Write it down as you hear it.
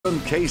From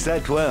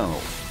KSAT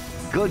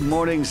 12, Good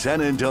Morning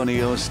San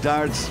Antonio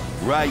starts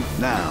right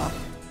now.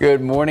 Good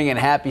morning and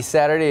happy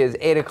Saturday. It's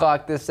 8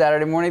 o'clock this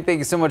Saturday morning. Thank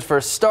you so much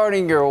for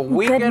starting your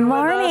weekend Good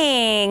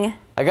morning. with us.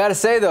 I got to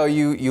say, though,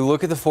 you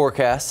look at the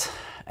forecast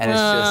and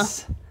it's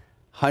just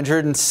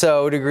 100 and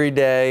so degree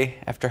day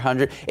after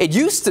 100. It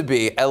used to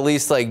be, at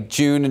least like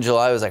June and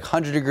July, it was like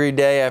 100 degree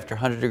day after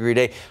 100 degree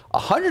day.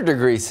 100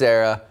 degrees,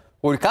 Sarah,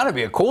 would kind of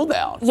be a cool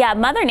down. Yeah,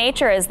 Mother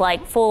Nature is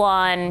like full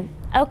on,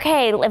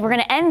 okay, we're going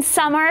to end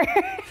summer.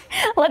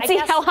 Let's see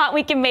how hot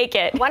we can make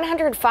it.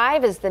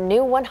 105 is the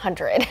new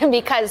 100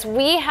 because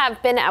we have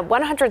been at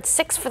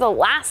 106 for the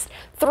last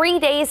 3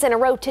 days in a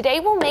row. Today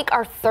will make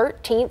our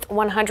 13th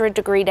 100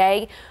 degree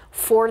day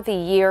for the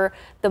year,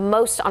 the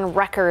most on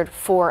record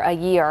for a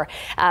year.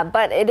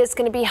 But it is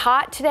going to be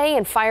hot today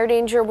and fire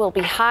danger will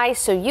be high.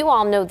 So you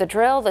all know the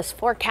drill. This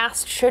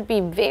forecast should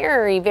be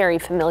very, very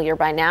familiar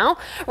by now.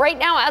 Right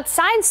now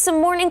outside, some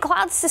morning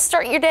clouds to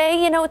start your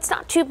day. You know, it's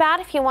not too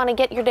bad if you want to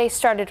get your day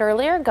started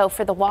earlier. Go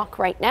for the walk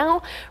right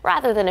now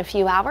rather than a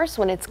few hours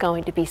when it's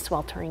going to be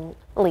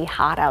swelteringly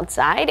hot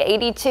outside.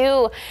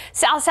 82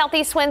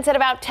 south-southeast winds at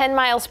about 10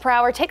 miles per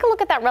hour. Take a look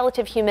at that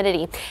relative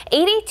humidity.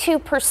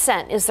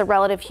 82% is the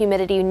relative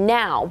humidity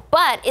now,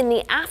 but in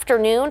the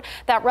afternoon,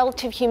 that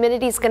relative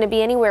humidity is going to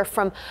be anywhere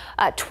from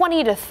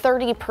 20 to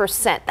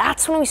 30%.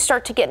 That's when we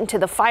start to get into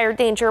the fire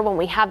danger, when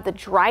we have the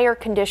drier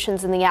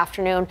conditions in the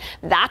afternoon.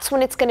 That's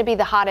when it's going to be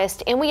the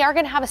hottest, and we are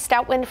going to have a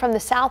stout wind from the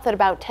south at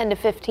about 10 to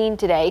 15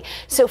 today.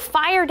 So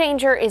fire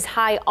danger is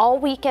high all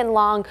weekend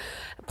long.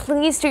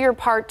 Please do your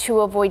part to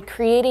avoid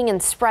creating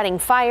and spreading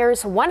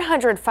fires.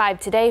 105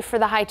 today for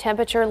the high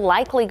temperature,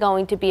 likely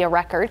going to be a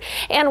record,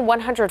 and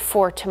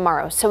 104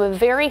 tomorrow. So a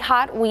very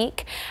hot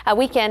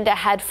weekend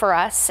ahead for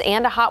us,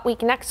 and a hot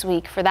week next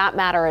week for that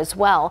matter as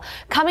well.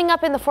 Coming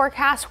up in the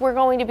forecast, we're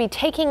going to be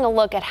taking a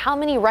look at how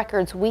many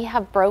records we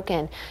have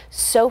broken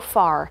so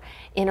far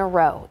in a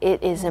row.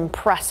 It is an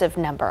impressive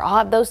number. I'll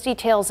have those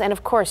details and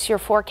of course your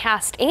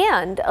forecast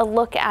and a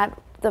look at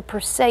the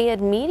Perseid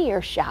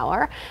meteor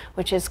shower,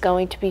 which is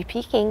going to be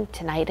peaking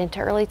tonight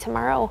into early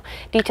tomorrow.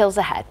 Details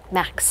ahead.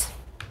 Max.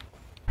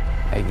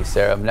 Thank you,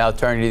 Sarah. I'm now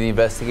turning to the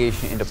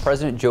investigation into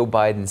President Joe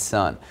Biden's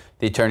son.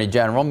 The Attorney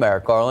General,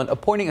 Merrick Garland,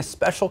 appointing a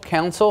special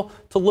counsel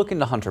to look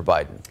into Hunter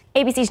Biden.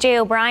 ABC's Jay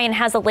O'Brien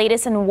has the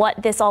latest on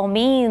what this all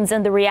means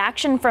and the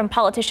reaction from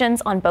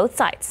politicians on both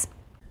sides.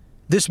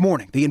 This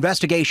morning, the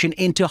investigation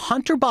into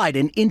Hunter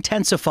Biden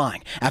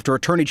intensifying after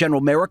Attorney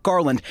General Merrick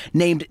Garland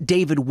named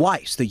David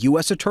Weiss, the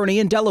U.S. attorney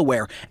in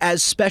Delaware,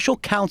 as special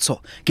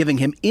counsel, giving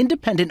him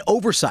independent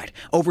oversight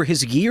over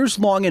his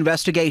years-long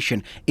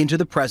investigation into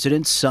the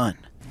president's son.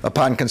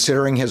 Upon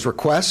considering his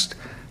request,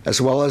 as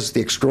well as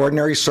the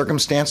extraordinary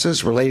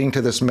circumstances relating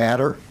to this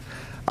matter,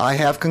 I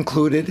have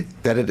concluded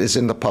that it is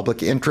in the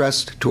public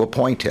interest to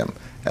appoint him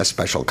as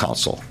special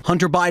counsel.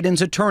 Hunter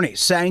Biden's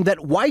attorneys saying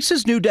that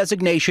Weiss's new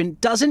designation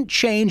doesn't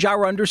change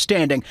our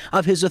understanding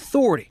of his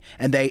authority,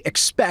 and they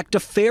expect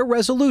a fair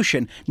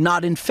resolution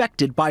not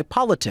infected by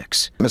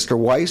politics. Mr.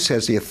 Weiss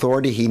has the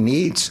authority he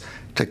needs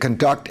to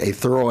conduct a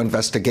thorough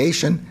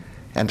investigation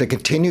and to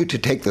continue to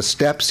take the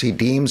steps he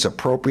deems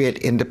appropriate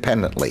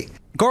independently.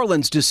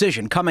 Garland's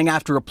decision coming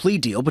after a plea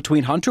deal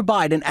between Hunter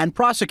Biden and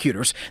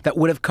prosecutors that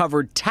would have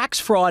covered tax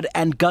fraud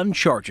and gun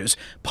charges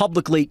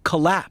publicly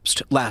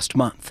collapsed last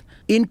month.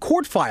 In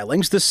court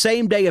filings the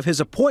same day of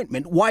his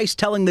appointment, Weiss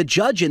telling the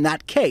judge in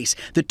that case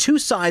the two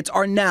sides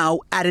are now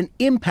at an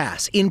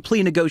impasse in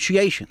plea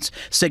negotiations,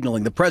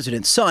 signaling the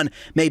president's son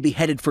may be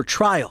headed for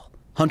trial.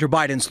 Hunter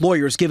Biden's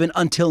lawyers given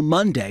until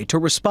Monday to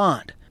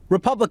respond.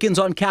 Republicans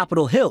on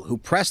Capitol Hill, who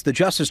pressed the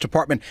Justice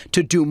Department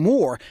to do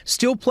more,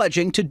 still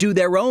pledging to do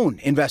their own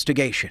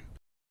investigation.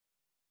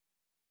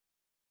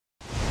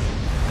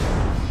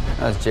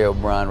 That's Jay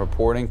O'Brien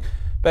reporting.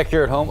 Back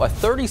here at home, a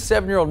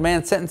 37-year-old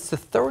man sentenced to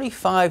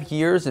 35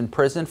 years in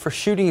prison for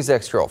shooting his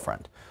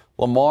ex-girlfriend.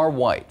 Lamar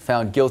White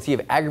found guilty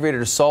of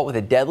aggravated assault with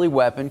a deadly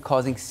weapon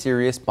causing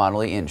serious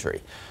bodily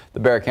injury. The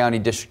Bexar County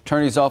District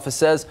Attorney's Office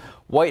says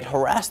White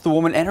harassed the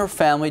woman and her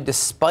family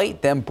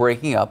despite them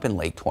breaking up in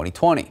late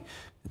 2020.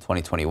 In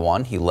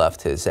 2021, he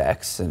left his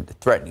ex and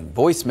threatening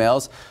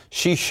voicemails.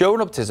 She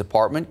showed up to his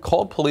apartment,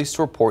 called police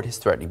to report his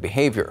threatening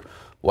behavior.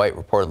 White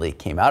reportedly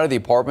came out of the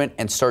apartment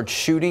and started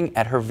shooting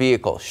at her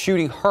vehicle,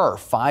 shooting her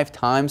 5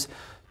 times.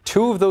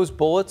 2 of those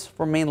bullets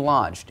remain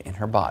lodged in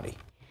her body.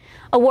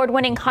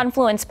 Award-winning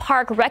Confluence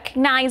Park,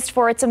 recognized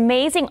for its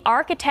amazing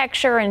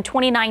architecture in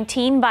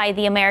 2019 by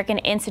the American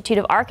Institute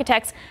of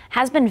Architects,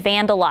 has been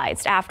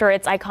vandalized after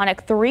its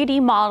iconic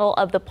 3D model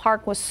of the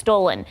park was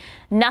stolen.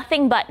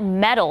 Nothing but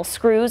metal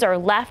screws are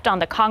left on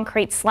the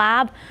concrete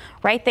slab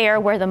right there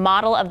where the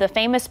model of the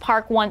famous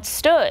park once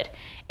stood.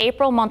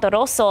 April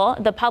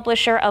Monteroso, the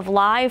publisher of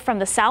Live from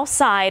the South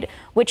Side,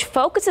 which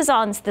focuses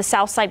on the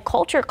South Side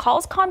culture,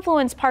 calls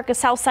Confluence Park a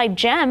South Side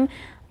gem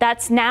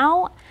that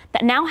now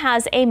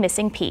has a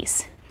missing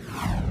piece.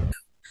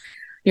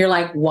 You're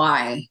like,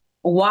 why?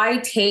 Why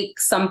take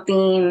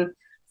something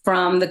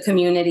from the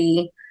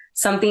community,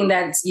 something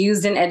that's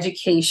used in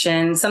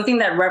education, something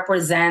that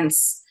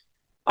represents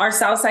our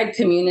Southside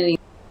community.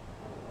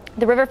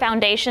 The River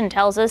Foundation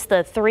tells us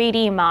the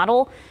 3D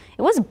model,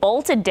 it was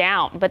bolted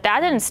down, but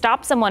that didn't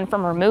stop someone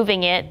from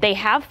removing it. They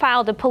have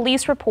filed a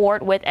police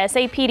report with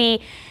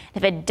SAPD.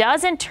 If it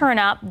doesn't turn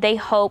up, they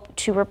hope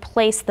to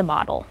replace the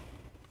model.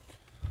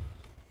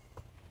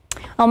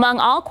 Among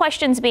all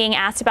questions being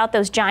asked about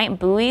those giant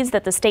buoys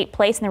that the state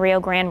placed in the Rio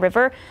Grande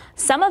River,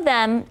 some of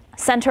them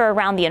center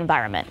around the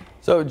environment.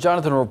 So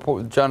Jonathan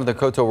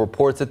Cotto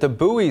reports that the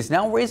buoys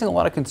now raising a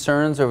lot of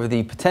concerns over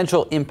the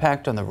potential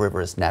impact on the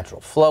river's natural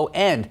flow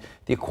and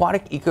the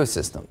aquatic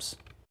ecosystems.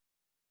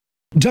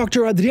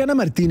 Dr. Adriana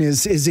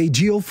Martinez is a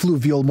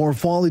geofluvial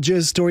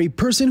morphologist or a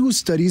person who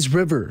studies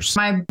rivers.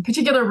 My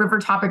particular river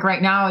topic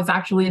right now is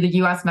actually the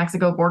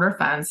U.S.-Mexico border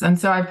fence. And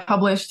so I've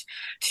published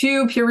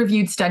 2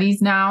 peer-reviewed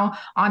studies now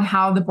on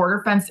how the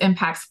border fence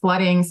impacts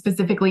flooding,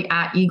 specifically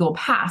at Eagle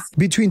Pass.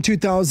 Between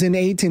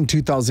 2008 and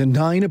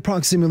 2009,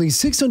 approximately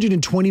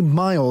 620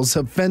 miles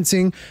of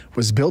fencing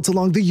was built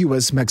along the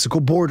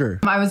U.S.-Mexico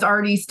border. I was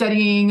already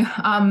studying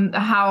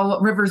how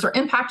rivers are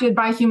impacted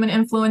by human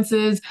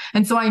influences.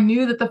 And so I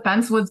knew that the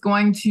fence was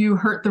going to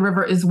hurt the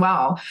river as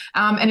well.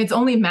 And it's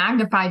only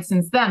magnified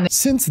since then.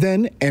 Since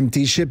then,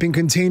 empty shipping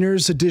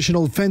containers,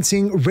 additional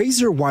fencing,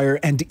 razor wire,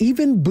 and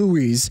even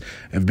buoys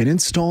have been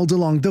installed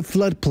along the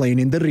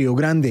floodplain in the Rio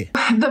Grande.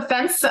 The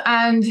fence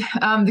and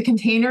the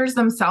containers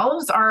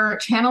themselves are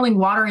channeling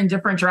water in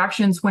different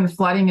directions when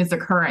flooding is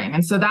occurring.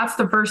 And so that's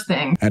the first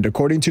thing. And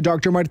according to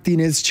Dr.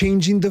 Martinez,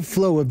 changing the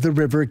flow of the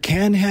river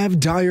can have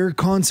dire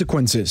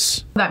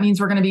consequences. That means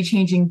we're going to be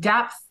changing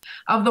depth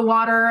of the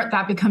water.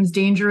 That becomes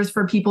dangerous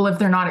for people if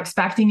they're not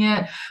expecting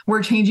it.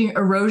 We're changing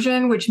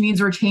erosion, which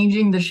means we're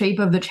changing the shape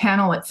of the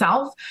channel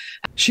itself.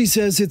 She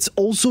says it's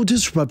also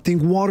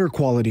disrupting water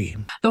quality.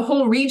 The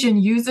whole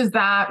region uses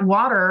that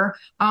water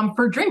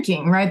for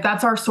drinking, right?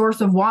 That's our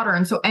source of water.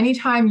 And so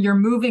anytime you're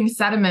moving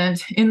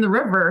sediment in the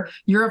river,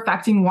 you're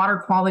affecting water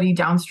quality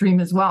downstream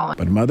as well.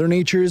 But Mother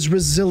Nature is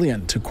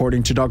resilient,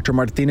 according to Dr.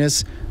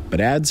 Martinez, but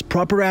adds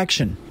proper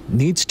action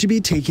needs to be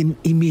taken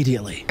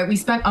immediately. We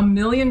spent $1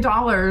 million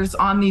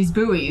on these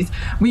buoys.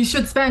 We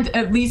should spend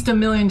at least $1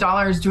 million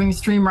doing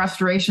stream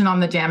restoration on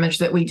the damage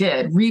that we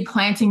did,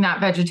 replanting that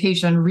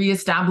vegetation,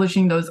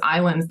 reestablishing those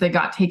islands that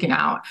got taken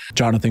out.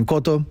 Jonathan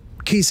Cotto,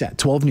 KSAT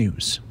 12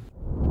 News.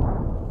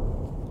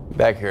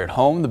 Back here at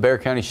home, the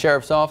Bexar County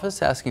Sheriff's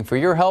Office asking for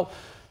your help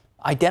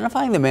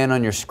identifying the man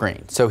on your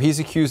screen. So he's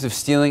accused of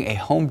stealing a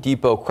Home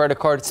Depot credit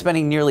card,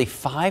 spending nearly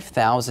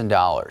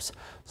 $5,000.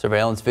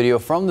 Surveillance video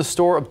from the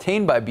store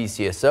obtained by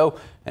BCSO,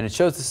 and it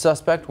shows the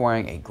suspect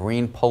wearing a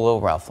green polo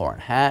Ralph Lauren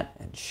hat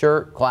and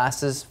shirt,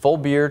 glasses, full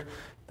beard.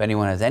 If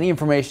anyone has any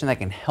information that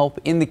can help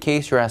in the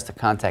case, you're asked to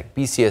contact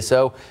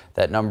BCSO.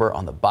 That number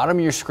on the bottom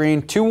of your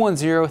screen,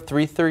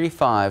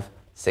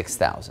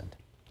 210-335-6000.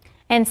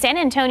 And San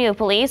Antonio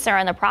police are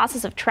in the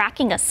process of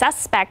tracking a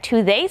suspect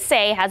who they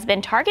say has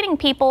been targeting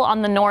people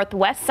on the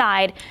northwest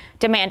side,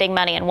 demanding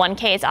money. In one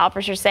case,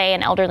 officers say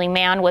an elderly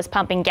man was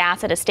pumping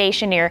gas at a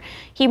station near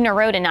Huebner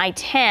Road and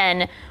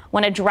I-10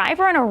 when a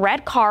driver in a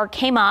red car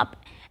came up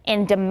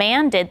and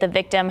demanded the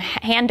victim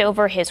hand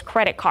over his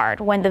credit card.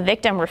 When the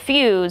victim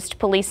refused,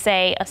 police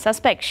say a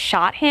suspect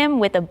shot him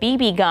with a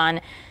BB gun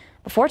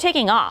before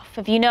taking off.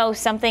 If you know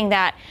something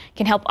that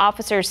can help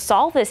officers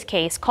solve this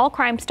case, call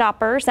Crime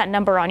Stoppers. That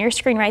number on your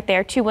screen right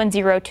there,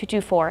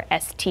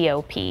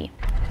 210-224-STOP.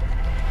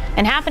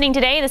 And happening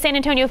today, the San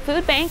Antonio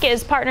Food Bank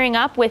is partnering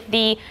up with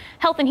the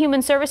Health and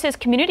Human Services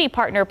Community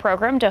Partner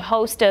Program to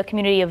host a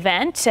community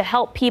event to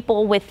help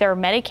people with their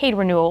Medicaid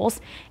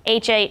renewals.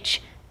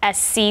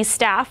 HHSC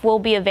staff will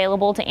be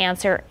available to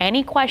answer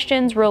any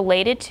questions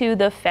related to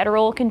the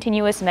federal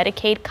continuous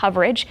Medicaid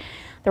coverage.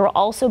 There will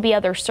also be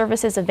other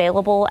services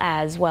available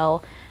as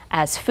well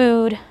as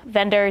food,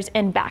 vendors,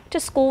 and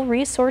back-to-school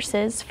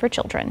resources for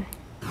children.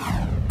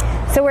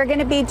 So we're going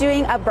to be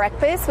doing a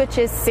breakfast, which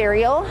is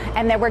cereal,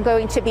 and then we're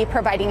going to be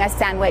providing a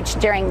sandwich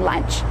during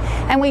lunch.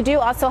 And we do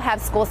also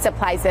have school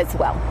supplies as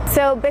well.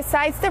 So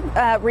besides the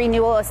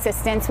renewal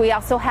assistance, we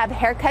also have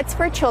haircuts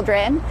for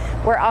children.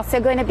 We're also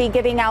going to be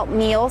giving out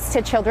meals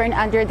to children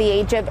under the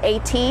age of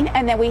 18.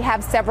 And then we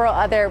have several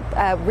other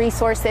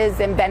resources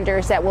and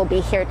vendors that will be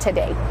here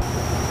today.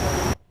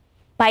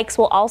 Bikes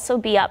will also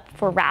be up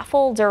for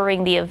raffle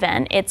during the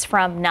event. It's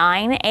from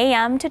 9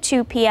 a.m. to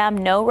 2 p.m.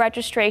 No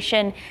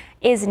registration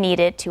is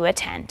needed to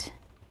attend.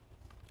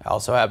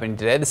 Also happening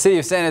today, the City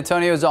of San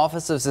Antonio's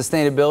Office of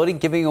Sustainability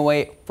giving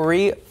away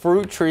free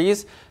fruit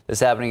trees. This is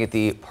happening at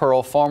the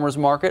Pearl Farmers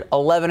Market,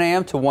 11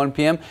 a.m. to 1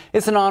 p.m.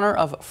 It's in honor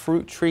of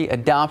Fruit Tree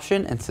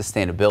Adoption and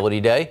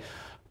Sustainability Day.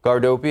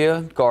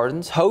 Gardopia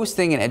Gardens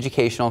hosting an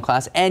educational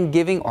class and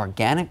giving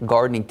organic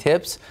gardening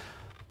tips.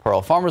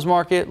 Pearl Farmers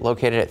Market,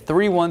 located at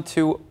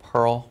 312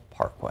 Pearl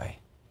Parkway.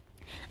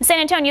 San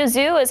Antonio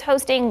Zoo is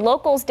hosting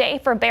Locals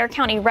Day for Bexar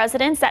County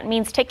residents. That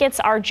means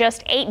tickets are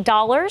just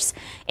 $8.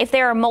 If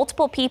there are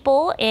multiple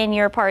people in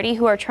your party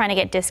who are trying to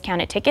get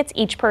discounted tickets,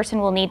 each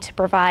person will need to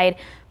provide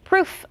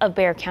proof of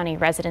Bexar County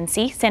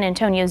residency. San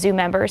Antonio Zoo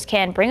members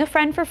can bring a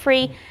friend for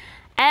free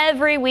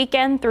every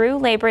weekend through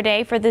Labor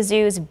Day for the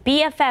zoo's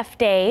BFF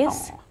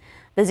Days.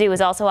 The zoo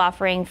is also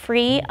offering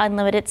free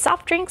unlimited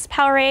soft drinks,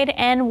 Powerade,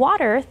 and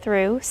water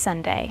through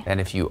Sunday. And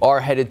if you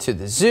are headed to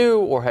the zoo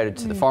or headed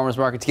to the farmer's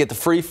market to get the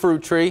free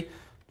fruit tree,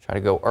 try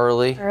to go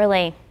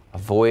early.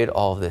 Avoid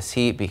all of this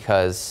heat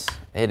because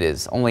it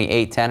is only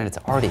 8:10 and it's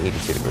already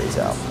 82 degrees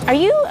out. Are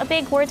you a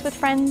big Words with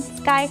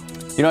Friends guy?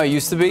 You know, I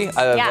used to be.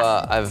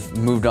 I've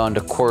moved on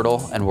to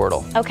Quirtle and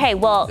Wordle. Okay,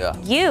 well,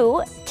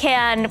 you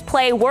can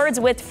play Words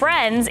with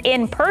Friends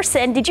in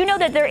person. Did you know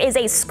that there is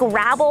a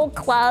Scrabble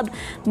Club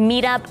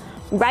meetup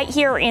right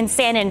here in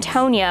San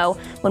Antonio?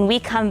 When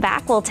we come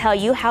back, we'll tell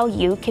you how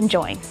you can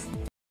join.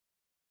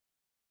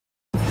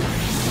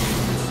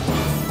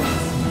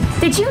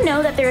 Did you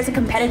know that there is a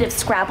competitive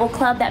Scrabble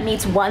club that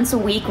meets once a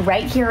week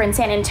right here in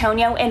San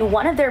Antonio, and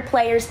one of their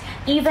players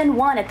even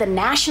won at the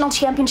national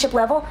championship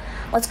level?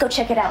 Let's go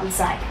check it out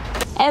inside.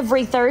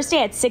 Every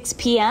Thursday at 6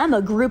 p.m.,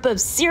 a group of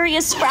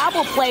serious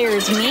Scrabble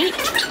players meet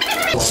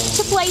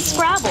to play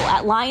Scrabble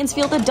at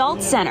Lionsfield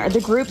Adult Center.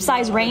 The group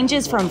size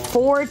ranges from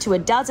 4 to a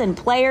dozen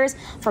players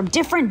from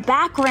different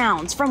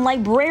backgrounds, from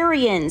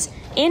librarians,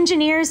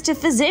 engineers to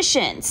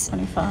physicians.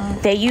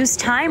 25. They use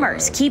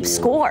timers, keep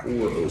score,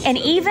 and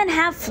even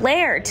have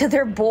flair to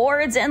their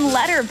boards and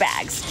letter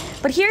bags.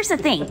 But here's the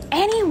thing,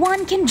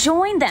 anyone can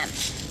join them.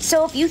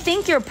 So if you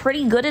think you're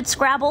pretty good at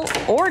Scrabble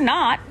or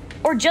not,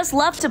 or just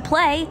love to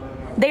play,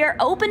 they are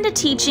open to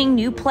teaching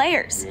new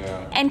players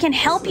and can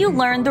help you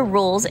learn the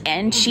rules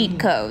and cheat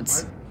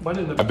codes.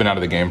 I've been out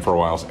of the game for a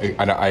while.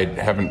 I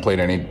haven't played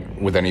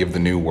with any of the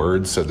new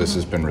words, so this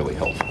has been really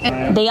helpful.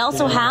 They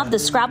also have the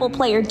Scrabble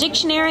Player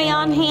Dictionary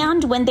on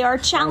hand when there are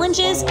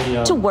challenges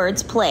to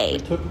words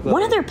played.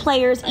 One of their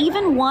players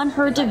even won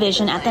her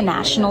division at the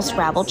National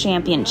Scrabble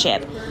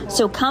Championship.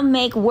 So come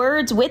make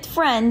Words with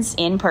Friends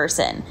in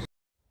person.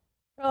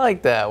 I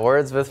like that,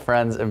 Words with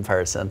Friends in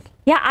person.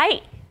 Yeah,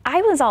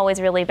 I was always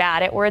really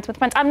bad at Words with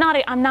Friends. I'm not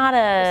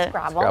a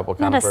Scrabble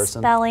kind of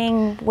person.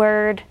 Spelling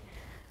word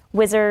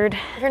wizard.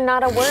 You're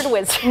not a word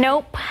wizard.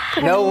 Nope.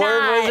 No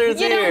word wizards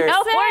here.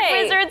 No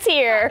word wizards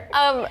here.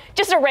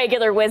 Just a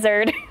regular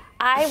wizard.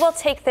 I will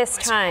take this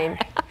time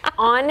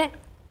on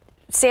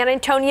San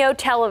Antonio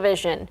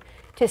television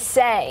to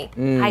say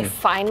I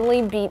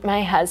finally beat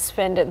my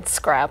husband in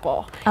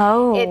Scrabble.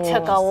 Oh. It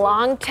took a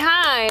long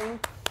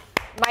time.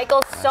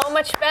 Michael's so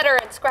much better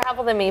at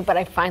Scrabble than me, but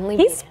I finally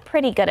beat him. He's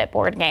pretty good at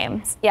board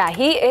games. Yeah,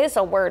 he is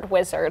a word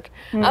wizard.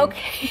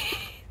 Okay.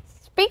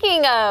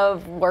 Speaking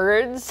of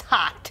words,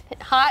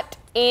 hot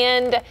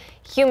and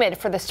humid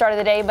for the start of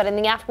the day, but in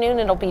the afternoon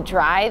it'll be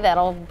dry.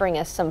 That'll bring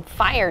us some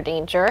fire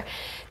danger.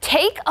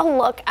 Take a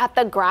look at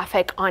the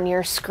graphic on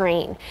your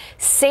screen.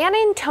 San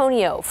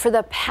Antonio for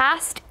the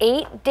past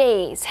 8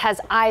 days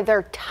has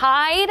either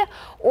tied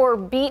or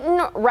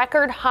beaten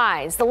record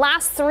highs. The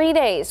last 3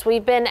 days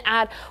we've been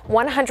at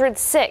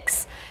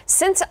 106.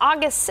 Since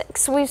August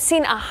 6th, we've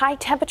seen a high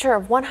temperature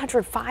of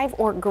 105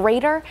 or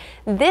greater.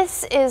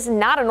 This is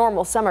not a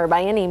normal summer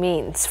by any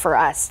means for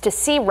us. To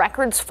see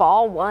records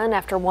fall one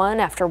after one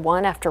after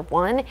one after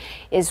one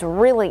is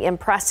really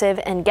impressive.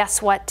 And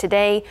guess what?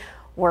 Today,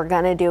 we're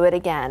going to do it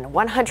again.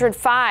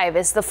 105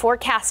 is the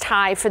forecast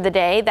high for the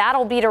day.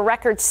 That'll beat a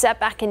record set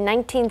back in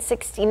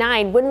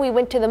 1969 when we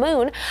went to the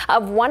moon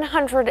of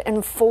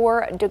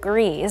 104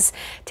 degrees.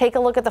 Take a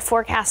look at the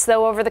forecast,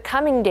 though, over the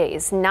coming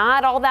days.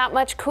 Not all that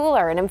much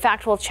cooler, and in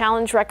fact, will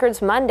challenge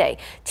records Monday,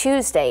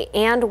 Tuesday,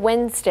 and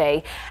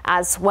Wednesday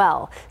as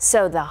well.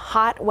 So the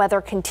hot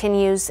weather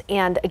continues,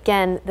 and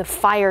again, the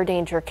fire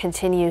danger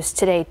continues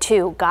today,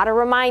 too. Got to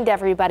remind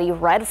everybody,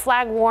 red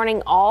flag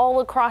warning all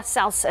across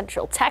South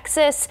Central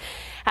Texas,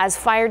 as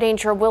fire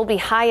danger will be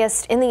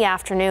highest in the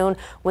afternoon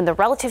when the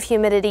relative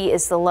humidity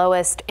is the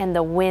lowest and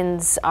the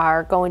winds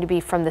are going to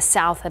be from the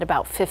south at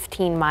about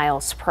 15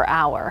 miles per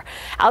hour.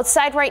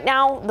 Outside right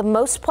now, the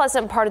most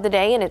pleasant part of the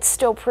day, and it's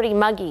still pretty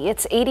muggy.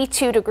 It's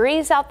 82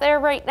 degrees out there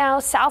right now.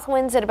 South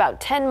winds at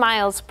about 10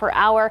 miles per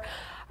hour.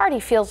 Already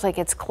feels like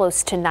it's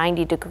close to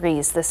 90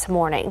 degrees this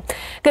morning.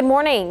 Good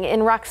morning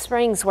in Rock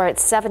Springs, where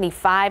it's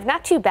 75.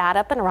 Not too bad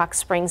up in Rock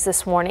Springs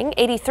this morning.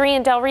 83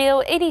 in Del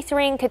Rio,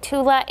 83 in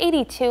Cotulla,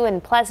 82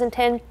 in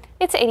Pleasanton.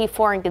 It's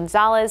 84 in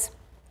Gonzales.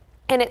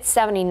 And it's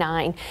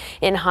 79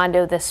 in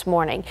Hondo this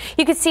morning.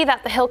 You can see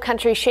that the hill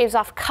country shaves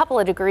off a couple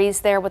of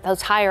degrees there with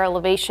those higher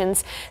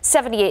elevations.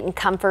 78 in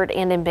Comfort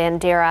and in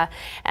Bandera,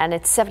 and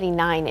it's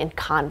 79 in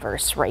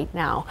Converse right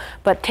now.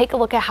 But take a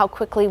look at how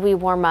quickly we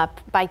warm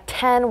up. By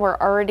 10, we're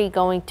already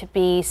going to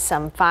be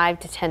some 5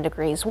 to 10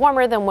 degrees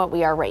warmer than what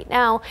we are right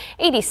now.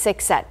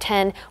 86 at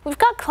 10. We've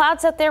got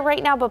clouds out there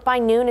right now, but by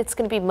noon it's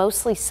going to be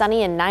mostly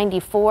sunny and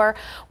 94.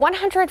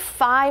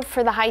 105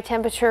 for the high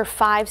temperature,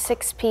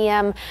 6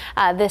 p.m.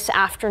 This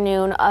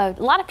afternoon. A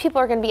lot of people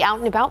are going to be out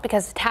and about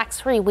because it's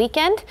tax-free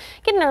weekend.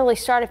 Get an early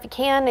start if you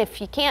can.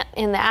 If you can't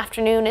in the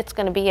afternoon, it's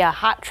going to be a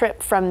hot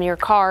trip from your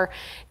car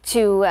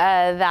to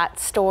that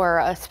store,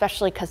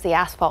 especially because the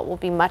asphalt will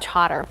be much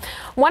hotter.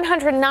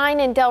 109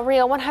 in Del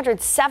Rio,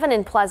 107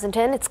 in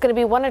Pleasanton. It's going to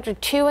be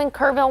 102 in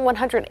Kerrville,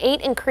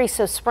 108 in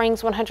Carrizo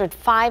Springs,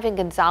 105 in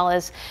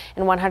Gonzales,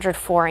 and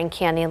 104 in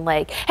Canyon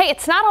Lake. Hey,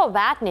 it's not all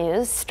bad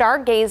news.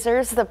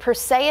 Stargazers, the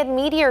Perseid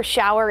meteor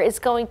shower is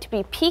going to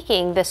be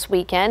peaking this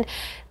weekend.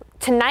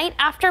 Tonight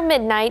after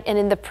midnight and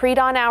in the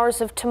pre-dawn hours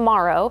of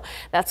tomorrow.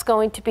 That's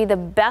going to be the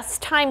best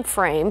time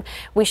frame.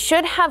 We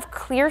should have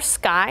clear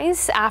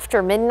skies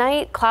after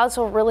midnight. Clouds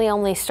will really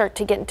only start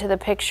to get into the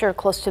picture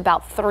close to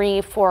about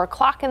 3-4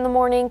 o'clock in the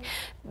morning.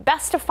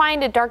 Best to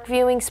find a dark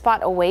viewing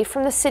spot away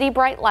from the city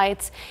bright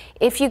lights.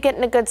 If you get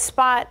in a good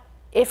spot,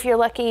 if you're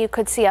lucky, you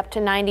could see up to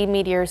 90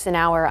 meteors an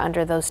hour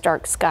under those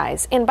dark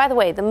skies. And by the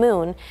way, the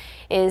moon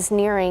is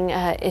nearing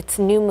its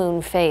new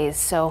moon phase,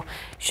 so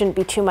shouldn't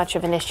be too much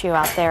of an issue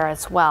out there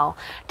as well.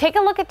 Take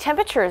a look at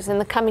temperatures in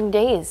the coming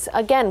days.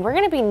 Again, we're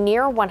going to be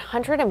near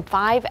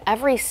 105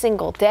 every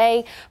single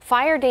day.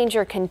 Fire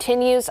danger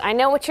continues. I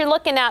know what you're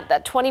looking at,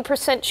 that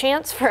 20%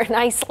 chance for an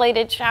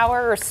isolated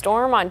shower or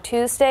storm on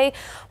Tuesday.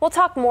 We'll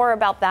talk more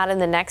about that in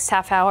the next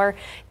half hour.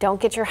 Don't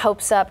get your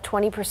hopes up.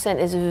 20%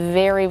 is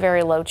very,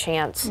 very low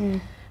chance.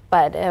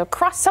 But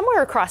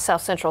somewhere across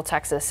South Central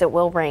Texas, it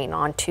will rain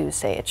on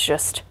Tuesday. It's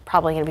just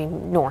probably going to be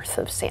north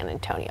of San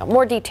Antonio.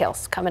 More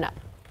details coming up.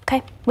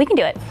 Okay, we can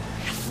do it.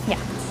 Yeah.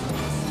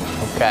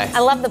 Okay. I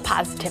love the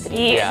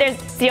positivity. Yeah.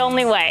 It's the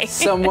only way.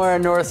 Somewhere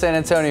in North San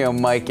Antonio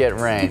might get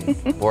rain.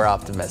 We're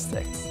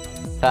optimistic.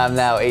 Time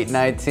now,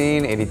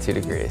 8:19, 82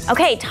 degrees.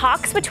 Okay,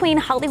 talks between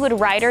Hollywood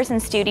writers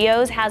and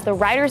studios has the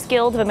Writers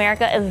Guild of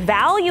America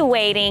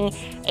evaluating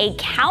a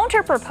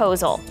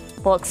counter-proposal.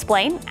 We'll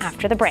explain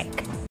after the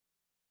break.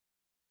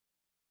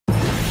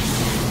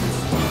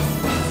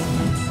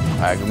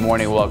 All right, good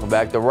morning. Welcome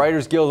back. The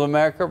Writers Guild of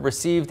America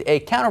received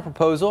a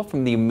counterproposal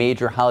from the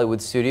major Hollywood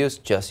studios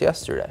just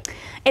yesterday.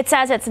 It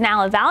says it's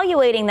now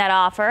evaluating that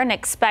offer and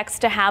expects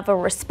to have a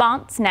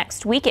response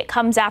next week. It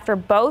comes after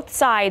both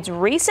sides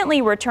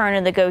recently returned to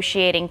the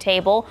negotiating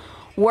table,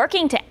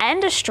 working to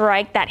end a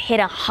strike that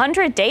hit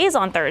 100 days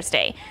on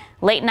Thursday.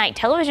 Late night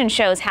television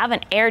shows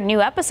haven't aired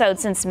new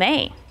episodes since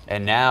May.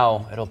 And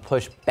now it'll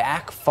push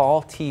back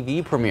fall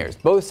TV premieres.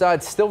 Both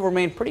sides still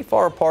remain pretty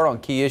far apart on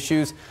key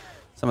issues.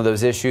 Some of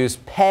those issues: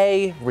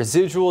 pay,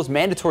 residuals,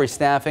 mandatory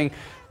staffing,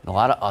 and a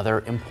lot of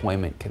other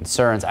employment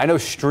concerns. I know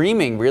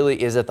streaming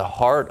really is at the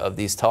heart of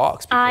these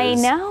talks. I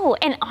know.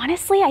 And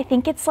honestly, I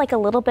think it's like a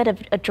little bit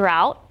of a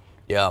drought.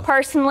 Yeah.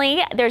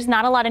 Personally, there's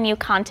not a lot of new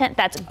content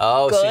that's good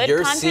so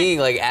you're content. seeing,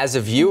 like, as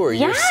a viewer,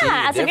 you're seeing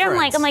as a viewer,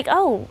 I'm like,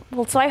 oh,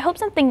 well, so I hope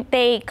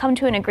they come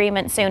to an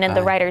agreement soon and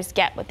the writers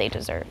get what they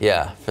deserve.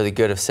 Yeah, for the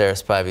good of Sarah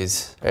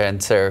Spivey's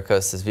and Sarah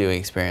Costa's viewing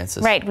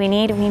experiences. Right, we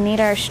need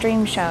our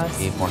stream shows.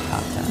 Need more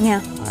content.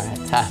 Yeah. All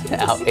right, time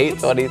now,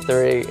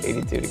 8:23,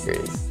 82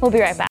 degrees. We'll be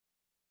right back.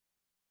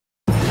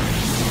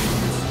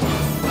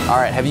 All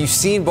right, have you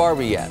seen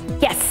Barbie yet?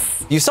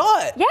 Yes. You saw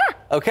it? Yeah.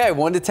 Okay,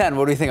 1 to 10.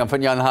 What do you think? I'm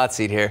putting you on the hot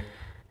seat here.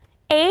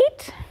 8.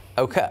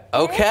 Okay.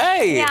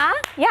 Okay. Yeah.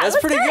 That's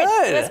pretty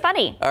good. It was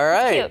funny. All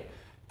right. Cute.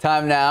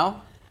 Time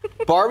now.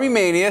 Barbie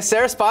Mania.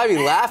 Sarah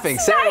Spivey laughing.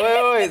 Sarah,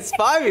 wait.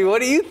 Spivey,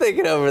 what are you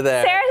thinking over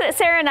there?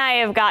 Sarah and I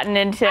have gotten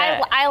into.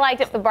 I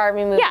liked the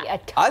Barbie movie a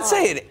ton. I'd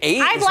say an 8.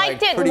 I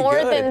liked it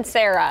more than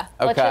Sarah.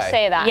 Let's just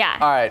say that. Yeah.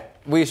 All right.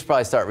 We should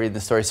probably start reading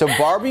the story. So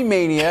Barbie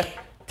Mania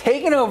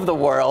taking over the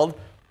world,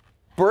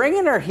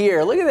 bringing her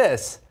here. Look at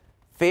this.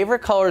 Favorite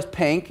color is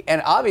pink,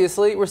 and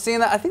obviously we're seeing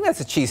that. I think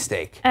that's a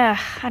cheesesteak.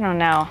 I don't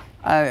know.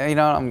 I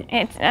don't.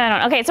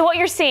 Okay, so what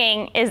you're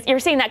seeing is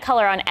that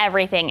color on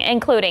everything,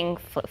 including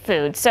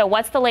food. So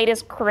what's the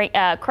latest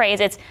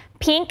craze? It's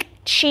pink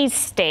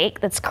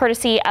cheesesteak. That's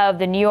courtesy of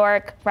the New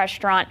York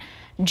restaurant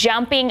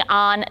jumping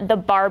on the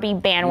Barbie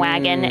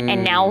bandwagon,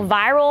 and now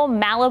viral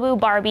Malibu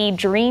Barbie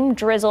Dream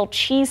Drizzle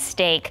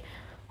cheesesteak.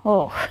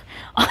 Oh,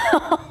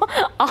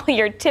 all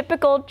your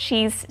typical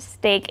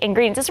cheesesteak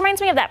ingredients. This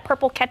reminds me of that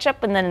purple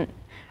ketchup in the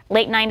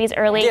late 90s,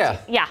 early.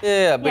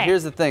 Yeah. But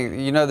here's the thing.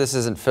 You know this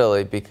isn't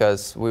Philly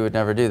because we would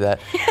never do that.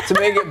 To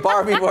make it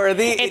Barbie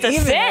worthy, it's a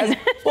sin.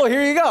 Well,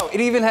 here you go.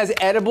 It even has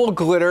edible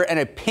glitter and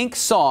a pink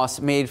sauce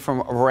made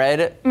from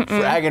red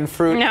dragon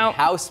fruit,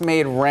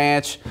 house-made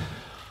ranch.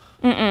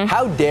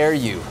 How dare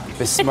you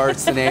besmirch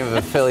the name of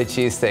a Philly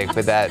cheesesteak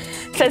with that?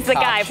 Says the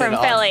guy from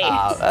Philly.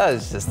 That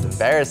was just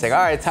embarrassing.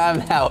 All right, time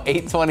now,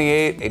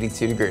 8:28,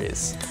 82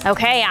 degrees.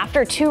 Okay,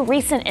 after 2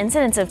 recent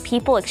incidents of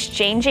people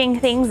exchanging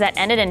things that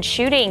ended in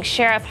shooting,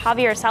 Sheriff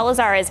Javier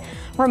Salazar is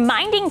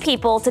reminding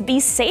people to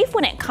be safe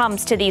when it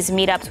comes to these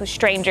meetups with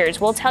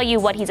strangers. We'll tell you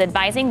what he's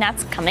advising.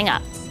 That's coming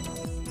up.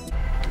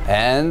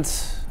 And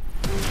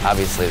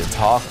obviously the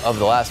talk of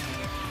the last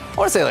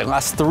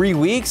 3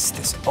 weeks,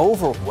 this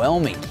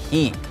overwhelming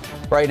heat.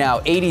 Right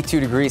now, 82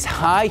 degrees,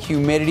 high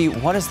humidity.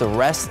 What is the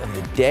rest of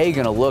the day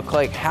going to look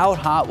like? How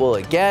hot will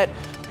it get?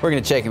 We're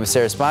going to check in with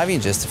Sarah Spivey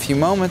in just a few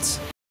moments.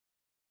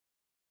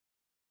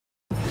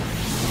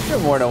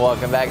 Good morning,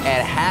 welcome back,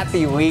 and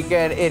happy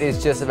weekend. It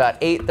is just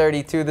about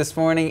 8:32 this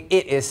morning.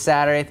 It is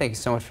Saturday. Thank you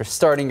so much for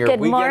starting your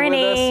weekend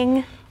with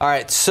us. All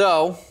right,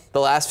 so the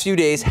last few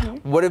days,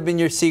 what have been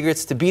your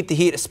secrets to beat the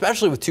heat,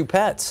 especially with 2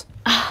 pets?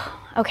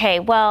 Okay,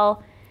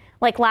 well,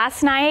 like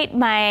last night,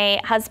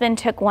 my husband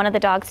took one of the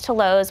dogs to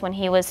Lowe's when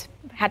he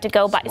had to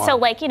go by. So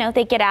like, you know,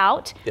 they get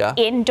out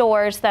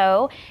indoors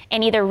though,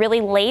 and either really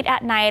late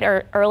at night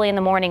or early in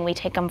the morning, we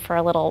take them for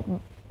a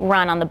little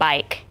run on the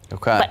bike.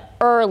 Okay. But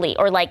early,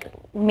 or like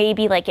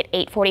maybe like at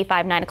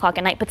 8:45, 9 o'clock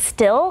at night. But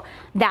still,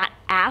 that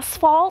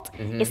asphalt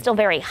is still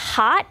very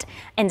hot.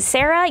 And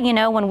Sarah, you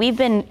know, when we've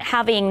been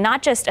having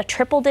not just a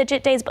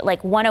triple-digit days, but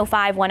like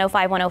 105,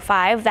 105,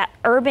 105, that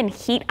urban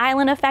heat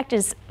island effect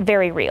is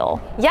very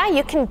real. Yeah,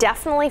 you can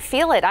definitely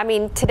feel it. I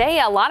mean, today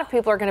a lot of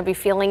people are going to be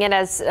feeling it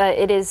as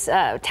it is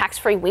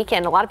tax-free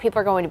weekend. A lot of people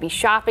are going to be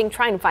shopping,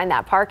 trying to find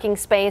that parking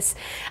space.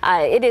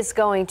 It is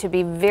going to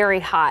be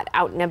very hot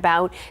out and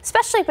about,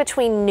 especially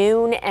between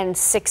noon and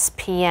 6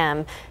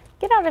 p.m.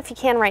 Get out if you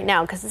can right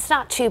now because it's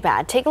not too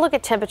bad. Take a look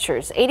at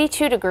temperatures.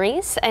 82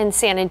 degrees in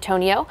San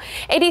Antonio,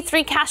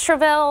 83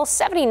 Castroville,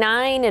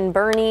 79 in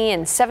Bernie,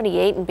 and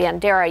 78 in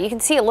Bandera. You can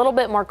see a little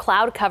bit more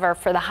cloud cover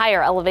for the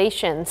higher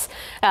elevations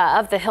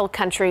of the hill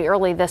country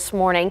early this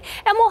morning.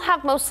 And we'll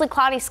have mostly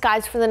cloudy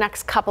skies for the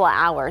next couple of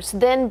hours.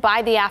 Then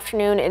by the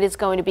afternoon, it is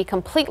going to be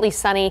completely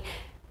sunny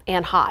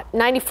and hot.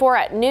 94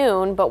 at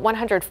noon, but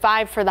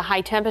 105 for the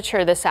high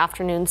temperature this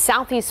afternoon.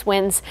 Southeast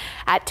winds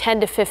at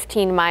 10 to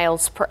 15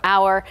 miles per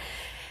hour.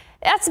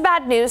 That's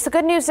bad news. The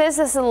good news is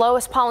this is the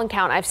lowest pollen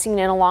count I've seen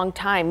in a long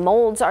time.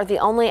 Molds are the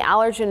only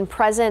allergen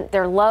present.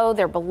 They're low.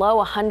 They're below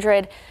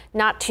 100.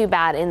 Not too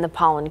bad in the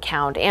pollen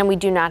count. And we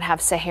do not have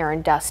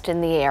Saharan dust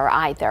in the air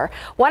either.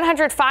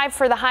 105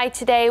 for the high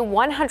today,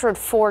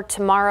 104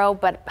 tomorrow,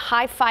 but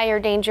high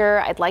fire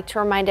danger. I'd like to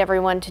remind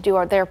everyone to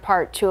do their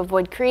part to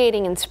avoid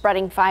creating and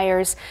spreading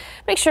fires.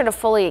 Make sure to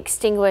fully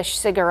extinguish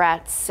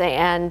cigarettes.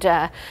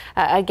 And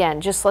again,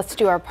 just let's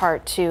do our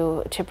part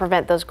to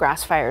prevent those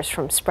grass fires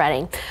from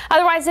spreading.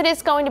 Otherwise, it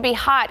is going to be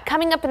hot.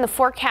 Coming up in the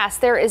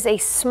forecast, there is a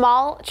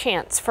small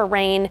chance for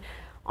rain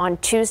on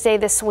Tuesday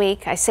this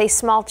week. I say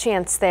small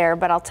chance there,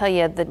 but I'll tell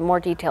you the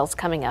more details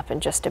coming up in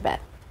just a bit.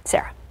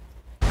 Sarah.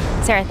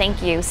 Sarah,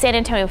 thank you. San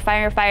Antonio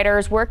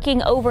firefighters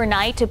working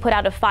overnight to put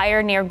out a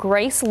fire near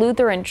Grace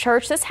Lutheran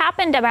Church. This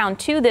happened around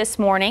 2 this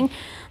morning.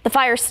 The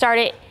fire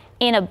started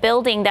in a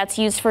building that's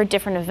used for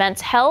different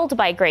events held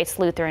by Grace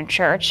Lutheran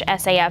Church.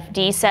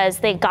 SAFD says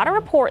they got a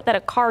report that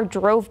a car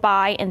drove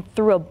by and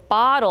threw a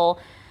bottle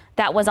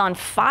that was on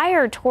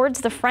fire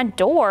towards the front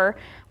door.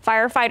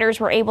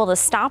 Firefighters were able to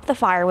stop the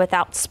fire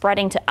without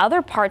spreading to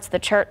other parts of the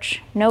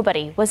church.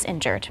 Nobody was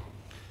injured.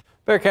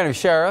 Bexar County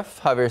Sheriff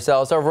Javier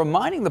Salazar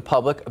reminding the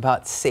public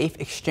about safe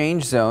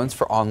exchange zones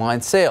for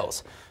online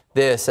sales.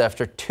 This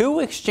after 2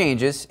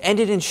 exchanges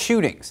ended in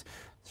shootings.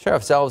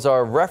 Sheriff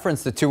Salazar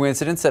referenced the 2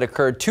 incidents that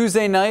occurred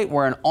Tuesday night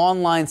where an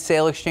online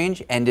sale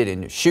exchange ended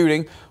in a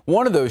shooting.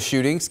 One of those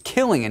shootings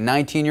killing a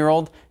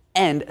 19-year-old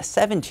and a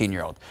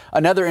 17-year-old.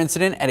 Another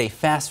incident at a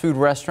fast food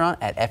restaurant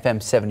at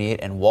FM 78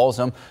 in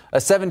Walsham. A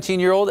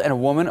 17-year-old and a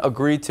woman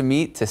agreed to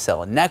meet to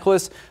sell a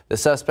necklace. The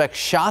suspect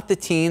shot the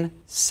teen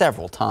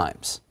several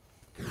times.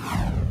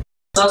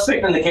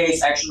 Suspect in the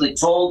case actually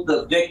told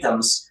the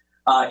victims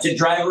to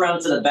drive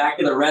around to the back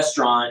of the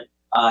restaurant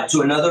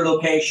to another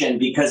location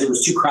because it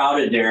was too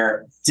crowded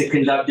there to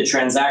conduct a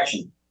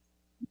transaction.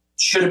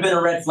 Should have been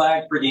a red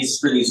flag for these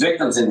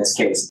victims in this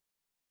case.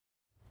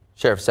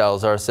 Sheriff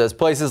Salazar says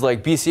places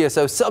like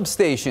BCSO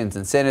substations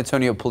and San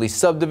Antonio police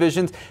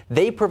subdivisions,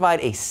 they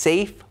provide a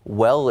safe,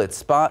 well-lit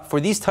spot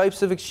for these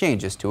types of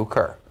exchanges to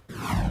occur.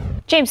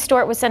 James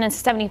Stewart was sentenced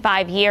to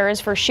 75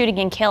 years for shooting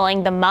and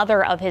killing the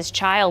mother of his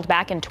child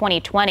back in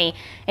 2020.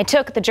 It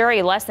took the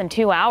jury less than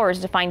 2 hours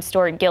to find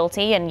Stewart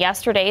guilty, and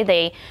yesterday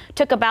they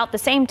took about the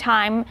same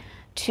time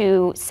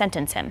to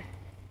sentence him.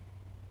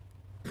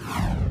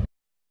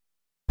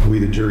 We,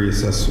 the jury,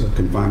 assess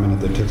confinement at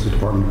the Texas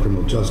Department of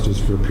Criminal Justice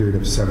for a period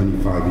of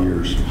 75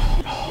 years.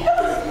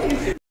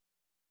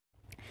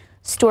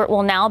 Stewart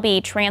will now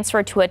be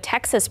transferred to a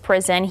Texas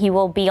prison. He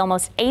will be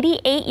almost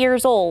 88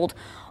 years old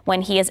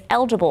when he is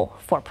eligible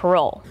for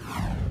parole.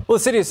 Well,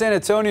 the city of San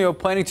Antonio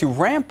planning to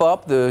ramp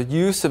up the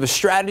use of a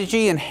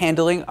strategy in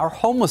handling our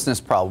homelessness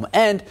problem.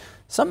 And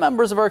some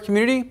members of our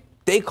community,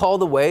 they call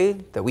the way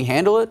that we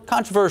handle it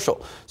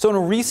controversial. So in a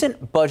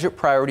recent budget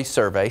priority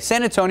survey,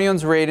 San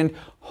Antonians rated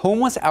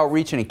homeless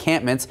outreach and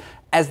encampments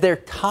as their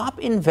top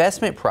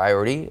investment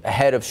priority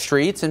ahead of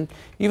streets and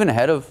even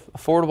ahead of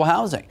affordable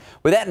housing.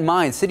 With that in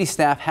mind, city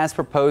staff has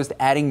proposed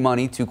adding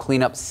money to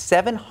clean up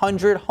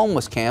 700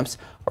 homeless camps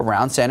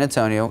around San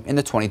Antonio in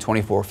the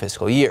 2024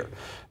 fiscal year.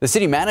 The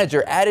city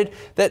manager added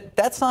that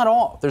that's not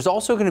all. There's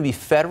also going to be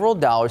federal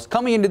dollars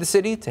coming into the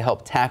city to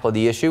help tackle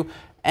the issue,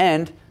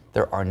 and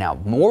there are now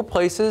more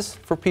places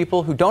for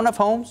people who don't have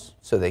homes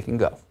so they can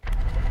go.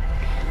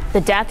 The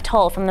death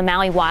toll from the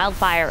Maui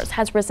wildfires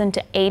has risen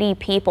to 80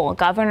 people.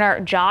 Governor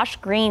Josh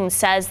Green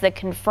says the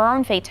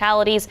confirmed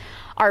fatalities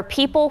are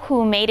people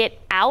who made it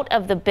out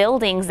of the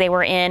buildings they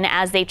were in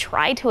as they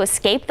tried to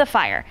escape the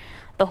fire.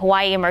 The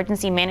Hawaii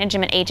Emergency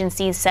Management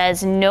Agency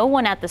says no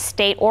one at the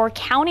state or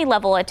county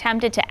level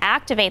attempted to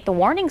activate the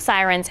warning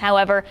sirens.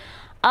 However,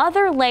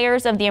 other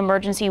layers of the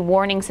emergency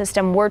warning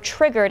system were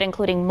triggered,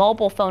 including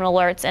mobile phone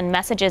alerts and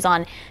messages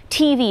on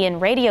TV and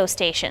radio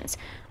stations.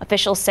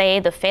 Officials say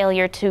the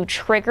failure to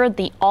trigger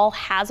the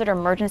all-hazard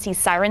emergency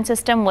siren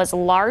system was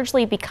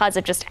largely because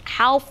of just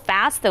how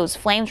fast those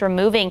flames were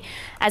moving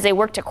as they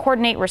worked to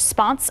coordinate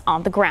response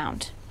on the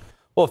ground.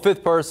 Well, a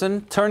fifth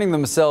person turning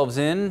themselves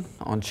in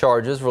on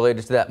charges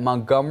related to that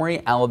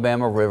Montgomery,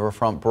 Alabama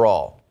riverfront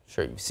brawl.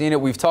 Sure, you've seen it.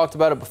 We've talked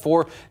about it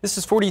before. This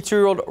is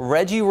 42-year-old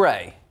Reggie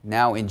Ray,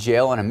 now in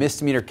jail on a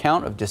misdemeanor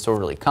count of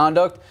disorderly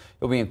conduct.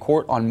 He'll be in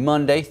court on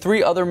Monday.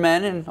 3 other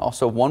men and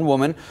also 1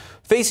 woman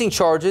facing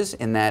charges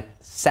in that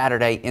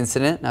Saturday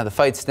incident. Now, the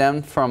fight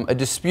stemmed from a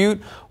dispute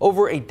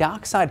over a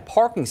dockside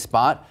parking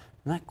spot,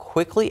 and that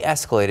quickly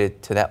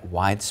escalated to that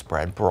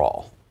widespread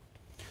brawl.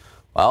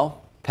 Well,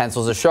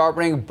 pencils are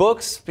sharpening,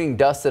 books being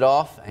dusted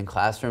off, and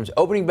classrooms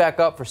opening back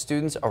up for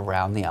students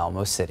around the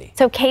Alamo City.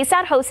 So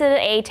KSAT hosted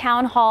a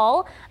town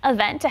hall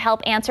event to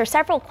help answer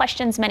several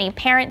questions many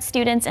parents,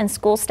 students, and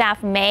school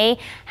staff may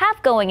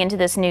have going into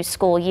this new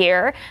school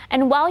year.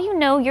 And while you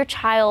know your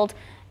child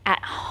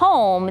at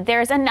home,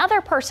 there's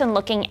another person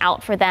looking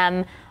out for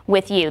them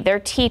with you, their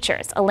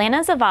teachers.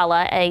 Alana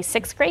Zavala, a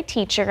 6th grade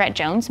teacher at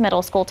Jones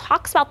Middle School,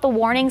 talks about the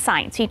warning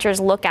signs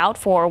teachers look out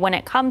for when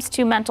it comes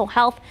to mental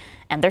health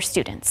and their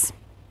students.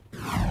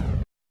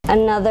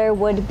 Another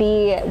would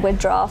be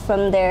withdrawal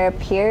from their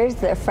peers,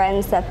 their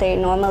friends that they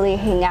normally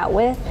hang out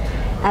with,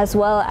 as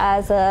well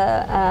as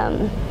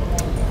a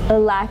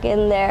lack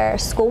in their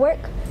schoolwork.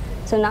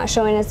 So not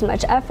showing as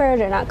much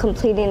effort or not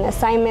completing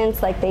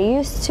assignments like they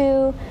used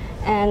to,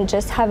 and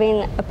just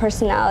having a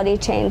personality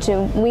change.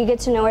 And we get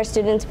to know our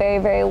students very,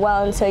 very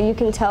well, and so you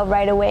can tell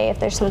right away if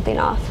there's something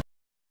off.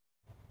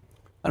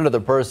 Another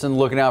person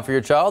looking out for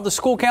your child, the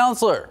school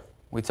counselor.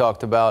 We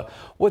talked about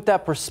what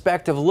that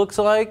perspective looks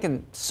like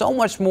and so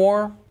much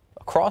more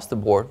across the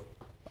board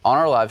on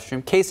our live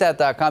stream,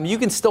 KSAT.com. You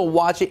can still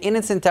watch it in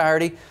its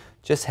entirety.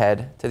 Just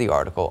head to the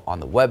article on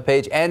the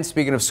webpage. And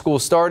speaking of school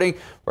starting,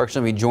 we're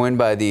actually going to be joined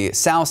by the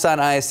Southside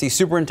ISD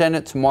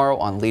Superintendent tomorrow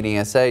on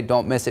Leading SA.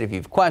 Don't miss it. If you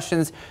have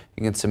questions,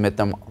 you can submit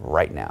them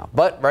right now.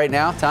 But right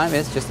now, time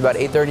is just about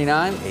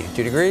 8:39,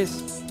 82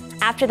 degrees.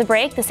 After the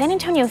break, the San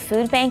Antonio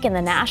Food Bank and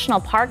the National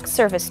Park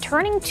Service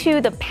turning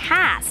to the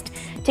past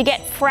to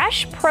get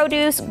fresh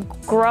produce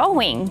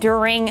growing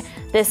during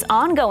this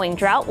ongoing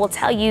drought. We'll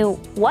tell you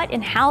what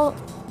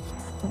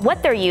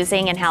they're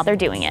using and how they're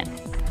doing it.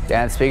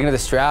 And speaking of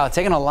this drought,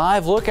 taking a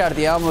live look out at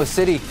the Alamo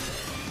City.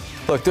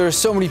 Look, there are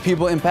so many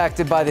people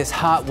impacted by this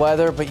hot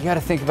weather, but you got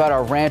to think about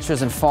our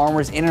ranchers and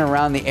farmers in and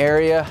around the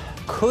area.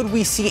 Could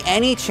we see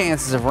any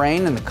chances of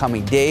rain in the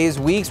coming days,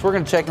 weeks? We're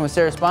going to check in with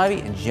Sarah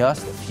Spivey in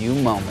just a few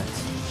moments.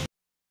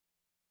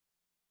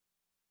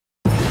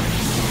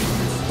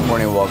 Good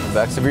morning and welcome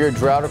back. Severe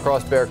drought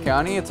across Bexar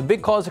County. It's a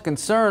big cause of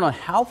concern on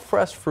how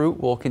fresh fruit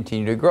will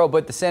continue to grow,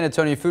 but the San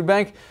Antonio Food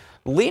Bank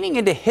leaning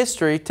into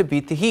history to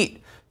beat the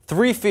heat.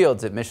 3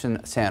 fields at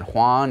Mission San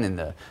Juan and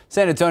the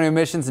San Antonio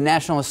Missions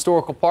National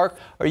Historical Park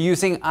are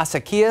using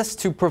acequias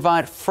to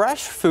provide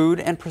fresh food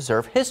and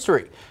preserve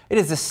history. It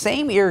is the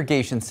same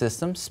irrigation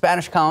system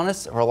Spanish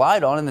colonists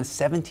relied on in the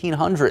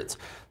 1700s.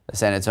 The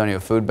San Antonio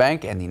Food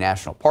Bank and the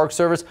National Park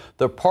Service,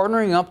 they're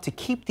partnering up to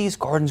keep these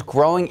gardens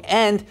growing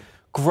and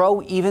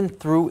grow even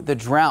through the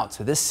drought.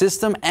 So this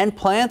system and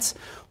plants,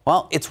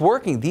 well, it's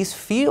working. These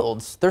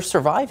fields, they're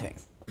surviving.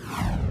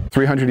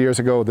 300 years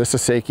ago, this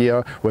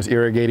acequia was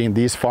irrigating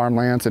these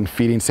farmlands and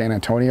feeding San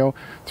Antonio.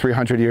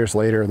 300 years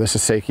later, this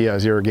acequia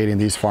is irrigating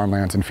these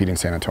farmlands and feeding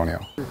San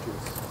Antonio.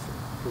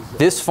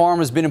 This farm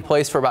has been in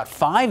place for about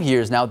 5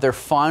 years now. They're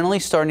finally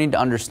starting to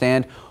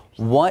understand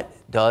what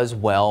does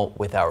well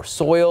with our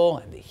soil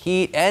and the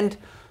heat, and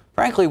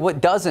frankly,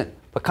 what doesn't.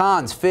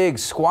 Pecans,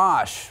 figs,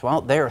 squash.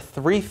 Well, there are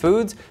 3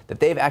 foods that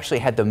they've actually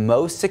had the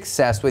most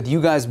success with. You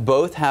guys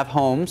both have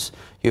homes.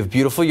 You have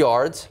beautiful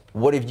yards.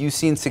 What have you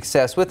seen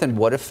success with and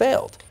what have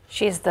failed?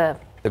 She's the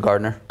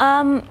gardener.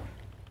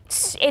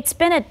 It's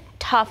been a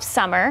tough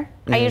summer.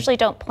 I usually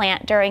don't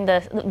plant during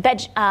the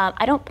veg.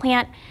 I don't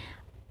plant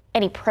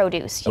any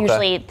produce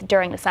usually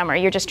during the summer.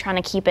 You're just trying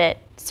to keep it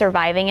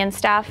surviving and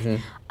stuff.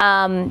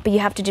 But you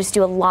have to just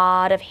do a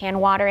lot of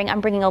hand watering. I'm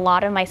bringing a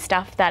lot of my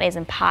stuff that is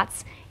in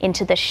pots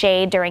into the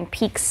shade during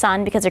peak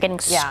sun because they're getting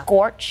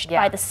scorched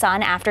by the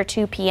sun after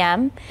 2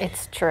 p.m.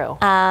 It's true.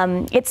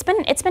 It's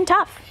been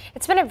tough.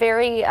 It's been a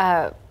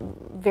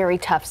very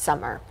tough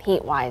summer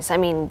heat-wise. I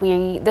mean,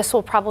 this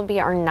will probably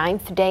be our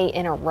 9th day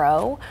in a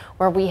row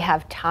where we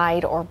have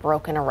tied or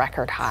broken a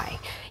record high.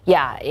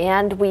 Yeah,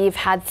 and we've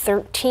had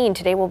 13.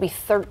 Today will be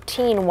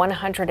 13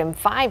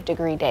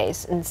 105-degree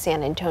days in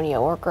San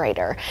Antonio or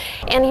greater.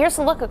 And here's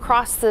a look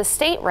across the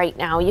state right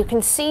now. You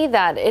can see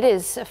that it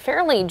is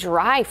fairly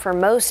dry for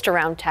most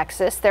around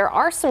Texas. There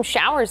are some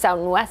showers out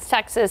in West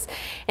Texas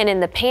and in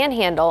the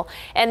Panhandle.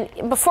 And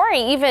before I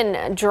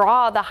even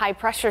draw the high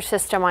pressure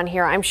system on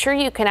here, I'm sure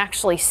you can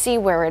actually see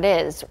where it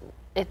is.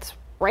 It's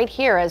right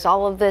here as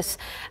all of this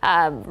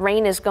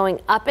rain is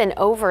going up and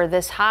over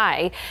this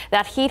high.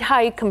 That heat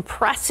high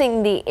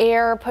compressing the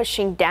air,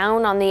 pushing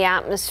down on the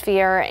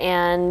atmosphere,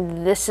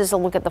 and this is a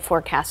look at the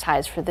forecast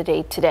highs for the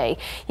day today.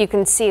 You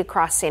can see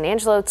across San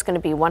Angelo it's going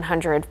to be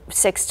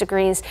 106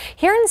 degrees.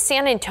 Here in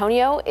San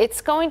Antonio,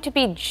 it's going to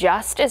be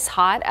just as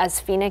hot as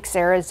Phoenix,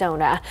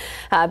 Arizona,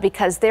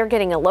 because they're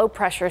getting a low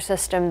pressure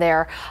system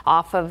there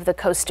off of the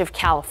coast of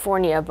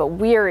California, but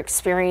we're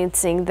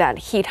experiencing that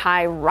heat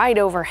high right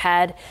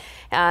overhead.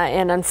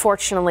 And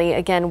unfortunately,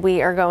 again,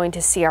 we are going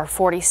to see our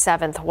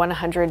 47th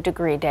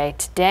 100-degree day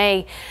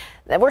today.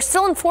 We're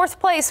still in 4th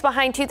place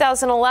behind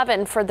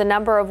 2011 for the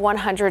number of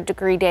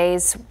 100-degree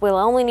days. We'll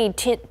only need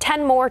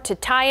 10 more to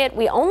tie it.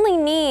 We only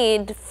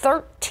need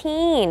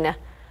 13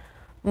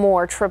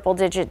 more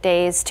triple-digit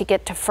days to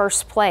get to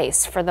first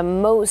place for the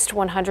most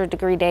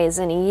 100-degree days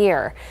in a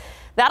year.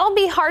 That'll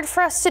be hard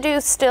for us to do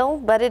still,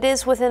 but it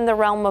is within the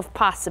realm of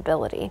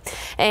possibility.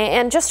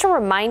 And just a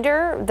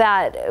reminder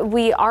that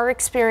we are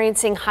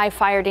experiencing high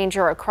fire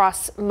danger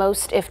across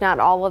most, if not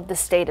all, of the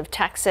state of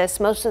Texas.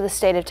 Most of the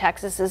state of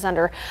Texas is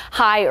under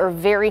high or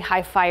very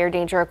high fire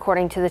danger,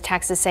 according to the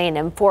Texas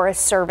A&M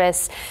Forest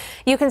Service.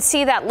 You can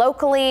see that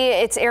locally,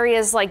 it's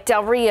areas like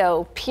Del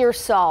Rio,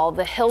 Pearsall,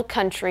 the Hill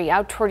Country,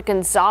 out toward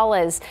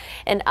Gonzales,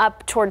 and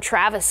up toward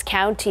Travis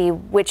County,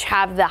 which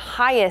have the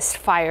highest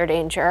fire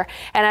danger.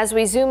 And as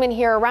we zoom in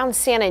here around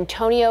San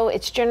Antonio,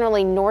 it's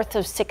generally north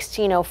of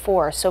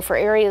 1604. So for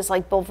areas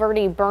like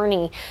Bulverde,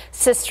 Bernie,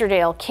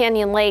 Sisterdale,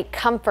 Canyon Lake,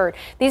 Comfort,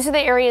 these are the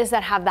areas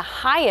that have the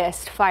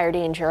highest fire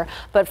danger,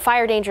 but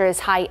fire danger is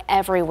high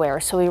everywhere.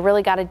 So we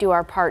really got to do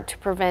our part to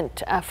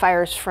prevent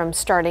fires from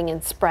starting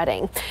and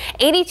spreading.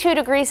 82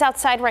 degrees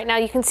outside right now.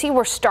 You can see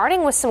we're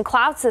starting with some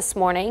clouds this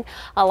morning,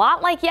 a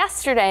lot like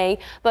yesterday,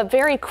 but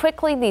very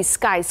quickly these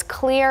skies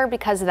clear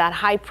because of that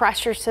high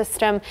pressure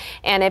system,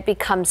 and it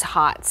becomes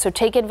hot. So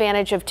take advantage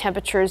of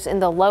temperatures in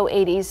the low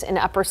 80s and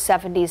upper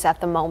 70s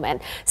at the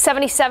moment.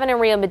 77 in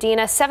Rio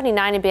Medina,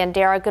 79 in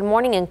Bandera. Good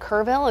morning in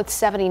Kerrville. It's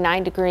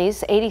 79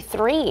 degrees,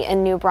 83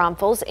 in New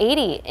Braunfels,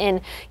 80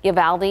 in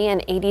Uvalde,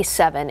 and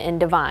 87 in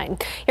Devine.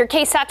 Your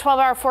KSAT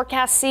 12-hour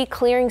forecast: see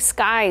clearing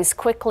skies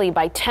quickly.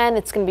 By 10,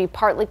 it's going to be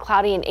partly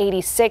cloudy and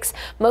 86,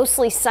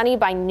 mostly sunny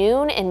by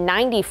noon and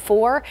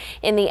 94.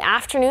 In the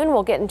afternoon,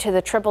 we'll get into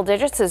the triple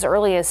digits as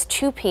early as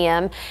 2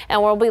 p.m.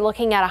 and we'll be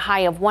looking at a high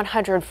of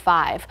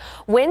 105.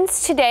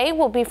 Winds today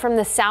will be from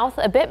the south,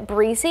 a bit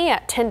breezy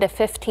at 10 to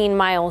 15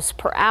 miles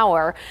per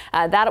hour.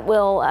 That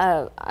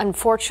will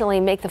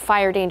unfortunately make the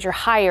fire danger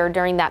higher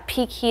during that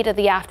peak heat of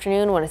the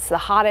afternoon when it's the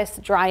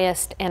hottest,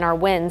 driest, and our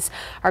winds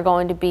are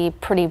going to be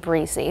pretty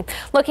breezy.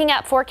 Looking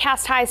at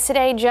forecast highs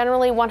today,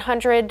 generally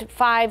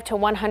 105 to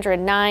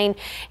 109.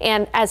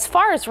 And as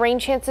far as rain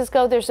chances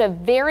go, there's a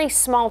very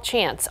small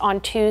chance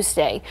on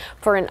Tuesday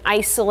for an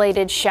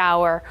isolated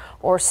shower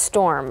or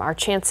storm. Our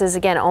chances,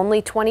 again,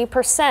 only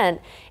 20%.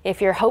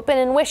 If you're hoping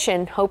and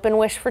wishing, hope and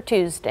wish for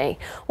Tuesday.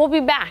 We'll be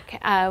back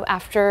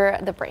after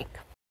the break.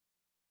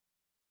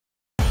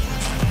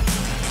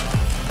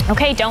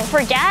 Okay, don't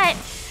forget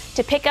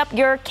to pick up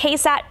your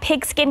KSAT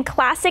Pigskin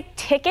Classic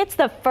tickets.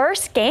 The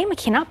first game, I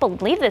cannot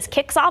believe this,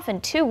 kicks off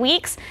in 2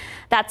 weeks.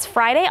 That's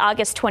Friday,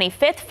 August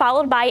 25th,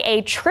 followed by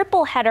a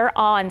triple header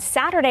on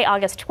Saturday,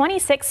 August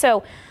 26th.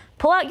 So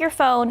pull out your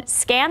phone,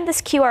 scan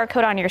this QR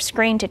code on your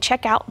screen to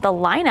check out the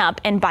lineup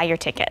and buy your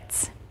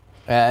tickets.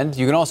 And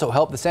you can also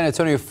help the San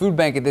Antonio Food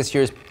Bank at this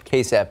year's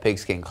KSAT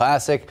Pigskin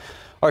Classic.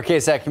 Our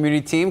KSAT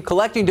community team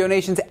collecting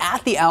donations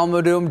at the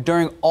Alamo Dome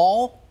during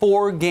all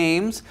 4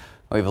 games.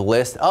 We have a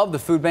list of the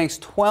food bank's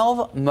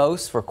 12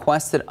 most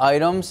requested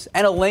items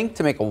and a link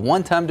to make a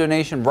one-time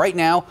donation right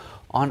now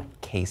on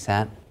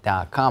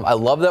KSAT.com. I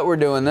love that we're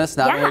doing this.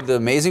 Not only the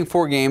amazing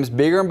 4 games,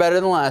 bigger and better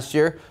than last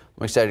year.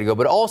 I'm excited to go,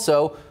 but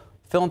also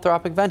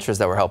philanthropic ventures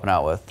that we're helping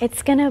out with.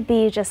 It's going to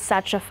be just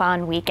such a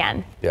fun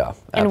weekend. Yeah.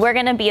 Absolutely. And we're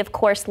going to be, of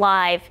course,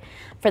 live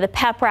for the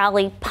pep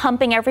rally,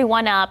 pumping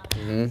everyone up.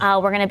 We're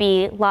going to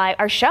be live.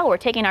 We're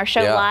taking our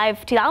show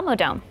live to the Alamo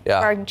Dome for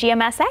our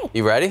GMSA.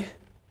 You ready?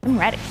 I'm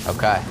ready.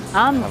 Okay.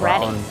 I'm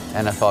ready. Our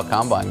own NFL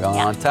Combine going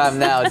on. Time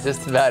now,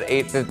 just about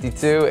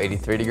 8:52,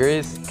 83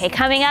 degrees. Okay,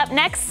 coming up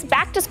next,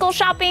 back to school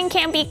shopping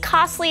can be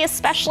costly,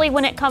 especially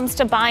when it comes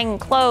to buying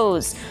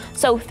clothes.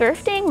 So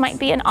thrifting might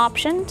be an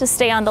option to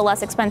stay on the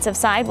less expensive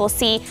side. We'll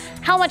see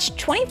how much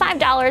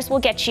 $25 will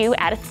get you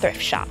at a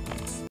thrift shop.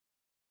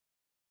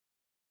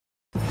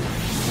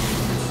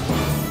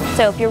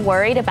 So if you're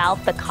worried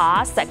about the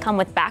costs that come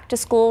with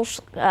back-to-school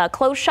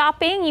clothes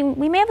shopping,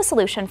 we may have a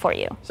solution for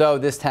you. So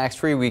this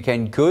tax-free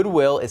weekend,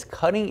 Goodwill is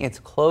cutting its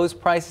clothes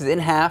prices in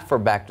half for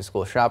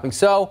back-to-school shopping.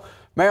 So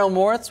Meryl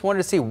Moritz wanted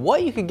to see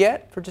what you could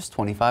get for just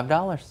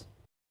 $25.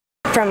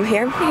 From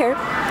here,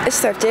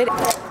 it's thrifted.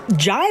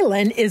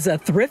 Jylen is a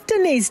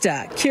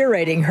thriftinista,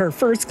 curating her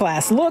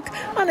first-class look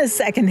on a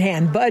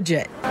second-hand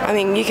budget. I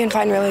mean, you can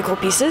find really cool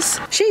pieces.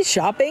 She's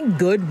shopping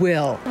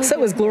Goodwill.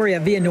 So is Gloria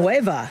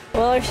Villanueva.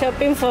 Well, we're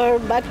shopping for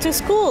back to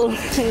school.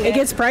 It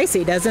gets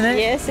pricey, doesn't it?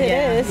 Yes, it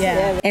is.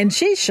 Yeah. And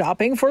she's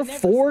shopping for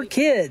 4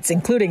 kids,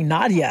 including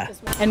Nadia.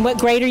 And what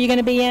grade are you going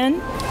to be in?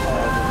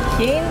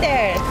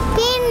 Kinder.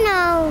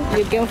 Kinder.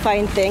 You can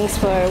find things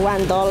for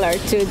 $1,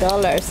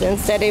 $2.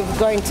 Instead of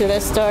going to the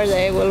store,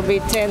 they will be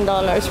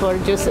 $10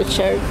 for just a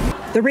shirt.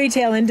 The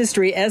retail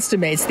industry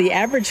estimates the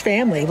average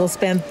family will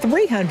spend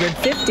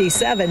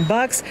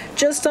 $357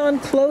 just on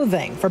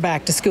clothing for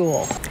back to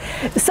school.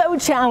 So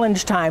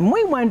challenge time.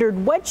 We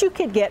wondered what you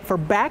could get for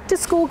back to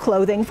school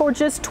clothing for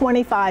just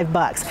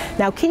 $25.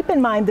 Now keep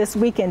in mind this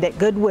weekend at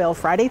Goodwill,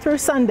 Friday through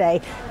Sunday,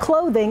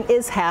 clothing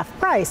is half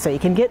price, so you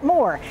can get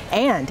more.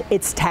 And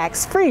it's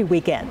tax-free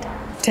weekend.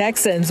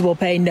 Texans will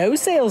pay no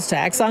sales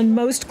tax on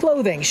most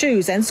clothing,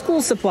 shoes, and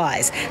school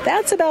supplies.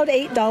 That's about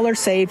 $8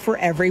 saved for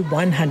every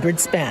 $100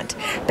 spent.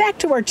 Back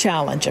to our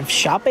challenge of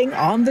shopping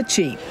on the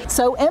cheap.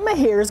 So Emma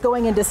here is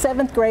going into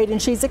 7th grade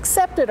and she's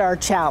accepted our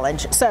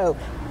challenge. So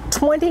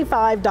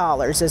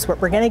 $25 is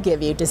what we're going to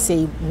give you to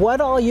see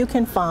what all you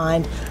can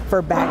find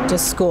for back to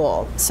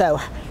school. So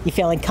you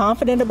feeling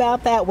confident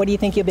about that? What do you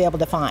think you'll be able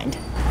to find?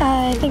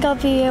 I think I'll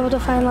be able to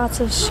find lots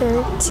of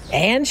shirts.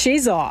 And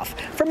she's off.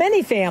 For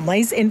many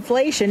families,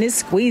 inflation is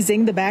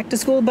squeezing the back to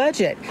school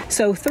budget.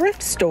 So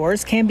thrift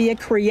stores can be a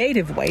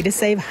creative way to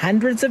save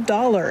hundreds of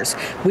dollars.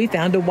 We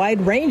found a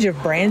wide range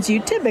of brands you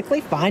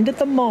typically find at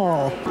the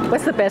mall.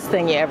 What's the best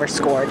thing you ever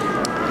scored?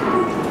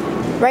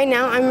 Right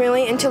now, I'm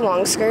really into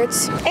long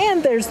skirts.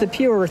 And there's the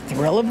pure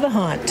thrill of the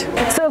hunt.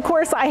 So, of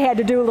course, I had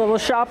to do a little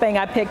shopping.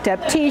 I picked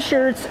up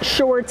T-shirts,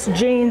 shorts,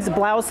 jeans,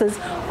 blouses,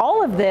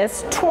 all of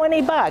this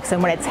 $20.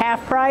 And when it's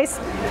half price,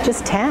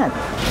 just $10.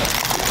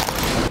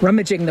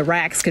 Rummaging the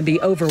racks can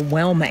be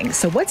overwhelming.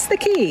 So what's the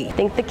key? I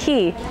think the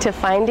key to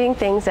finding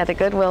things at a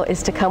Goodwill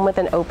is to come with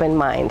an open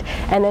mind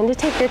and then to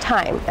take your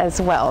time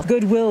as well.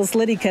 Goodwill's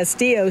Liddy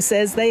Castillo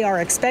says they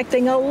are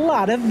expecting a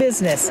lot of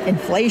business,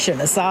 inflation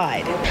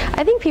aside.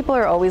 I think people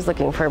are always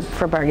looking for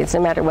bargains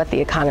no matter what the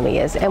economy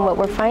is. And what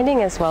we're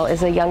finding as well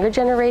is a younger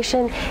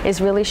generation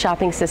is really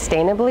shopping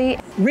sustainably.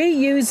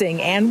 Reusing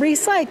and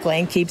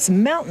recycling keeps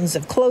mountains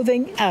of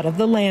clothing out of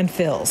the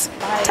landfills.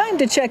 Time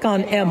to check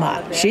on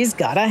Emma. She's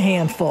got a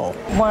handful.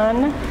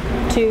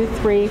 1, 2,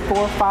 3,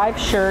 4, 5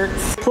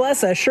 shirts.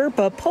 Plus a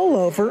Sherpa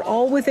pullover,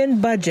 all within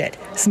budget.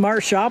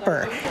 Smart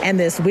shopper. And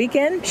this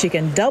weekend, she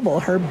can double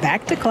her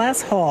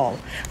back-to-class haul.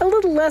 A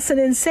little lesson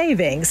in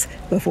savings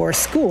before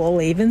school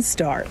even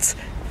starts.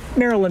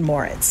 Marilyn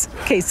Moritz,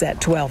 KSAT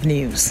 12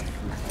 News.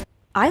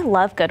 I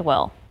love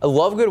Goodwill. I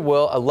love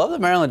Goodwill. I love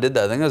that Marilyn did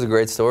that. I think that was a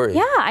great story.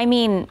 Yeah, I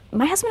mean,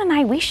 my husband and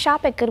I, we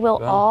shop at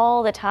Goodwill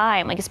all the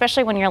time, like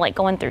especially when you're like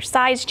going through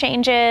size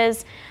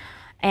changes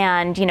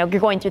and, you know,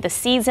 you're going through the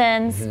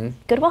seasons.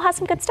 Goodwill has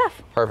some good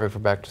stuff. Perfect for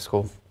back to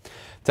school.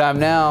 Time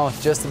now,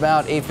 just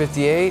about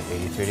 8:58,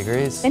 83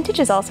 degrees.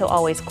 Vintage is also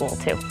always cool,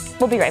 too.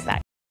 We'll be right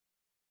back.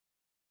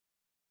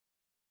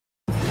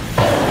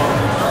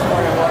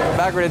 Welcome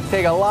back. We're going to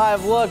take a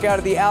live look out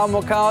at the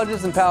Alamo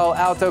Colleges and Palo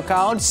Alto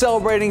College,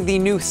 celebrating the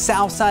new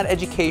Southside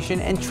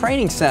Education and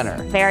Training Center.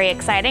 Very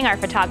exciting. Our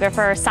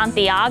photographer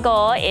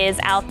Santiago is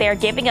out there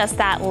giving us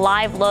that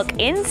live look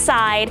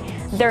inside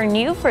their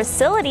new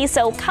facility.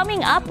 So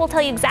coming up, we'll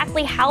tell you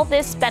exactly how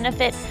this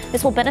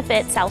will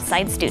benefit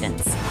Southside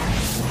students.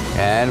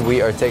 And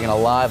we are taking a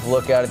live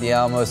look out at the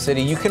Alamo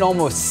City. You can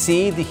almost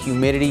see the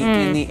humidity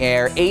in the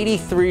air.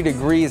 83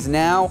 degrees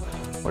now.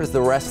 What does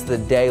the rest of the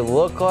day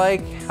look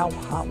like? How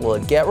hot will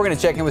it get? We're going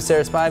to check in with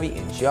Sarah Spivey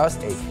in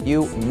just a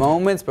few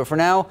moments. But for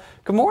now,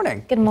 good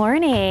morning. Good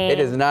morning. It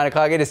is 9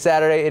 o'clock. It is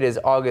Saturday. It is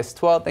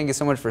August 12th. Thank you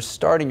so much for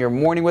starting your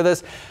morning with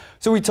us.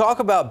 So we talk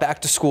about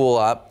back to school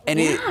up, and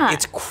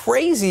it's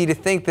crazy to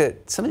think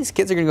that some of these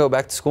kids are going to go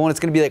back to school and it's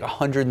going to be like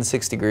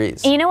 106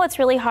 degrees. You know what's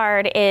really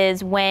hard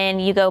is when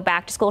you go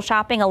back to school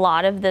shopping, a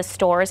lot of the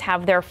stores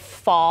have their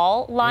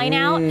fall line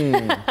out.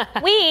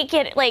 We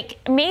get like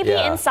maybe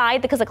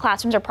inside because the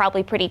classrooms are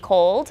probably pretty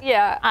cold.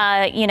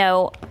 Yeah. You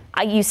know,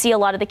 you see a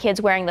lot of the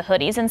kids wearing the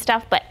hoodies and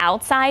stuff, but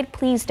outside,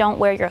 please don't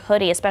wear your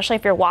hoodie, especially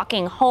if you're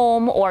walking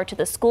home or to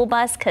the school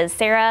bus, because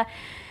Sarah,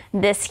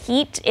 this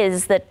heat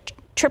is the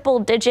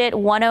triple-digit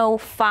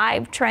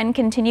 105 trend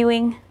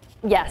continuing.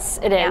 Yes,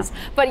 it is.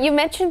 But you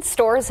mentioned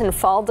stores and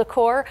fall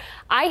decor.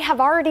 I have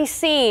already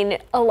seen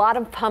a lot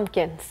of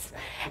pumpkins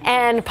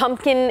and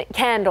pumpkin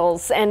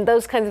candles and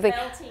those kinds of things.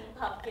 Melting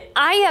pumpkins.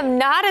 I am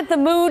not at the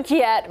mood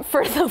yet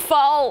for the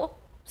fall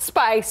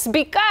spice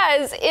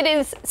because it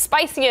is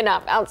spicy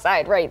enough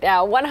outside right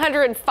now.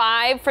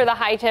 105 for the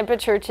high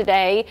temperature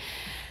today.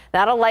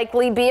 That'll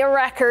likely be a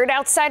record.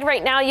 Outside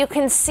right now, you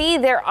can see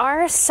there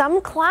are some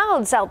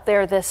clouds out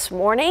there this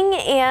morning,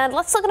 and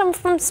let's look at them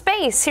from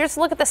space. Here's a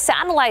look at the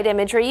satellite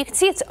imagery. You can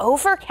see it's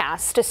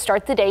overcast to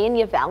start the day in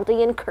Uvalde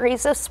and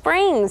Carrizo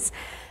Springs.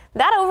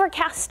 That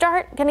overcast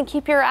start going to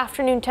keep your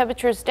afternoon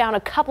temperatures down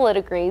a couple of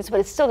degrees, but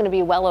it's still going to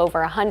be well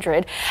over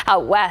 100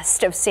 out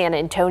west of San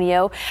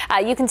Antonio.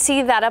 You can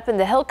see that up in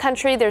the hill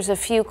country. There's a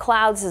few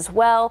clouds as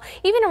well.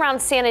 Even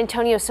around San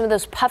Antonio, some of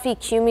those puffy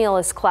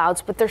cumulus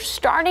clouds, but they're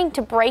starting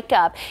to break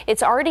up.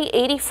 It's already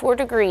 84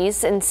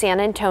 degrees in San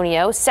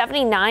Antonio,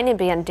 79 in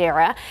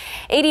Bandera,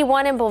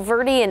 81 in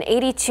Bulverde, and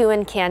 82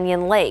 in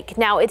Canyon Lake.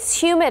 Now,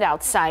 it's humid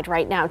outside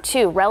right now,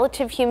 too.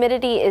 Relative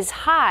humidity is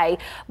high,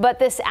 but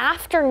this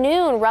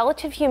afternoon,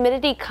 relative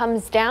humidity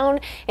comes down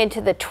into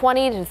the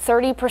 20 to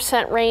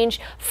 30% range.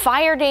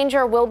 Fire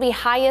danger will be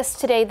highest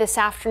today this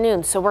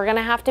afternoon, so we're going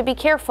to have to be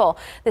careful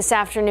this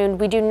afternoon.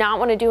 We do not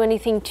want to do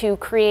anything to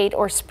create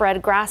or spread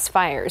grass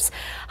fires.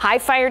 High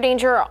fire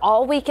danger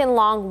all weekend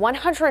long.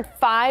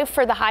 105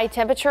 for the high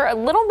temperature. A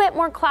little bit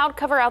more cloud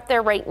cover out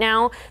there right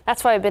now.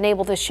 That's why I've been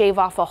able to shave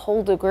off a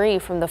whole degree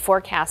from the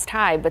forecast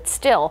high, but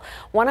still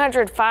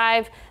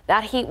 105.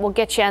 That heat will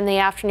get you in the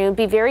afternoon.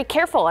 Be very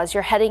careful as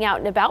you're heading out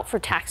and about for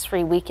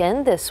tax-free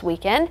weekend this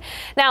weekend.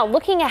 Now,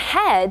 looking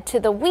ahead to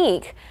the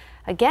week,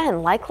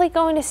 again, likely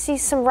going to see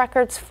some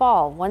records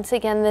fall once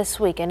again this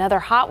week. Another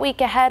hot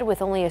week ahead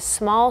with only a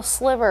small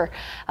sliver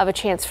of a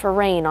chance for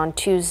rain on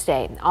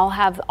Tuesday. I'll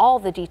have all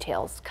the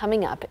details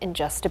coming up in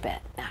just a bit.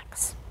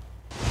 Next.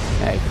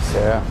 Thank you,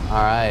 Sarah.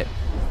 All right.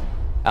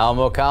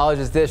 Alamo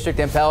College's district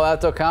and Palo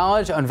Alto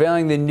College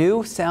unveiling the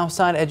new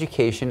Southside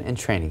Education and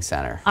Training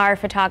Center. Our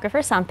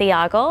photographer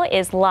Santiago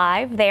is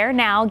live there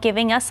now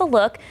giving us a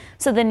look.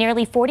 So the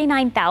nearly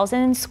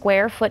 49,000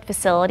 square foot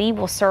facility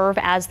will serve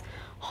as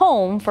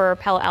home for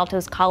Palo Alto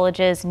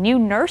College's new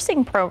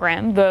nursing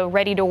program, the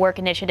Ready to Work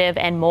initiative,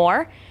 and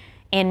more.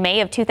 In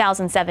May of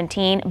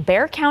 2017,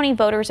 Bexar County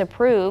voters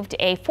approved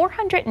a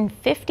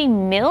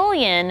 $450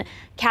 million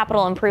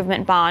capital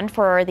improvement bond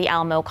for the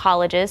Alamo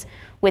colleges,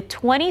 with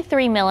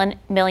 $23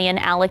 million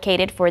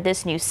allocated for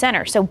this new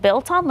center. So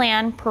built on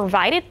land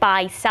provided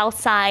by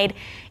Southside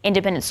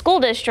Independent School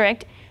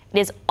District, it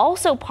is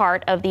also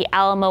part of the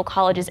Alamo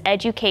College's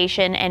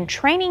education and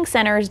training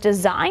centers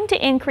designed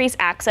to increase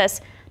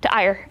access to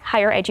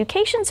higher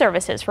education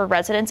services for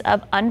residents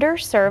of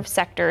underserved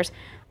sectors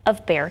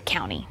of Bexar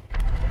County.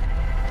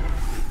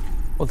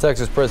 Well,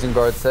 Texas prison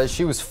guard says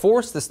she was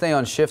forced to stay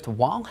on shift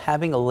while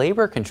having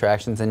labor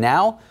contractions, and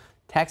now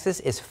Texas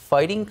is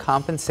fighting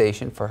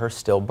compensation for her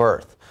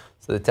stillbirth.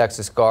 So the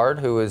Texas guard,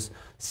 who is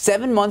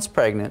 7 months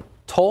pregnant,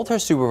 told her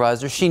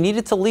supervisor she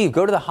needed to leave,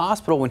 go to the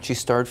hospital when she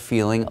started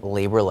feeling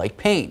labor-like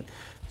pain.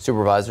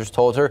 Supervisors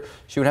told her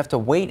she would have to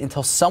wait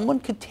until someone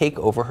could take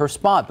over her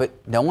spot, but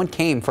no one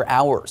came for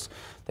hours.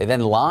 They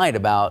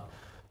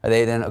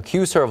then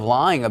accused her of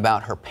lying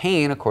about her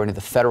pain, according to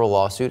the federal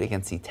lawsuit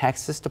against the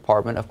Texas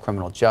Department of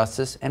Criminal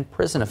Justice and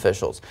prison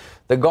officials.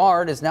 The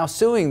guard is now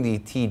suing the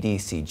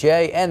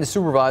TDCJ and the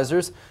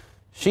supervisors.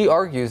 She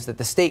argues that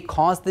the state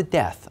caused the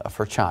death of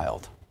her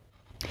child.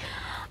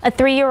 A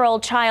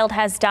 3-year-old child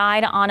has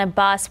died on a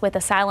bus with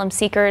asylum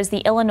seekers. The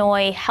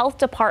Illinois Health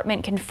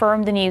Department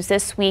confirmed the news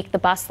this week. The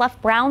bus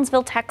left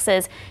Brownsville,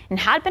 Texas, and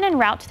had been en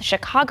route to the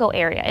Chicago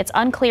area. It's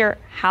unclear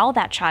how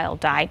that child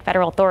died.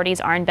 Federal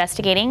authorities are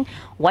investigating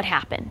what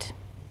happened.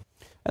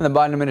 And the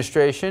Biden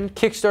administration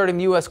kickstarting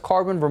the U.S.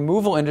 carbon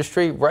removal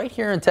industry right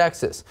here in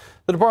Texas.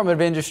 The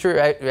Department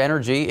of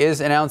Energy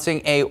is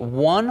announcing a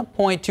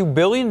 $1.2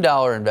 billion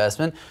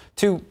investment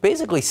to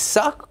basically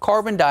suck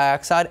carbon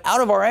dioxide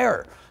out of our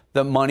air.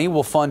 The money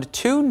will fund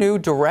 2 new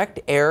direct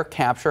air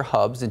capture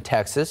hubs in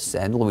Texas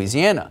and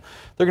Louisiana.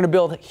 They're going to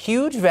build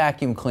huge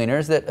vacuum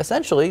cleaners that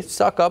essentially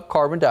suck up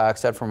carbon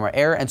dioxide from our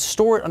air and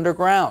store it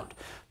underground.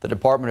 The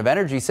Department of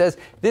Energy says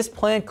this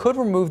plan could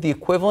remove the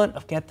equivalent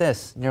of, get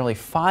this, nearly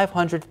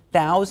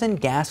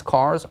 500,000 gas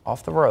cars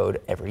off the road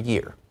every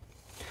year.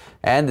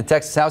 And the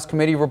Texas House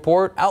Committee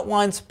report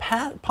outlines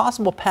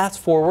possible paths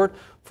forward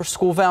for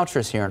school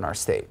vouchers here in our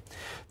state.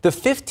 The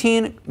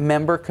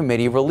 15-member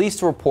committee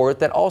released a report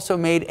that also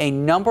made a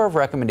number of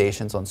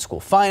recommendations on school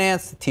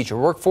finance, the teacher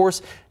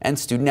workforce, and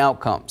student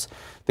outcomes.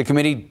 The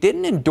committee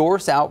didn't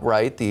endorse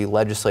outright the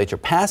legislature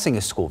passing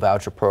a school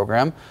voucher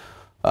program,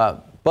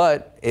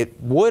 but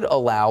it would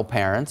allow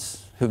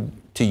parents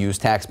to use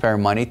taxpayer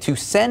money to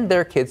send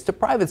their kids to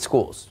private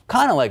schools,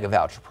 kind of like a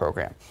voucher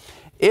program.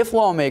 If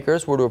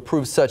lawmakers were to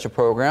approve such a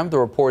program, the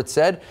report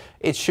said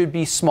it should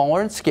be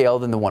smaller in scale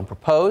than the one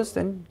proposed,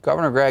 and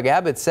Governor Greg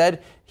Abbott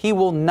said he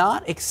will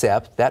not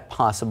accept that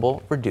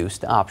possible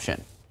reduced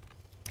option.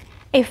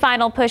 A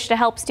final push to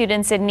help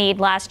students in need.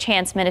 Last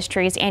Chance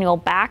Ministries' annual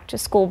Back to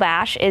School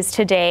Bash is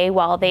today.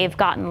 While they've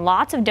gotten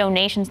lots of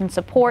donations and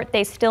support,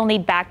 they still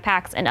need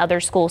backpacks and other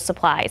school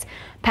supplies.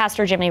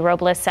 Pastor Jimmy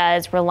Robles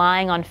says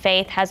relying on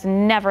faith has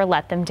never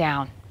let them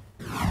down.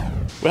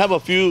 We have a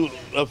few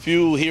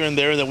here and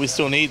there that we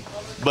still need,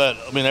 but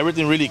I mean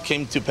everything really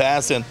came to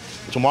pass, and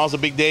tomorrow's a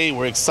big day.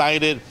 We're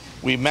excited.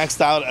 We maxed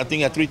out, I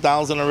think, at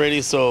 3,000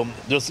 already, so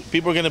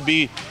people are going to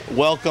be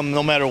welcome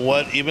no matter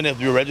what, even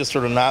if you're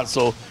registered or not,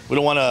 so we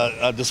don't want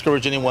to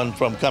discourage anyone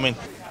from coming.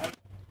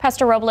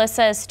 Pastor Robles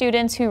says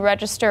students who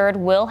registered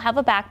will have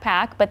a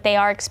backpack, but they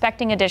are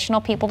expecting additional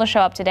people to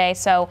show up today,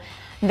 so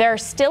they're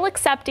still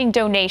accepting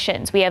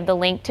donations. We have the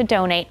link to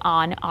donate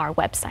on our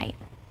website.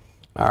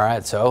 All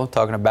right, so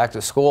talking about back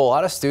to school, a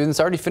lot of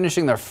students already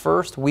finishing their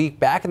first week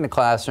back in the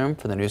classroom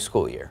for the new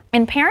school year.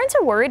 And parents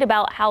are worried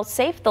about how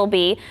safe they'll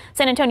be.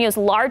 San Antonio's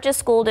largest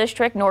school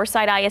district,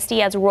 Northside ISD,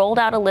 has rolled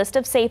out a list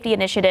of safety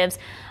initiatives.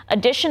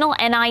 Additional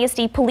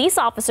NISD police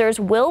officers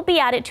will be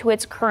added to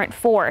its current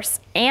force,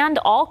 and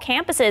all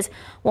campuses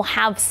will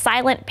have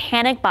silent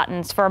panic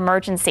buttons for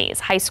emergencies.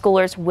 High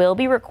schoolers will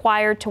be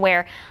required to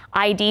wear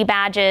ID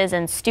badges,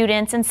 and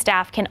students and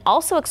staff can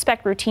also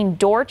expect routine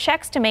door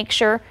checks to make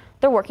sure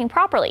they're working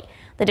properly.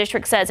 The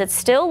district says it's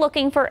still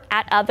looking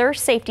at other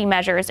safety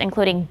measures,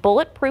 including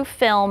bulletproof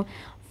film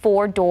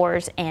for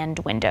doors and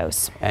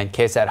windows. And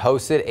KSAT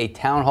hosted a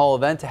town hall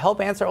event to help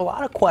answer a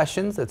lot of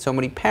questions that so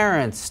many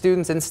parents,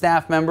 students, and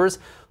staff members,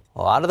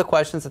 a lot of the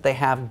questions that they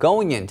have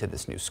going into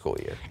this new school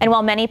year. And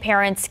while many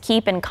parents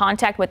keep in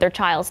contact with their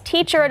child's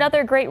teacher,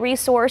 another great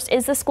resource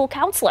is the school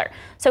counselor.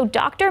 So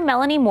Dr.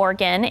 Melanie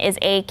Morgan is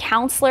a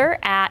counselor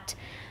at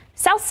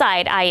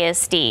Southside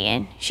ISD,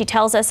 and she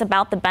tells us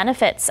about the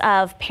benefits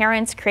of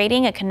parents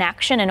creating a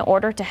connection in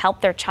order to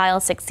help their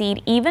child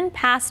succeed even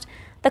past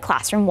the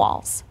classroom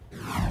walls.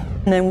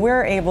 And then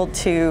we're able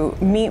to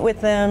meet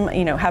with them,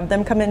 have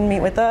them come in and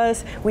meet with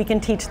us. We can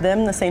teach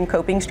them the same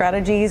coping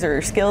strategies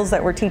or skills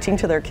that we're teaching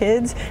to their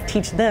kids,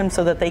 teach them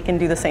so that they can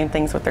do the same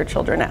things with their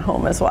children at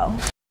home as well.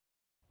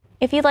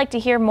 If you'd like to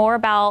hear more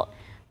about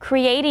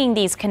creating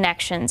these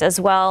connections, as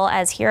well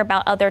as hear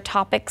about other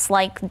topics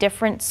like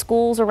different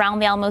schools around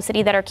the Alamo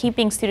City that are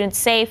keeping students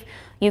safe,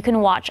 you can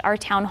watch our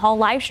town hall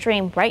live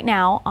stream right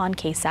now on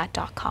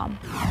KSAT.com.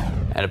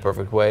 And a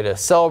perfect way to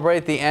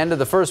celebrate the end of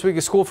the first week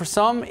of school for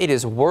some, it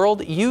is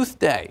World Youth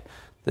Day.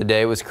 The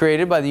day was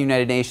created by the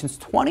United Nations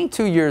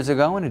 22 years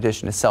ago. In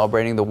addition to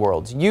celebrating the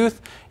world's youth,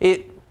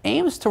 it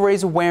aims to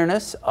raise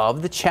awareness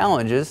of the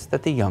challenges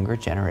that the younger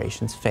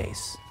generations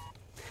face.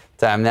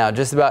 Time now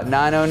just about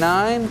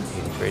 9:09,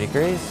 83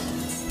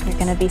 degrees. You're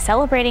going to be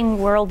celebrating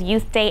World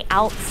Youth Day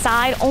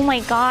outside. Oh my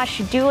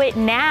gosh, do it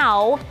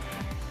now.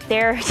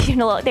 There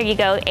you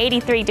go,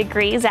 83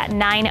 degrees at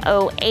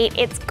 9:08.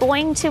 It's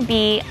going to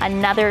be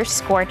another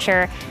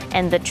scorcher,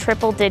 and the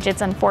triple digits,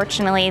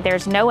 unfortunately,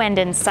 there's no end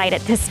in sight at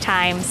this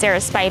time. Sarah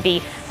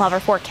Spivey will have our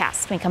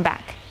forecast when we come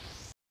back.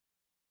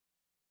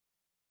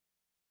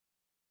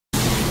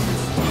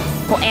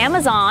 Well,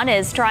 Amazon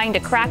is trying to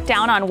crack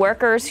down on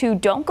workers who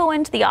don't go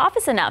into the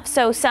office enough.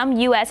 So some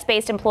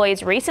U.S.-based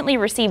employees recently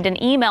received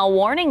an email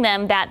warning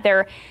them that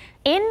their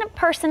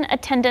in-person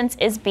attendance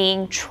is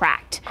being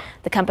tracked.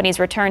 The company's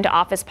return to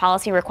office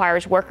policy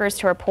requires workers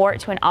to report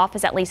to an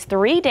office at least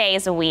 3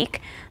 days a week.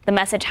 The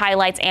message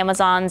highlights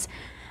Amazon's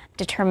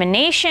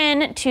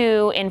determination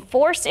to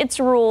enforce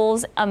its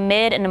rules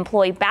amid an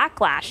employee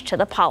backlash to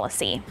the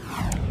policy.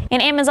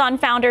 And Amazon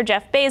founder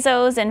Jeff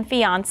Bezos and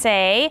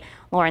fiancée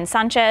Lauren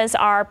Sanchez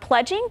are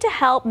pledging to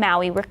help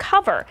Maui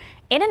recover.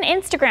 In an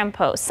Instagram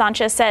post,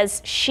 Sanchez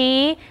says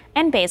she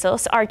and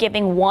Bezos are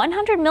giving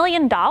 $100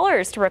 million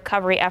to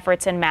recovery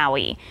efforts in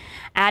Maui,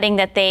 adding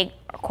that they,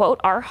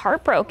 quote, are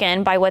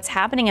heartbroken by what's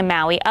happening in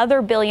Maui.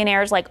 Other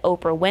billionaires like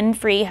Oprah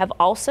Winfrey have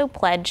also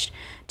pledged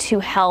to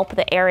help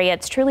the area.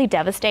 It's truly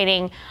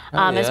devastating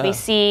as we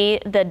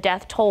see the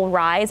death toll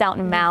rise out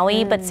in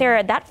Maui. But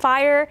Sarah, that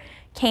fire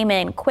came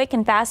in quick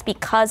and fast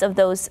because of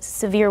those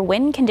severe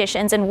wind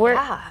conditions. And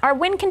our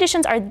wind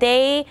conditions, are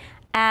they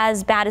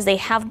as bad as they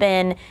have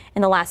been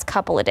in the last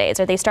couple of days?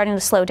 Are they starting to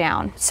slow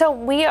down? So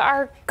we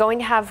are going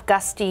to have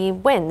gusty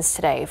winds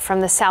today from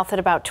the south at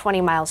about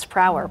 20 miles per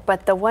hour,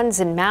 but the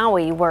ones in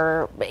Maui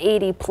were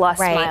 80 plus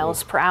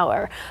miles per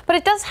hour. But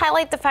it does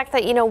highlight the fact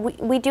that,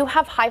 we do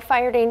have high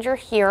fire danger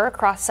here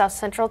across south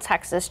central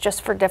Texas,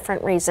 just for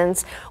different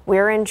reasons.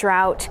 We're in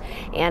drought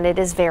and it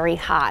is very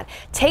hot.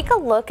 Take a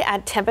look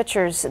at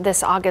temperatures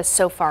this August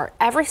so far.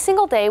 Every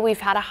single day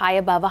we've had a high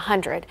above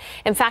 100.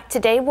 In fact,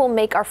 today will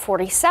make our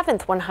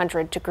 47th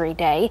 100-degree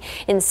day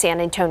in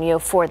San Antonio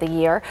for the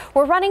year.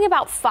 We're running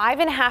about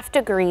 5.5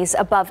 degrees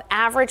above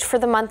average for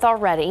the month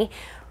already.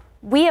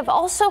 We have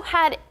also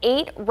had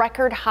 8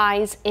 record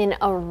highs in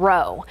a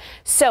row.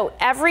 So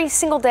every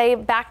single day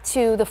back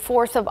to the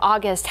 4th of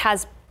August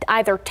has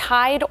either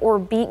tied or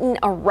beaten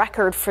a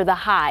record for the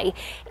high.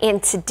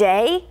 And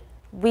today,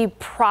 we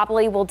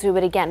probably will do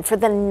it again for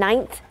the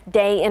 9th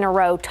day in a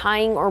row,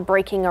 tying or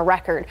breaking a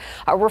record.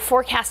 We're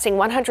forecasting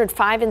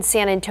 105 in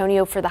San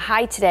Antonio for the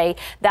high today.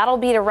 That'll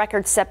beat a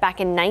record set back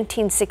in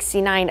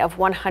 1969 of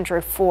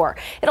 104.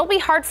 It'll be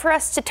hard for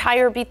us to tie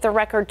or beat the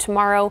record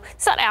tomorrow.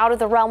 It's not out of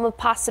the realm of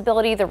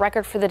possibility. The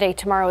record for the day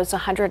tomorrow is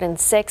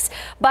 106.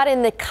 But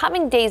in the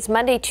coming days,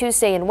 Monday,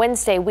 Tuesday, and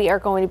Wednesday, we are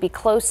going to be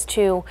close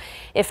to,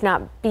 if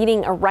not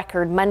beating a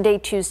record, Monday,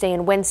 Tuesday,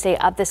 and Wednesday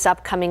of this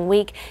upcoming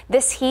week.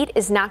 This heat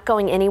is not going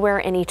going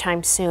anywhere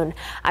anytime soon.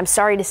 I'm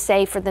sorry to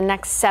say for the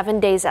next 7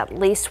 days at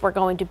least, we're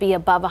going to be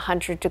above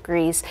 100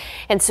 degrees.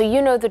 And so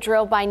you know the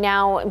drill by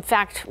now. In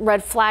fact,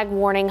 red flag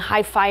warning,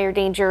 high fire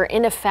danger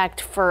in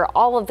effect for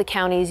all of the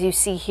counties you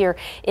see here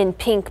in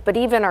pink. But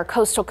even our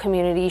coastal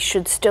communities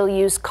should still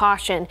use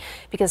caution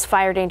because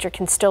fire danger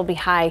can still be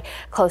high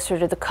closer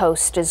to the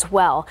coast as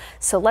well.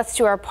 So let's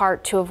do our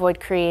part to avoid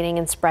creating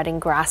and spreading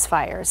grass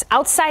fires.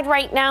 Outside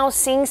right now,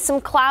 seeing some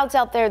clouds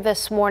out there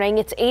this morning.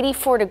 It's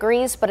 84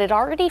 degrees, but it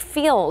already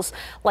feels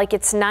like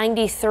it's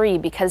 93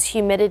 because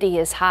humidity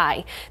is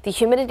high. The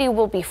humidity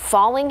will be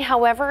falling,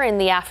 however, in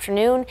the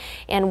afternoon,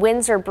 and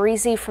winds are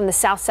breezy from the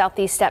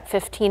south-southeast at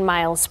 15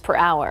 miles per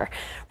hour.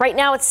 Right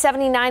now it's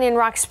 79 in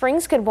Rock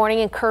Springs. Good morning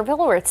in Kerrville.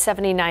 We're at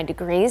 79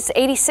 degrees,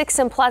 86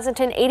 in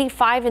Pleasanton,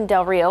 85 in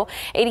Del Rio,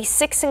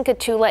 86 in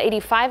Cotulla,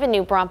 85 in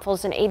New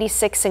Braunfels, and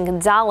 86 in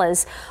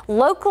Gonzales.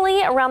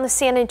 Locally around the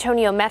San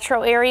Antonio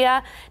metro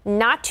area,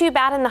 not too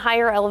bad in the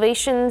higher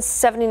elevations,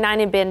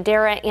 79 in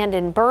Bandera and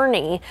in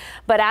Boerne.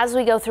 But as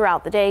we go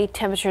throughout the day,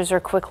 temperatures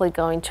are quickly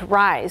going to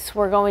rise.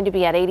 We're going to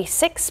be at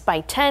 86 by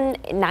 10,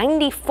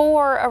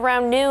 94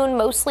 around noon,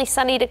 mostly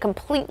sunny to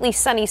completely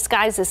sunny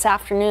skies this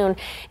afternoon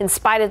in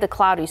spite of the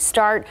cloudy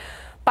start.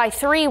 By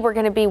 3, we're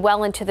going to be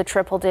well into the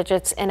triple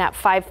digits, and at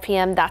 5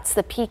 p.m., that's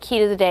the peak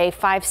heat of the day,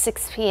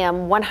 6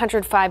 p.m.,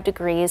 105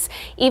 degrees.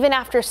 Even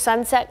after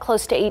sunset,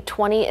 close to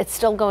 8:20, it's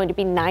still going to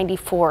be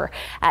 94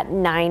 at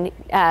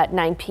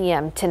 9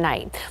 p.m.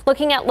 tonight.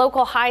 Looking at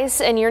local highs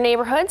in your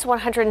neighborhoods,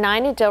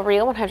 109 in Del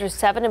Rio,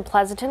 107 in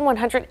Pleasanton,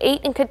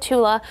 108 in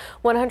Cotulla,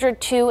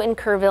 102 in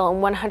Kerrville, and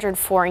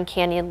 104 in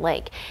Canyon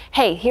Lake.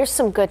 Hey, here's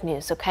some good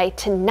news, okay?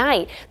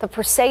 Tonight, the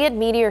Perseid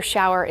meteor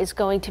shower is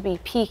going to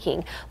be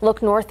peaking.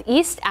 Look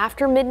northeast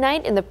after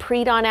midnight in the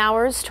pre-dawn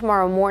hours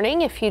tomorrow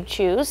morning if you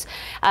choose,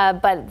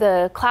 but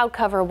the cloud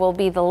cover will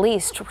be the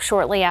least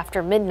shortly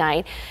after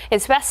midnight.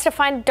 It's best to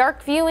find a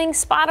dark viewing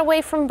spot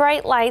away from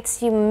bright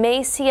lights. You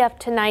may see up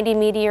to 90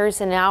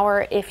 meteors an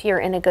hour if you're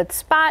in a good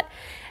spot.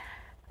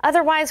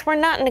 Otherwise, we're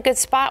not in a good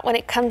spot when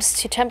it comes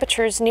to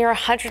temperatures near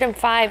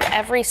 105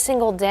 every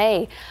single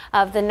day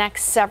of the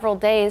next several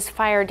days.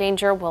 Fire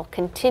danger will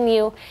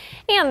continue,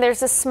 and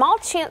there's a small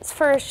chance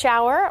for a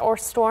shower or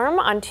storm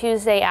on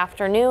Tuesday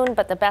afternoon,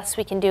 but the best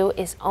we can do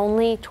is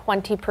only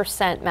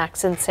 20%,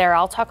 Max and Sarah.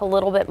 I'll talk a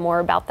little bit more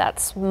about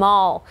that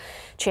small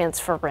chance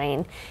for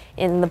rain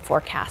in the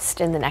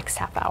forecast in the next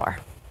half hour.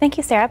 Thank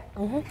you, Sarah.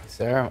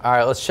 Sarah. All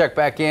right, let's check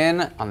back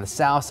in on the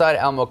Southside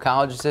Alamo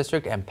College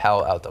District and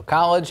Palo Alto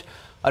College,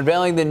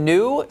 unveiling the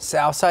new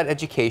Southside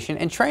Education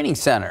and Training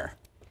Center.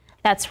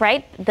 That's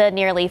right. The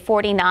nearly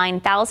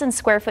 49,000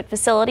 square foot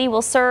facility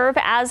will serve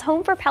as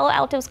home for Palo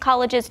Alto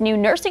College's new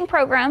nursing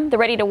program, the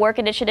Ready to Work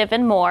initiative,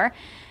 and more.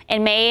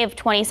 In May of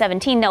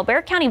 2017,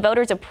 Bexar County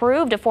voters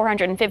approved a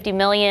 $450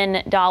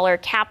 million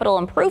capital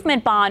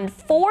improvement bond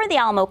for the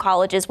Alamo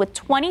colleges, with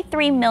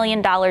 $23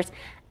 million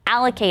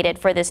allocated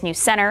for this new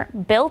center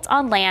built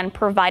on land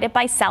provided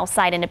by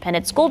Southside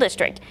Independent School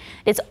District.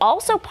 It's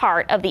also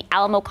part of the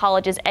Alamo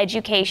College's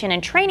education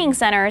and training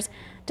centers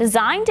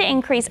designed to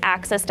increase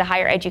access to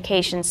higher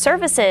education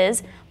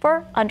services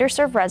for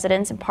underserved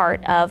residents in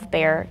part of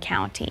Bexar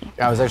County.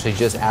 I was actually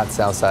just at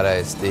Southside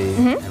ISD,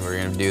 and we're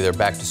going to do their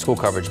back to school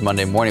coverage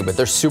Monday morning, but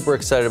they're super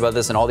excited about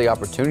this and all the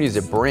opportunities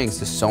it brings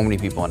to so many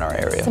people in our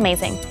area. It's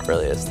amazing. It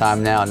really is.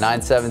 Time now,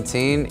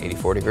 9:17,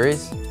 84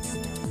 degrees.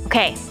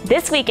 Okay,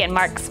 this weekend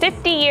marks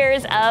 50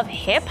 years of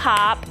hip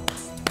hop.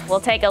 We'll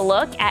take a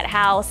look at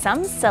how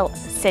some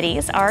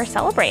cities are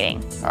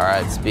celebrating. All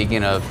right,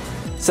 speaking of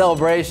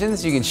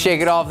celebrations, you can shake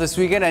it off this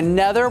weekend.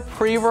 Another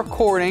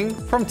pre-recording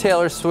from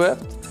Taylor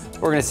Swift.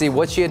 We're going to see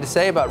what she had to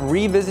say about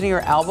revisiting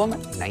her album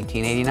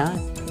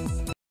 1989.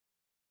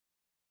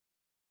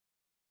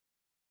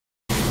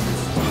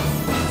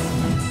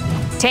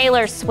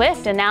 Taylor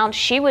Swift announced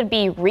she would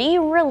be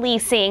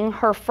re-releasing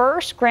her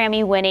first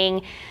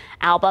Grammy-winning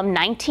album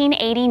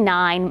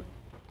 1989,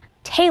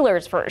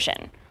 Taylor's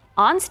version.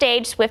 On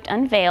stage, Swift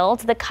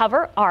unveiled the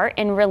cover art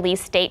and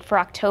release date for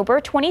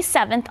October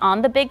 27th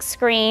on the big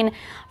screen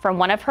from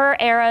one of her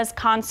era's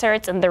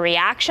concerts, and the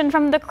reaction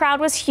from the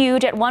crowd was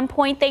huge. At one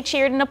point, they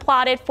cheered and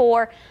applauded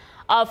for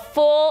a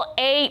full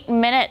 8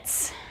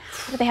 minutes.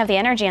 How do they have the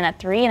energy in that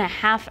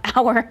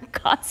 3.5-hour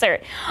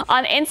concert?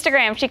 On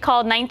Instagram, she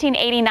called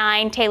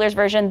 1989, Taylor's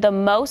version,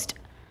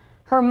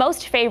 her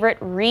most favorite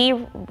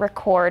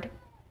re-record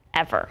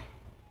ever.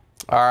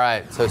 All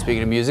right, so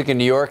speaking of music, in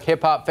New York,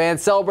 hip-hop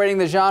fans celebrating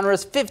the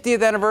genre's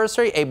 50th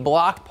anniversary, a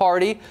block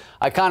party.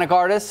 Iconic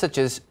artists such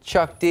as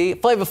Chuck D,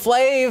 Flavor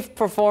Flav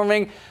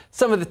performing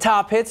some of the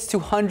top hits to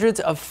hundreds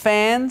of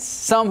fans,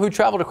 some who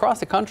traveled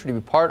across the country to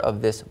be part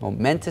of this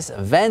momentous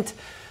event.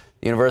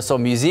 The Universal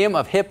Museum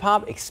of Hip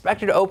Hop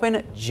expected to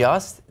open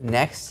just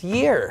next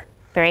year.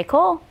 Very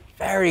cool.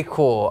 Very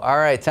cool. All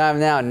right, time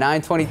now,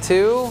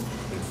 9:22,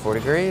 84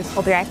 degrees.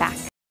 We'll be right back.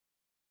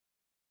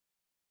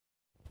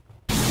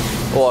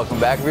 Welcome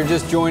back. If you're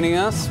just joining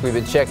us, we've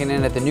been checking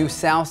in at the new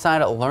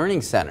Southside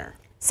Learning Center.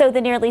 So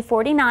the nearly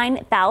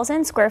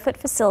 49,000 square foot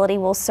facility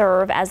will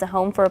serve as a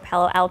home for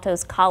Palo Alto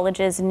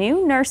College's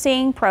new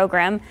nursing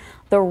program,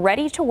 the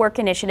Ready to Work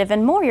initiative,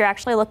 and more. You're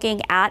actually looking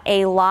at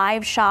a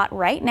live shot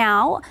right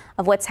now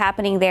of what's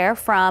happening there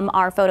from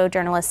our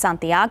photojournalist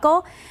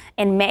Santiago.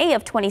 In May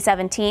of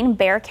 2017,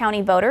 Bexar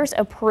County voters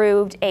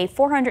approved a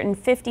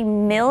 $450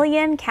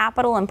 million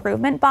capital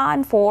improvement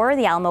bond for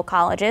the Alamo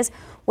colleges,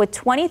 with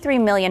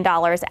 $23 million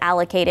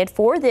allocated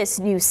for this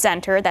new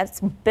center that's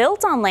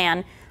built on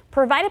land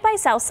provided by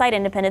Southside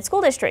Independent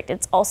School District.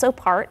 It's also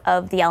part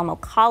of the Alamo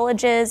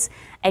College's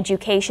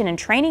education and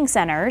training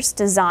centers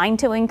designed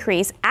to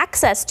increase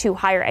access to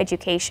higher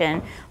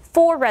education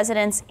for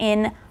residents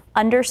in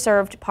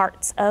underserved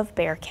parts of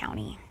Bexar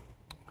County.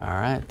 All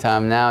right,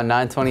 time now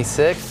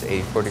 9:26,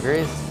 84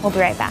 degrees. We'll be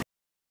right back.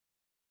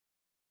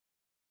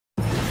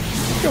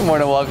 Good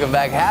morning, welcome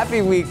back.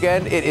 Happy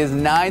weekend. It is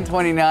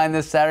 9:29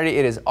 this Saturday.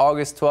 It is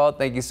August 12th.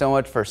 Thank you so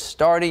much for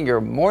starting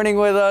your morning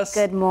with us.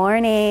 Good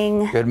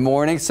morning. Good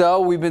morning. So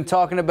we've been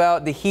talking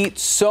about the heat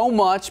so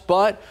much,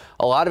 but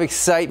a lot of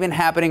excitement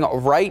happening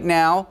right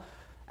now.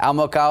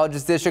 Alamo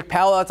College's district,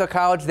 Palo Alto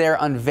College, they're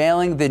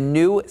unveiling the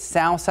new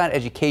Southside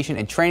Education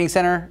and Training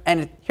Center.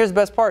 And here's the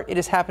best part, it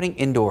is happening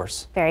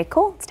indoors. Very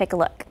cool. Let's take a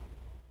look.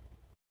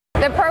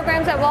 The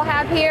programs that we'll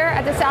have here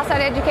at the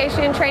Southside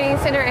Education and Training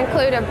Center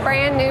include a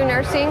brand new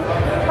nursing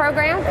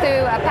program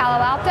through Palo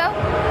Alto.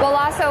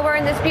 We're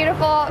in this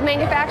beautiful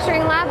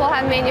manufacturing lab. We'll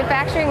have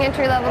manufacturing,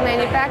 entry-level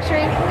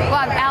manufacturing. We'll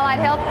have allied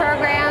health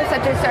programs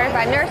such as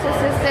certified nurse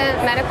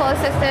assistant, medical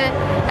assistant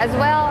as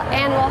well,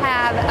 and we'll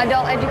have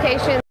adult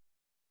education.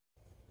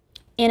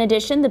 In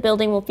addition, the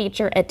building will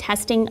feature a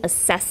testing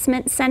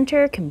assessment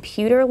center,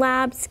 computer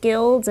lab,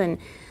 skills and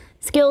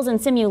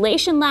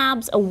simulation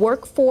labs, a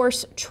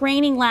workforce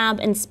training lab,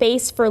 and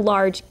space for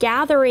large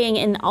gathering.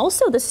 And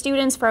also the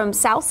students from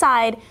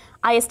Southside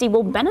ISD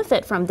will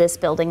benefit from this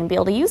building and be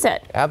able to use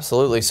it.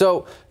 Absolutely.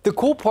 So the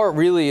cool part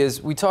really is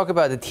we talk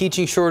about the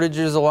teaching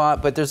shortages a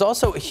lot, but there's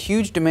also a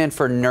huge demand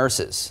for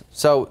nurses.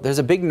 So there's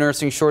a big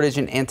nursing shortage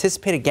and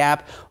anticipated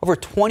gap over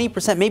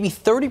 20%, maybe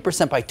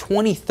 30% by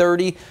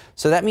 2030.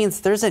 So that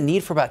means there's a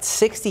need for about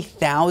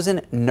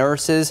 60,000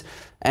 nurses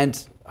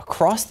and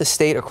across the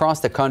state, across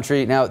the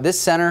country. Now, this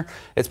center,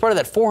 it's part of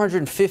that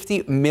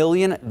 $450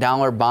 million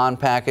bond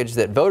package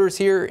that voters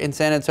here in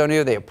San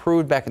Antonio, they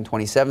approved back in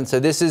 2017. So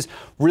this is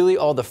really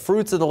all the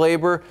fruits of the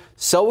labor.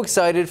 So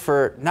excited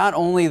for not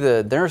only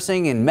the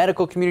nursing and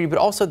medical community, but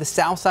also the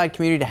Southside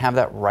community to have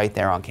that right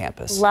there on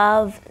campus.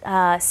 Love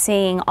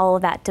seeing all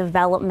of that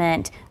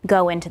development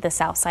go into the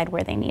Southside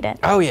where they need it.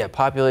 Oh yeah,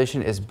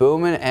 population is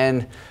booming,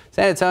 and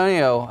San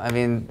Antonio, I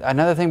mean,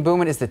 another thing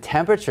booming is the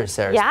temperatures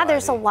there. Yeah,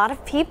 there's a lot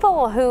of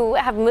people who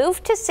have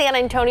moved to San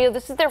Antonio.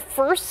 This is their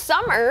first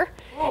summer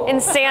in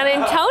San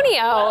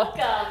Antonio.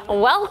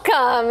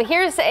 Welcome.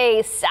 Here's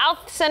a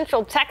South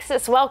Central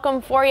Texas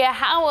welcome for you.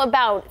 How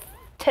about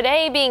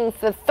today being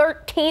the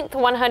 13th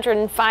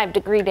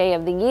 105-degree day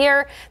of the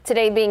year,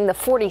 today being the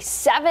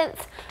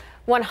 47th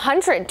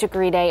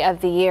 100-degree day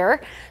of the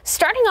year.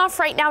 Starting off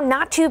right now,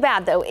 not too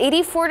bad though.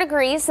 84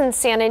 degrees in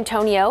San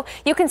Antonio.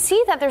 You can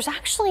see that there's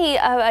actually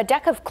a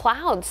deck of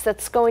clouds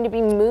that's going to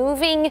be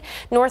moving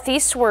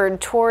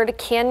northeastward toward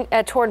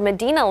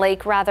Medina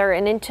Lake rather,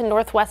 and into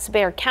northwest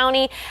Bexar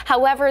County.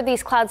 However,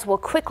 these clouds will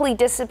quickly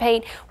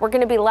dissipate. We're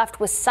going to be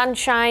left with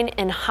sunshine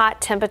and hot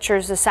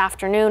temperatures this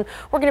afternoon.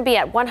 We're going to be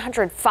at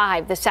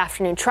 105 this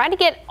afternoon. Try to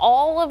get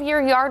all of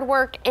your yard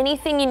work,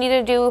 anything you need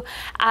to do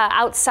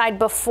outside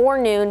before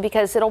noon,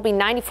 because it'll be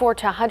 94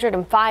 to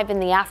 105 in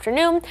the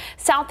afternoon.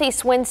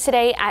 Southeast winds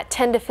today at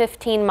 10 to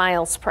 15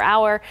 miles per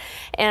hour.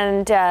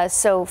 And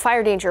so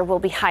fire danger will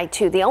be high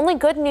too. The only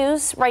good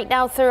news right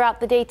now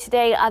throughout the day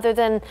today, other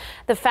than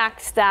the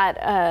fact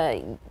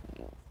that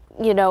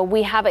you know,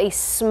 we have a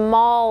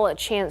small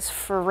chance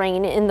for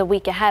rain in the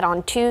week ahead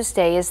on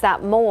Tuesday, is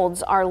that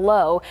molds are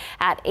low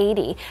at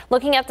 80.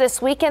 Looking at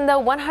this weekend though,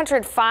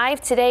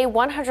 105 today,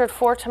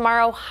 104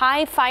 tomorrow,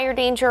 high fire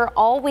danger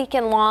all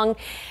weekend long.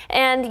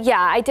 And yeah,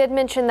 I did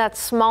mention that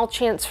small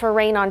chance for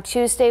rain on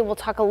Tuesday. We'll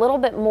talk a little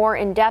bit more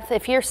in depth.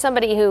 If you're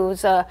somebody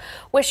who's a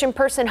wishing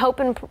person,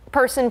 hoping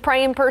person,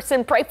 praying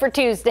person, pray for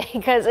Tuesday,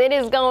 because it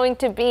is going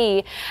to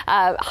be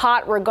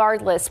hot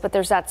regardless, but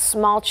there's that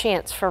small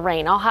chance for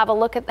rain. I'll have a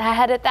look ahead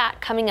at that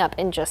coming up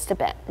in just a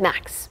bit.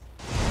 Next.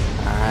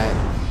 All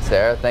right,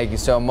 Sarah, thank you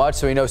so much.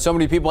 So we know so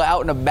many people out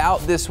and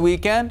about this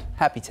weekend.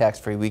 Happy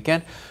tax-free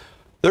weekend.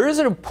 There is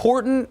an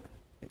important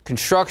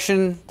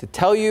construction to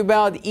tell you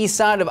about. The east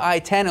side of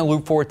I-10 and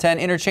Loop 410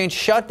 interchange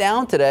shut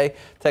down today.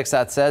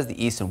 KSAT says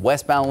the east and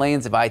westbound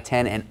lanes of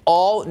I-10 and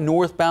all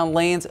northbound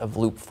lanes of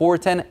Loop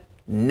 410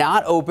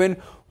 not open.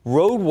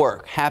 Road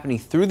work happening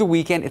through the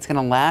weekend. It's going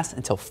to last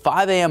until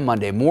 5 a.m.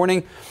 Monday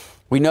morning.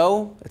 We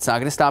know it's not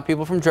going to stop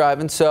people from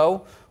driving,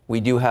 so we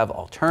do have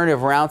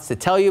alternative routes to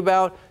tell you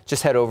about.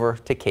 Just head over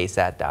to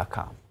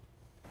KSAT.com.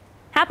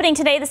 Happening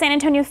today, the San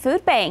Antonio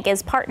Food Bank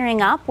is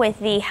partnering up with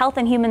the Health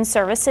and Human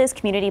Services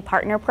Community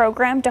Partner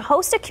Program to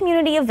host a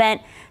community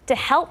event to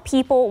help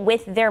people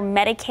with their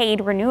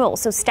Medicaid renewal.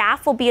 So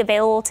staff will be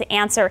available to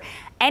answer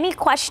any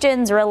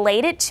questions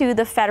related to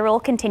the federal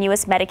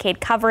continuous Medicaid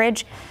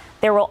coverage.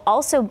 There will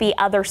also be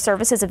other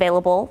services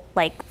available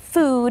like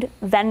food,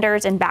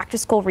 vendors, and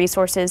back-to-school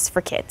resources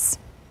for kids.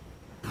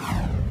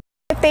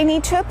 If they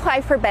need to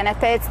apply for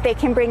benefits, they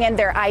can bring in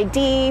their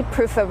ID,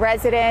 proof of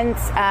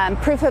residence,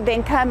 proof of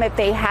income if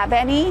they have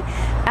any,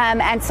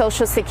 and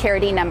social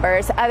security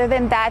numbers. Other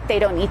than that, they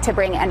don't need to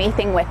bring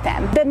anything with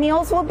them. The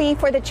meals will be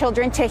for the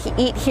children to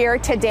eat here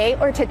today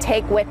or to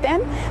take with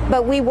them,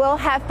 but we will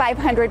have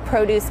 500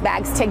 produce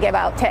bags to give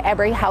out to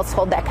every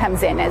household that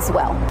comes in as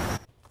well.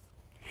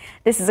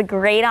 This is a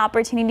great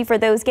opportunity for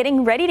those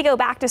getting ready to go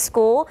back to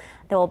school.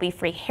 There will be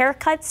free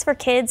haircuts for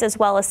kids as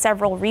well as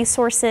several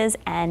resources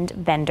and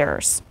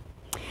vendors.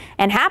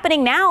 And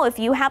happening now, if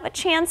you have a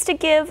chance to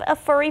give a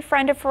furry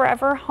friend a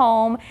forever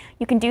home,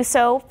 you can do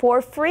so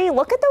for free.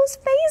 Look at those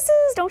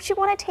faces. Don't you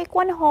want to take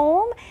one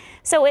home?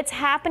 So it's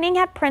happening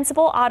at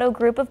Principal Auto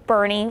Group of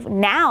Bernie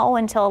now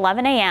until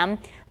 11 a.m.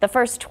 The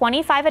first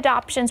 25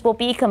 adoptions will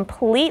be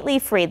completely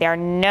free. There are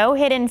no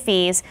hidden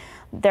fees.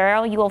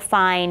 There you will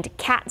find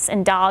cats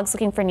and dogs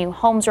looking for new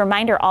homes.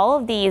 Reminder, all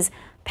of these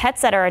pets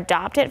that are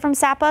adopted from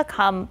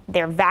SAPA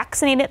they're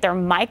vaccinated, they're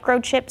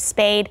microchipped,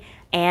 spayed,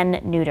 and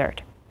neutered.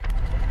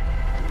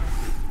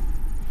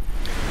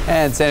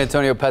 And San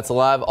Antonio Pets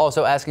Alive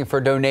also asking for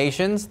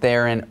donations.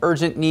 They're in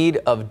urgent need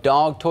of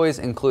dog toys,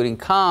 including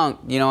Kong.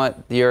 You know what?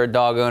 You're a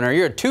dog owner.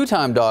 You're a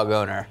two-time dog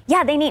owner.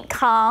 Yeah, they need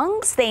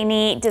Kongs. They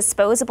need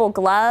disposable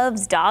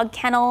gloves, dog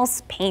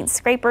kennels, paint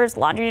scrapers,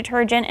 laundry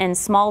detergent, and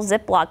small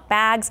Ziploc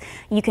bags.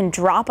 You can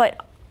drop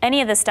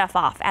any of this stuff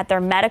off at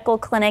their medical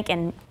clinic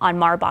on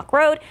Marbach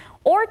Road,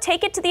 or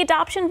take it to the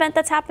adoption event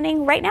that's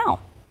happening right now.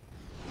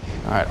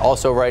 All right,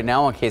 also right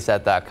now on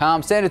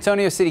KSAT.com, San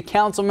Antonio City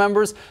Council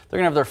members, they're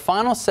going to have their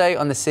final say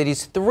on the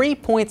city's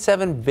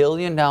 $3.7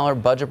 billion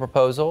budget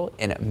proposal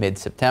in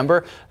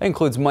mid-September. That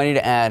includes money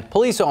to add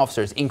police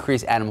officers,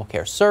 increase animal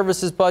care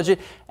services budget,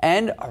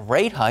 and a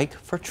rate hike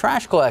for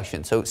trash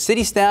collection. So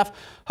city staff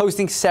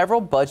hosting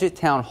several budget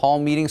town hall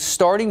meetings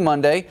starting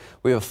Monday.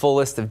 We have a full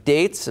list of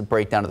dates, a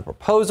breakdown of the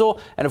proposal,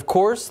 and of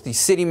course, the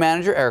city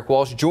manager, Eric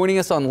Walsh, joining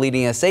us on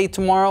Leading S8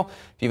 tomorrow.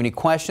 If you have any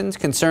questions,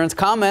 concerns,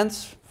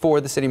 comments for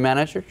the city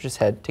manager, just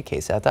head to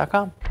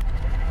KSAT.com.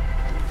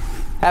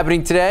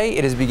 Happening today,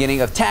 it is the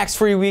beginning of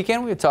tax-free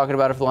weekend. We've been talking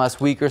about it for the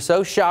last week or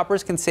so.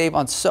 Shoppers can save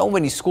on so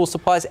many school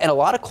supplies and a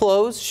lot of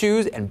clothes,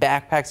 shoes, and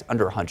backpacks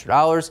under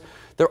 $100.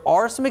 There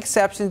are some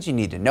exceptions you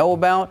need to know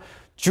about.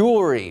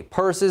 Jewelry,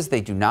 purses,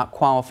 they do not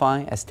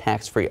qualify as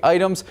tax-free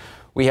items.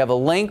 We have a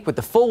link with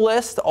the full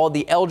list, all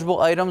the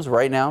eligible items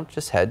right now.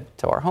 Just head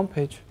to our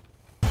homepage.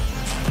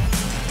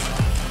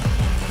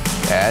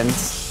 And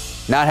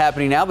not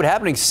happening now, but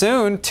happening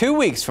soon, 2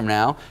 weeks from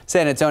now.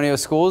 San Antonio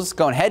schools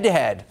going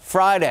head-to-head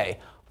Friday,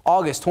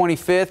 August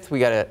 25th. We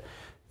got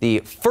the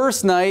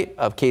first night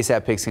of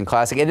KSAT Pigskin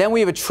Classic, and then we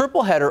have a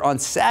triple header on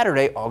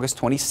Saturday, August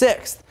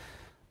 26th.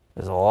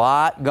 There's a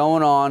lot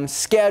going on,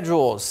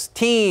 schedules,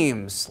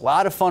 teams, a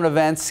lot of fun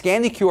events.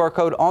 Scan the QR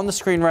code on the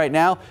screen right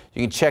now.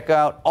 You can check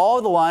out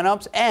all the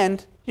lineups,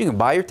 and you can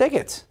buy your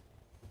tickets.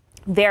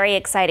 Very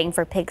exciting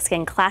for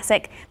Pigskin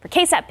Classic. For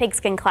KSAT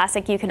Pigskin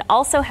Classic, you can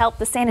also help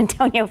the San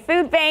Antonio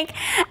Food Bank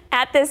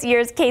at this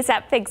year's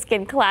KSAT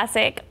Pigskin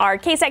Classic. Our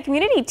KSAT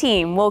community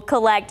team will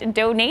collect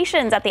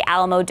donations at the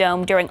Alamo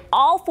Dome during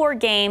all 4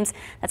 games.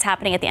 That's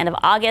happening at the end of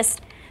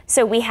August.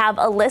 So we have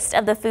a list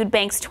of the food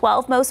bank's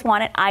 12 most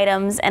wanted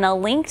items and a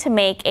link to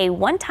make a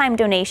one-time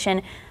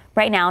donation.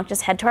 Right now,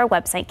 just head to our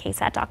website,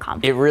 KSAT.com.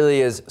 It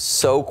really is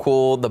so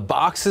cool. The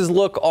boxes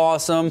look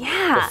awesome.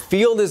 Yeah. The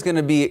field is going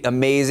to be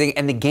amazing.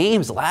 And the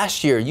games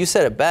last year, you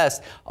said it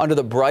best, under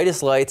the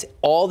brightest lights,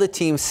 all the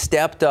teams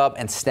stepped up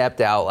and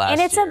stepped out last year.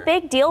 And it's a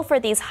big deal for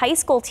these high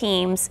school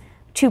teams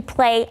to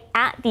play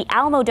at the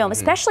Alamo Dome,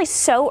 especially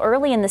so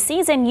early in the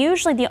season.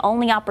 Usually the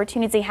only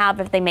opportunities they have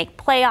if they make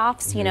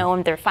playoffs, you know,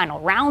 in their final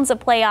rounds of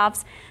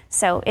playoffs.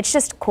 So it's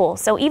just cool.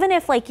 So even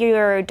if like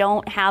you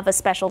don't have a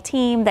special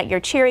team that you're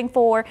cheering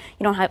for,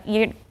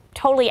 you're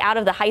totally out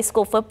of the high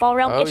school football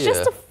realm. It's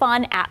just a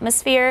fun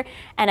atmosphere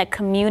and a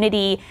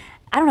community.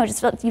 I don't know,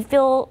 just you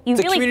feel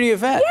it's really a community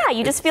event. Yeah,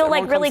 you just feel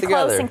like really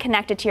close and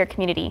connected to your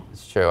community.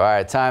 It's true. All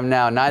right, time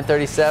now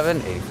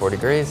 9:37, 84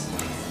 degrees.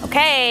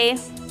 Okay.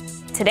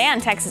 Today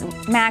on Texas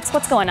Max,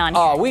 what's going on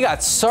here? Oh, we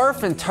got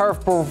surf and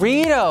turf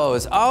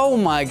burritos. Oh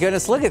my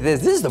goodness, look at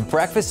this. This is the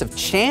breakfast of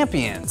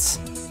champions.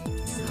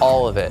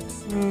 All of it.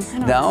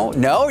 No?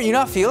 You're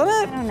not feeling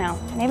it? I don't know.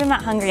 Maybe I'm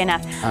not hungry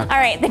enough. Okay. All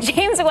right, the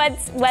James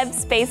Webb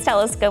Space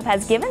Telescope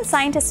has given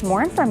scientists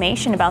more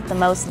information about the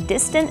most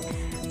distant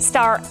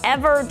star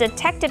ever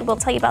detected. We'll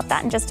tell you about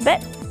that in just a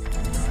bit.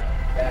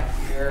 Back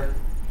here,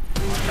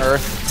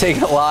 Earth,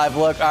 taking a live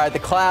look. All right, the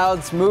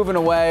clouds moving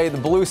away, the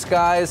blue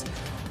skies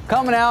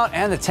coming out,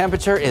 and the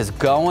temperature is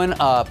going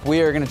up.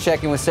 We are going to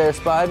check in with Sarah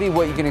Spivey,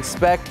 what you can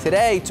expect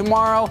today,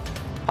 tomorrow,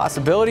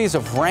 possibilities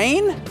of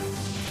rain.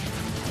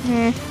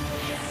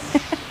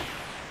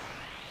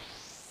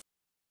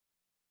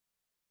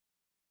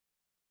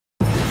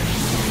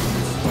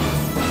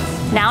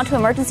 Now to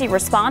emergency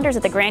responders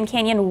at the Grand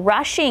Canyon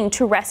rushing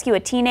to rescue a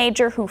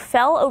teenager who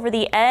fell over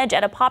the edge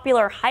at a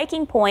popular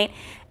hiking point.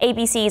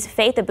 ABC's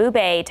Faith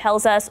Abube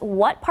tells us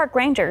what park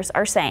rangers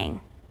are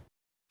saying.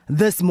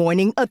 This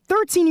morning, a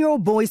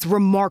 13-year-old boy's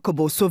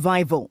remarkable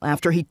survival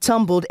after he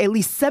tumbled at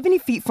least 70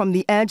 feet from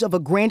the edge of a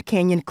Grand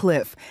Canyon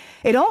cliff.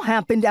 It all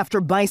happened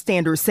after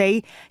bystanders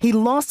say he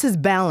lost his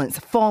balance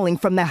falling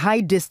from the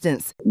high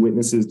distance.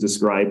 Witnesses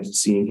described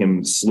seeing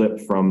him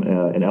slip from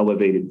an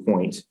elevated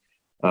point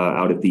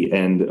out at the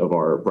end of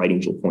our Bright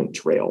Angel Point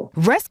trail.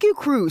 Rescue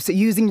crews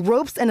using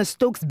ropes and a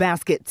Stokes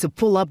basket to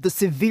pull up the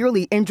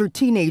severely injured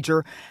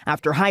teenager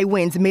after high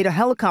winds made a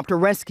helicopter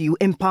rescue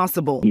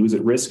impossible. He was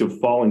at risk of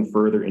falling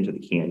further into the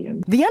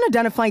canyon. The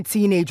unidentified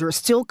teenager is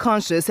still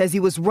conscious as he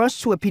was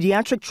rushed to a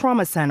pediatric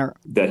trauma center.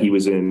 That he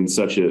was in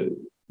such a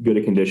good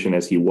a condition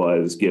as he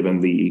was, given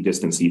the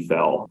distance he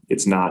fell.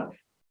 It's not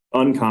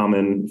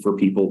uncommon for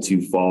people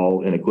to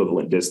fall an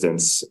equivalent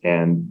distance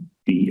and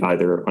be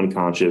either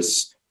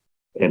unconscious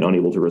and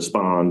unable to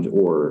respond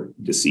or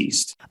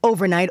deceased.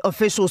 Overnight,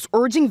 officials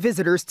urging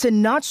visitors to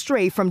not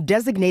stray from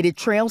designated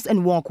trails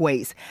and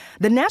walkways.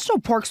 The National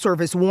Park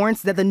Service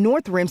warns that the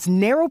North Rim's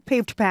narrow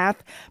paved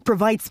path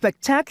provides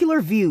spectacular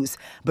views,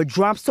 but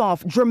drops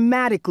off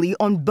dramatically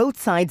on both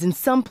sides in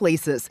some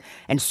places,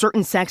 and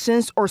certain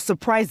sections are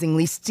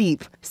surprisingly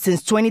steep.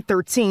 Since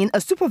 2013, a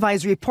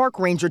supervisory park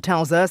ranger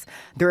tells us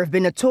there have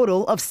been a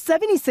total of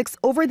 76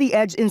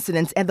 over-the-edge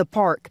incidents at the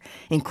park,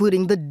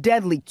 including the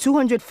deadly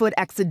 200-foot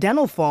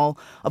accidental fall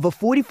of a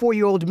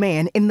 44-year-old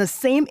man in the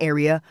same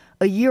area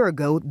a year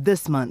ago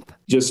this month.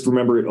 Just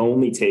remember, it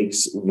only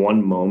takes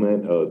one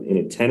moment of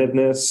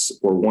inattentiveness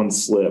or one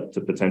slip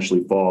to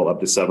potentially fall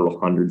up to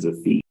several hundreds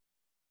of feet.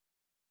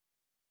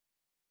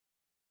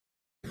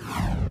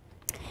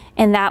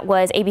 And that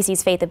was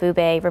ABC's Faith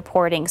Abube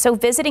reporting. So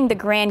visiting the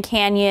Grand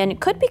Canyon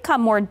could become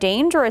more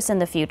dangerous in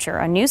the future.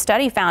 A new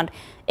study found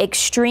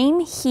extreme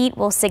heat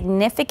will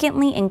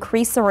significantly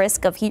increase the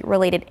risk of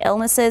heat-related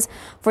illnesses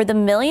for the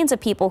millions of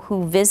people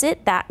who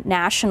visit that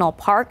national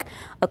park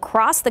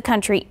across the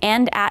country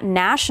and at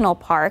national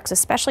parks,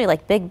 especially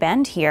like Big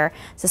Bend here.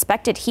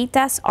 Suspected heat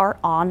deaths are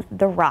on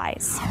the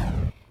rise.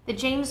 The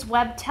James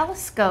Webb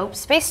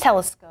Space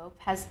Telescope,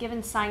 has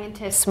given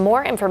scientists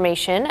more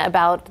information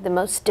about the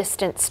most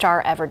distant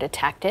star ever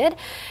detected.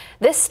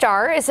 This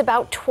star is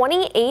about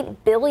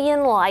 28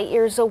 billion light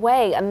years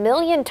away, 1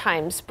 million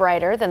times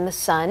brighter than the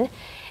sun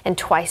and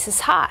twice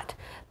as hot.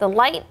 The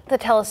light the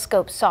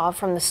telescope saw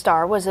from the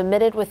star was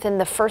emitted within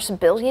the first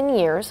billion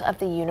years of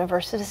the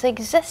universe's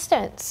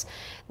existence.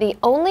 The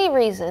only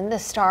reason the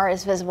star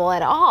is visible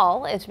at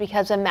all is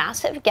because a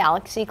massive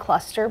galaxy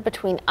cluster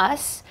between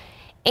us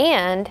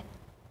and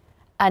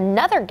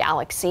another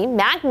galaxy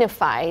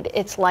magnified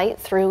its light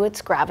through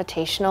its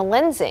gravitational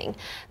lensing.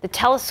 The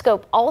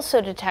telescope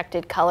also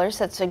detected colors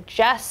that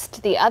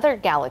suggest the other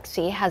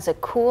galaxy has a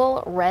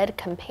cool red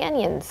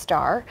companion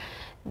star,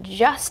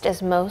 just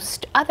as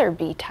most other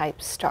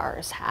B-type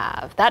stars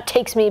have. That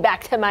takes me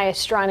back to my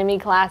astronomy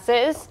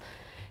classes.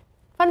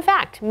 Fun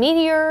fact,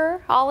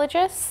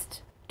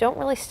 meteorologists don't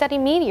really study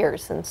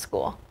meteors in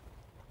school.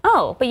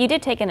 Oh, but you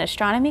did take an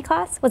astronomy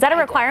class? Was that a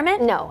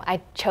requirement? No,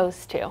 I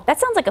chose to. That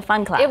sounds like a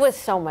fun class. It was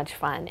so much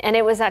fun. And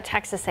it was at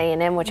Texas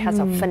A&M, which has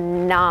a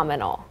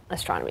phenomenal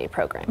astronomy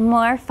program.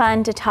 More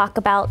fun to talk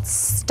about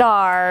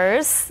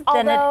stars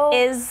than it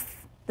is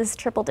this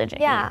triple-digit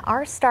heat. Yeah,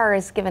 our star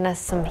has given us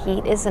some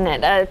heat, isn't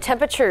it?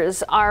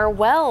 Temperatures are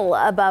well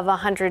above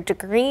 100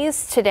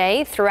 degrees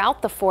today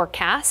throughout the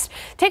forecast.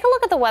 Take a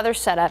look at the weather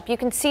setup. You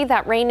can see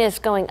that rain is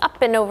going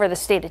up and over the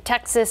state of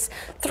Texas,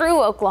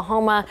 through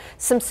Oklahoma.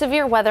 Some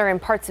severe weather in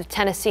parts of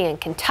Tennessee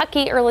and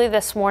Kentucky early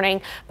this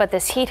morning, but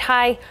this heat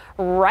high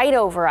right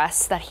over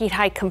us, that heat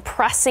high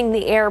compressing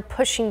the air,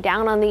 pushing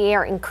down on the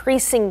air,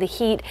 increasing the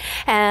heat,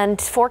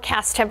 and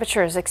forecast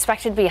temperatures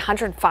expected to be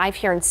 105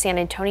 here in San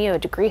Antonio, a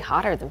degree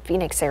hotter than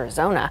Phoenix,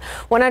 Arizona,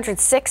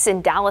 106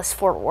 in Dallas,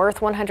 Fort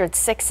Worth,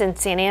 106 in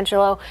San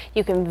Angelo.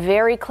 You can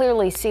very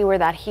clearly see where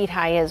that heat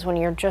high is when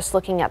you're just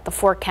looking at the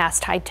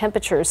forecast high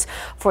temperatures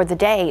for the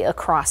day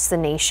across the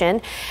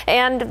nation.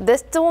 And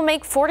this will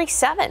make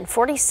 47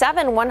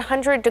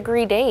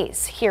 100-degree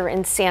days here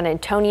in San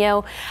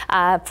Antonio.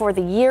 For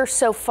the year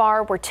so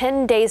far, we're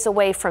 10 days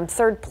away from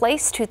third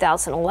place,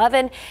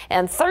 2011,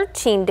 and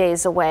 13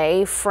 days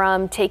away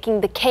from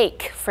taking the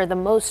cake for the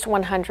most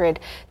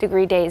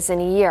 100-degree days in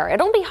a year.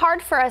 It'll be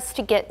hard for us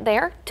to get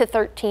there to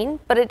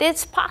 13, but it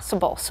is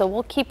possible, so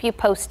we'll keep you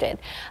posted.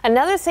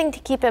 Another thing to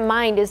keep in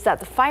mind is that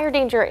the fire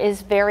danger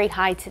is very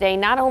high today,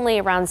 not only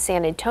around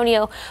San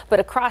Antonio,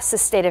 but across the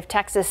state of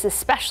Texas,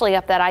 especially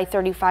up that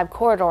I-35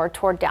 corridor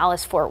toward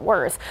Dallas-Fort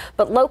Worth.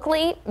 But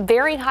locally,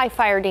 very high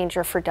fire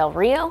danger for Del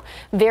Rio,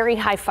 very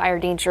high fire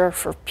danger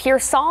for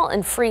Pearsall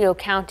and Frio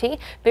County,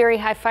 very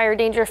high fire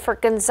danger for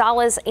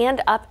Gonzales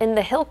and up in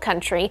the hill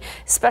country,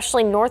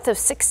 especially north of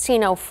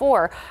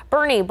 1604,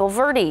 Bernie,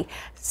 Bulverde,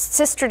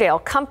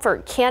 Sisterdale,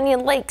 Comfort,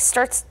 Canyon Lake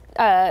starts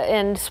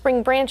and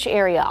Spring Branch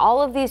area.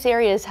 All of these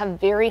areas have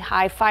very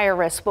high fire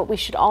risk, but we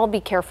should all be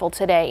careful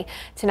today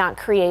to not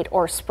create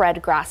or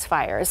spread grass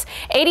fires.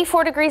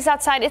 84 degrees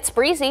outside. It's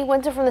breezy.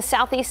 Winds are from the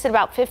southeast at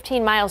about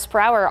 15 miles per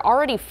hour.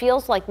 Already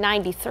feels like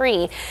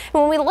 93.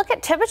 When we look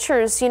at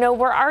temperatures, you know,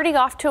 we're already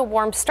off to a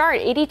warm start.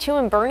 82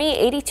 in Boerne,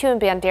 82 in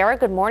Bandera.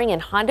 Good morning in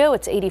Hondo.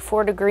 It's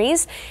 84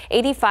 degrees,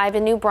 85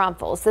 in New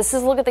Braunfels. This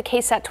is a look at the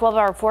KSAT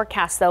 12-hour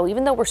forecast, though.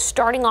 Even though we're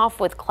starting off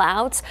with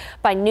clouds,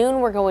 by noon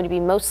we're going to be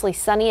mostly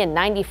sunny and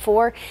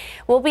 94.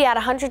 We'll be at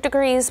 100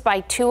 degrees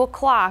by 2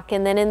 o'clock,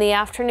 and then in the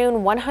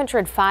afternoon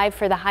 105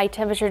 for the high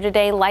temperature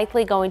today,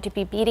 likely going to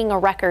be beating a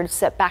record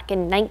set back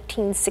in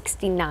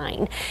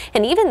 1969.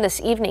 And even this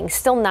evening,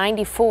 still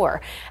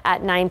 94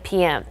 at 9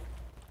 p.m.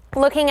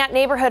 Looking at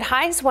neighborhood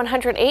highs,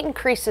 108 in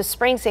Creases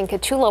Springs and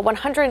Cotulla,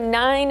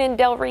 109 in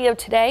Del Rio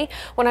today,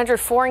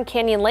 104 in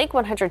Canyon Lake,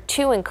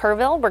 102 in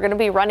Kerrville. We're going to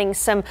be running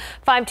some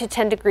 5 to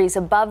 10 degrees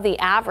above the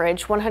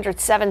average,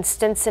 107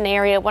 Stinson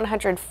area,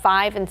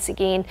 105 in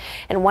Seguin,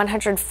 and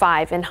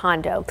 105 in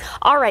Hondo.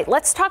 All right,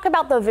 let's talk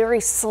about the very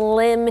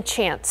slim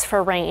chance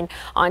for rain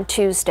on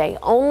Tuesday,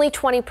 only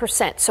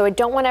 20%. So I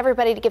don't want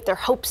everybody to get their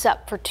hopes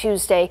up for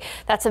Tuesday.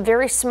 That's a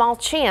very small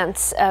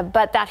chance,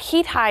 but that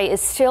heat high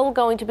is still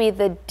going to be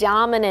the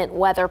dominant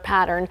weather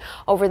pattern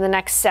over the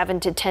next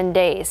 7 to 10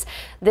 days.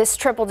 This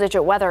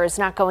triple-digit weather is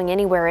not going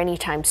anywhere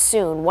anytime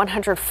soon.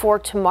 104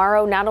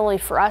 tomorrow, not only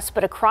for us,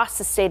 but across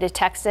the state of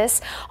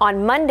Texas.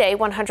 On Monday,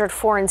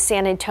 104 in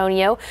San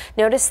Antonio.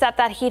 Notice that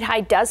that heat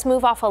high does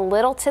move off a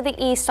little to the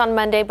east on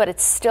Monday, but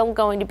it's still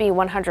going to be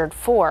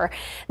 104.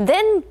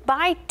 Then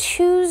by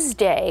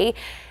Tuesday,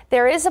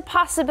 there is a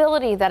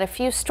possibility that a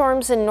few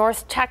storms in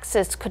North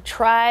Texas could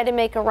try to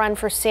make a run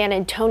for San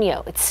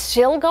Antonio. It's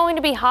still going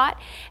to be hot,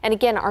 and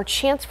again, our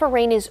chance for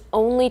rain is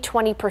only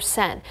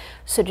 20%.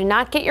 So do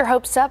not get your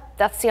hopes up.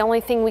 That's the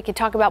only thing we can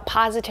talk about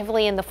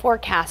positively in the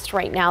forecast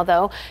right now,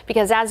 though,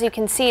 because as you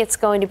can see, it's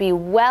going to be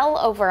well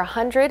over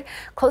 100,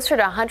 closer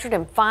to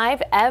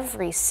 105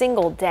 every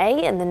single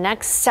day in the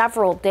next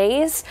several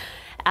days.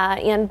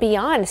 And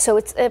beyond. So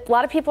a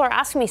lot of people are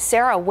asking me,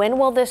 Sarah, when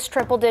will this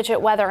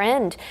triple-digit weather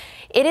end?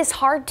 It is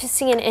hard to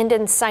see an end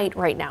in sight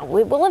right now.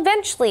 It will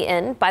eventually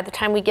end by the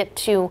time we get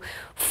to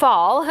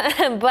fall,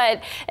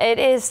 but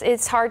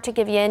it's hard to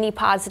give you any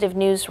positive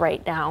news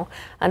right now,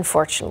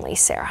 unfortunately,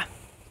 Sarah.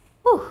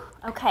 Whew,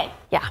 okay.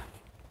 Yeah.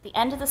 The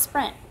end of the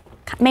sprint.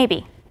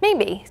 Maybe.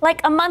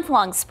 Like a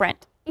month-long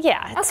sprint.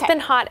 Yeah, it's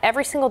been hot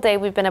every single day.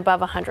 We've been above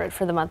 100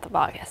 for the month of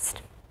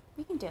August.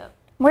 We can do it.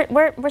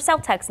 We're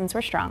South Texans.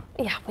 We're strong.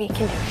 Yeah, we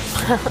can do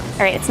it. All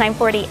right, it's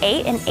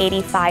 9:48 and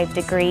 85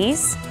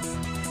 degrees.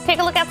 Take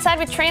a look outside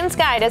with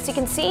TransGuide. As you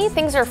can see,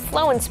 things are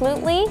flowing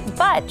smoothly,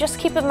 but just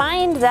keep in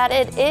mind that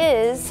it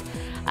is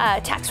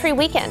tax-free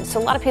weekend. So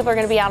a lot of people are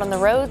going to be out on the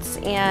roads,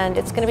 and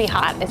it's going to be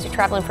hot as you're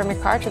traveling from your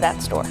car to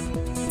that store.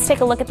 Let's take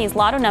a look at these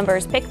lotto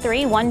numbers. Pick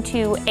 3, 1,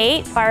 2,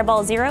 8,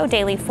 Fireball 0,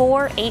 Daily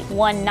 4, 8,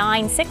 1,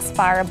 9, 6,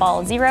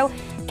 Fireball 0,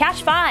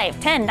 Cash 5,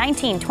 10,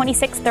 19,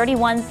 26,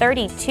 31,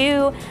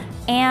 32.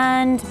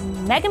 And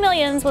Mega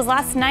Millions was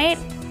last night.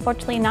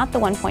 Fortunately, not the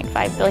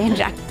 1.5 billion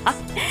jackpot.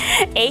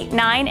 8,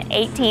 9,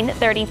 18,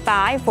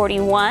 35,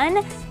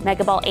 41.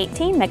 Mega Ball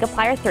 18, Mega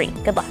Plier 3.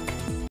 Good luck.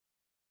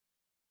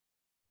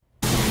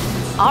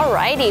 All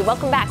righty,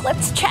 welcome back.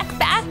 Let's check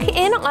back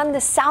in on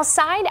the South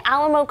Side.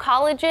 Alamo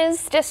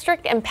Colleges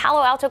District and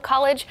Palo Alto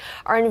College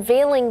are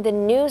unveiling the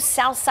new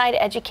South Side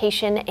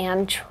Education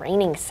and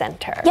Training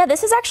Center. Yeah,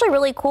 this is actually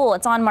really cool.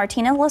 It's on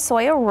Martina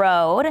Lozoya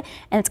Road,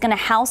 and it's going to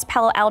house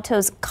Palo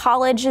Alto's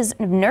college's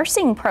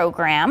nursing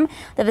program.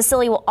 The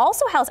facility will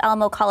also house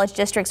Alamo College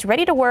District's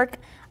Ready to Work,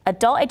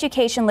 Adult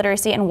Education,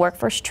 Literacy, and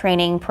Workforce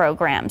Training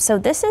program. So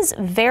this is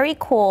very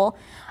cool.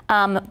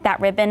 That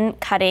ribbon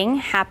cutting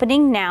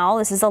happening now.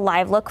 This is a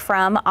live look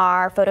from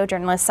our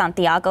photojournalist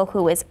Santiago,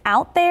 who is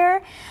out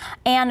there.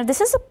 And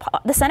this is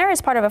the center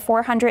is part of a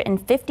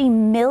 $450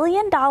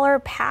 million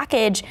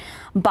package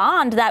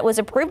bond that was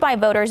approved by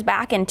voters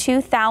back in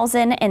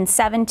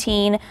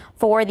 2017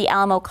 for the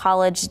Alamo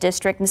College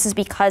District. This is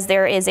because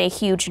there is a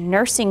huge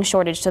nursing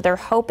shortage. So they're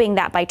hoping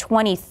that by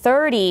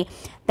 2030,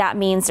 that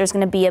means there's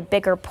going to be a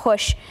bigger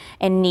push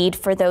and need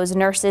for those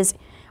nurses,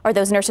 or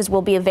those nurses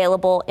will be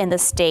available in the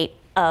state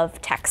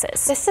of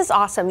Texas. This is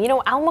awesome. You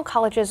know, Alamo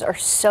colleges are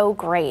so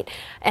great.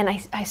 And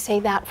I say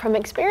that from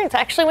experience.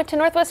 I actually went to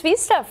Northwest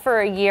Vista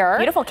for a year.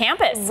 Beautiful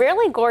campus.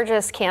 Really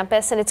gorgeous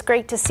campus. And it's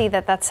great to see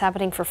that that's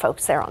happening for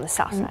folks there on the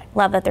South Side.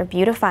 Love that they're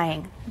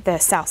beautifying the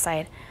South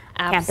Side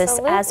campus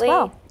as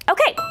well.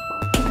 Okay.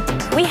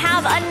 We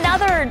have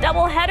another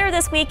doubleheader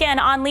this weekend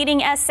on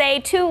Leading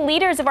SA. 2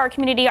 leaders of our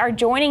community are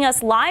joining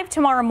us live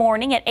tomorrow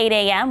morning at 8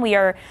 a.m. We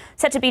are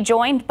set to be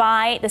joined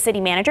by the city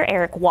manager,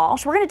 Eric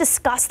Walsh. We're going to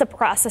discuss the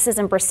processes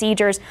and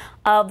procedures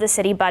of the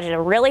city budget,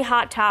 a really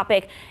hot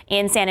topic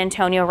in San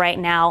Antonio right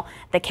now,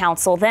 the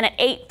council. Then at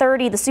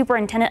 8:30, the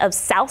superintendent of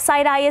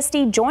Southside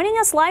ISD joining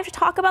us live to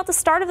talk about the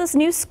start of this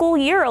new school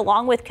year,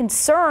 along with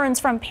concerns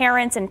from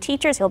parents and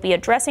teachers. He'll be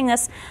addressing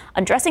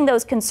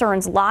those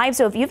concerns live.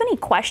 So if you have any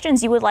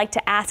questions you would like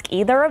to ask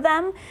either of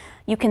them,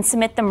 You can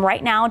submit them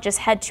right now. Just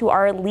head to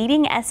our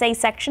leading essay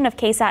section of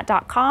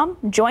KSAT.com.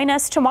 Join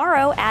us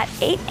tomorrow at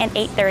 8 and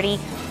 8:30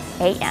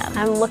 a.m.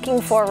 I'm looking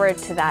forward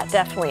to that,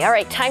 definitely. All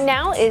right, time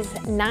now is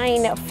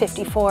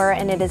 9:54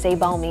 and it is a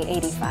balmy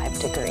 85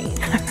 degrees.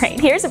 All right,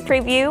 here's a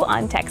preview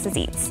on Texas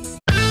Eats.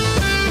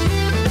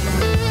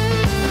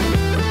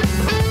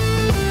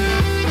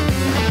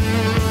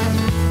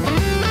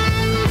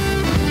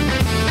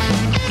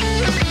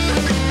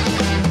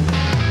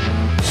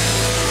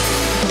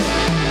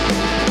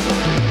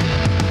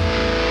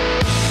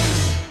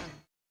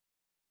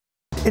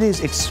 It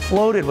has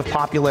exploded with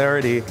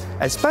popularity,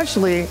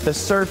 especially the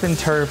surf and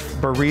turf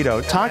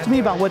burrito. Talk to me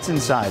about what's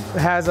inside. It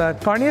has a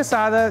carne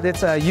asada,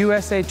 that's a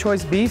USA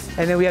choice beef,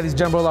 and then we have these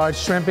jumbo large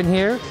shrimp in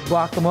here,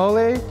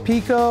 guacamole,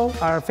 pico,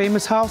 our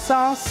famous house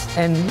sauce,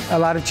 and a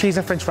lot of cheese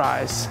and french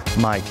fries.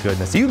 My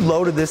goodness, you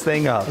loaded this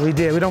thing up. We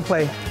did, we don't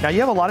play. Now you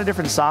have a lot of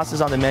different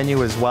sauces on the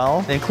menu as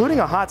well, including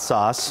a hot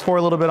sauce. Pour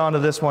a little bit onto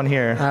this one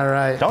here. All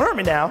right. Don't hurt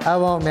me now. I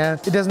won't, man.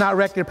 It does not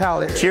wreck your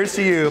palate. Cheers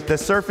to you, the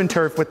surf and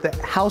turf with the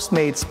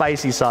house-made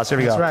spicy sauce. Here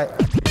we go. That's right.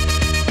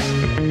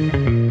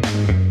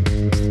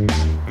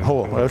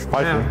 Oh, that's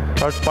spicy. Man.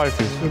 That's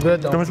spicy. It's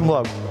good though. Give me some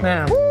love.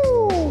 Man.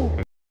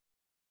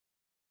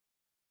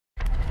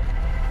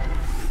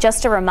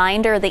 Just a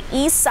reminder, the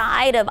east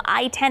side of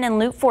I-10 and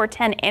Loop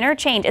 410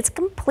 interchange, it's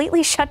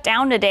completely shut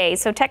down today.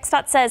 So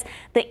TxDOT says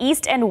the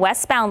east and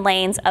westbound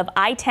lanes of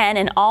I-10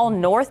 and all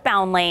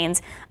northbound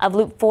lanes of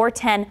Loop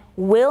 410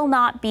 will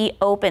not be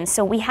open.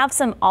 So we have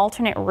some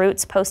alternate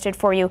routes posted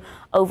for you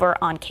over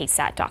on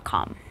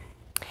KSAT.com.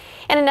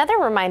 And another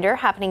reminder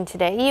happening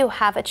today, you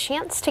have a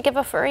chance to give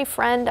a furry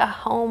friend a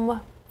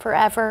home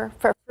forever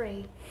for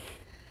free.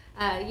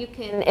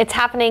 It's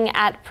happening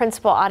at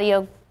Principal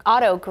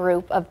Auto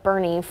Group of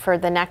Bernie for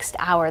the next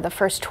hour. The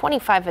first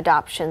 25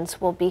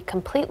 adoptions will be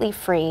completely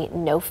free,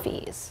 no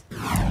fees.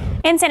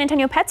 In San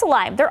Antonio Pets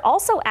Alive, they're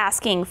also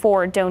asking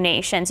for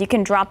donations. You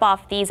can drop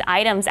off these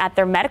items at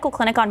their medical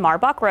clinic on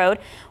Marbach Road,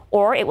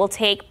 or you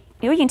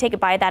can take it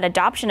by that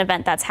adoption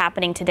event that's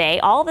happening today.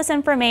 All of this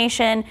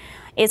information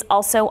is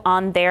also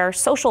on their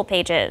social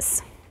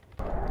pages.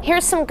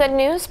 Here's some good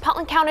news.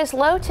 Pollen count is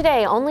low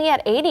today, only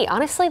at 80.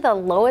 Honestly, the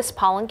lowest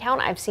pollen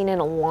count I've seen in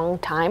a long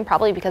time,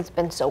 probably because it's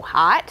been so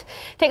hot.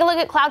 Take a look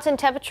at clouds and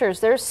temperatures.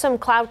 There's some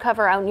cloud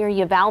cover out near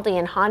Uvalde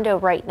and Hondo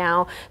right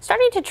now.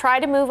 Starting to try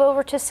to move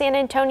over to San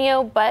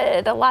Antonio,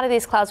 but a lot of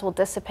these clouds will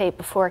dissipate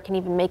before it can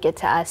even make it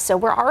to us. So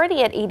we're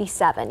already at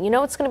 87. You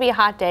know it's going to be a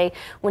hot day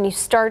when you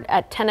start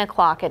at 10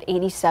 o'clock at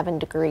 87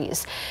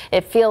 degrees.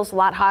 It feels a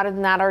lot hotter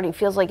than that. Already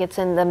feels like it's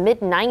in the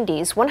mid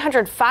 90s.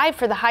 105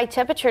 for the high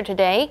temperature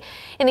today.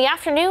 In the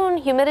afternoon,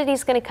 humidity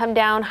is going to come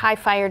down, high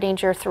fire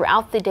danger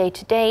throughout the day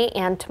today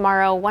and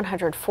tomorrow.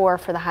 104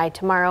 for the high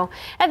tomorrow.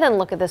 And then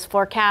look at this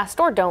forecast,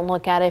 or don't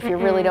look at it if you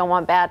really don't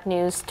want bad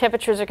news.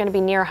 Temperatures are going to be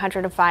near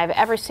 105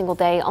 every single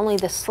day. Only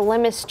the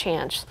slimmest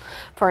chance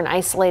for an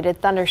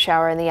isolated thunder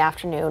shower in the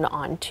afternoon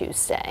on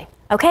Tuesday.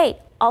 Okay.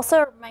 Also,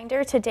 a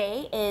reminder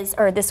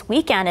this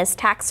weekend is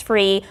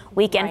tax-free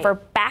weekend for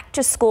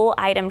back-to-school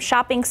item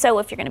shopping. So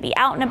if you're going to be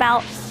out and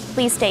about,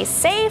 please stay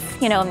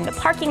safe, in the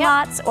parking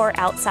lots or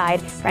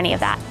outside for any of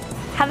that.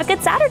 Have a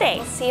good Saturday.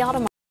 We'll see y'all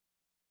tomorrow.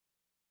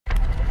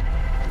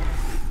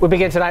 We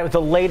begin tonight with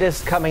the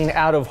latest coming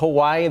out of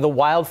Hawaii. The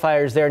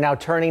wildfires there now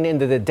turning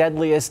into the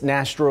deadliest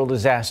natural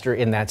disaster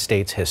in that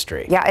state's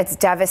history. Yeah, it's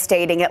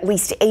devastating. At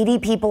least 80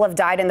 people have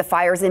died in the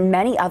fires and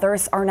many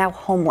others are now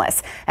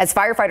homeless. As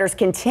firefighters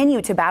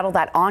continue to battle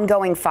that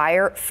ongoing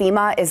fire,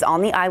 FEMA is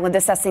on the island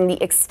assessing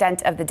the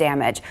extent of the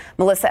damage.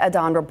 Melissa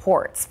Adon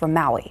reports from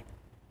Maui.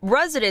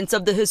 Residents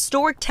of the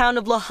historic town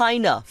of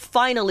Lahaina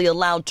finally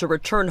allowed to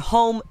return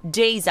home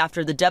days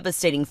after the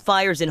devastating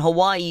fires in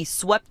Hawaii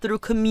swept through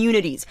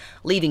communities,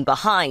 leaving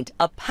behind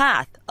a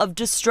path of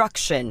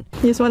destruction.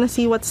 You just want to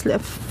see what's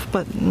left,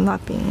 but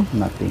nothing.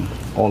 Nothing.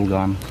 All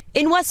gone.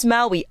 In West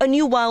Maui, a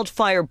new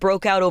wildfire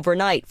broke out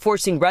overnight,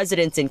 forcing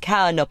residents in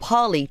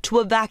Ka'anapali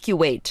to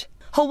evacuate.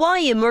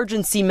 Hawaii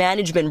emergency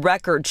management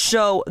records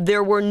show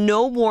there were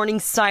no warning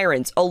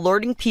sirens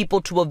alerting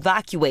people to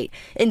evacuate.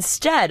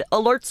 Instead,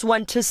 alerts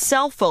went to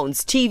cell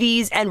phones,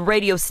 TVs, and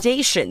radio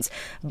stations.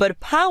 But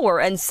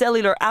power and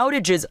cellular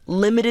outages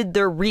limited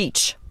their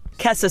reach.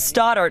 Kessa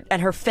Stoddart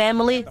and her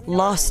family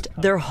lost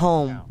their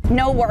home.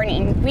 No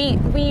warning. We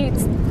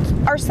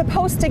are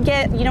supposed to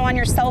get, on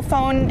your cell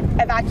phone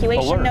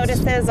evacuation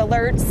notices,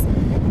 alerts.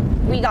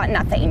 We got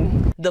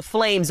nothing. The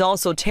flames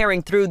also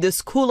tearing through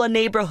this Kula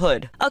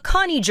neighborhood.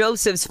 Akani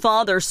Joseph's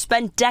father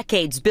spent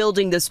decades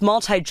building this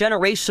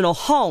multi-generational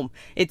home.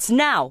 It's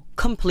now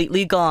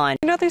completely gone.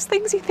 There's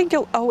things you think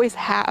you'll always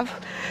have.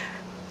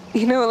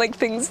 Like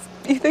things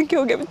you think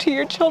you'll give to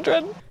your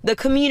children. The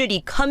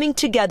community coming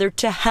together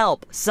to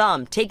help,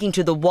 some taking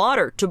to the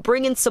water to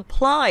bring in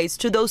supplies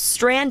to those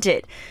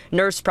stranded.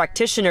 Nurse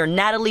practitioner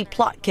Natalie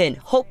Plotkin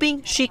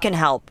hoping she can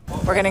help.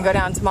 We're going to go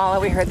down to Mala.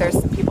 We heard there's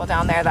some people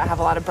down there that have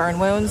a lot of burn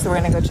wounds, so we're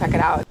going to go check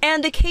it out.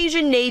 And the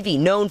Cajun Navy,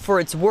 known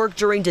for its work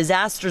during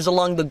disasters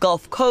along the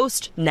Gulf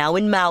Coast, now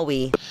in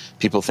Maui.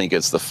 People think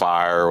it's the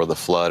fire or the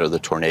flood or the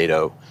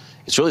tornado.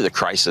 it's really the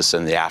crisis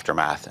and the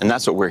aftermath. And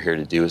that's what we're here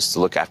to do, is to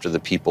look after the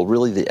people,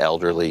 really the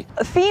elderly.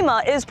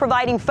 FEMA is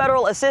providing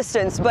federal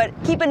assistance, but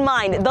keep in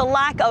mind the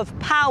lack of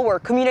power,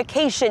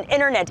 communication,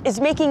 internet is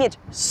making it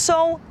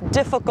so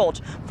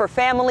difficult for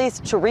families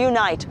to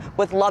reunite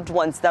with loved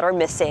ones that are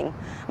missing.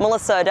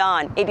 Melissa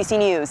Adan, ABC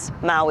News,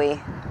 Maui.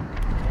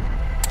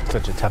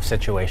 Such a tough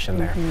situation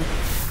there.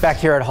 Back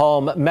here at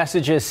home,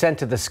 messages sent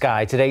to the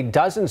sky. Today,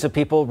 dozens of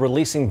people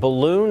releasing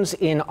balloons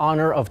in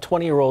honor of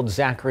 20-year-old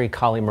Zachary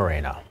Colley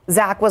Moreno.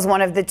 Zach was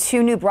one of the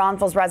 2 New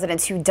Braunfels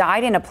residents who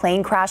died in a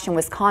plane crash in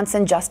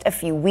Wisconsin just a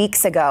few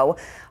weeks ago.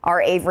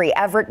 Our Avery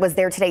Everett was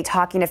there today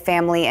talking to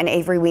family, and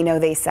Avery, we know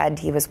they said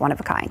he was one of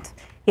a kind.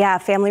 Yeah,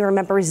 family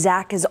remembers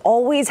Zach as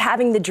always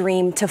having the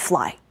dream to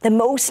fly. The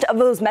most of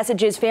those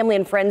messages family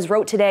and friends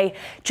wrote today,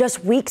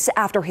 just weeks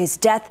after his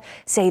death,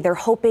 say they're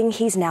hoping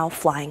he's now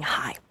flying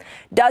high.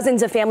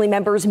 Dozens of family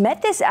members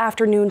met this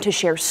afternoon to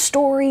share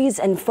stories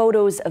and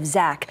photos of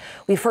Zach.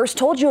 We first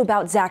told you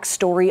about Zach's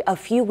story a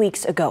few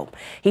weeks ago.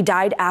 He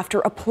died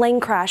after a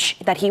plane crash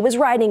that he was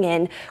riding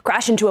in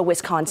crashed into a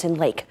Wisconsin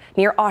lake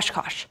near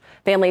Oshkosh.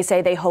 Families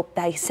say they hope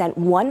they sent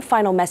one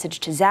final message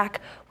to Zach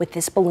with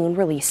this balloon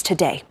release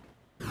today.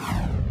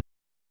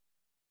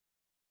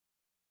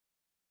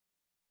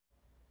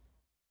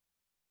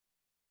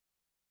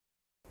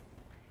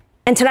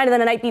 And tonight on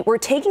the Night Beat, we're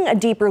taking a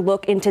deeper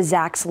look into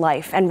Zach's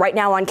life. And right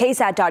now on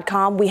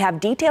KSAT.com, we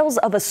have details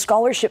of a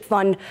scholarship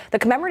fund the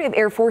Commemorative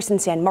Air Force in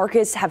San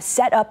Marcos have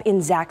set up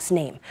in Zach's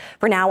name.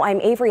 For now,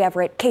 I'm Avery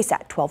Everett,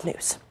 KSAT 12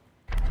 News.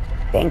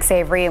 Thanks,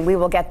 Avery, and we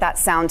will get that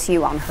sound to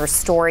you on her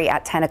story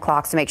at 10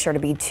 o'clock, so make sure to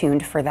be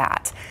tuned for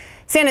that.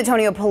 San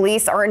Antonio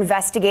police are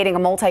investigating a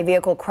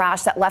multi-vehicle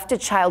crash that left a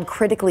child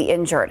critically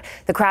injured.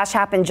 The crash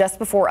happened just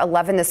before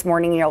 11 this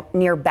morning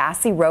near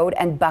Bassey Road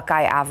and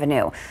Buckeye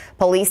Avenue.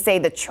 Police say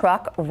the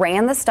truck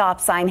ran the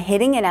stop sign,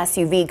 hitting an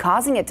SUV,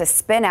 causing it to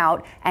spin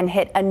out and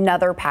hit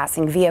another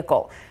passing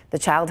vehicle. The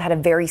child had a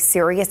very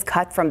serious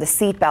cut from the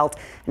seatbelt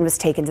and was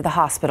taken to the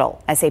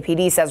hospital.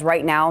 SAPD says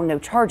right now no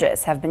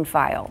charges have been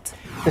filed.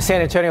 The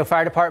San Antonio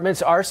Fire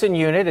Department's arson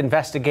unit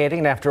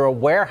investigating after a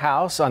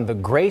warehouse on the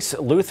Grace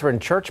Lutheran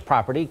Church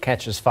property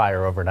catches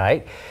fire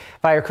overnight.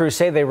 Fire crews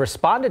say they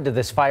responded to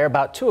this fire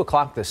about 2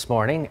 o'clock this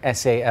morning.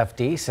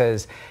 SAFD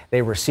says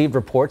they received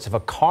reports of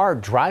a car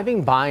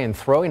driving by and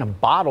throwing a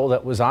bottle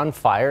that was on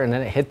fire, and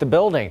then it hit the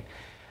building.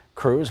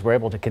 Crews were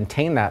able to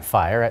contain that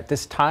fire. At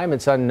this time,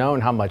 it's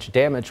unknown how much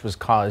damage was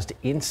caused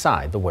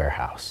inside the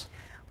warehouse.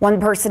 One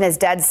person is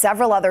dead,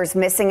 several others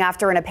missing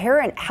after an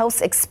apparent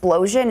house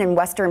explosion in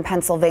western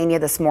Pennsylvania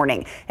this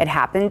morning. It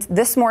happened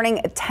this morning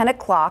at 10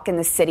 o'clock in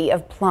the city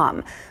of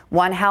Plum.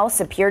 One house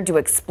appeared to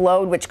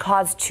explode, which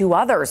caused 2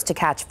 others to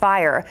catch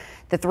fire.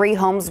 The 3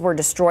 homes were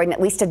destroyed and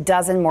at least a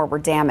dozen more were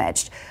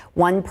damaged.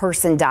 1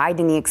 person died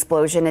in the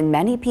explosion and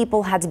many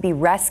people had to be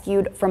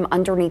rescued from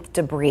underneath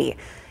debris.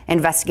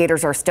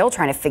 Investigators are still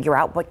trying to figure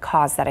out what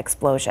caused that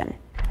explosion.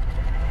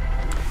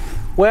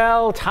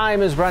 Well,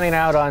 time is running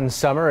out on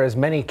summer as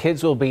many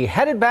kids will be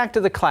headed back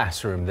to the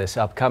classroom this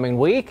upcoming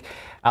week.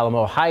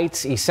 Alamo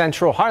Heights, East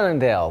Central,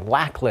 Harlandale,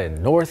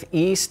 Lackland,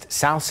 Northeast,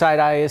 Southside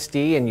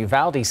ISD, and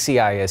Uvalde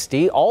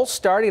CISD all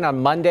starting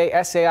on Monday.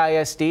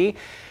 SAISD,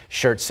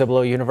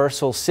 Schertz-Cibolo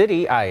Universal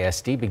City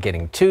ISD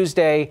beginning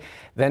Tuesday.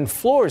 Then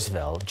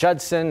Floresville,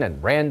 Judson,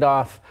 and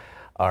Randolph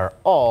are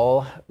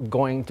all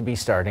going to be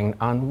starting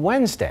on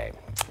Wednesday.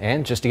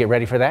 And just to get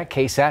ready for that,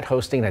 KSAT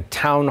hosting a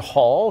town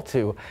hall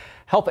to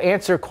help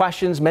answer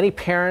questions many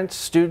parents,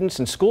 students,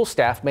 and school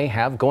staff may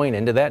have going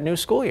into that new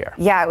school year.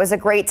 Yeah, it was a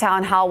great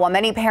town hall. While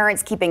many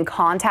parents keep in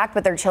contact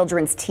with their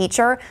children's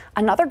teacher,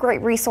 another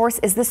great resource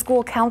is the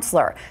school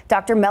counselor.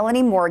 Dr.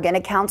 Melanie Morgan,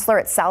 a counselor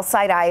at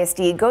Southside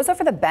ISD, goes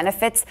over the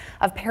benefits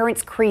of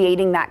parents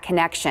creating that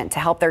connection to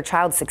help their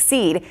child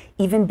succeed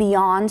even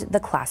beyond the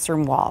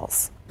classroom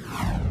walls.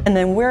 And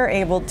then we're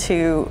able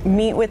to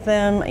meet with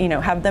them,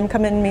 have them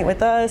come in and meet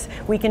with us.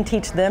 We can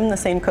teach them the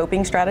same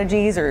coping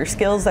strategies or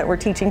skills that we're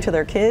teaching to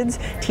their kids,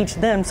 teach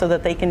them so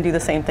that they can do the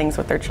same things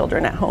with their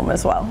children at home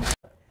as well.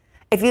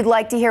 If you'd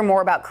like to hear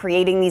more about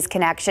creating these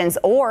connections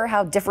or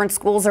how different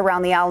schools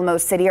around the Alamo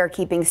City are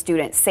keeping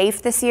students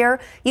safe this year,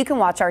 you can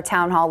watch our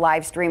town hall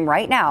live stream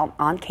right now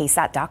on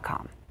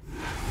KSAT.com.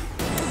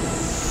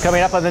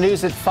 Coming up on the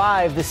news at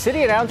 5, the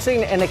city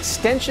announcing an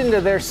extension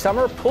to their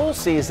summer pool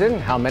season,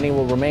 how many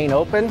will remain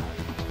open,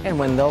 and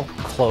when they'll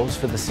close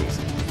for the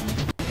season.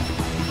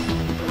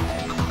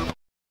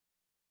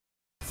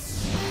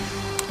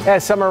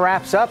 As summer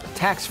wraps up,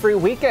 tax-free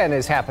weekend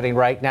is happening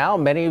right now.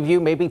 Many of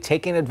you may be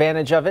taking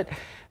advantage of it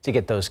to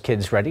get those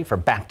kids ready for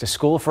back to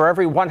school. For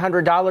every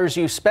 $100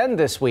 you spend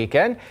this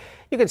weekend,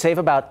 you can save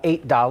about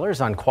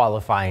 $8 on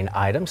qualifying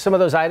items. Some of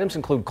those items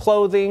include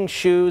clothing,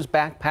 shoes,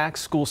 backpacks,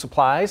 school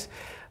supplies.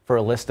 For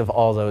a list of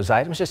all those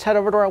items, just head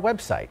over to our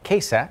website,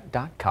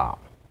 ksat.com.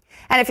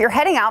 And if you're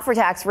heading out for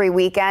tax-free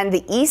weekend,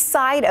 the east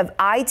side of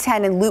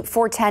I-10 and Loop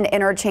 410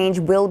 interchange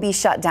will be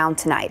shut down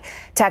tonight.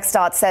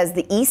 TxDOT says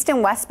the east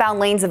and westbound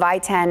lanes of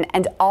I-10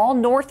 and all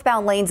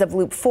northbound lanes of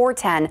Loop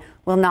 410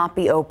 will not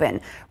be open.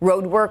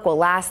 Road work will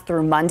last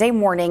through Monday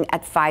morning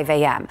at 5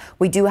 a.m.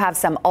 We do have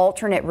some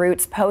alternate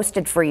routes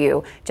posted for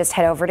you. Just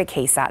head over to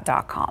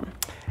KSAT.com.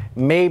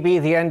 Maybe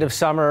the end of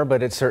summer,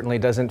 but it certainly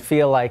doesn't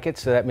feel like it.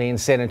 So that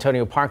means San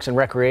Antonio Parks and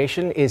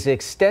Recreation is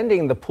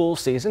extending the pool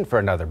season for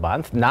another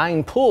month.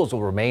 9 pools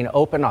will remain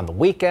open on the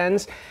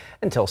weekends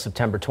until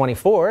September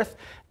 24th.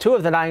 2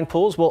 of the 9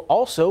 pools will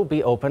also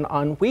be open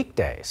on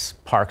weekdays.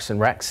 Parks and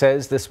Rec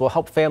says this will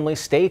help families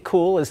stay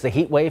cool as the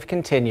heat wave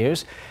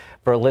continues.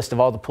 For a list of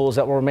all the pools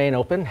that will remain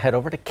open, head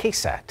over to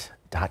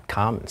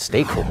KSAT.com and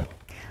stay cool.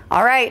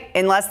 All right,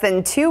 in less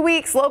than 2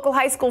 weeks, local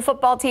high school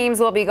football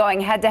teams will be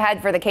going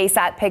head-to-head for the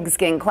KSAT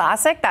Pigskin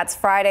Classic. That's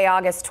Friday,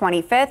 August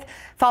 25th,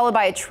 followed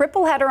by a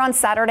triple header on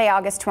Saturday,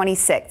 August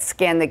 26th.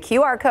 Scan the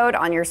QR code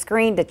on your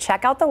screen to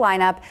check out the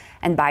lineup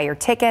and buy your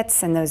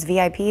tickets, and those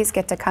VIPs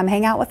get to come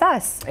hang out with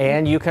us.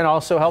 And you can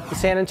also help the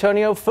San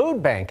Antonio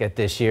Food Bank at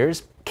this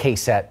year's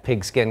KSAT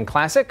Pigskin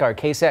Classic. Our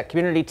KSAT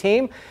community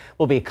team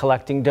will be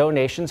collecting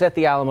donations at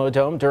the Alamo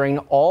Dome during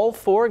all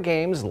 4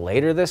 games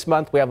later this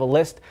month. We have a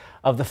list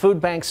of the food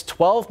bank's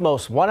 12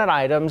 most wanted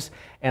items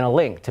and a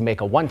link to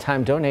make a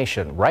one-time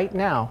donation right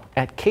now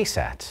at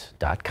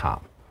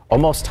KSAT.com.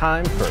 Almost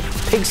time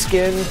for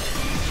Pigskin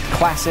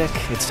Classic.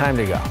 It's time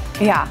to go.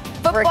 Yeah.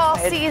 Football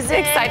season.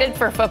 Excited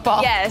for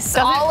football. Yes,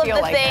 Doesn't all of feel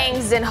the like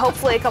things and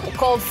hopefully a couple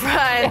cold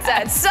fronts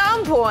at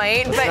some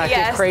point. Let's but not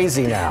yes, get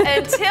crazy now.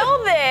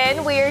 Until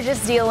then, we are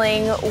just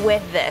dealing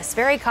with this.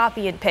 Very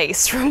copy and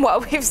paste from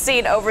what we've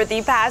seen over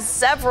the past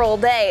several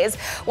days.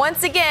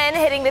 Once again,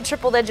 hitting the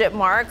triple-digit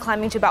mark,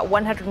 climbing to about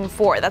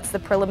 104. That's the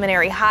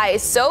preliminary high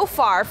so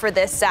far for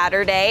this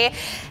Saturday.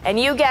 And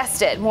you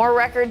guessed it, more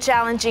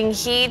record-challenging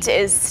heat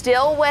is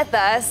still with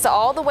us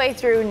all the way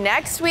through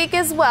next week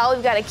as well.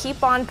 We've got to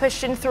keep on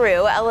pushing through.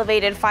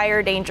 Elevated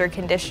fire danger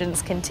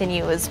conditions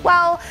continue as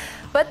well.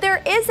 But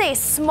there is a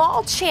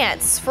small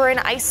chance for an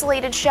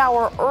isolated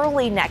shower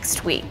early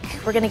next week.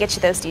 We're going to get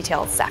you those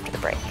details after the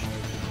break.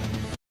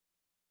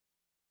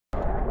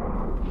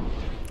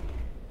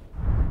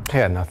 I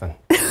got nothing.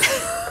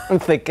 I'm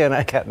thinking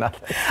I got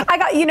nothing.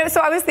 So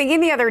I was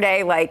thinking the other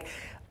day, like,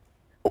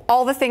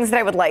 all the things that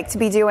I would like to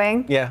be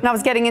doing. Yeah. And I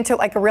was getting into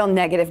like a real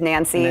negative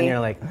Nancy And then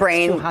you're like,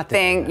 brain it's too hot to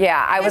thing.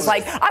 Yeah. I was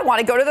like, I want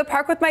to go to the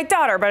park with my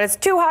daughter, but it's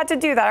too hot to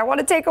do that. I want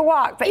to take a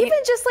walk. But even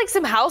just like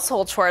some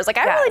household chores. Like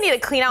I really need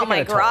to clean out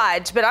my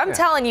garage, but I'm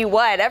telling you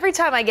what, every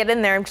time I get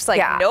in there, I'm just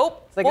like, nope.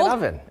 It's like an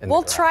oven.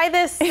 We'll try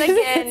this again.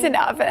 It's an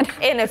oven.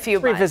 In a few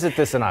months. Revisit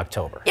this in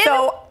October.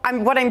 So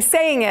what I'm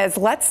saying is,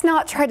 let's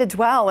not try to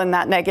dwell in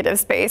that negative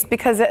space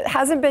because it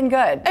hasn't been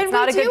good. It's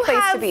not a good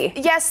place to be.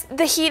 Yes,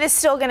 the heat is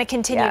still going to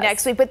continue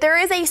next week, but there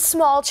is a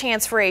small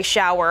chance for a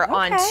shower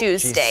on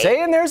Tuesday. She's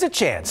saying there's a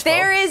chance.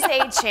 There is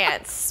a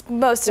chance.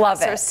 Most of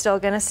us are still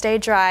going to stay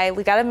dry.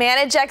 We got to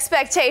manage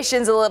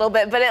expectations a little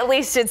bit, but at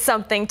least it's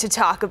something to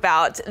talk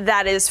about.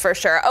 That is for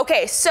sure.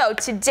 Okay, so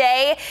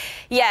today,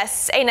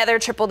 yes, another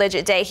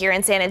triple-digit day here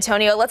in San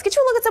Antonio. Let's get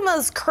you a look at some of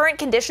those current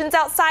conditions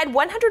outside.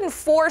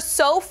 104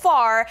 so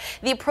far,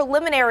 the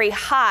preliminary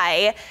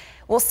high.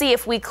 We'll see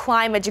if we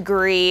climb a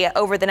degree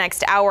over the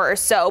next hour or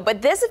so.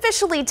 But this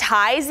officially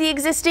ties the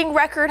existing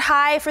record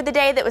high for the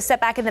day that was set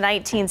back in the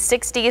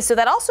 1960s. So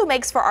that also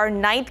makes for our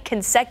 9th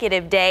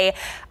consecutive day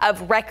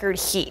of record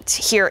heat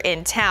here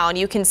in town.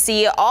 You can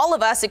see all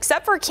of us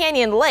except for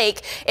Canyon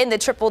Lake in the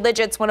triple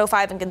digits,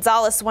 105 in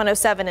Gonzales,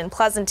 107 in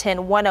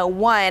Pleasanton,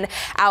 101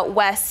 out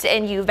west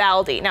in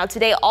Uvalde. Now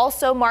today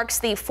also marks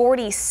the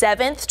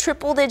 47th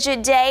triple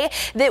digit day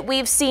that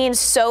we've seen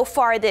so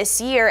far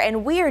this year.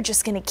 And we are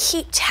just going to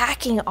keep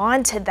tacking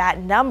on to that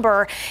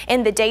number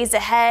in the days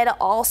ahead,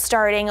 all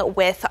starting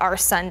with our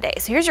Sunday.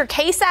 So here's your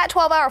KSAT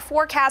 12-hour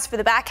forecast for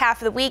the back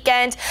half of the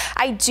weekend.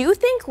 I do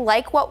think,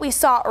 like what we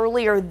saw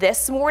earlier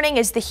this morning,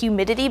 as the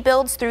humidity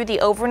builds through the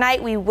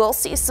overnight, we will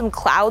see some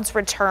clouds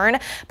return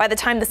by the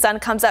time the sun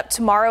comes up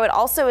tomorrow. It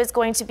also is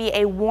going to be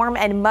a warm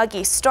and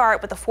muggy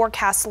start with a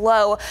forecast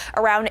low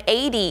around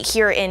 80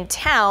 here in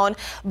town.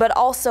 But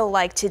also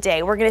like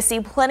today, we're going to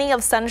see plenty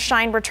of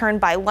sunshine return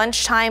by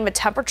lunchtime, a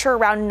temperature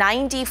around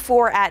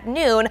 94 at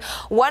noon,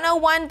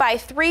 101 by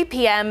 3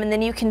 p.m. And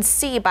then you can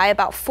see by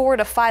about 4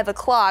 to 5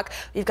 o'clock,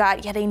 we've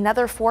got yet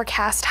another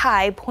forecast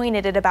high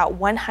pointed at about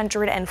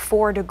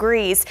 104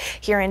 degrees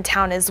here in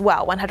town as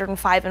well.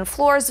 105 in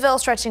Floresville,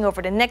 stretching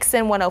over to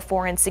Nixon,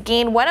 104 in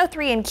Seguin,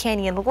 103 in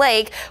Canyon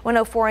Lake,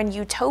 104 in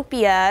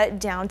Utopia,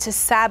 down to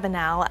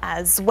Sabinal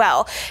as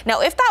well.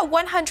 Now, if that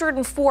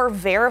 104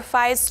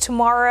 verifies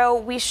tomorrow,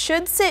 we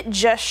should sit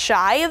just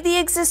shy of the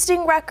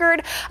existing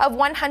record of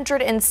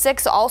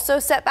 106, also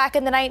set back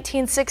in the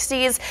 1960s,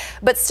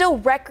 but still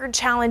record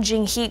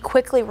challenging heat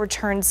quickly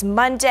returns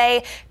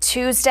Monday.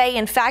 Tuesday.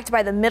 In fact,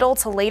 by the middle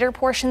to later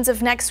portions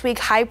of next week,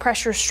 high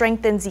pressure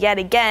strengthens yet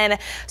again.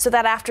 So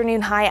that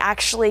afternoon high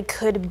actually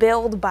could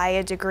build by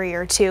a degree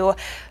or two.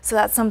 So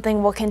that's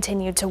something we'll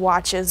continue to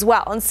watch as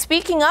well. And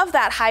speaking of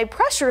that high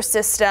pressure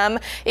system,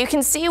 you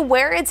can see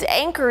where it's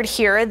anchored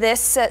here this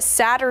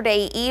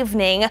Saturday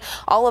evening.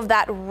 All of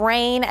that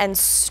rain and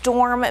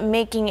storm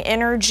making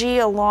energy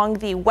along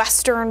the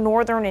western,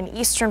 northern, and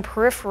eastern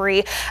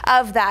periphery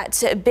of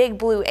that big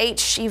blue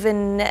H,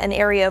 even an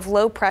area of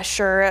low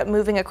pressure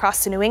moving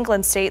across the New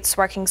England states,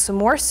 sparking some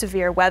more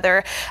severe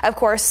weather. Of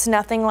course,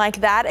 nothing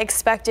like that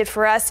expected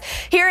for us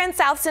here in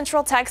South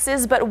Central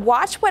Texas, but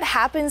watch what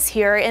happens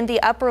here in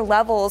the upper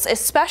levels,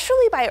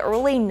 especially by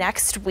early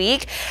next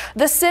week.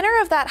 The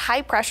center of that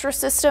high pressure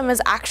system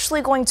is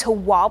actually going to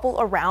wobble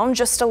around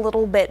just a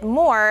little bit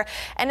more,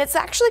 and it's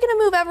actually going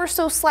to move ever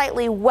so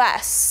slightly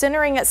west,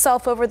 centering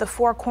itself over the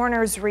Four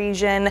Corners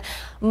region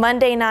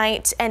Monday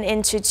night and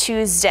into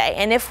Tuesday.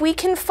 And if we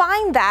can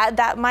find that,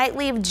 that might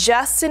leave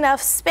just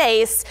enough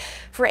space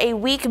for a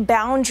weak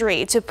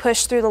boundary to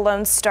push through the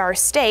Lone Star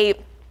State.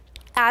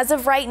 As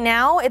of right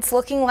now, it's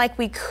looking like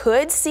we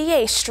could see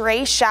a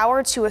stray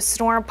shower to a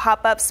storm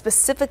pop up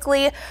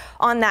specifically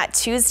on that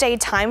Tuesday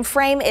time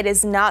frame. It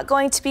is not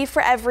going to be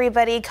for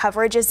everybody.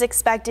 Coverage is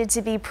expected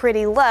to be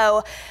pretty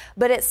low,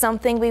 but it's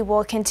something we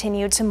will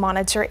continue to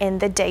monitor in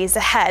the days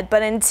ahead.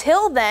 But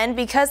until then,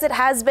 because it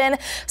has been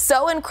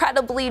so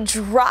incredibly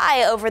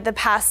dry over the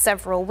past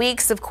several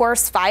weeks, of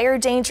course, fire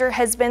danger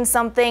has been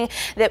something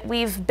that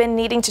we've been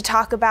needing to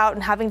talk about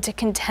and having to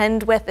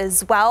contend with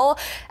as well.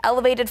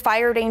 Elevated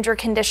fire danger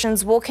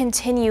conditions will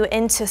continue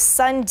into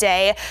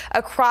Sunday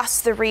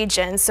across the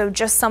region, so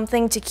just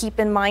something to keep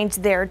in mind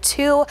there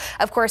too.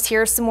 Of course,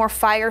 here's some more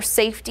fire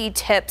safety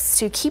tips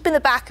to keep in the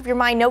back of your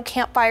mind. No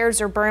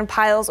campfires or burn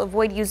piles.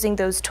 Avoid using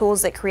those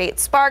tools that create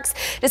sparks.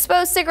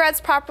 Dispose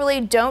cigarettes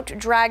properly. Don't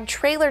drag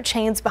trailer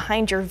chains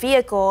behind your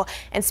vehicle.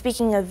 And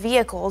speaking of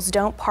vehicles,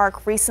 don't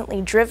park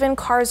recently driven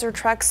cars or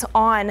trucks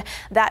on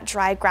that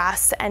dry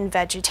grass and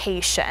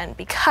vegetation,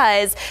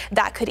 because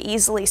that could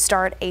easily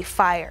start a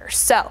fire.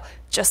 So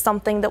just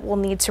something that we'll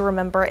need to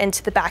remember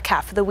into the back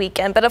half of the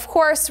weekend. But of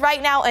course,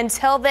 right now,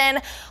 until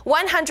then,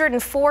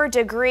 104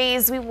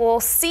 degrees. We will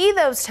see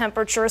those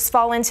temperatures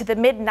fall into the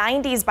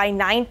mid-90s by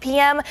 9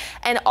 p.m.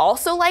 And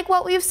also, like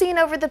what we've seen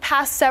over the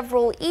past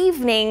several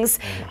evenings,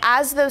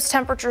 as those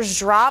temperatures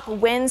drop,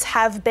 winds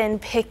have been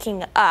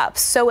picking up.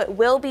 So it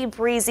will be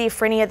breezy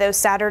for any of those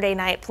Saturday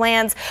night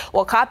plans.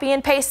 We'll copy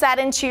and paste that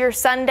into your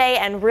Sunday,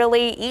 and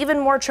really even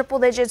more triple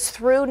digits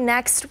through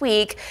next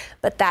week.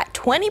 But that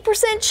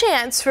 20%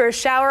 chance for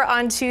a shower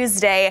on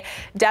Tuesday,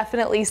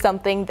 definitely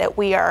something that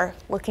we are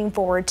looking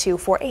forward to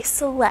for a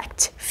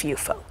select few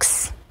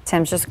folks.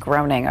 Tim's just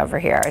groaning over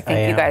here. I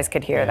think you guys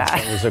could hear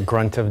that. It was a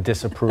grunt of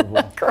disapproval.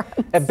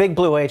 At Big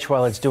Blue H,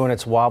 while it's doing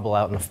its wobble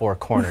out in the Four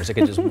Corners, it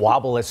could just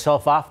wobble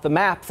itself off the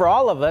map for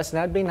all of us, and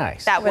that'd be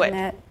nice. That would.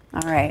 It?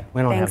 All right.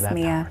 We don't Thanks, have that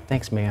Mia. power.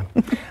 Thanks, Mia.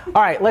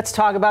 All right, let's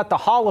talk about the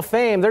Hall of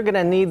Fame. They're going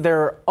to need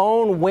their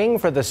own wing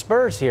for the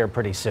Spurs here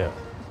pretty soon.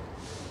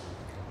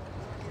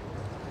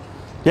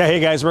 Yeah,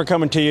 hey guys, we're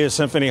coming to you at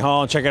Symphony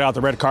Hall, and check it out,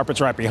 the red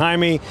carpet's right behind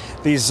me.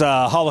 These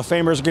Hall of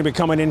Famers are going to be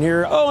coming in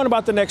here, in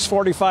about the next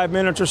 45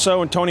 minutes or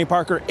so, and Tony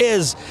Parker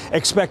is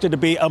expected to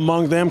be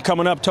among them.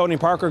 Coming up, Tony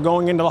Parker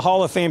going into the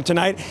Hall of Fame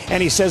tonight,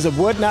 and he says it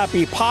would not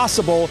be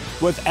possible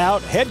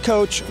without head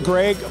coach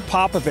Greg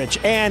Popovich.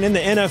 And in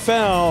the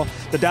NFL,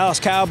 the Dallas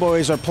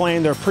Cowboys are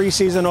playing their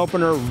preseason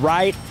opener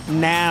right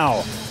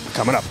now.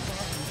 Coming up.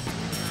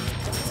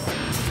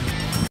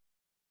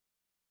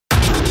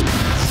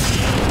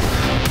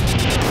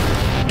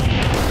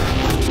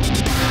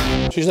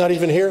 She's not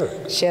even here.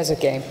 She has a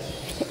game.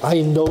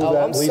 I know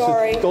that, I'm Lisa.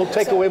 sorry. Don't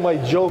take away my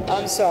joke.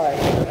 I'm sorry.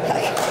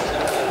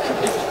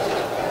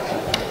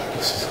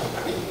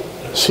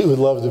 She would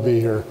love to be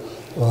here,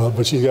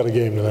 but she's got a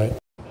game tonight.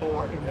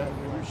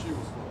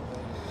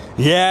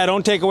 Yeah,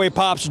 don't take away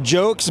Pop's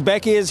jokes.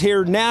 Becky is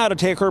here now to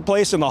take her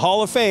place in the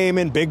Hall of Fame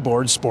in Big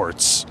Board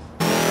Sports.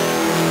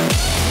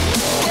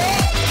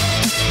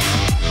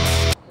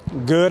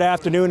 Good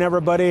afternoon,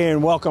 everybody,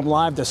 and welcome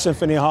live to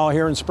Symphony Hall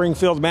here in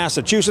Springfield,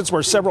 Massachusetts,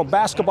 where several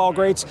basketball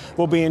greats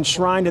will be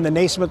enshrined in the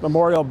Naismith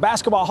Memorial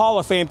Basketball Hall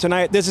of Fame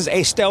tonight. This is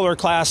a stellar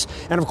class,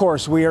 and of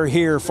course, we are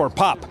here for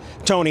Pop,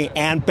 Tony,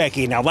 and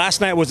Becky. Now,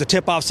 last night was the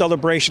tip-off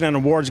celebration and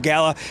awards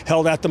gala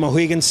held at the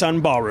Mohegan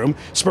Sun Ballroom.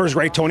 Spurs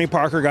great Tony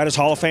Parker got his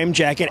Hall of Fame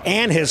jacket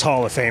and his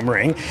Hall of Fame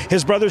ring.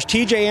 His brothers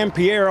TJ and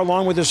Pierre,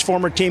 along with his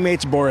former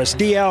teammates Boris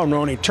Diaw and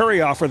Ronny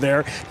Turioff, were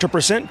there to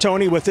present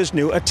Tony with his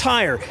new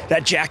attire.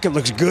 That jacket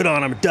looks good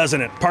on him,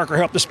 doesn't it? Parker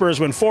helped the Spurs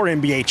win 4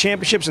 NBA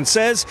championships and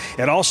says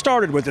it all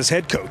started with his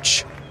head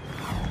coach.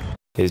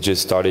 It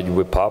just started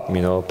with Pop.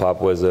 You know, Pop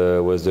was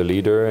the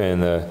leader,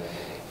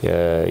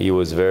 and he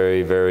was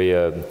very,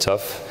 very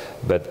tough.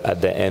 but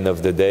at the end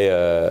of the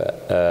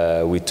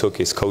day, we took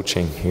his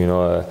coaching.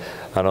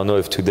 I don't know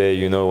if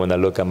today, when I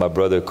look at my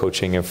brother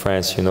coaching in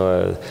France,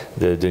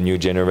 the new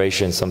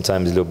generation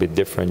sometimes a little bit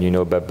different,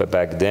 but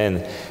back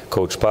then,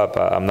 Coach Pop,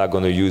 I'm not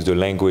going to use the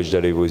language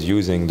that he was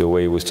using, the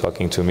way he was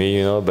talking to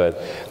me,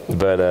 but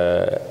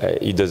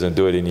he doesn't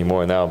do it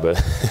anymore now. But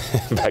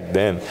back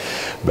then,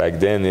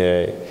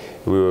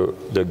 we were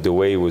the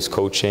way he was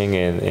coaching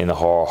and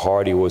how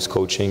hard he was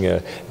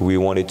coaching. We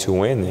wanted to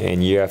win,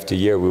 and year after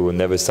year, we were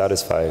never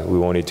satisfied. We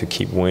wanted to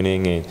keep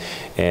winning,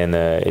 and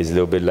it's a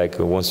little bit like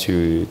once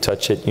you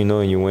touch it,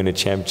 and you win a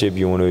championship,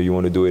 you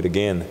want to do it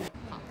again.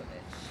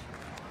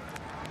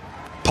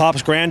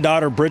 Pop's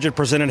granddaughter Bridget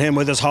presented him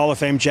with his Hall of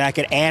Fame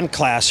jacket and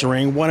class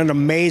ring. What an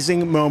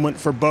amazing moment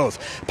for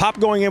both. Pop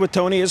going in with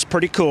Tony is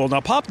pretty cool. Now,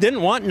 Pop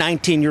didn't want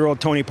 19-year-old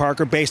Tony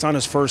Parker based on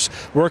his first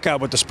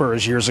workout with the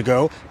Spurs years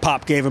ago.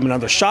 Pop gave him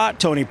another shot.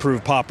 Tony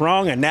proved Pop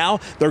wrong, and now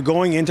they're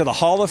going into the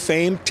Hall of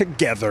Fame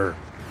together.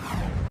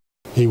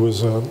 He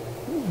was a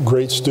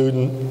great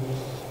student,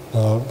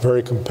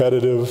 very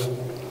competitive,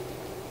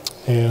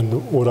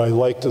 and what I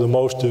liked the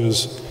most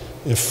is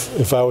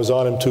if I was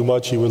on him too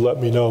much, he would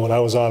let me know, and I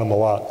was on him a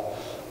lot.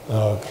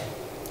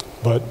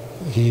 But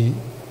he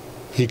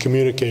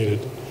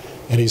communicated,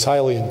 and he's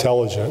highly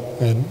intelligent,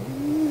 and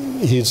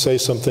he'd say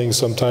some things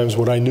sometimes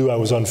when I knew I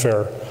was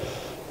unfair,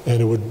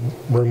 and it would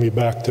bring me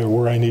back to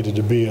where I needed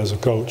to be as a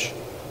coach.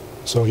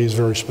 So he's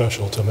very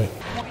special to me.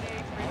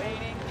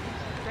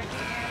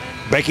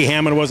 Becky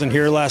Hammond wasn't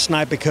here last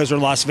night because her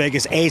Las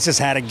Vegas Aces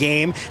had a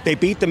game. They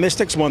beat the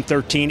Mystics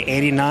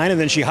 113-89, and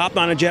then she hopped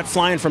on a jet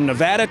flying from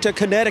Nevada to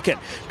Connecticut.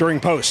 During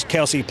post,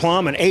 Kelsey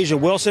Plum and Asia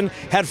Wilson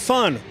had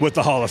fun with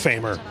the Hall of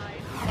Famer.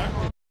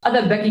 I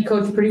thought Becky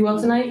coached pretty well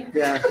tonight.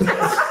 Yeah,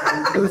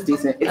 it was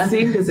decent. It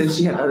seemed as if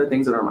she had other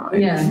things on her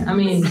mind. Yeah, I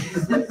mean,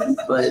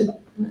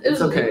 but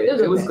it's okay.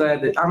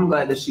 I'm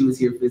glad that she was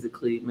here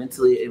physically,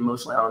 mentally,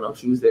 emotionally. I don't know if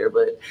she was there,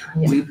 but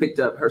we picked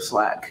up her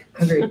slack.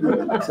 Agreed.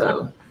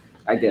 So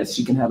I guess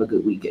she can have a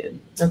good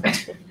weekend. Okay.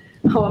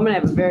 Oh, I'm gonna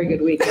have a very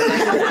good weekend.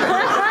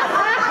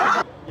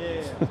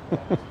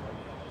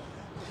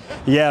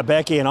 Yeah,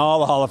 Becky and all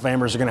the Hall of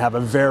Famers are going to have a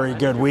very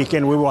good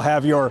weekend. We will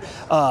have your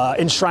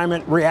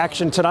enshrinement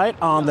reaction tonight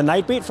on the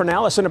Night Beat. For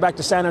now, let's send it back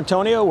to San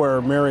Antonio,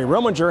 where Mary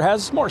Rominger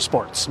has more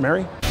sports.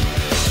 Mary?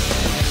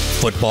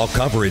 Football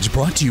coverage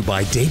brought to you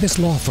by Davis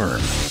Law Firm.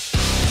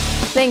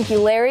 Thank you,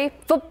 Larry.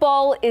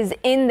 Football is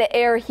in the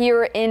air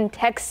here in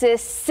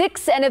Texas.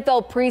 6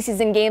 NFL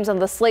preseason games on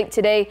the slate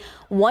today.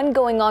 One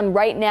going on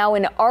right now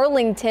in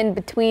Arlington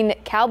between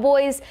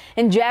Cowboys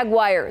and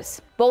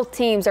Jaguars. Both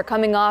teams are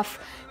coming off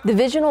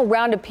divisional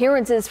round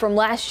appearances from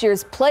last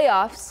year's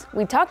playoffs.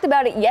 We talked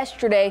about it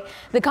yesterday.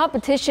 The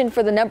competition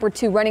for the number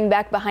 2 running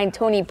back behind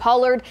Tony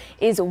Pollard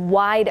is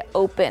wide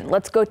open.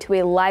 Let's go to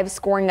a live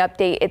scoring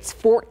update. It's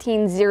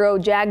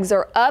 14-0. Jags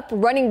are up.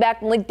 Running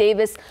back Malik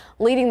Davis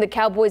leading the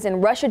Cowboys in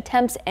rush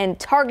attempts and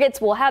targets.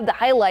 We'll have the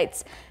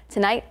highlights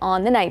tonight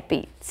on the Night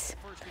Beats.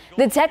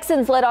 The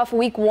Texans led off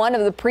week 1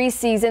 of the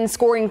preseason,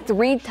 scoring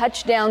 3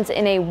 touchdowns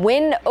in a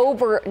win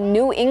over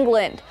New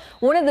England.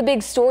 One of the big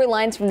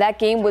storylines from that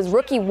game was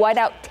rookie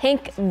wideout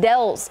Tank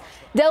Dells.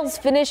 Dells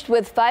finished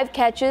with 5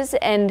 catches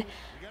and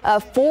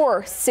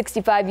 4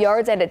 65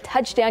 yards and a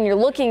touchdown. You're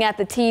looking at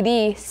the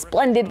TD.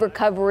 Splendid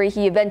recovery.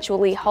 He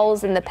eventually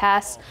hauls in the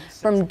pass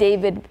from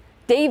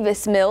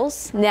Davis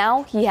Mills.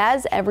 Now he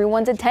has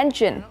everyone's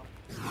attention.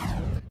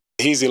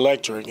 He's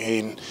electric,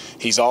 and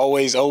he's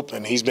always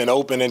open. He's been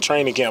open in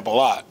training camp a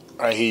lot.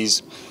 Right?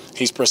 He's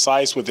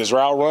precise with his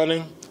route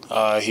running.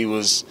 It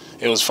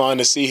was fun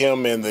to see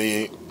him in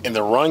the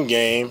run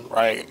game.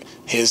 Right,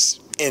 his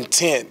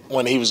intent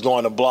when he was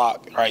going to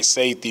block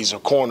safeties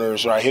or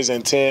corners. Right, his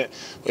intent.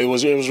 It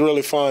was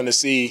really fun to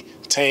see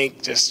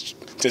Tank,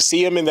 just to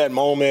see him in that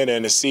moment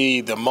and to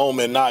see the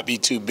moment not be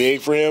too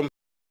big for him.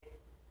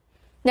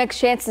 Next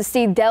chance to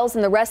see Dells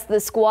and the rest of the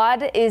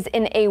squad is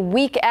in a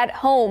week at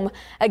home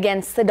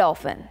against the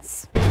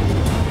Dolphins.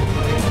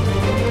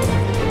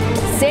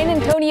 San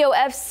Antonio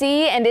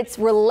FC and its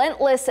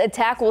relentless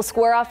attack will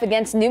square off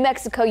against New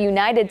Mexico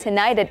United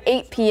tonight at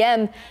 8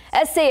 p.m.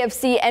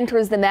 SAFC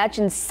enters the match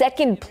in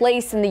second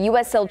place in the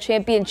USL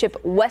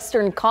Championship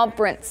Western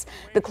Conference.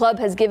 The club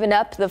has given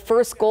up the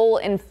first goal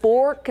in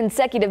 4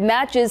 consecutive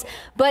matches,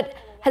 but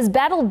has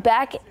battled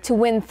back to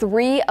win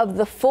 3 of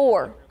the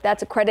 4.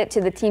 That's a credit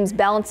to the team's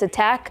balanced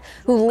attack,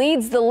 who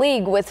leads the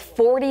league with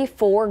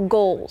 44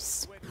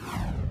 goals.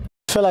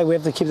 I feel like we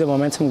have to keep the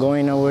momentum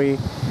going.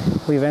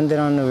 We've ended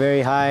on a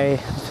very high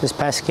this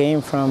past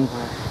game from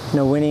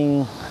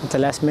winning at the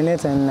last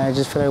minute, and I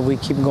just feel like we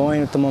keep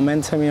going with the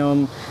momentum.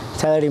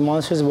 Mentality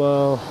monsters.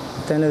 Well,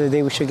 at the end of the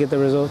day, we should get the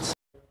results.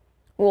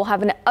 We'll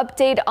have an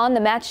update on the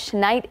match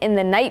tonight in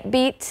the Night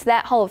Beat.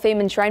 That Hall of Fame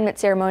enshrinement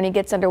ceremony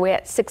gets underway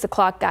at 6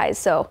 o'clock, guys.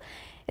 So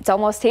it's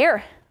almost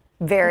here.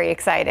 Very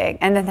exciting.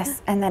 And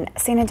then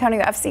San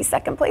Antonio FC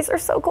second place are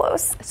so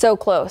close. So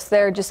close.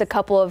 They're just a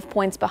couple of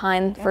points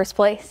behind first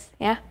place.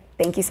 Yeah.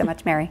 Thank you so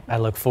much, Mary. I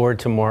look forward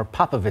to more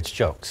Popovich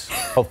jokes,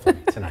 hopefully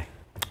tonight.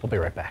 We'll be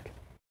right back.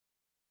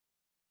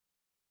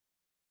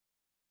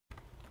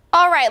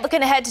 All right,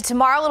 looking ahead to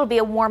tomorrow, it'll be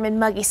a warm and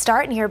muggy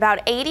start near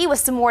about 80 with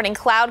some morning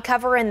cloud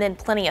cover, and then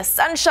plenty of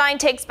sunshine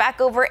takes back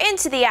over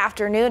into the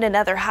afternoon.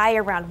 Another high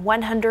around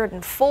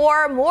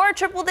 104, more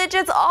triple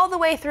digits all the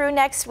way through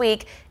next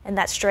week, and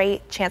that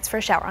straight chance for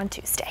a shower on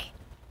Tuesday.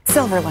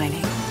 Silver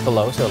lining. The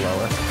lows are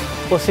lower.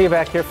 We'll see you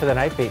back here for the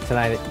night beat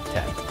tonight at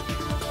 10.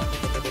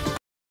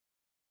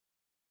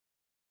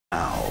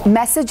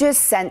 Messages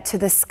sent to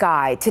the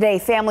sky. Today,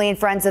 family and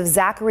friends of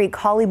Zachary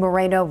Colley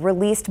Moreno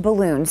released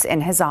balloons in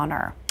his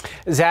honor.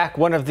 Zach,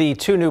 one of the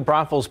 2 New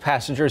Braunfels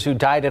passengers who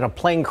died in a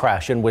plane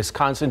crash in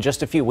Wisconsin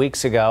just a few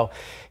weeks ago.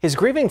 His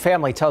grieving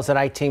family tells the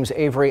night team's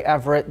Avery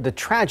Everett the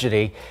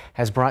tragedy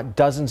has brought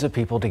dozens of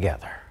people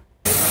together.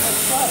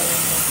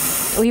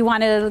 We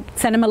want to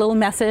send him a little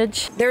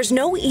message. There's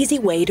no easy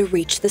way to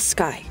reach the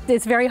sky.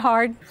 It's very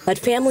hard. But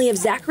family of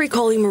Zachary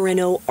Colley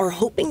Moreno are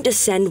hoping to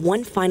send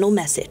one final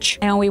message.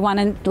 And we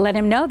want to let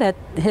him know that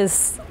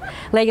his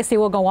legacy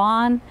will go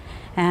on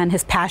and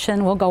his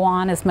passion will go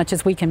on as much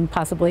as we can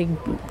possibly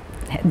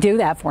do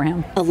that for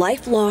him. A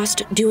life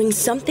lost doing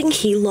something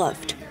he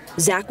loved.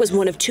 Zach was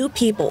one of 2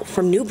 people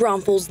from New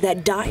Braunfels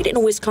that died in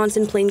a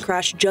Wisconsin plane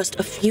crash just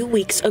a few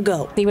weeks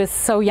ago. He was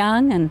so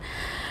young and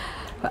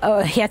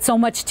he had so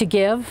much to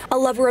give. A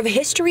lover of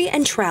history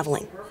and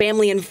traveling.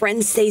 Family and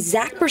friends say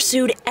Zach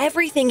pursued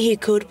everything he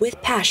could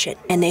with passion,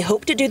 and they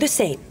hope to do the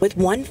same with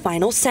one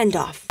final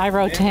send-off. I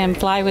wrote to him,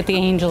 "Fly with the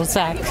Angels,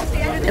 Zach."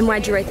 And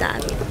why'd you write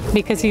that?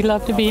 Because he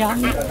loved to be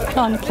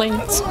on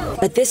planes.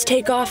 But this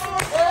takeoff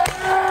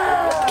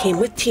came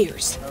with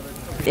tears.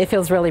 It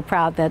feels really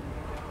proud that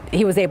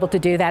he was able to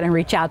do that and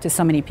reach out to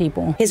so many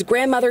people. His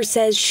grandmother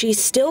says she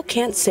still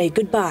can't say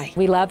goodbye.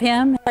 We love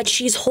him. But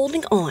she's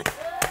holding on,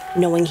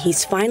 knowing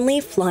he's finally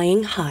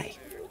flying high.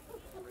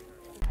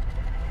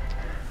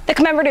 The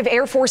Commemorative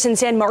Air Force in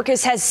San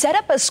Marcos has set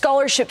up a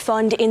scholarship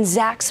fund in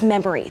Zach's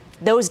memory.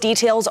 Those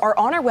details are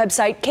on our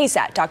website,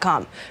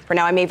 KSAT.com. For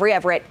now, I'm Avery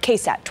Everett,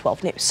 KSAT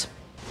 12 News.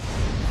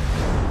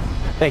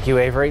 Thank you,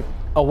 Avery.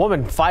 A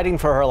woman fighting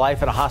for her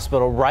life in a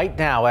hospital right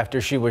now after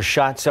she was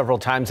shot several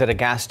times at a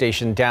gas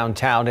station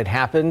downtown. It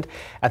happened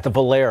at the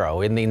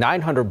Valero in the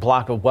 900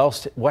 block of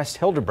West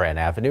Hildebrand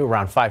Avenue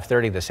around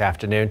 5:30 this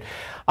afternoon.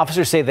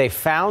 Officers say they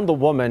found the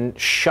woman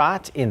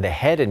shot in the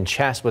head and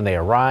chest when they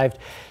arrived.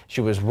 She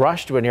was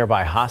rushed to a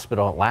nearby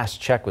hospital. At last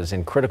check was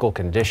in critical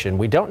condition.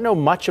 We don't know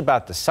much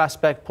about the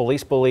suspect.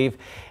 Police believe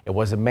it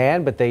was a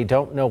man, but they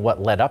don't know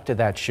what led up to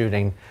that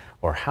shooting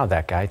or how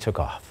that guy took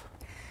off.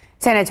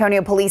 San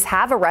Antonio police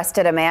have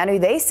arrested a man who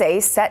they say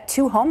set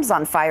 2 homes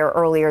on fire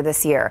earlier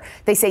this year.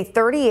 They say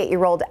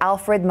 38-year-old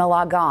Alfred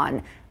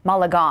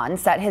Malagan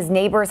set his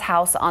neighbor's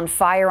house on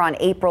fire on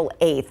April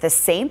 8th. The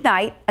same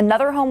night,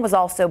 another home was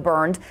also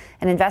burned.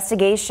 An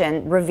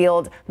investigation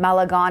revealed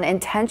Malagan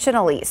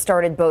intentionally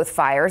started both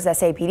fires,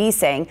 SAPD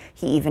saying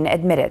he even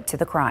admitted to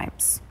the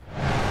crimes.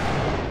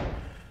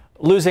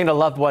 Losing a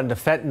loved one to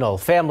fentanyl.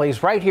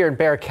 Families right here in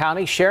Bexar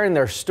County sharing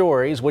their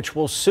stories, which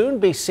will soon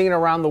be seen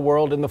around the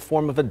world in the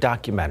form of a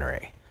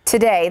documentary.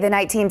 Today, the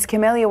night team's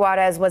Camelia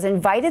Juarez was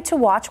invited to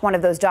watch one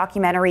of those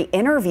documentary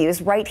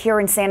interviews right here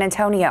in San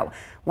Antonio.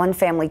 One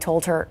family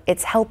told her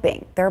it's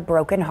helping their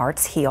broken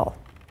hearts heal.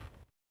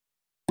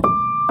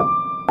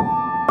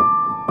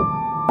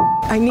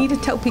 I need to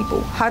tell people,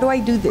 how do I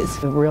do this?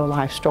 The real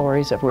life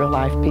stories of real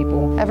life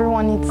people.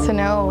 Everyone needs to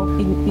know.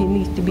 It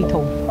needs to be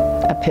told.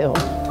 A pill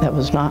that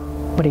was not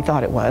what he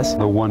thought it was.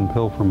 The one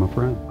pill from a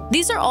friend.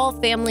 These are all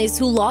families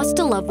who lost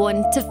a loved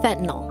one to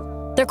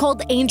fentanyl. They're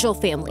called angel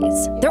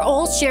families. They're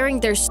all sharing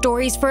their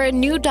stories for a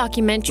new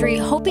documentary,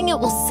 hoping it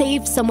will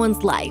save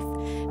someone's life.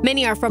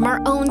 Many are from our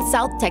own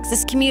South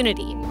Texas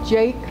community.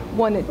 Jake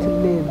wanted to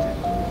live.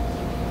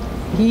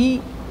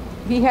 He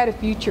had a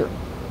future,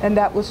 and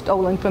that was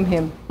stolen from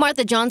him.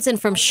 Martha Johnson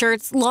from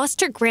Schertz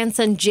lost her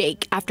grandson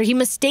Jake after he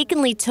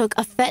mistakenly took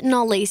a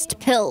fentanyl-laced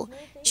pill.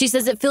 She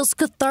says it feels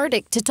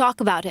cathartic to talk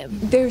about him.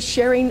 They're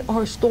sharing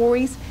our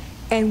stories,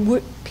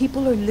 and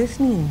people are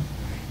listening.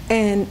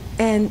 And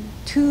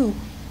to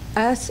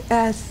us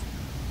as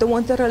the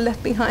ones that are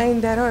left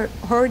behind that are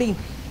hurting,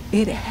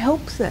 it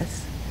helps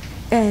us.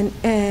 And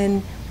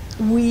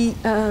we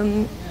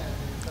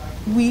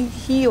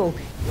heal.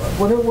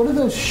 What are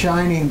those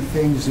shining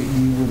things that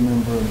you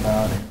remember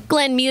about it?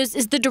 Glenn Muse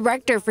is the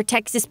director for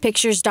Texas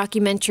Pictures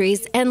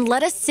Documentaries and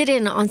let us sit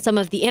in on some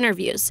of the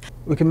interviews.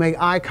 We can make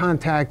eye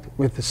contact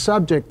with the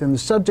subject, and the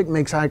subject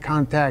makes eye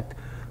contact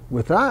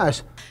with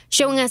us.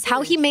 Showing us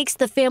how he makes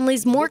the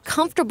families more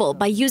comfortable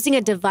by using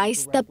a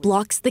device that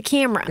blocks the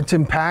camera. It's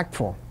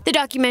impactful. The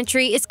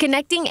documentary is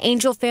connecting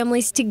angel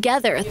families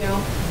together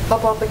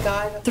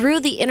through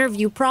the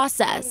interview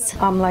process.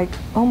 I'm like,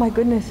 oh my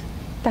goodness,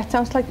 that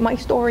sounds like my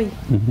story.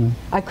 Mm-hmm.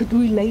 I could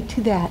relate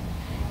to that,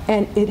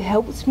 and it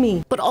helps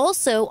me. But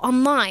also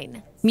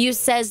online. Muse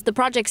says the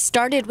project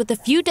started with a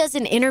few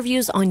dozen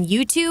interviews on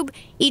YouTube.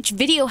 Each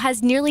video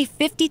has nearly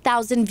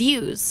 50,000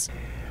 views.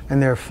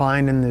 And they're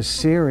finding this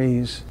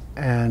series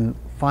and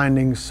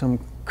finding some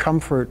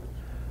comfort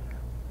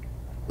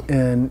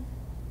in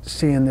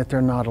seeing that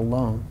they're not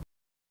alone.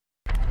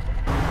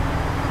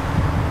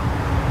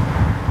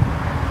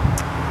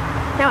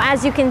 Now,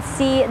 as you can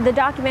see, the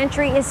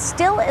documentary is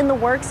still in the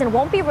works and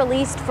won't be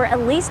released for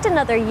at least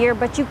another year,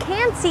 but you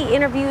can see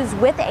interviews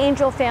with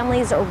angel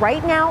families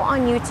right now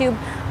on YouTube.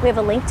 We have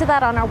a link to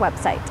that on our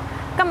website.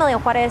 Camila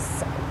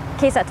Juarez,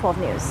 KSAT 12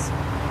 News.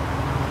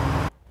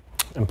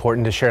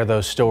 Important to share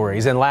those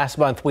stories. And last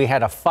month, we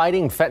had a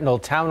Fighting Fentanyl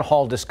town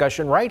hall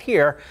discussion right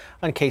here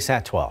on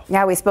KSAT 12.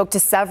 Yeah, we spoke to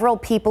several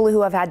people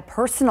who have had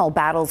personal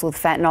battles with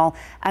fentanyl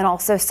and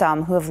also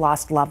some who have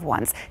lost loved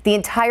ones. The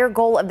entire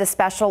goal of the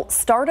special,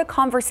 start a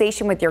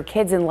conversation with your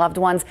kids and loved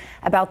ones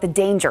about the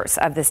dangers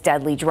of this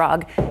deadly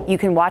drug. You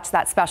can watch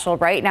that special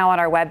right now on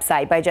our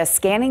website by just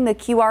scanning the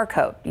QR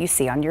code you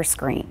see on your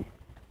screen.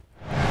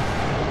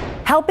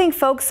 Helping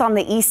folks on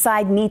the East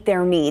Side meet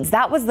their needs.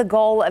 That was the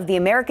goal of the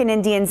American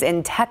Indians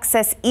in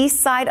Texas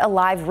East Side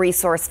Alive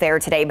Resource Fair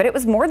today. But it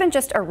was more than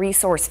just a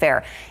resource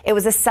fair. It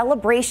was a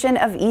celebration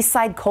of East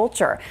Side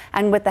culture.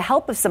 And with the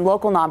help of some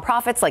local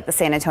nonprofits like the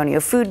San Antonio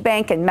Food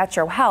Bank and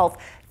Metro Health,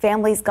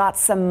 families got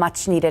some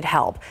much needed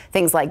help.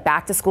 Things like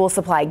back to school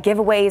supply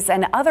giveaways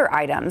and other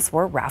items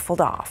were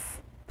raffled off.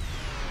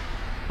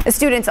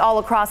 Students all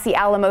across the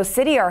Alamo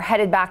City are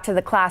headed back to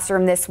the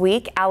classroom this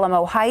week.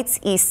 Alamo Heights,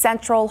 East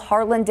Central,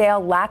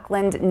 Harlandale,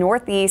 Lackland,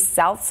 Northeast,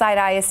 Southside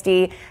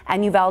ISD,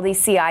 and Uvalde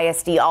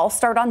CISD all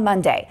start on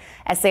Monday.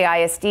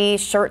 SAISD,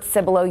 Schertz,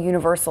 Cibolo,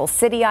 Universal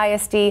City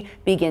ISD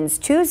begins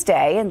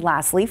Tuesday. And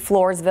lastly,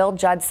 Floresville,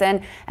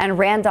 Judson, and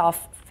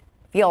Randolph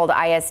Field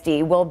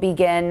ISD will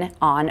begin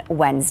on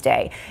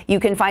Wednesday. You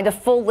can find a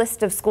full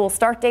list of school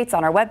start dates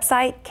on our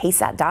website,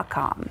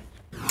 KSAT.com.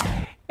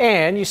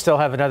 And you still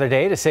have another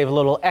day to save a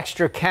little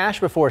extra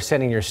cash before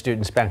sending your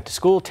students back to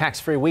school.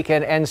 Tax-free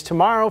weekend ends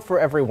tomorrow. For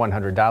every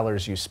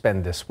 $100 you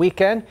spend this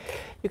weekend,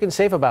 you can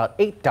save about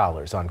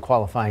 $8 on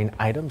qualifying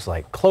items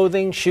like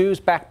clothing, shoes,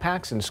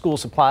 backpacks, and school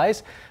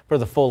supplies. For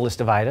the full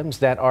list of items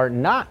that are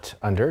not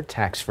under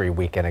tax-free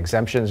weekend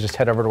exemptions, just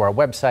head over to our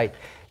website,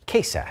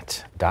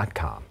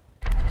 KSAT.com.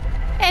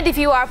 And if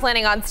you are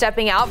planning on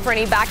stepping out for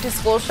any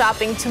back-to-school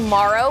shopping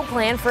tomorrow,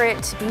 plan for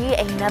it to be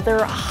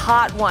another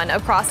hot one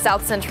across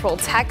South Central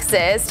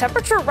Texas.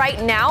 Temperature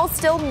right now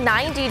still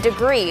 90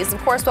 degrees.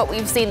 Of course, what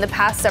we've seen the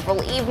past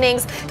several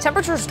evenings,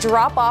 temperatures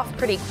drop off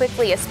pretty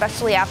quickly,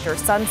 especially after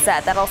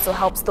sunset. That also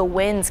helps the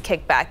winds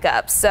kick back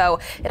up. So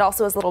it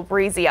also is a little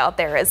breezy out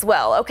there as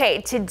well.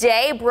 Okay,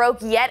 today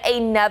broke yet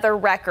another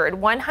record.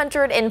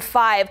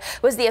 105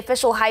 was the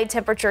official high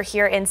temperature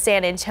here in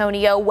San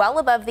Antonio, well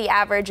above the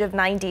average of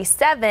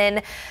 97.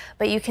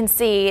 But you can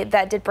see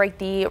that did break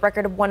the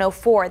record of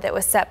 104 that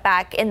was set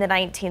back in the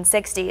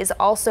 1960s.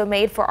 Also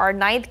made for our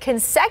 9th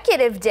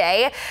consecutive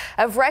day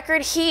of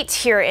record heat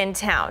here in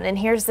town. And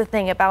here's the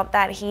thing about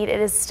that heat,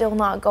 it is still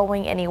not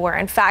going anywhere.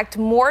 In fact,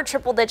 more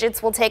triple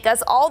digits will take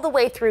us all the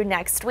way through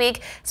next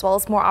week, as well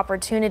as more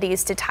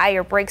opportunities to tie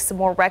or break some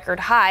more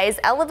record highs.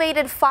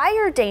 Elevated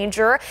fire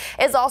danger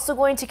is also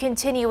going to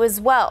continue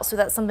as well. So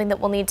that's something that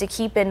we'll need to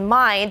keep in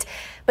mind.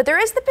 But there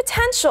is the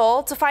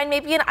potential to find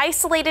maybe an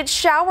isolated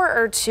shower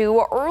or two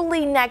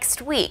early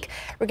next week.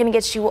 We're going to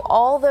get you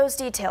all those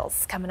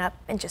details coming up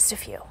in just a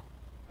few.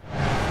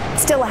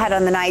 Still ahead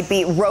on the night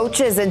beat,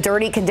 roaches and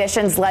dirty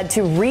conditions led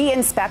to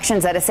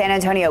re-inspections at a San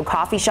Antonio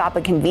coffee shop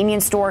and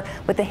convenience store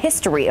with a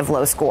history of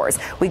low scores.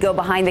 We go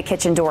behind the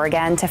kitchen door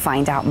again to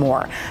find out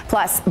more.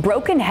 Plus,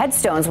 broken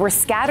headstones were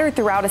scattered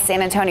throughout a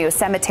San Antonio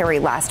cemetery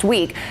last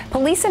week.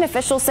 Police and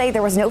officials say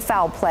there was no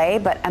foul play,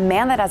 but a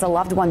man that has a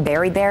loved one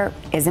buried there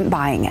isn't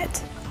buying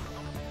it.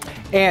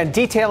 And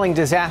detailing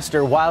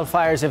disaster,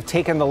 wildfires have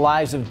taken the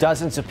lives of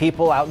dozens of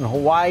people out in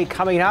Hawaii.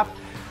 Coming up,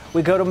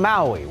 we go to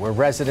Maui, where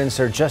residents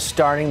are just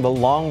starting the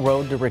long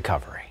road to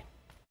recovery.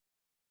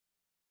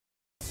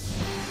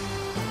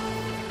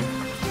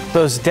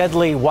 Those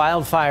deadly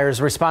wildfires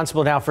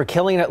responsible now for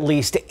killing at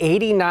least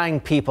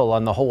 89 people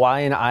on the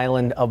Hawaiian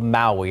island of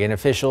Maui, and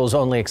officials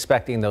only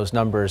expecting those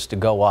numbers to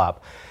go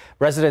up.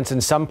 Residents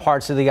in some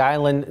parts of the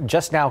island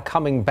just now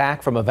coming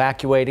back from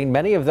evacuating,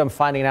 many of them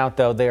finding out,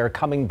 though, they are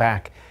coming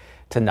back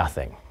to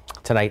nothing.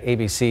 Tonight,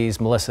 ABC's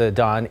Melissa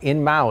Dawn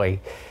in Maui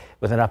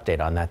with an update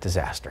on that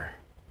disaster.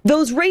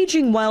 Those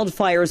raging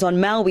wildfires on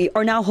Maui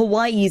are now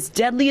Hawaii's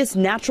deadliest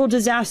natural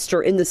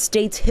disaster in the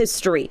state's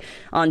history.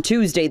 On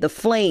Tuesday, the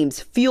flames,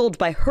 fueled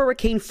by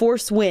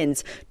hurricane-force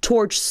winds,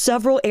 torched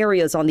several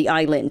areas on the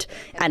island.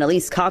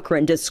 Annalise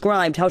Cochran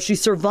described how she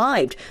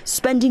survived,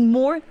 spending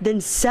more than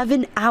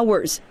 7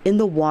 hours in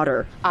the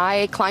water.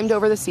 I climbed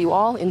over the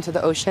seawall into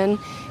the ocean,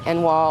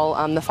 and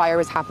while the fire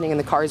was happening and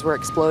the cars were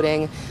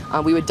exploding,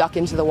 we would duck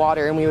into the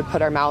water and we would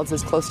put our mouths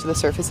as close to the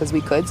surface as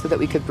we could so that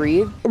we could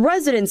breathe.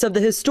 Residents of the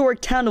historic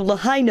town of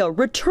Lahaina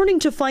returning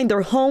to find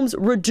their homes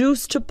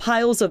reduced to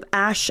piles of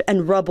ash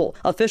and rubble.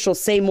 Officials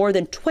say more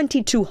than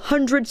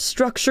 2,200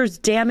 structures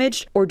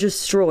damaged or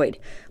destroyed.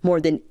 More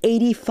than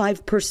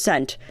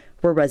 85%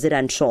 were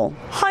residential.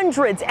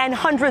 Hundreds and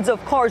hundreds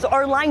of cars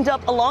are lined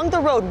up along the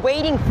road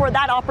waiting for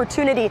that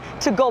opportunity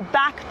to go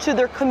back to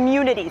their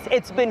communities.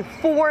 It's been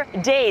 4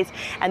 days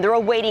and they're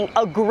awaiting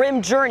a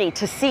grim journey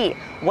to see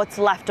what's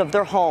left of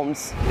their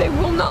homes. They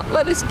will not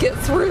let us get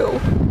through.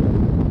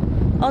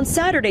 On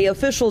Saturday,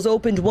 officials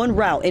opened one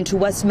route into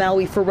West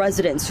Maui for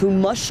residents who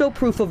must show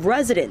proof of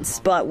residence,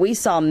 but we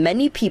saw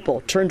many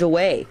people turned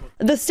away.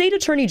 The state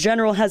attorney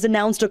general has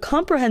announced a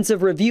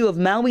comprehensive review of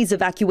Maui's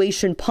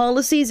evacuation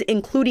policies,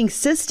 including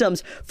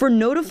systems for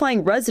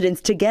notifying residents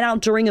to get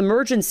out during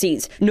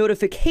emergencies,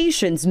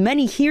 notifications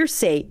many here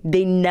say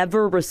they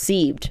never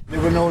received.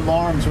 There were no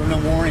alarms or no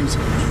warnings.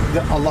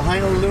 The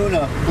Lahaina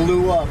Luna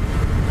blew up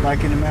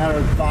like in a matter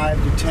of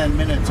 5 to 10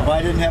 minutes. If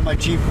I didn't have my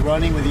Jeep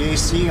running with the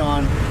AC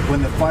on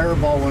when the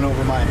fireball went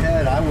over my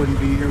head, I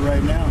wouldn't be here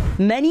right now.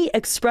 Many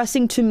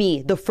expressing to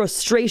me the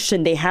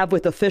frustration they have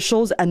with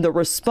officials and the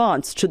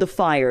response to the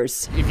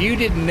fires. If you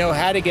didn't know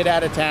how to get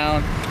out of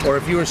town, or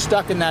if you were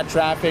stuck in that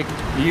traffic,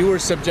 you were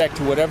subject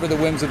to whatever the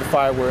whims of the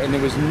fire were, and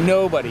there was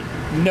nobody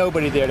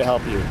there to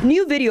help you.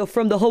 New video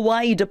from the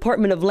Hawaii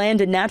Department of Land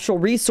and Natural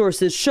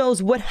Resources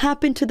shows what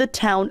happened to the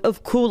town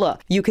of Kula.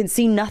 You can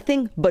see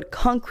nothing but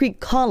concrete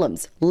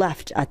columns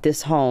left at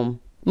this home.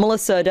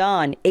 Melissa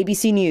Adan,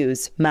 ABC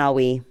News,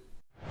 Maui.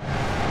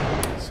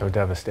 So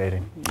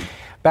devastating.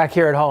 Back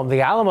here at home,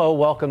 the Alamo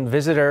welcomed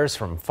visitors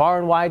from far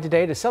and wide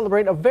today to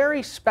celebrate a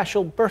very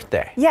special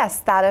birthday. Yes,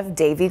 that of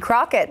Davy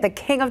Crockett, the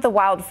king of the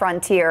wild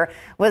frontier,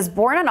 was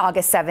born on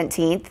August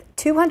 17th,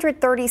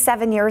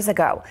 237 years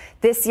ago.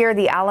 This year,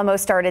 the Alamo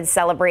started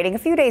celebrating a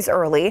few days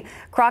early.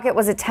 Crockett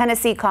was a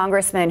Tennessee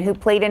congressman who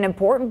played an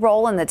important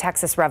role in the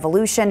Texas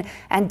Revolution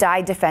and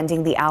died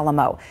defending the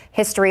Alamo.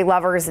 History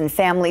lovers and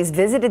families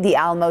visited the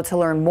Alamo to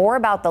learn more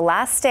about the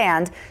last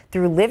stand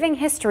through living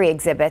history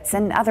exhibits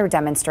and other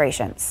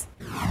demonstrations.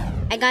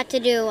 I got to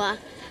do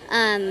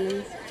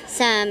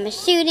some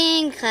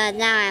shooting because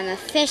now I'm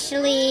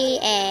officially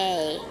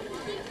an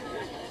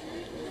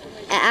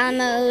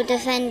Alamo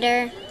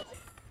defender.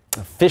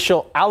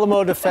 Official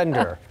Alamo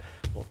defender.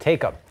 We'll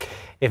take them.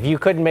 If you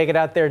couldn't make it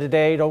out there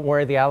today, don't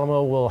worry. The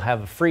Alamo will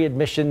have free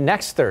admission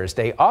next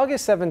Thursday,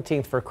 August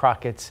 17th, for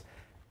Crockett's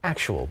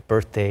actual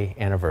birthday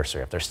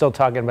anniversary. If they're still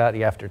talking about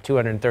you after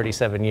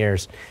 237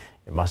 years,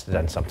 you must have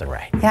done something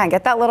right. Yeah, and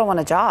get that little one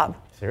a job.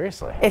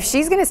 Seriously. If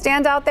she's going to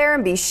stand out there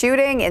and be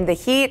shooting in the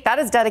heat, that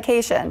is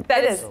dedication.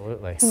 That is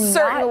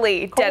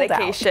certainly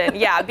dedication.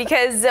 Yeah,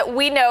 because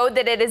we know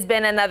that it has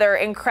been another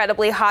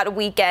incredibly hot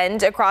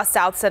weekend across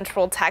South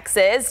Central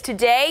Texas.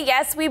 Today,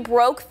 yes, we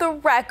broke the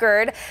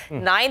record.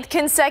 9th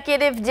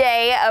consecutive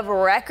day of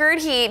record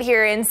heat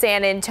here in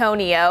San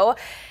Antonio.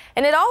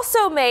 And it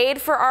also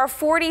made for our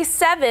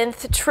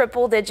 47th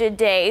triple-digit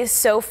day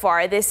so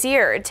far this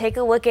year. Take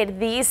a look at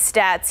these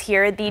stats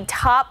here, the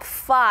top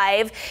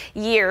 5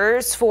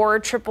 years for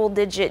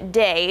triple-digit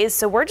days.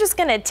 So we're just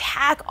going to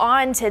tack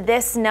on to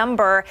this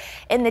number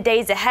in the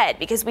days ahead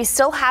because we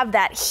still have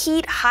that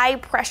heat, high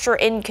pressure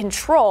in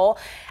control.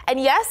 And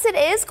yes, it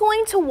is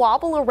going to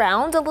wobble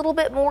around a little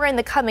bit more in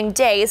the coming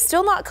days,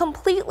 still not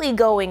completely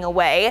going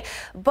away,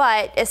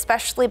 but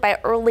especially by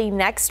early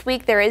next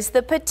week, there is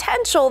the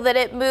potential that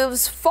it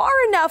moves far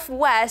enough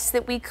west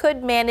that we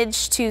could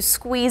manage to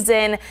squeeze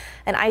in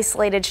an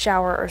isolated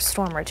shower or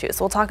storm or two.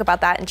 So we'll talk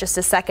about that in just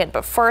a second.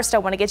 But first, I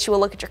want to get you a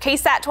look at your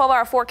KSAT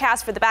 12-hour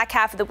forecast for the back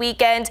half of the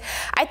weekend.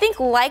 I think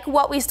like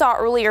what we saw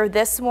earlier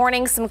this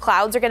morning, some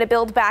clouds are going to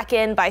build back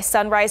in by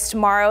sunrise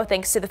tomorrow,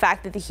 thanks to the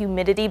fact that the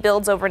humidity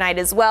builds overnight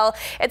as well.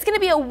 It's going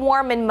to be a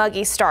warm and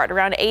muggy start,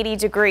 around 80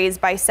 degrees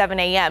by 7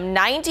 a.m.,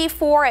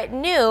 94 at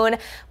noon.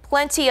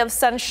 Plenty of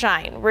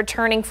sunshine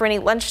returning for any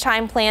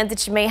lunchtime plans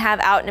that you may have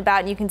out and about.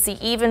 And you can see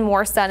even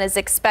more sun is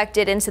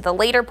expected into the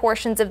later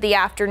portions of the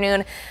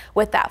afternoon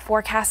with that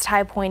forecast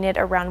high pointed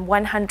around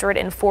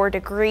 104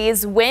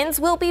 degrees. Winds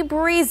will be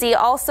breezy,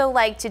 also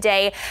like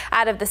today,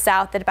 out of the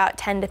south at about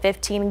 10 to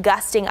 15,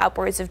 gusting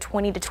upwards of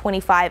 20 to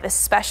 25,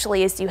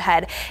 especially as you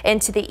head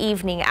into the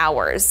evening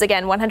hours.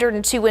 Again,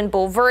 102 in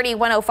Bulverde,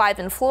 105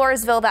 in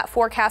Floresville. That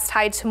forecast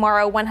high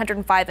tomorrow,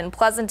 105 in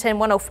Pleasanton,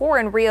 104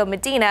 in Rio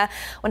Medina,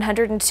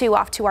 102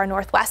 off to our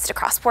northwest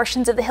across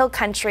portions of the hill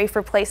country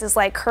for places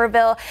like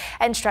Kerrville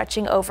and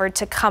stretching over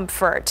to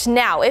Comfort.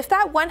 Now, if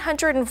that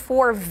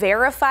 104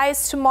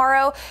 verifies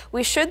tomorrow,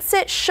 we should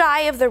sit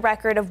shy of the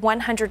record of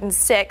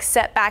 106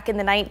 set back in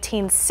the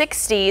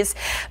 1960s.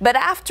 But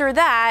after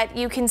that,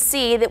 you can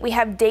see that we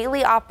have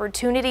daily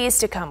opportunities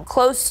to come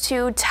close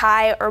to,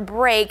 tie, or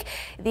break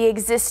the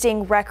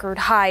existing record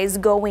highs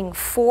going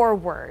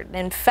forward.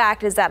 In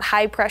fact, as that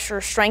high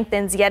pressure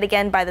strengthens yet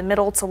again by the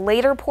middle to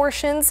later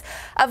portions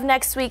of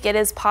next week, it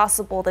is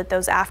possible that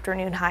those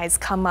afternoon highs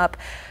come up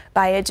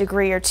by a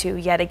degree or two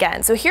yet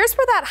again. So here's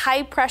where that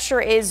high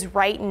pressure is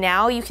right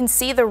now. You can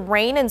see the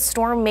rain and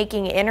storm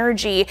making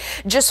energy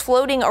just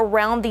floating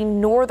around the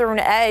northern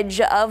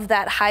edge of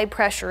that high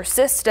pressure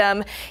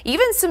system.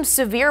 Even some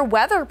severe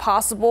weather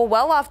possible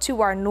well off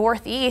to our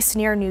northeast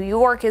near New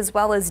York as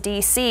well as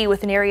DC,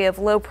 with an area of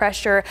low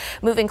pressure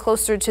moving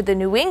closer to the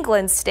New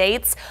England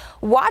states.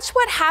 watch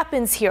what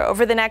happens here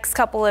over the next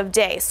couple of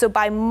days. So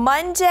by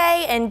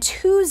Monday and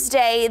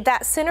Tuesday,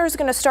 that center is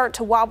going to start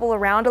to wobble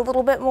around a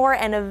little bit more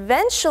and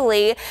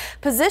eventually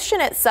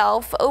position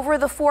itself over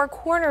the Four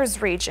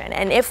Corners region.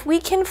 And if we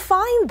can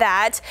find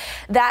that,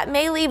 that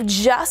may leave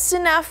just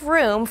enough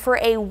room for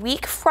a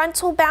weak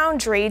frontal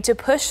boundary to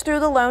push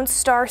through the Lone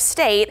Star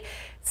State.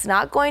 It's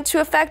not going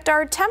to affect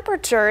our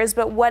temperatures,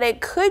 but what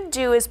it could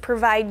do is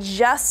provide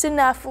just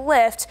enough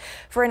lift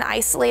for an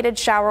isolated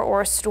shower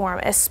or storm,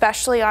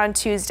 especially on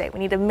Tuesday. We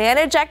need to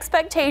manage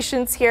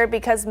expectations here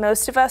because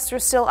most of us are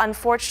still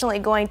unfortunately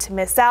going to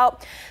miss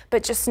out,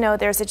 but just know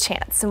there's a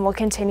chance, and we'll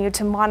continue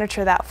to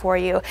monitor that for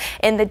you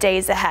in the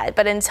days ahead.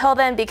 But until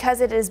then,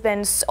 because it has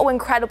been so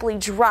incredibly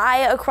dry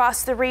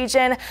across the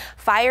region,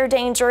 fire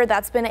danger,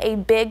 that's been a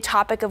big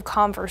topic of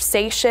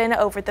conversation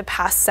over the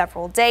past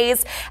several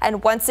days.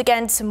 And once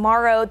again,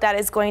 tomorrow, that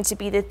is going to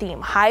be the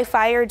theme. High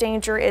fire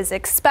danger is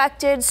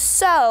expected,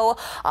 so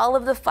all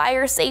of the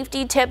fire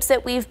safety tips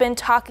that we've been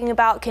talking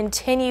about,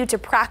 continue to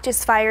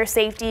practice fire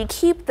safety.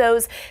 Keep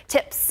those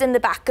tips in the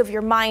back of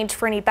your mind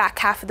for any back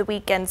half of the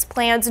weekend's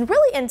plans and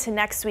really into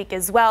next week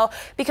as well,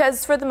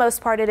 because for the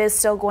most part, it is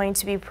still going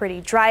to be pretty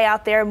dry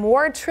out there,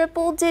 more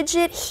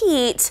triple-digit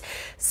heat.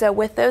 So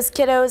with those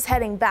kiddos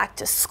heading back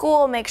to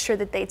school, make sure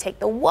that they take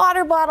the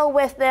water bottle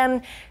with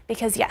them,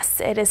 because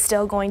yes, it is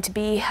still going to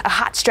be a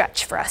hot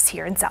stretch for us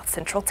here in South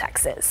Central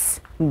Texas.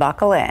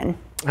 Buckle in.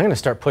 I'm going to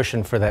start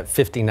pushing for that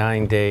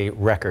 59-day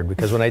record,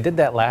 because when I did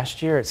that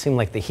last year, it seemed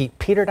like the heat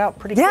petered out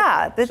pretty quickly.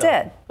 Yeah, it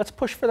did. Let's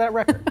push for that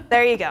record.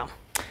 There you go.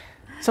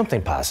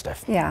 Something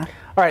positive. Yeah.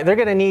 All right, they're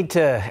going to need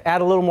to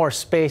add a little more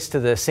space to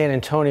the San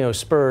Antonio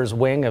Spurs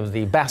wing of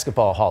the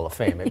Basketball Hall of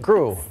Fame. It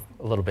grew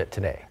a little bit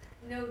today.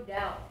 No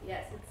doubt,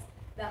 yes. It's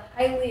the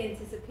highly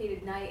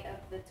anticipated night of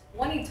the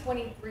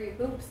 2023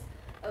 Hoops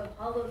of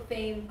Hall of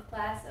Fame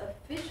class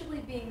officially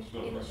being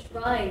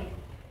enshrined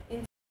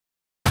in.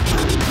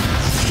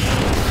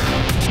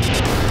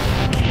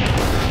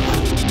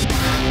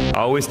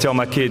 I always tell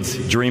my kids,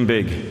 dream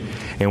big.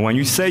 And when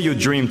you say your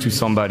dream to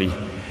somebody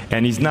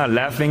and he's not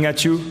laughing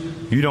at you,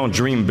 you don't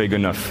dream big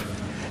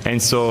enough.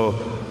 And so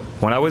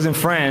when I was in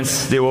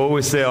France, they will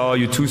always say, oh,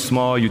 you're too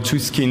small, you're too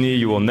skinny,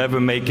 you will never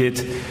make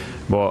it.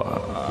 But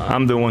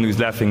I'm the one who's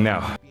laughing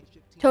now.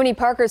 Tony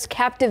Parker's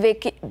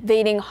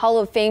captivating Hall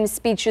of Fame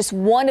speech, just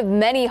one of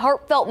many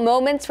heartfelt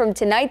moments from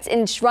tonight's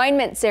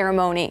enshrinement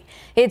ceremony.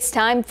 It's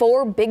time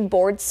for Big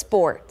Board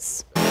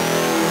Sports.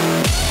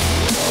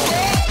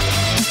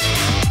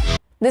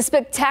 The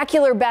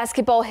spectacular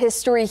basketball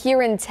history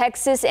here in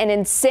Texas and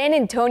in San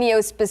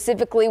Antonio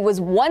specifically was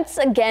once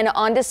again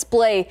on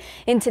display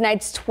in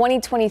tonight's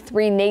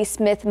 2023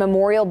 Naismith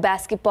Memorial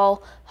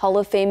Basketball Hall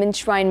of Fame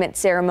enshrinement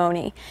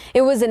ceremony.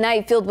 It was a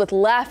night filled with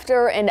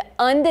laughter and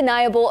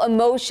undeniable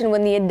emotion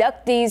when the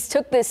inductees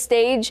took the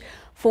stage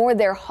for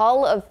their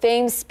Hall of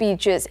Fame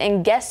speeches.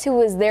 And guess who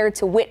was there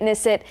to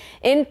witness it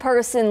in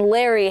person?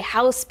 Larry,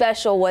 how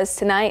special was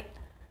tonight?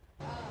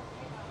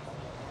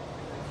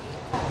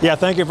 Yeah,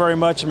 thank you very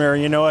much,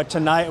 Mary. You know what?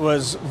 Tonight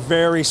was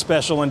very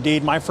special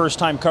indeed. My first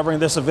time covering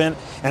this event,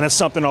 and it's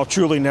something I'll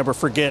truly never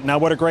forget. Now,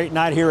 what a great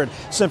night here at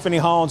Symphony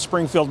Hall in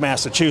Springfield,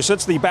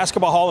 Massachusetts. The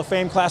Basketball Hall of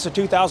Fame class of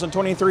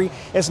 2023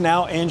 is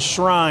now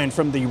enshrined.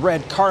 From the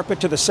red carpet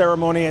to the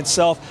ceremony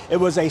itself, it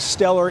was a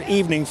stellar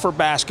evening for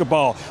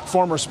basketball.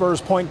 Former Spurs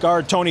point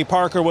guard Tony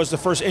Parker was the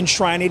first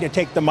enshrinee to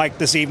take the mic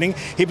this evening.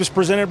 He was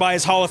presented by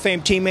his Hall of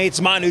Fame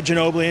teammates Manu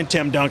Ginobili and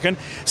Tim Duncan.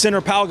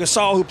 Center Pau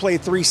Gasol, who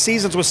played 3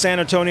 seasons with San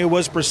Antonio,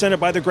 was presented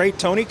by the great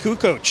Tony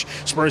Kukoc.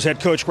 Spurs head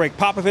coach Greg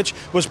Popovich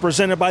was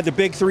presented by the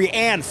Big Three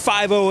and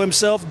 5-0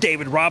 himself,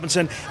 David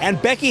Robinson.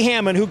 And Becky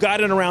Hammon, who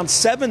got in around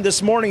 7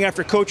 this morning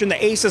after coaching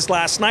the Aces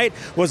last night,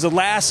 was the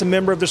last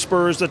member of the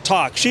Spurs to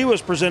talk. She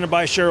was presented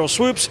by Cheryl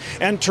Swoops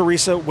and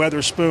Teresa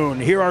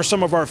Weatherspoon. Here are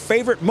some of our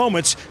favorite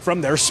moments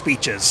from their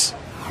speeches.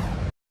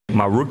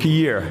 My rookie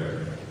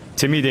year,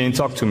 Timmy didn't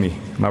talk to me,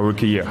 my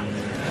rookie year.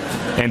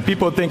 And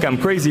people think I'm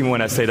crazy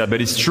when I say that,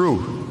 but it's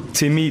true.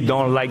 Timmy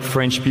don't like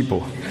French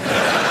people.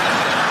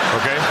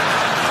 Okay?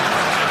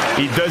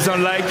 He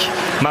doesn't like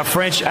my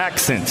French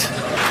accent.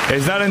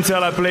 It's not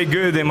until I play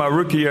good in my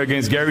rookie year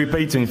against Gary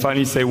Payton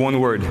finally say 1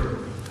 word.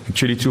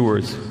 Actually 2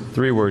 words,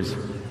 3 words.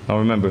 I'll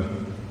remember.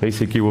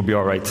 Basically, we'll be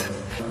all right.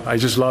 I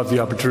just love the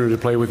opportunity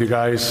to play with you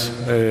guys.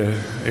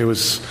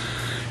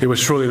 It was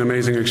truly an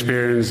amazing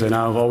experience, and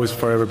I'll always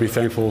forever be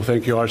thankful.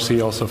 Thank you,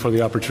 RC, also for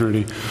the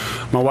opportunity.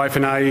 My wife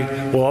and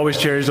I will always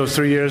cherish those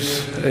 3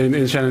 years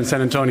in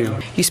San Antonio.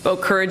 You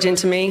spoke courage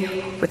into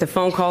me with a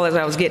phone call as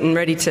I was getting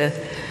ready to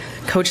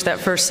coach that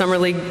first summer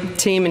league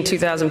team in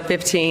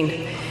 2015.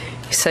 You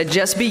said,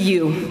 just be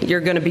you.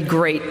 You're going to be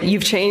great.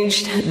 You've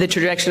changed the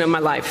trajectory of my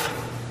life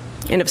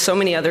and of so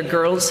many other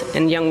girls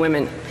and young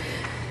women.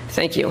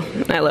 Thank you.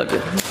 I love you.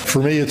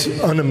 For me, it's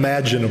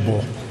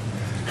unimaginable,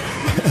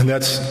 and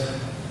that's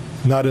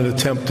not an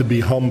attempt to be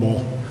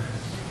humble.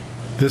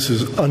 This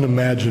is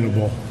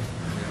unimaginable.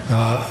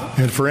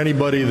 And for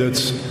anybody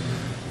that's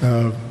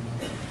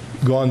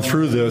gone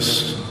through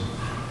this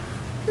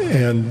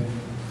and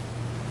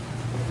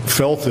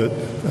felt it,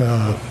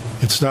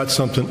 It's not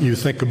something you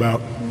think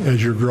about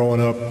as you're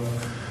growing up.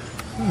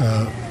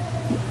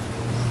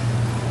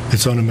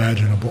 It's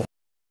unimaginable.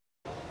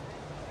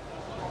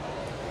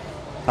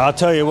 I'll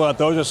tell you what,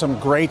 those are some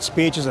great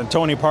speeches, and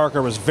Tony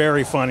Parker was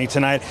very funny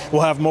tonight.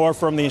 We'll have more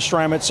from the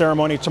enshrinement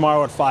ceremony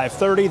tomorrow at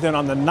 5:30, then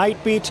on the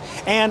night beat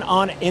and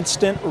on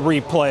instant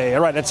replay.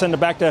 All right, let's send it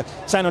back to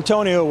San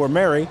Antonio, where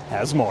Mary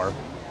has more.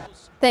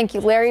 Thank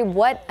you, Larry.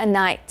 What a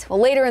night. Well,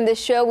 later in this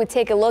show, we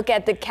take a look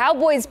at the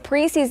Cowboys'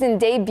 preseason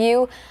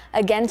debut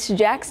against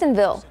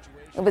Jacksonville.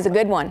 It was a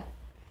good one.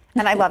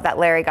 And I love that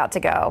Larry got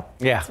to go.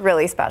 Yeah. It's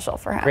really special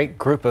for him. Great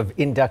group of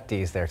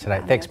inductees there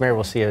tonight. Thanks, Mary.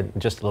 We'll see you in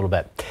just a little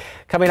bit.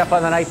 Coming up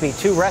on the Night Beat,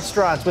 2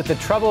 restaurants with the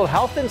troubled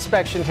health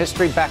inspection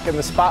history back in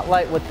the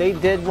spotlight, what they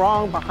did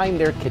wrong behind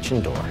their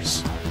kitchen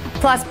doors.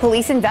 Plus,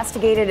 police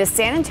investigated a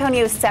San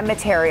Antonio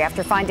cemetery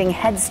after finding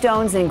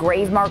headstones and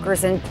grave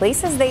markers in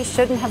places they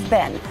shouldn't have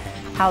been.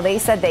 How they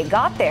said they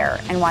got there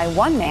and why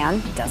one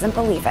man doesn't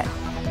believe it.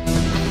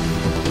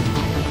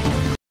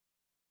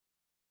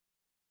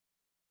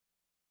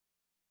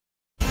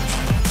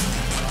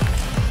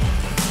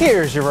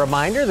 Here's your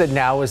reminder that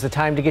now is the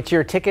time to get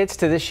your tickets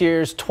to this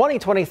year's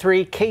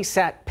 2023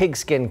 KSAT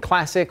Pigskin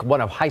Classic.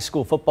 One of high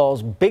school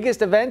football's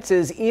biggest events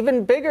is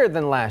even bigger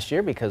than last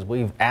year because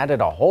we've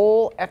added a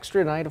whole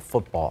extra night of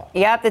football.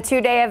 Yep, the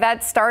 2-day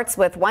event starts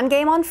with 1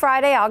 game on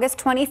Friday, August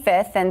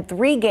 25th, and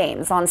 3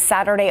 games on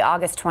Saturday,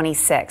 August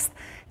 26th.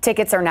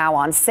 Tickets are now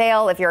on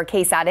sale. If you're a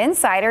KSAT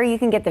insider, you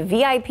can get the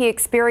VIP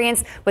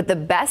experience with the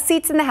best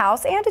seats in the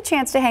house and a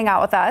chance to hang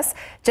out with us.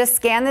 Just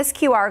scan this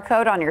QR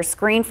code on your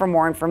screen for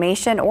more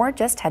information or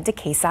just head to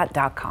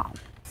KSAT.com.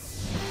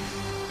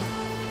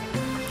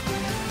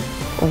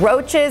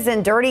 Roaches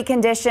and dirty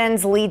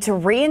conditions lead to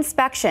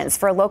re-inspections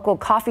for a local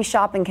coffee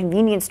shop and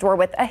convenience store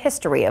with a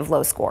history of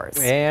low scores.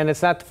 And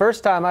it's not the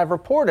first time I've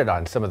reported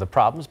on some of the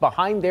problems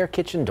behind their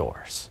kitchen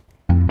doors.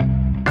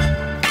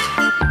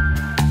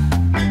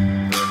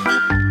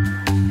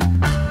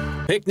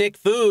 Picnic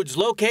Foods,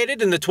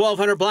 located in the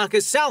 1200 block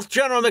of South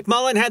General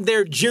McMullen, had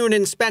their June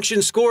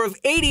inspection score of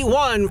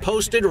 81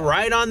 posted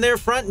right on their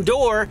front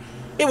door.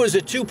 It was a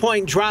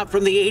 2-point drop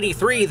from the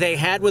 83 they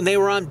had when they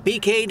were on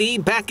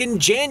BKD back in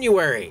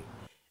January.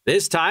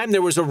 This time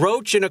there was a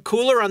roach in a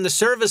cooler on the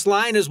service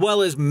line as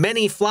well as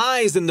many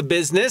flies in the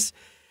business.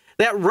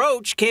 That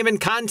roach came in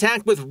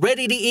contact with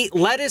ready-to-eat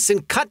lettuce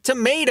and cut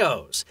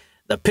tomatoes.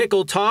 The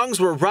pickle tongs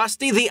were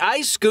rusty, the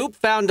ice scoop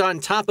found on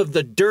top of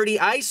the dirty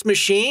ice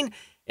machine,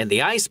 and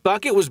the ice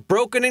bucket was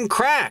broken and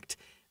cracked.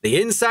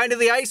 The inside of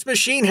the ice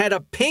machine had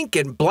a pink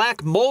and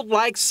black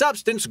mold-like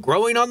substance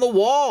growing on the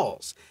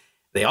walls.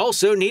 They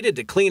also needed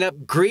to clean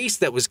up grease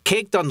that was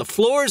caked on the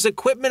floors,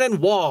 equipment, and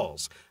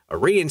walls. A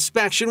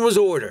re-inspection was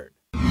ordered.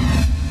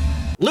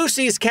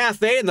 Lucy's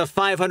Cafe in the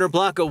 500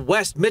 block of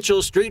West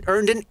Mitchell Street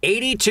earned an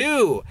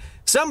 82.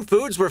 Some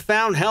foods were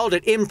found held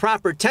at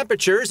improper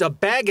temperatures. A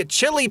bag of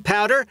chili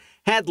powder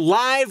had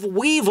live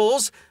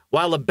weevils,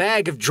 while a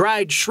bag of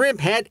dried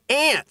shrimp had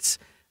ants.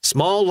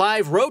 Small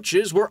live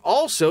roaches were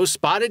also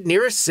spotted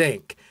near a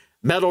sink.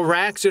 Metal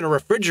racks in a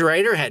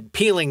refrigerator had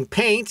peeling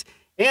paint,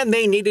 and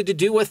they needed to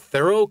do a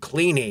thorough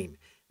cleaning.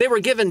 They were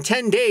given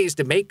 10 days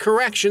to make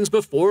corrections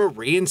before a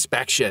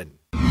re-inspection.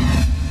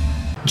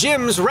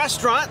 Jim's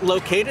Restaurant,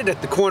 located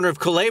at the corner of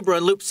Culebra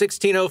and Loop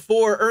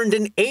 1604, earned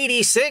an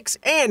 86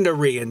 and a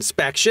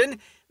re-inspection.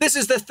 This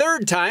is the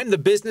 3rd time the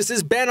business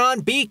has been on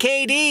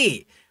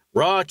BKD.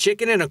 Raw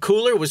chicken in a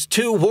cooler was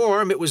too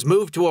warm. It was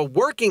moved to a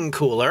working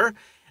cooler.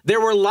 There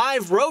were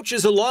live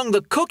roaches along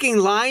the cooking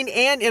line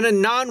and in a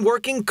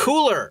non-working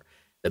cooler.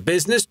 The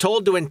business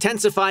told to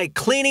intensify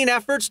cleaning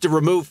efforts to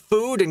remove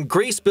food and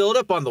grease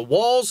buildup on the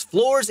walls,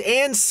 floors,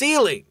 and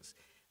ceilings.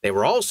 They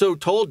were also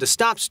told to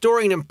stop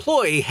storing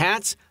employee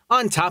hats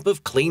on top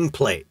of clean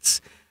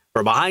plates.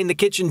 From behind the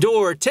kitchen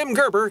door, Tim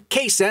Gerber,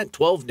 KSAT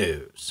 12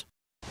 News.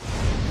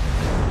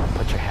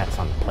 Put your hats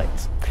on the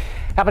plates.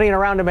 Happening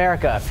around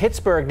America, a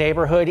Pittsburgh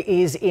neighborhood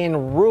is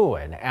in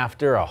ruin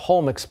after a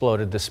home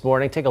exploded this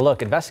morning. Take a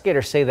look.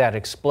 Investigators say that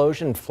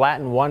explosion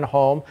flattened one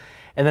home,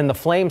 and then the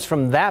flames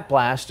from that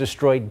blast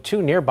destroyed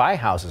 2 nearby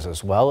houses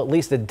as well. At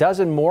least a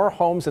dozen more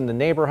homes in the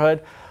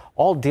neighborhood,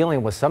 all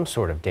dealing with some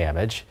sort of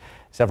damage.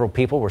 Several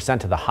people were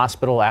sent to the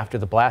hospital after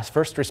the blast.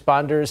 First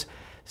responders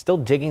still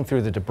digging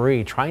through the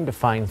debris, trying to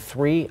find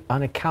 3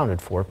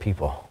 unaccounted for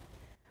people.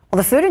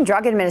 Well, the Food and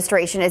Drug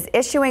Administration is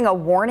issuing a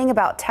warning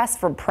about tests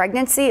for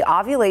pregnancy,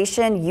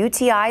 ovulation,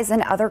 UTIs,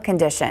 and other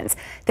conditions.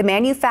 The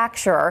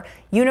manufacturer,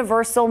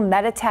 Universal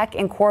Meditech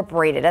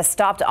Incorporated, has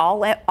stopped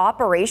all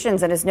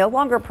operations and is no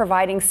longer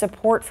providing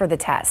support for the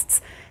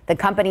tests. The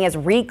company has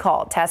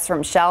recalled tests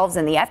from shelves,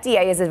 and the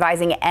FDA is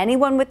advising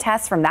anyone with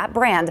tests from that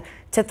brand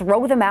to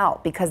throw them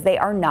out because they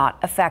are not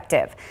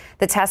effective.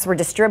 The tests were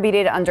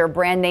distributed under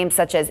brand names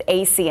such as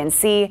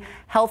AC&C,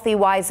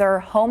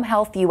 HealthyWiser, Home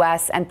Health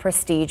US, and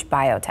Prestige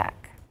Biotech.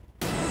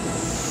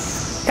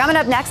 Coming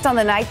up next on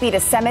the Night Beat, a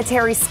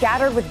cemetery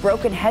scattered with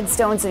broken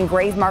headstones and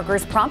grave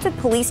markers prompted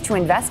police to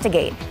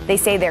investigate. They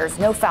say there's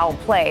no foul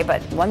play,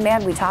 but one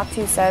man we talked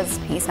to says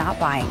he's not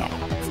buying it.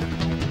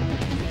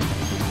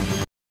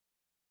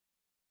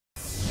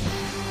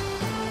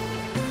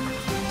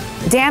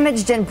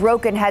 Damaged and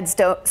broken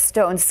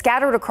headstones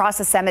scattered across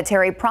the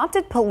cemetery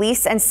prompted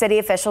police and city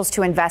officials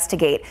to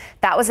investigate.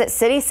 That was at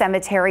City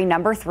Cemetery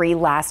number 3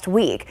 last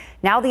week.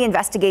 Now the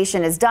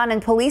investigation is done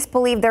and police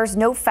believe there's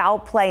no foul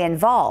play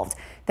involved.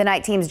 The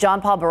night team's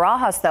John Paul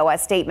Barajas, though,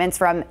 has statements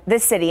from the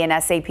city and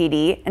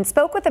SAPD and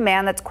spoke with the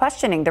man that's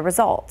questioning the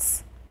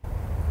results.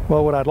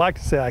 Well, what I'd like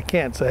to say I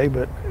can't say,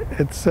 but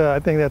it's I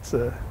think that's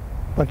a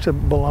bunch of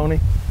baloney.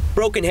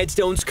 Broken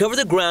headstones cover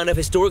the ground of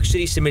historic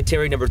City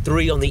Cemetery number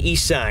 3 on the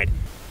east side.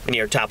 Many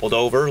are toppled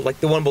over, like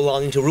the one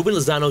belonging to Ruben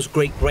Lozano's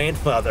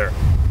great-grandfather.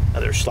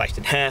 Others sliced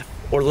in half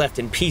or left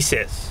in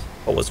pieces.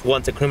 What was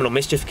once a criminal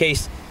mischief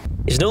case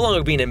is no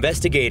longer being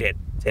investigated.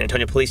 San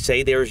Antonio police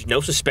say there is no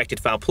suspected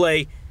foul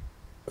play.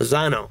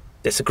 Lozano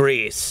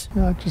disagrees.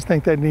 I just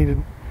think they need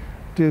to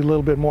do a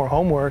little bit more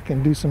homework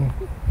and do some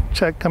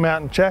come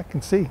out and check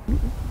and see.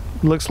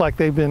 Looks like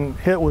they've been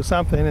hit with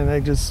something and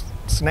they just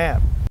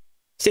snap.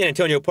 San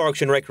Antonio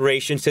Parks and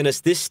Recreation sent us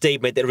this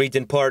statement that reads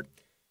in part,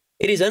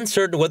 "It is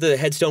uncertain whether the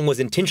headstone was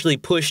intentionally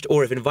pushed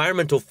or if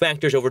environmental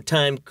factors over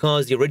time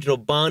caused the original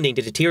bonding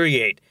to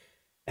deteriorate.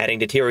 Adding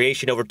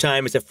deterioration over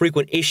time is a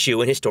frequent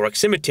issue in historic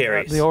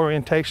cemeteries." The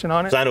orientation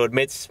on it. Lozano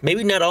admits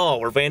maybe not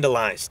all were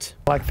vandalized.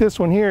 Like this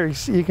one here,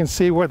 you can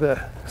see where the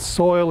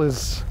soil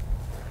is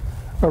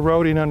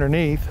eroding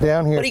underneath.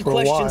 Down here But he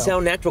questions how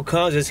natural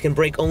causes can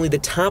break only the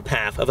top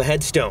half of a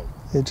headstone.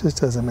 It just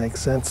doesn't make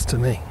sense to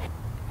me.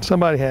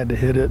 Somebody had to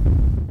hit it.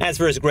 As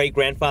for his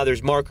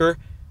great-grandfather's marker,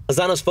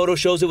 Lozano's photo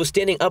shows it was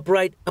standing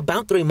upright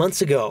about 3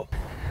 months ago.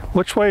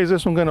 Which way is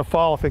this one going to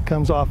fall if it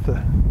comes off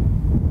the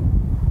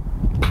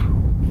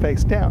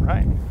face down,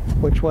 right?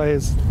 Which way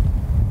is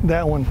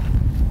that one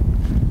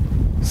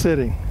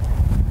sitting?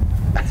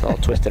 It's all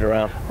twisted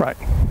around. Right.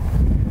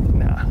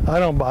 Nah, I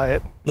don't buy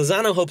it.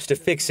 Lozano hopes to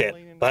fix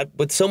it, but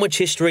with so much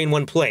history in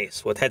one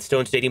place, with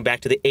headstones dating back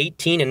to the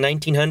 1800s and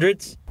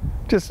 1900s,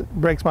 just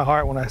breaks my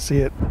heart when I see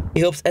it.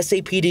 He hopes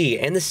SAPD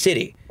and the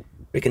city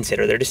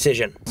reconsider their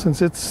decision.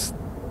 Since it's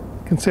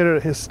considered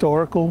a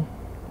historical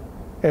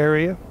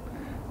area,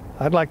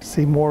 I'd like to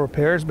see more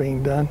repairs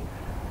being done.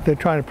 If they're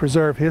trying to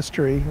preserve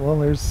history, well,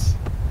 there's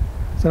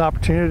an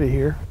opportunity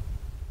here.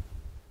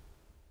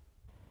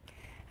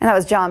 And that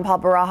was John Paul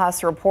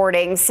Barajas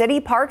reporting. City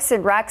Parks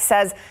and Rec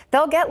says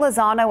they'll get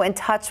Lozano in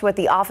touch with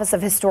the Office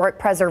of Historic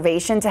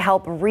Preservation to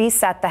help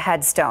reset the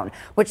headstone,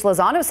 which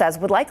Lozano says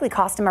would likely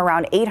cost him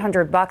around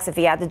 $800 if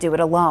he had to do it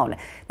alone.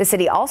 The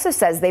city also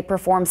says they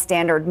perform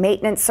standard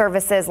maintenance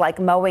services like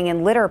mowing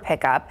and litter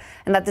pickup,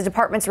 and that the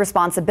department's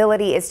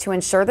responsibility is to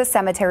ensure the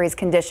cemetery's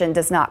condition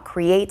does not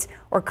create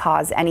or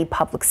cause any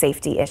public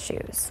safety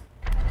issues.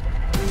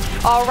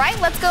 All right,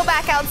 let's go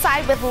back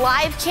outside with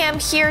live cam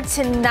here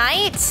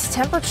tonight.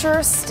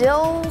 Temperature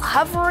still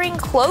hovering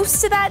close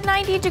to that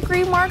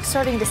 90-degree mark,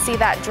 starting to see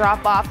that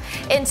drop off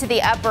into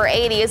the upper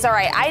 80s. All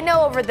right, I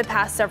know over the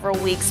past several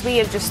weeks we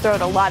have just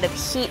thrown a lot of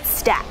heat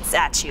stats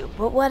at you,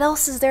 but what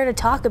else is there to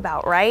talk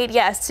about, right?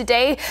 Yes,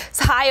 today's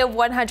high of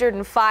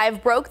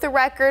 105 broke the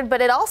record,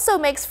 but it also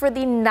makes for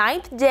the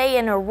 9th day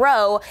in a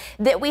row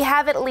that we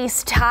have at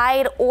least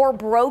tied or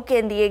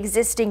broken the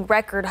existing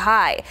record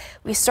high.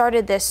 We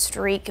started this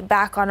streak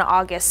back on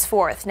August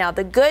 4th. Now,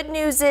 the good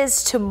news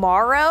is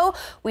tomorrow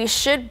we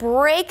should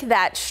break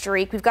that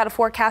streak. We've got a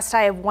forecast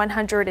high of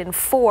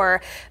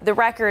 104. The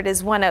record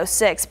is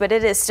 106, but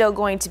it is still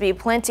going to be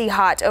plenty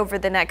hot over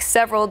the next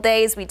several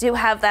days. We do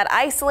have that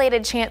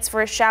isolated chance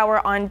for a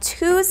shower on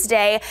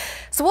Tuesday.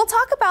 So we'll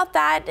talk about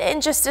that in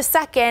just a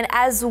second,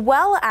 as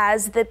well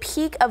as the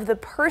peak of the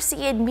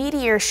Perseid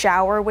meteor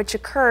shower, which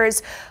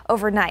occurs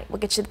overnight. We'll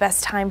get you the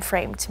best time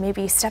frame to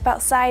maybe step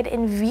outside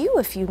and view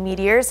a few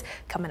meteors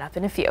coming up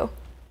in a few.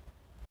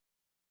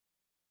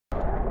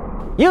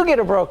 You get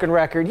a broken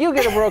record. You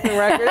get a broken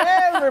record.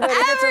 Everybody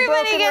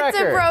gets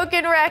a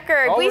broken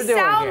record. We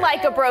sound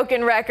like a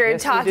broken record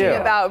talking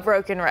about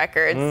broken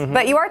records. Mm-hmm.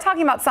 But you are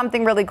talking about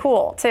something really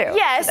cool, too.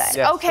 Yes.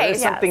 Okay.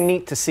 There's something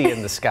neat to see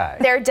in the sky.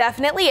 There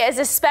definitely is,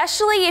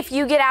 especially if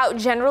you get out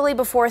generally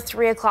before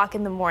 3 o'clock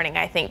in the morning,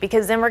 I think,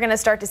 because then we're going to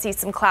start to see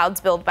some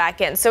clouds build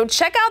back in. So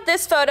check out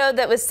this photo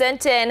that was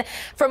sent in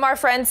from our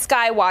friend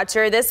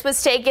Skywatcher. This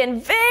was taken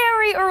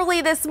very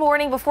early this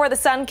morning before the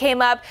sun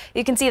came up.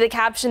 You can see the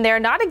caption there.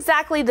 Not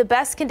exactly the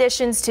best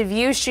conditions to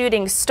view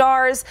shooting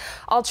stars.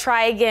 I'll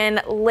try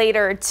again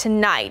later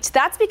tonight.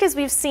 That's because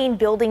we've seen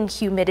building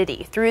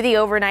humidity through the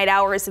overnight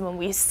hours, and when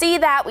we see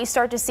that, we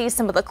start to see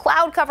some of the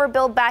cloud cover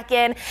build back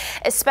in,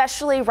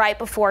 especially right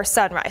before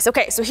sunrise.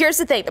 Okay, so here's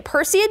the thing. The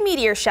Perseid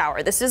meteor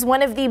shower. This is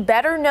one of the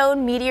better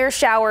known meteor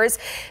showers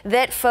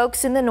that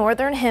folks in the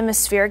northern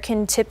hemisphere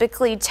can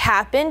typically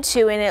tap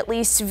into and at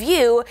least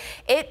view.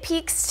 It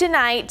peaks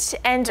tonight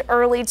and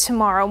early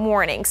tomorrow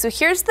morning. So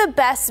here's the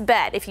best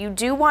bet. If you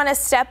do want to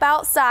step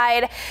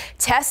outside,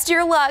 test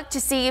your luck to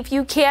see if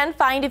you can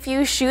find a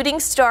few shooting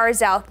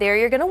stars out there,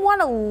 you're going to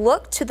want to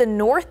look to the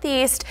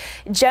northeast,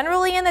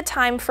 generally in the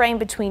time frame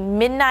between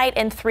midnight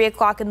and 3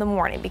 o'clock in the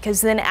morning,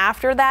 because then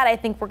after that, I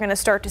think we're going to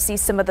start to see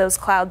some of those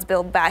clouds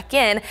build back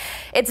in.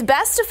 It's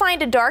best to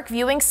find a dark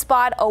viewing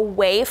spot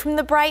away from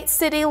the bright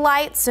city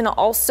lights, and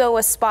also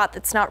a spot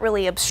that's not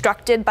really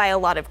obstructed by a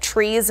lot of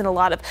trees and a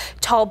lot of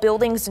tall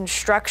buildings and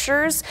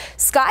structures.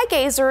 Sky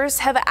gazers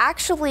have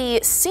actually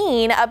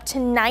seen up to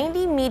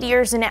 90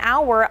 meteors an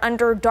hour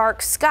under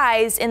dark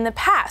skies in the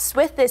past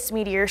with this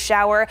meteor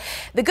shower.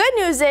 The good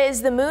news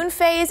is the moon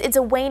phase, it's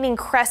a waning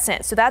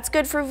crescent, so that's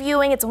good for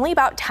viewing. It's only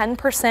about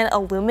 10%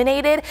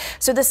 illuminated,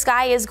 so the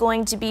sky is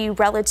going to be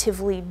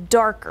relatively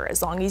darker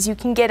as long as you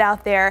can get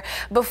out there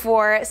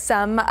before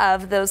some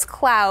of those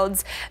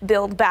clouds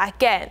build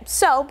back in.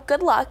 So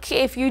good luck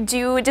if you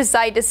do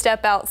decide to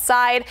step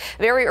outside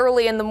very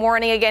early in the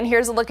morning. Again,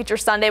 here's a look at your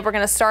Sunday. We're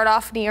going to start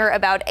off near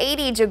about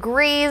 80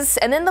 degrees,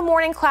 and then the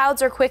morning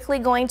clouds are quickly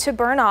going to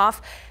burn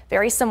off.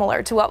 Very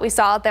similar to what we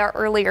saw out there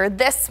earlier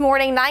this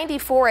morning.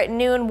 94 at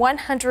noon,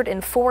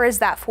 104 is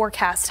that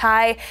forecast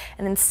high,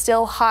 and then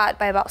still hot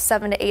by about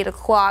 7 to 8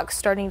 o'clock,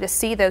 starting to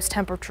see those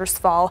temperatures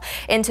fall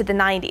into the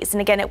 90s. And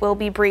again, it will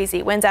be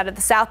breezy. Winds out of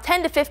the south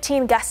 10 to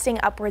 15, gusting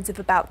upwards of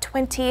about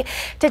 20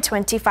 to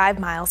 25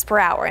 miles per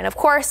hour. And of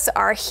course,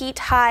 our heat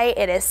high,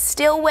 it is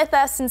still with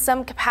us in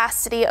some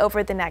capacity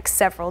over the next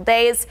several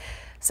days.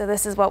 So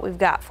this is what we've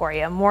got for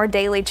you. More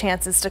daily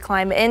chances to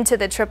climb into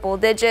the triple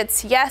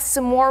digits. Yes,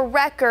 some more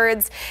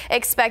records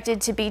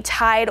expected to be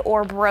tied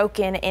or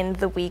broken in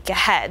the week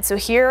ahead. So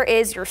here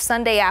is your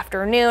Sunday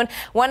afternoon.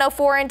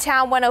 104 in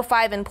town,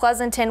 105 in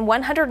Pleasanton,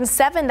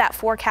 107 that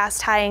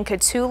forecast high in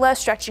Cotulla,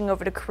 stretching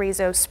over to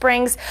Carrizo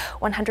Springs,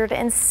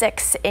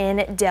 106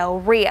 in Del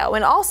Rio.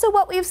 And also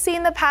what we've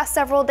seen the past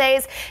several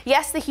days,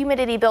 yes, the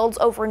humidity builds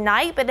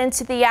overnight, but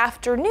into the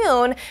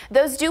afternoon,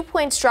 those dew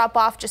points drop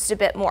off just a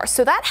bit more.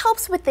 So that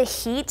helps with the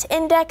heat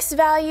index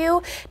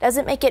value.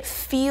 Doesn't make it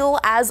feel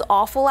as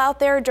awful out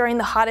there during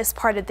the hottest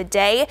part of the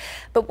day.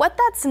 But what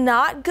that's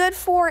not good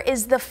for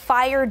is the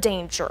fire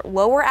danger.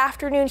 Lower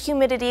afternoon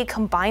humidity,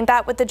 combine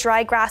that with the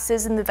dry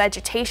grasses and the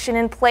vegetation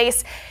in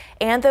place,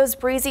 and those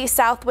breezy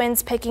south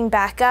winds picking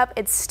back up,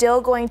 it's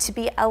still going to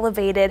be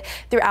elevated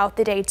throughout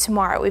the day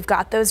tomorrow. We've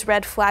got those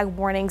red flag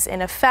warnings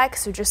in effect,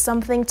 so just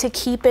something to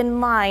keep in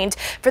mind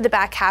for the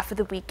back half of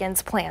the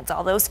weekend's plans.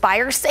 All those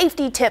fire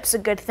safety tips, a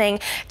good thing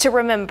to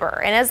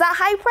remember. And as that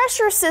high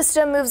pressure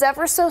system moves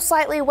ever so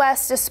slightly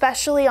west,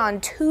 especially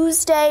on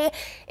Tuesday,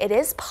 it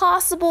is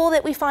possible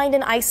that we find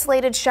an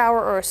isolated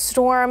shower or a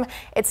storm.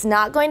 It's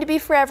not going to be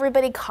for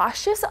everybody.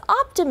 Cautious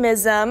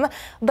optimism,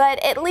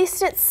 but at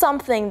least it's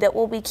something that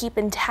we'll be keeping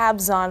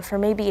tabs on for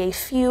maybe a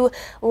few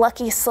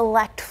lucky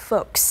select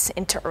folks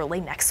into early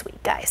next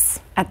week, guys.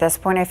 At this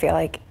point, I feel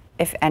like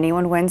if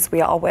anyone wins, we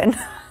all win.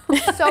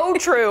 So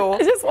true. I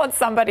just want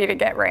somebody to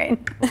get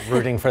rain.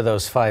 Rooting for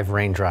those 5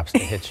 raindrops to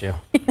hit you.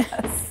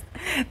 Yes.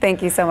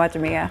 Thank you so much,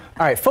 Mia.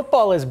 All right,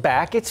 football is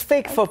back. It's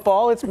fake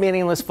football. It's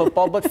meaningless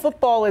football, but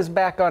football is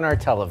back on our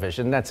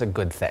television. That's a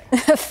good thing.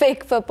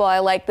 Fake football, I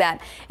like that.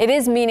 It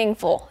is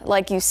meaningful,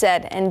 like you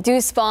said, and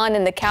Deuce Vaughn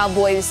and the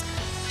Cowboys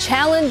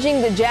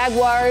challenging the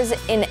Jaguars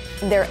in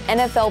their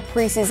NFL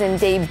preseason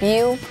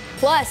debut.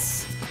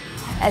 Plus,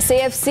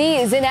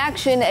 SAFC is in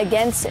action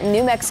against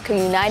New Mexico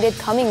United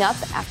coming up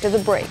after the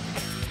break.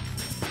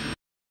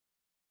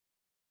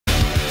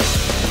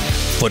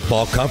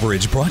 Football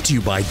coverage brought to you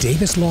by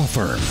Davis Law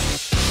Firm.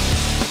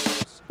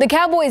 The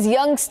Cowboys'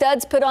 young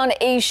studs put on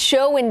a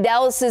show in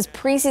Dallas's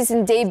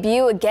preseason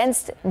debut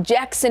against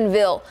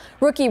Jacksonville.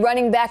 Rookie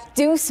running back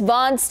Deuce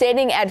Vaughn,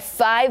 standing at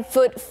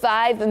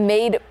 5'5",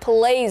 made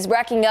plays,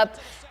 racking up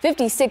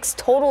 56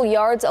 total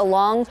yards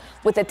along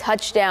with a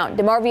touchdown.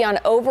 DeMarvion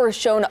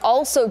Overshown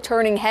also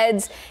turning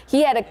heads.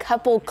 He had a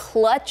couple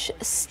clutch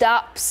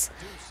stops.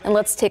 And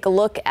let's take a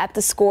look at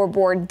the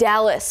scoreboard.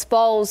 Dallas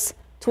falls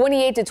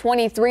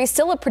 28-23.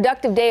 Still a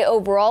productive day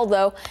overall,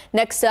 though.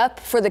 Next up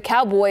for the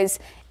Cowboys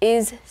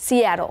is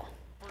Seattle.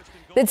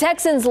 The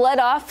Texans led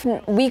off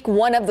week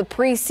 1 of the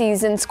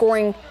preseason,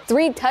 scoring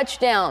 3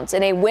 touchdowns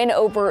in a win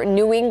over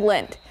New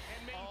England.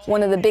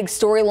 One of the big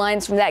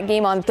storylines from that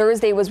game on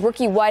Thursday was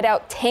rookie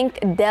wideout Tank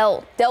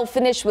Dell. Dell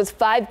finished with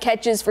 5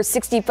 catches for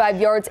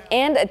 65 yards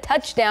and a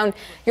touchdown.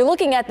 You're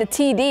looking at the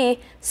TD.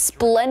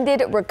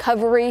 Splendid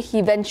recovery. He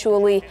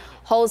eventually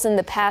hauls in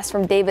the pass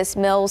from Davis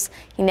Mills.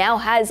 He now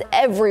has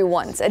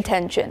everyone's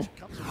attention.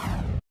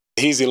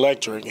 He's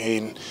electric.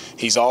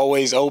 He's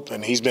always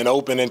open. He's been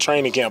open in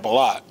training camp a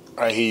lot.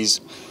 Right? He's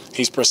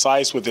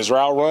precise with his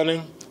route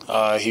running.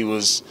 It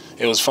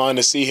was fun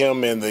to see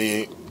him in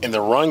the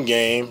run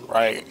game.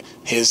 Right,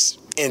 his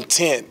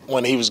intent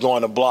when he was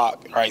going to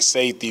block right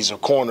safeties or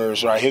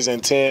corners. Right, his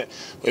intent.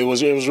 It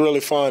was really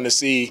fun to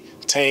see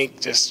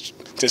Tank,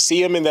 just to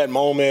see him in that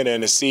moment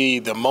and to see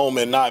the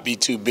moment not be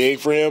too big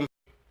for him.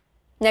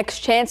 Next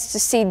chance to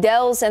see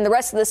Dells and the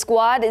rest of the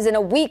squad is in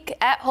a week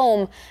at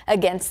home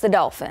against the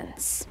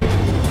Dolphins.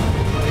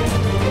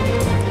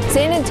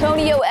 San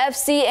Antonio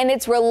FC and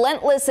its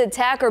relentless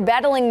attack are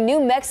battling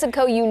New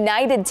Mexico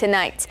United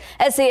tonight.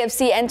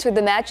 SAFC entered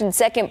the match in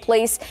second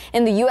place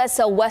in the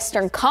USL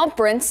Western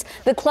Conference.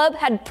 The club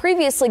had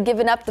previously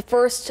given up the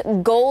first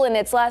goal in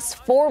its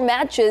last 4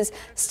 matches,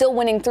 still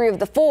winning 3 of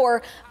the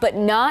 4, but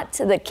not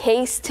the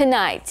case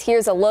tonight.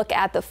 Here's a look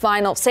at the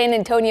final. San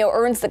Antonio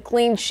earns the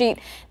clean sheet,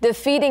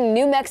 defeating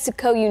New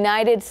Mexico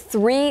United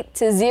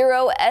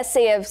 3-0.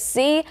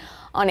 SAFC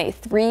on a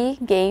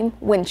 3-game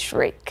win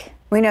streak.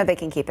 We know they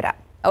can keep it up.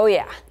 Oh,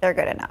 yeah. They're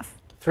good enough.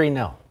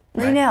 3-0.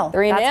 3-0.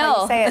 3-0. That's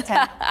how you say it,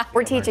 Tim.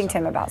 We're teaching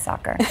Tim about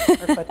soccer or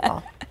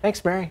football.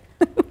 Thanks, Mary.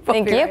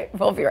 Thank you.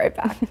 We'll be right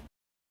back.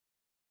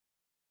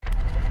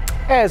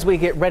 As we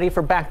get ready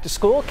for back to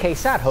school,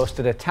 KSAT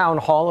hosted a town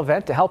hall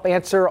event to help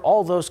answer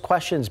all those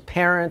questions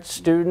parents,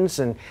 students,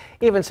 and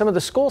even some of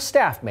the school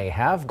staff may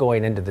have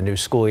going into the new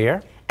school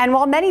year. And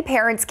while many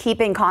parents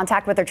keep in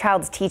contact with their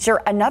child's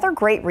teacher, another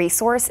great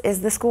resource is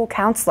the school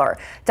counselor.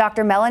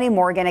 Dr. Melanie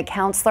Morgan, a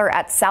counselor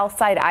at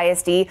Southside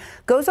ISD,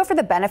 goes over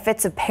the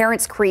benefits of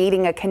parents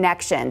creating a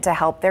connection to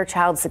help their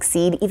child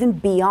succeed even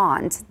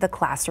beyond the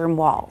classroom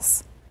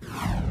walls.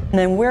 And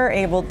then we're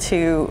able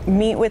to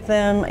meet with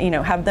them,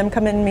 have them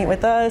come in and meet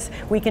with us.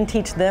 We can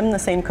teach them the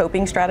same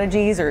coping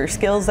strategies or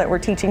skills that we're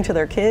teaching to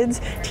their kids,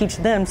 teach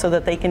them so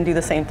that they can do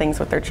the same things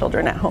with their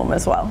children at home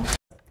as well.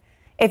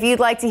 If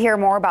you'd like to hear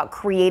more about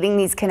creating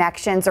these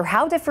connections or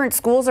how different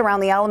schools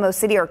around the Alamo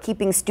City are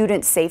keeping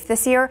students safe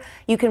this year,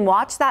 you can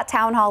watch that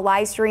town hall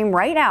live stream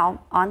right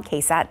now on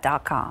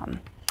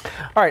KSAT.com.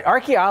 All right,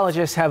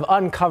 archaeologists have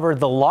uncovered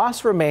the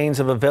lost remains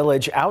of a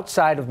village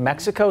outside of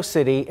Mexico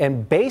City,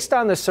 and based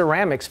on the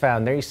ceramics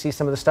found there, you see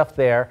some of the stuff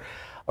there,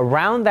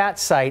 around that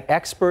site,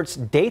 experts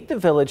date the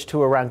village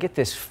to around, get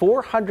this,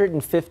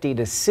 450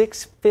 to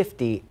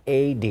 650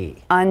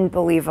 AD.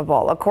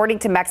 Unbelievable. According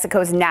to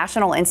Mexico's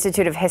National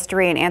Institute of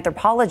History and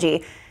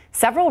Anthropology,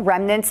 several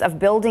remnants of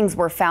buildings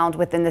were found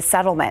within the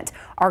settlement.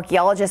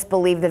 Archaeologists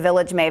believe the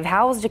village may have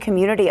housed a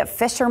community of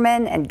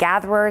fishermen and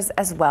gatherers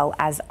as well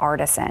as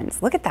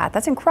artisans. Look at that.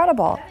 That's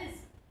incredible.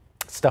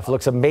 Stuff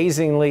looks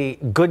amazingly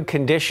good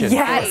condition.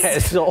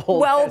 Yes.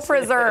 Well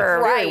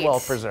preserved. Very well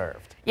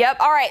preserved.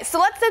 Yep. All right. So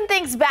let's send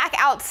things back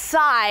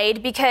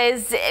outside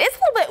because it's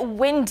a little bit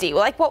windy.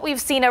 Like what we've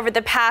seen over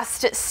the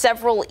past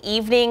several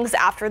evenings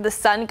after the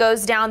sun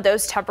goes down,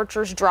 those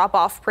temperatures drop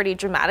off pretty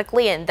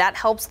dramatically, and that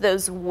helps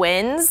those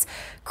winds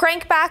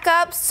crank back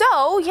up.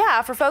 So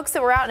yeah, for folks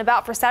that were out and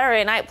about for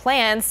Saturday night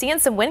plans, seeing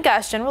some wind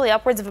gusts generally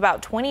upwards of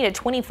about 20 to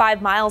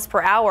 25 miles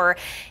per hour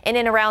in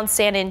and around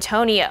San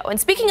Antonio. And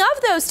speaking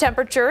of those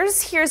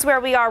temperatures, here's where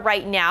we are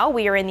right now.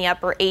 We are in the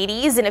upper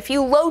 80s and a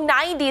few low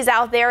 90s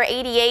out there,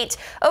 88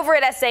 over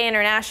at SA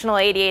International,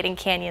 88 in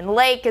Canyon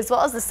Lake, as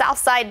well as the south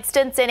side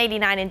Stinson,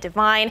 89 in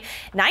Divine,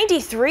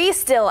 93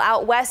 still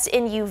out west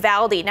in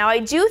Uvalde. Now I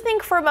do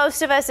think for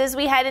most of us as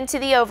we head into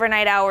the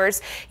overnight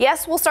hours,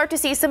 yes, we'll start to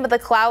see some of the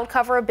cloud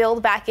cover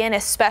build back in,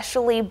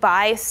 especially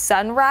by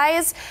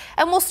sunrise,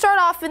 and we'll start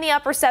off in the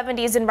upper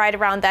 70s and right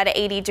around that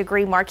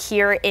 80-degree mark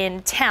here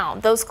in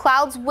town. Those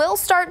clouds will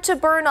start to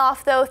burn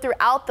off though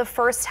throughout the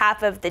first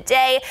half of the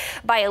day.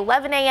 By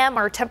 11 a.m.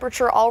 our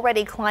temperature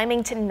already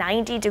climbing to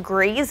 90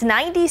 degrees,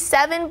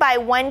 97 by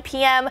 1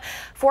 p.m.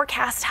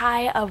 forecast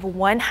high of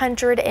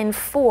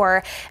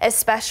 104,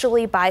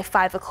 especially by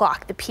 5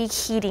 o'clock, the peak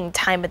heating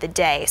time of the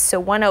day. So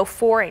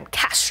 104 in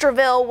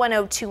Castroville,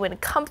 102 in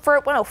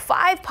Comfort,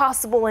 105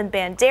 possible in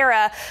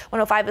Bandera,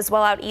 105 as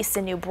well out east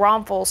in New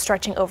Braunfels,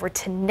 stretching over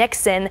to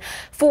Nixon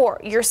for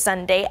your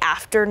Sunday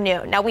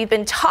afternoon. Now we've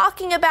been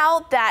talking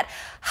about that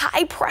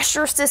high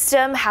pressure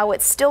system, how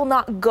it's still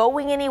not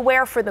going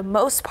anywhere for the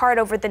most part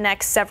over the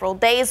next several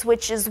days,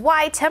 which is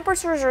why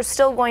temperatures are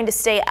still going to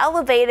stay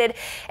elevated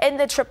in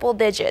the triple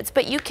digits.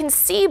 But you can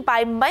see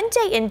by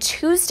Monday and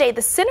Tuesday,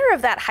 the center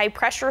of that high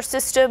pressure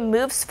system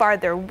moves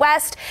farther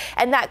west,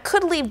 and that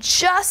could leave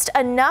just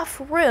enough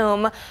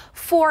room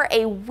for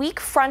a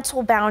weak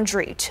frontal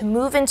boundary to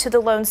move into the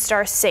Lone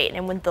Star State.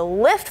 And with the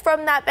lift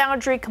from that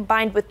boundary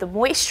combined with the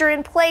moisture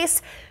in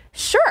place,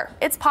 sure,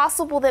 it's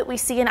possible that we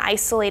see an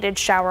isolated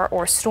shower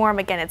or storm.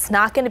 Again, it's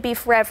not going to be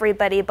for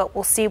everybody, but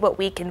we'll see what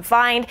we can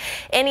find.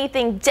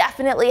 Anything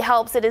definitely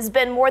helps. It has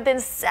been more than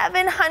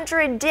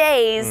 700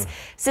 days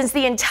since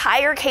the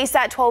entire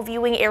KSAT 12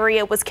 viewing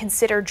area was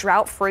considered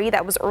drought-free.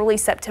 That was early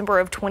September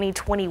of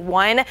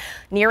 2021,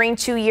 nearing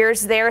 2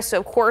 years there. So,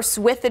 of course,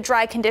 with the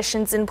dry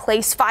conditions in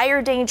place,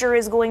 fire danger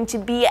is going to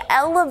be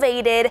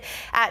elevated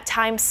at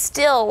times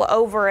still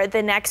over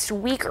the next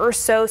week or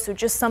so. So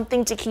just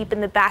something to keep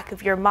in the back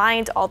of your mind.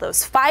 All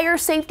those fire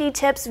safety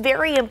tips,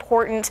 very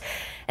important.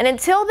 And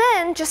until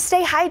then, just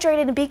stay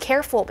hydrated and be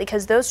careful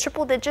because those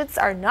triple digits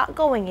are not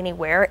going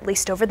anywhere, at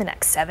least over the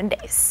next 7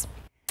 days.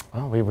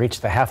 Well, we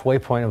reached the halfway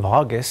point of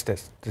August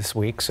this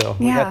week, so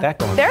we got that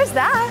going. There's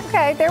that.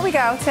 Okay, there we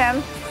go,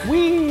 Tim.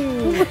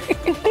 Whee!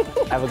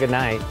 Have a good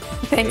night.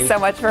 Thanks so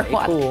much for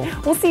watching. Cool.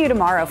 We'll see you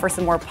tomorrow for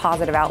some more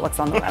positive outlooks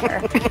on the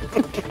weather.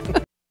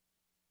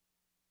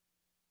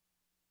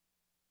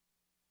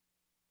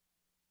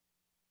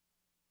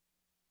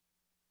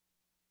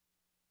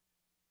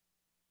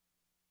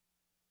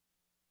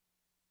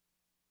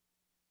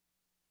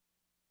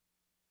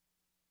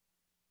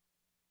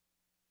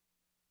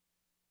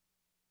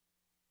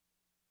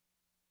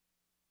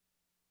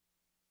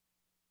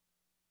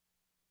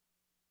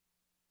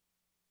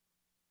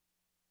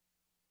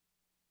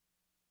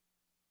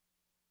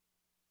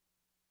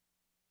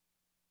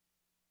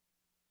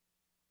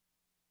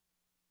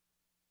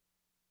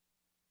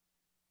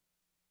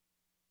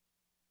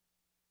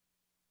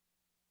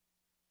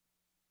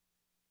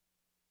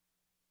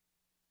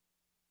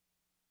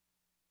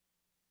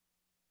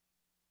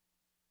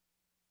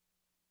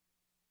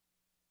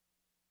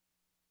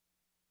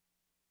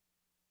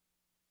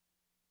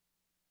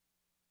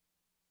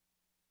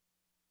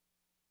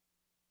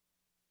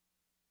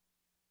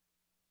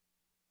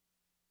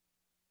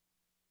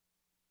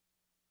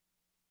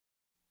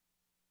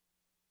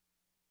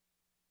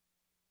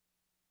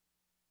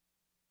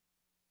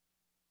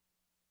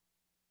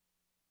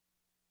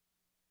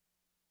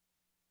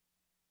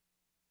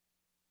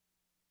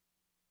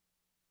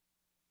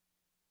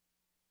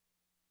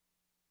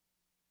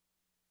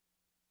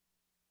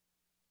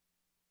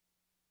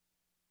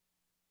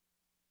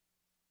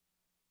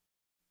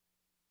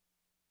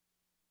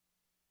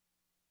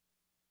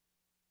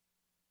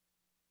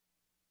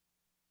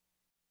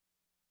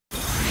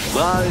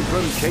 Live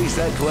from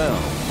KSAT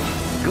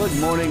 12. Good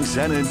Morning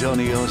San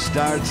Antonio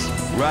starts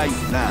right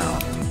now.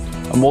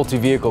 A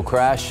multi-vehicle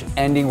crash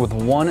ending with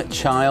one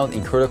child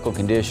in critical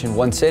condition.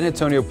 What San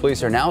Antonio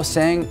police are now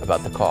saying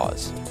about the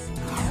cause.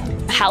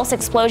 A house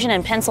explosion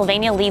in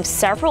Pennsylvania leaves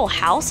several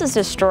houses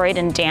destroyed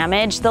and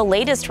damaged. The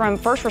latest from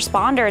first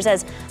responders,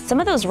 as some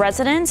of those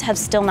residents have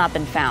still not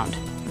been found.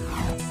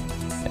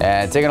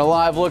 And taking a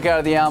live look out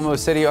of the Alamo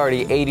City,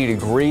 already 80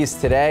 degrees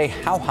today.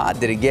 How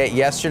hot did it get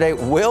yesterday?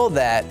 Will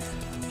that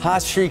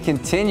hot streak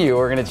continue?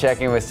 We're going to check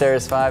in with Sarah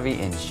Spivey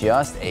in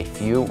just a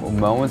few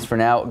moments. For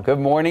now, good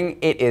morning.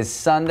 It is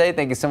Sunday.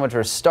 Thank you so much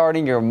for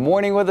starting your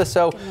morning with us.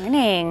 So, good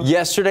morning.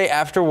 Yesterday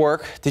after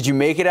work, did you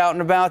make it out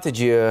and about? Did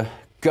you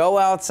go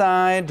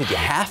outside? Did you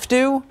have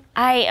to?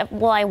 I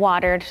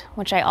watered,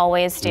 which I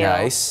always do.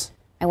 Nice.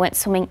 I went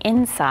swimming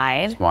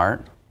inside.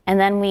 Smart. And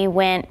then we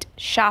went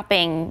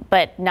shopping,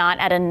 but not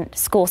at a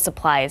school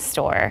supplies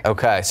store.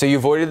 Okay, so you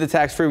avoided the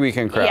tax-free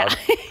weekend crowd.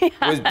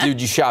 Yeah.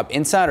 Did you shop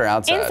inside or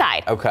outside?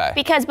 Inside. Okay.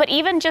 But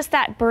even just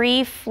that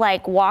brief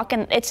walk,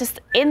 and it's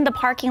just in the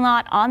parking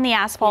lot on the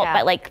asphalt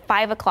at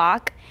 5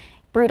 o'clock.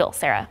 Brutal,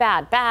 Sarah.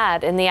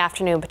 Bad in the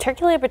afternoon,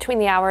 particularly between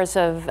the hours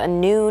of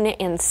noon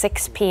and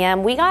 6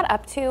 p.m. We got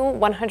up to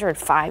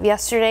 105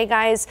 yesterday,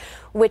 guys,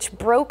 which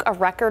broke a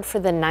record for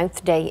the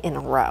 9th day in a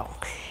row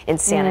in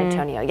San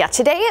Antonio. Yeah,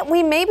 today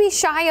we may be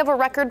shy of a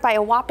record by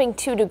a whopping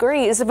 2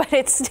 degrees, but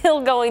it's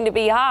still going to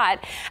be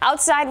hot.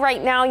 Outside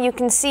right now, you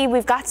can see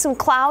we've got some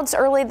clouds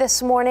early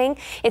this morning.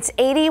 It's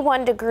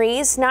 81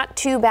 degrees, not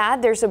too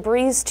bad. There's a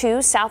breeze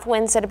too, south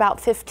winds at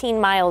about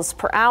 15 miles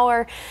per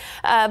hour.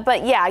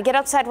 But yeah, get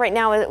outside right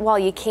now while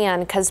you can,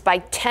 because by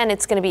 10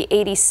 it's going to be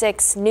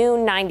 86,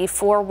 noon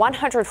 94,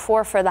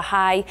 104 for the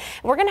high.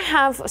 We're going to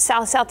have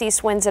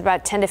southeast winds at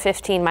about 10 to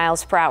 15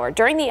 miles per hour.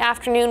 During the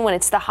afternoon, when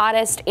it's the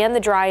hottest and the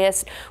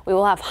driest, we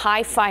will have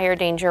high fire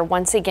danger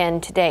once again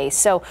today.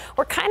 So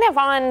we're kind of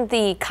on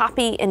the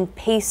copy and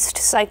paste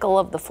cycle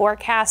of the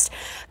forecast.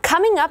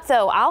 Coming up,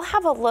 though, I'll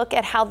have a look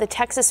at how the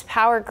Texas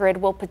power grid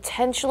will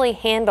potentially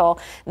handle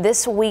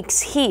this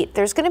week's heat.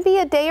 There's going to be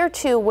a day or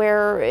two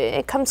where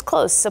it comes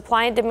close.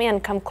 Supply and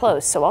demand come close.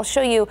 So I'll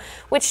show you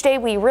which day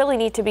we really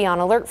need to be on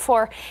alert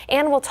for,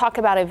 and we'll talk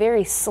about a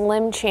very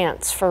slim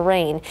chance for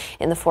rain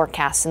in the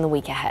forecast in the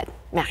week ahead.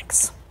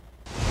 Max.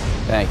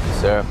 Thank you,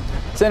 Sarah.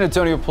 San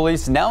Antonio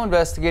police now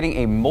investigating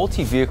a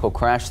multi-vehicle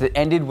crash that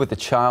ended with a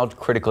child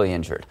critically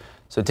injured.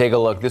 So take a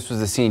look. This was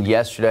the scene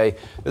yesterday.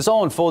 This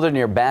all unfolded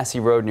near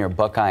Bassey Road near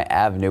Buckeye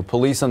Avenue.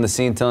 Police on the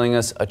scene telling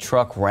us a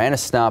truck ran a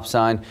stop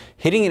sign,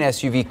 hitting an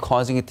SUV,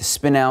 causing it to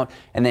spin out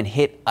and then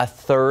hit a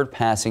third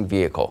passing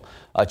vehicle.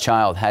 A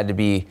child had to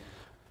be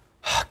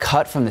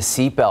cut from the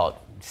seatbelt.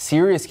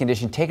 Serious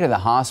condition, taken to the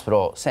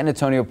hospital. San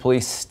Antonio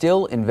police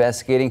still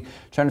investigating,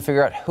 trying to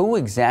figure out who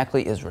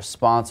exactly is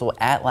responsible.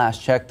 At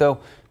last check, though,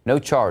 no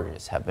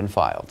charges have been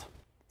filed.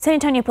 San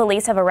Antonio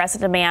police have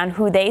arrested a man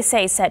who they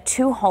say set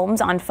 2 homes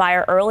on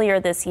fire earlier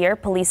this year.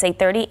 Police say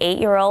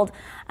 38-year-old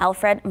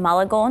Alfred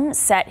Malagon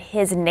set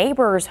his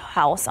neighbor's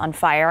house on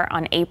fire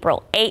on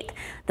April 8th.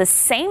 The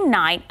same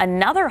night,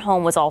 another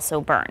home was also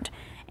burned.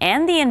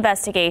 And the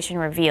investigation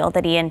revealed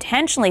that he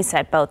intentionally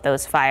set both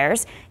those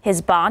fires.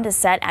 His bond is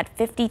set at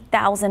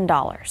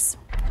 $50,000.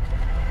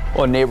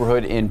 Well, a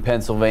neighborhood in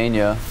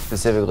Pennsylvania,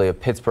 specifically a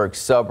Pittsburgh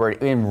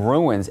suburb, in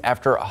ruins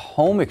after a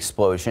home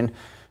explosion.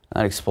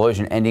 That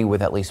explosion ending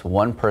with at least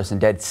 1 person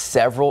dead,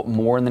 several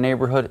more in the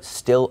neighborhood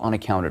still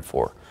unaccounted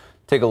for.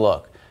 Take a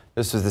look.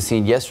 This was the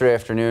scene yesterday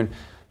afternoon.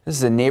 This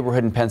is a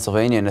neighborhood in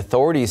Pennsylvania, and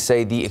authorities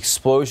say the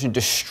explosion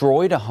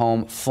destroyed a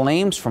home.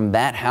 Flames from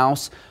that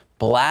house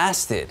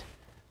blasted,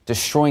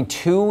 destroying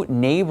 2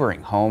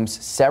 neighboring homes,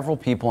 several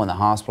people in the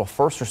hospital.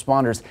 First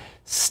responders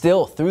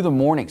still through the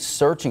morning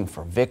searching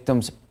for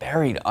victims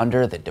buried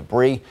under the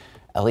debris.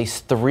 At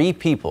least 3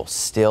 people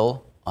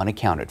still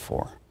unaccounted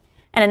for.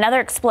 And another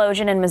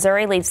explosion in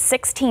Missouri leaves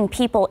 16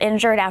 people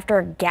injured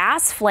after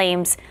gas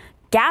fumes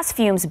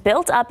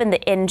built up in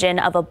the engine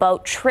of a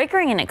boat,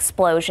 triggering an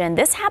explosion.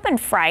 This happened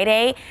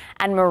Friday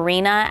at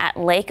Marina at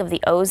Lake of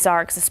the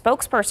Ozarks. A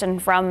spokesperson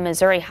from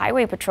Missouri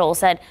Highway Patrol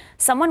said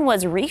someone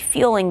was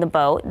refueling the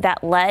boat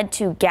that led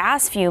to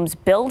gas fumes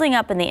building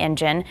up in the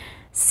engine.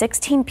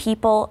 16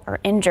 people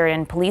are injured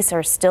and police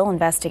are still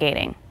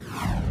investigating.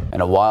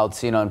 And a wild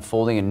scene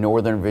unfolding in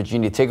Northern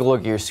Virginia. Take a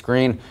look at your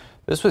screen.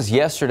 This was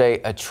yesterday.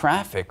 A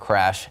traffic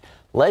crash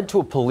led to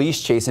a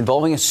police chase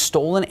involving a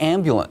stolen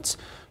ambulance.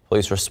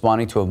 Police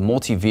responding to a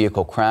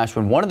multi-vehicle crash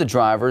when one of the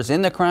drivers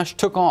in the crash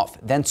took off,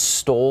 then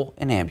stole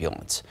an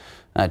ambulance.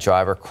 That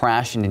driver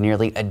crashed into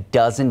nearly a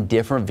dozen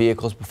different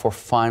vehicles before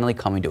finally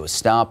coming to a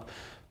stop.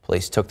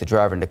 Police took the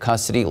driver into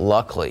custody.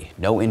 Luckily,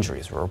 no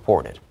injuries were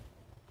reported.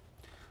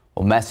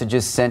 Well,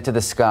 messages sent to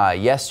the sky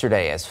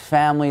yesterday as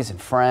families and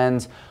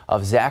friends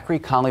of Zachary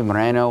Conley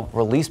Moreno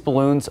released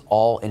balloons,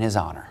 all in his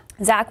honor.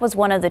 Zach was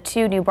one of the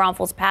 2 New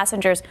Braunfels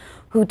passengers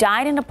who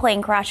died in a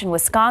plane crash in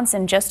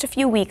Wisconsin just a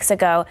few weeks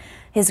ago.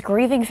 His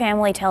grieving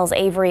family tells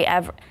Avery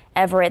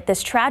Everett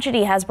this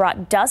tragedy has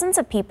brought dozens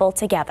of people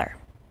together.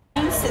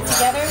 Sit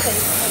together, they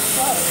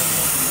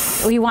close.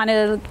 We want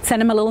to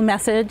send him a little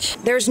message.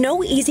 There's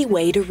no easy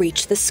way to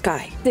reach the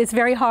sky. It's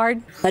very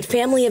hard. But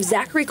family of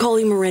Zachary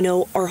Colley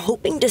Moreno are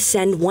hoping to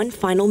send one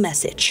final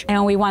message.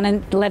 And we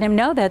want to let him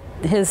know that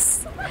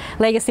his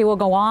legacy will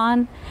go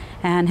on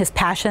and his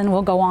passion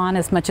will go on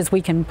as much as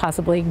we can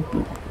possibly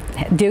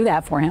do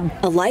that for him.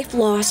 A life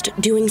lost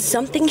doing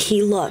something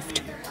he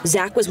loved.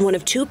 Zach was one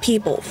of 2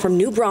 people from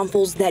New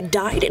Braunfels that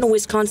died in a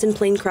Wisconsin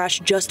plane crash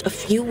just a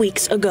few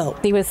weeks ago.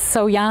 He was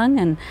so young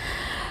and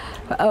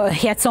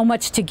he had so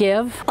much to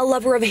give. A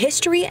lover of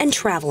history and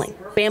traveling.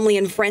 Family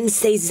and friends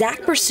say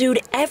Zach pursued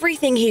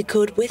everything he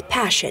could with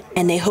passion,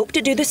 and they hope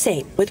to do the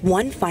same with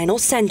one final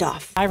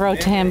send-off. I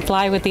wrote to him,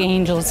 "Fly with the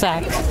Angels,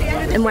 Zach."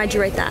 And why'd you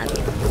write that?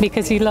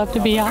 Because he loved to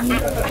be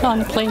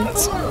on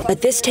planes.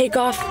 But this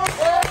takeoff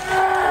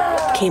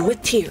came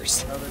with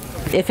tears.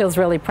 It feels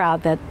really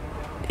proud that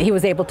he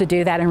was able to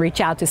do that and reach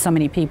out to so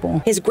many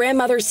people. His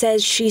grandmother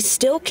says she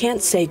still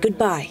can't say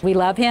goodbye. We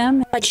love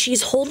him. But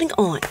she's holding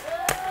on,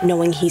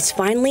 knowing he's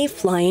finally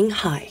flying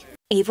high.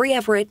 Avery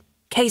Everett,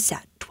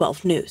 KSAT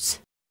 12 News.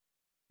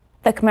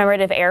 The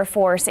Commemorative Air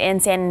Force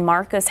in San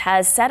Marcos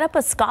has set up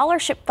a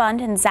scholarship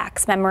fund in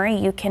Zach's memory.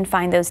 You can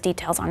find those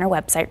details on our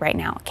website right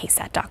now at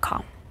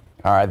ksat.com.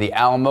 All right, the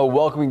Alamo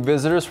welcoming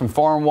visitors from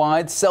far and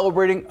wide,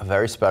 celebrating a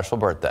very special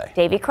birthday.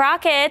 Davy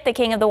Crockett, the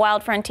king of the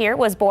wild frontier,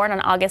 was born on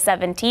August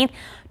 17th,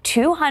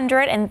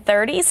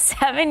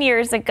 237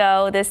 years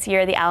ago. This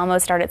year, the Alamo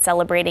started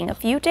celebrating a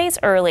few days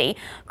early.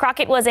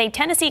 Crockett was a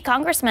Tennessee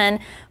congressman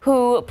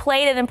who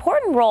played an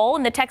important role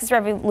in the Texas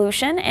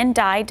Revolution and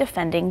died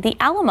defending the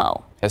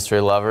Alamo.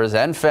 History lovers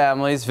and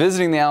families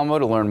visiting the Alamo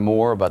to learn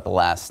more about the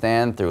last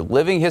stand through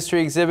living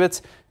history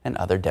exhibits and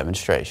other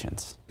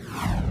demonstrations.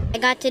 I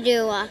got to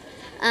do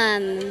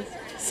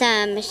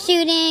some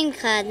shooting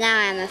because now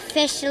I'm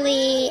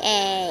officially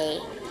an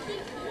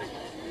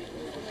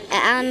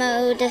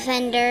Alamo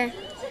defender.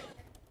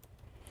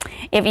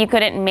 If you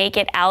couldn't make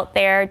it out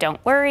there,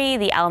 don't worry.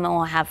 The Alamo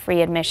will have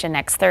free admission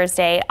next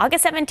Thursday,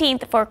 August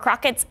 17th, for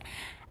Crockett's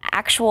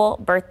actual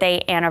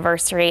birthday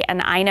anniversary.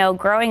 And I know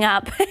growing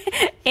up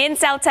in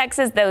South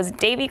Texas, those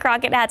Davy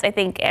Crockett hats, I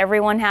think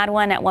everyone had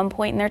one at one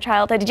point in their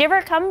childhood. Did you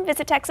ever come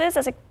visit Texas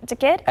as a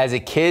kid? As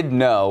a kid,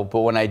 no. But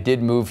when I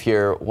did move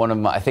here,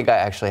 I think I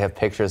actually have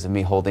pictures of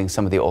me holding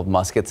some of the old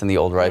muskets and the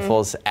old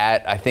rifles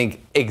at, I think,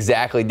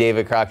 exactly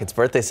David Crockett's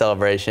birthday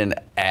celebration.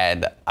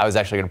 And I was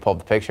actually going to pull up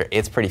the picture.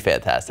 It's pretty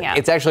fantastic. Yeah.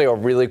 It's actually a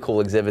really cool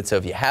exhibit. So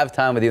if you have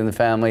time with you and the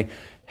family,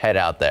 head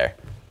out there.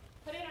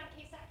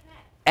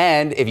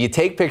 And if you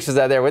take pictures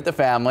out there with the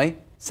family,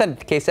 send it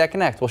to KSAT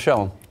Connect. We'll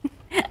show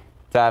them.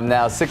 Time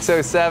now,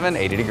 6:07,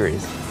 80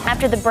 degrees.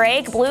 After the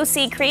break, blue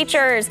sea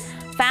creatures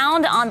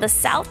found on the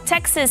South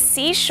Texas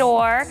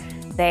seashore.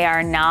 They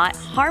are not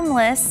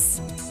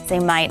harmless. They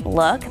might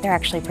look. They're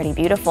actually pretty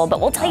beautiful. But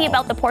we'll tell you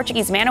about the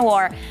Portuguese man o'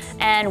 war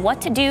and what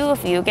to do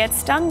if you get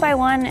stung by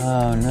one.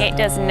 Oh, no. It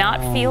does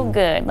not feel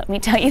good. Let me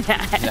tell you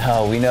that.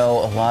 No, we know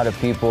a lot of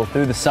people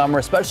through the summer,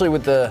 especially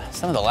with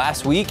some of the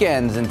last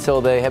weekends until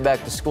they head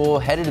back to school,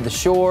 headed to the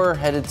shore,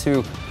 headed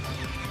to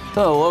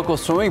the local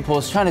swimming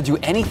pools, trying to do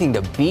anything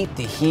to beat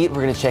the heat.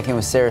 We're going to check in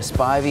with Sarah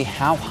Spivey,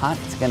 how hot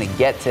it's going to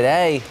get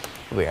today.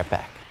 We'll be right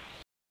back.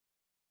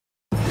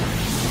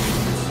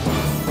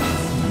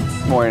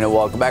 Morning and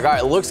welcome back. All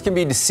right, looks can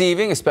be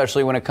deceiving,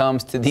 especially when it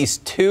comes to these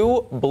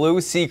 2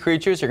 blue sea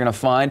creatures you're going to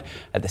find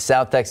at the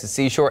South Texas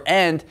seashore.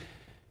 And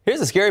here's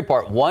the scary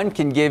part. One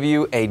can give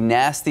you a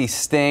nasty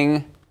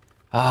sting.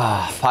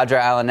 Padre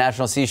Island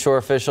National Seashore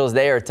officials,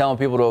 they are telling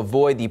people to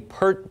avoid the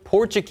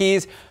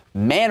Portuguese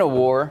man o'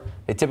 war.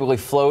 They typically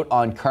float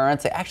on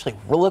currents. They actually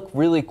look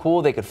really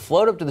cool. They could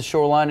float up to the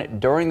shoreline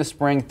during the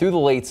spring through the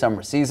late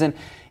summer season.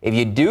 If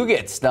you do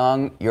get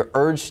stung, you're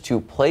urged to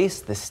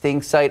place the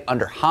sting site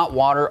under hot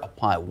water,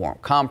 apply warm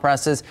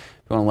compresses. If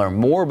you want to learn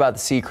more about the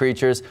sea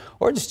creatures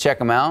or just check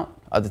them out,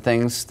 other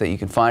things that you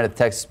can find at the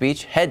Texas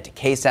beach, head to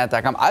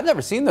KSAT.com. I've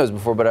never seen those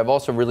before, but I've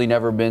also really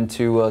never been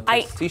to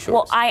Texas seashores.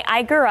 Well,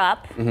 I grew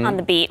up on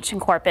the beach in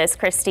Corpus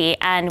Christi,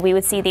 and we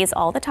would see these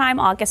all the time.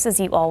 August, as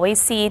you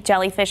always see,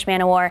 jellyfish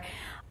man o' war.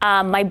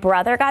 My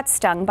brother got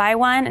stung by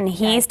one, and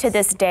he to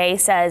this day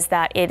says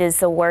that it is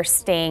the worst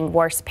sting,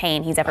 worst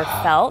pain he's ever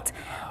felt.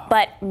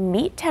 But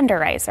meat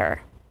tenderizer.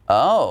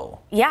 Oh.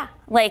 Yeah,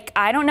 like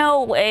I don't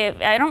know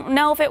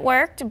if it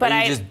worked, but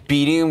Are you just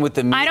beating him with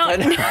the meat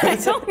tenderizer? I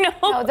don't know.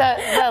 No,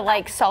 the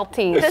like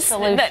salty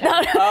solution.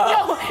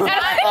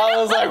 I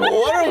was like,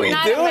 what are we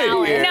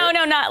doing here? No,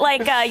 not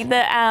like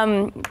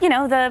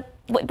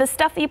the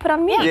stuff that you put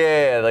on meat.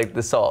 Yeah, like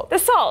the salt. The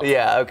salt.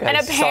 Yeah, okay. And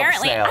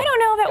apparently, I don't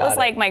know if it was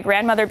like my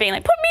grandmother being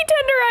like, put meat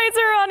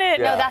tenderizer on it.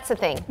 Yeah. No, that's the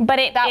thing. But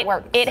it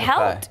worked. It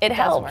helped. Okay. It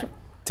helped.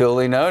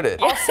 Totally noted.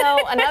 Also,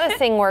 another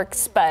thing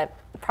works, but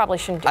probably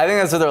shouldn't do I think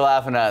that's what they're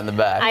laughing at in the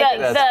back.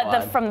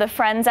 From the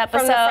Friends episode.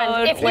 From the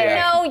Friends. If you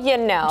know, you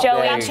know.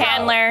 Joey and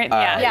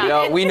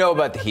Chandler. We know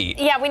about the heat.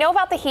 Yeah, we know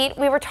about the heat.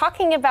 We were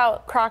talking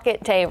about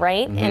Crockett Day,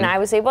 right? And I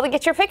was able to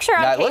get your picture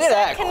on Look at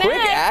that, KSAT quick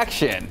Connect.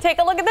 action. Take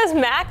a look at this,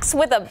 Max,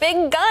 with a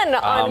big gun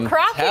on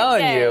Crockett Day. I'm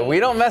telling you, we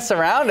don't mess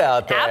around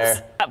out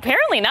there.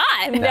 Apparently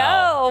not.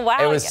 No, wow.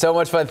 It was so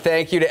much fun.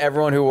 Thank you to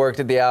everyone who worked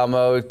at the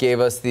Alamo. It gave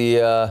us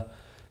the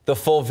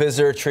full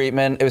visitor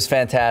treatment. It was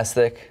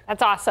fantastic.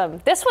 That's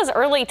awesome. This was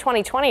early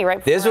 2020,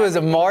 right? This was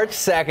March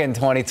 2nd,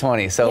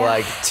 2020. So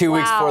like 2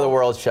 weeks before the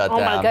world shut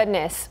down. Oh my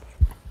goodness.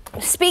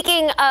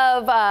 Speaking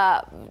of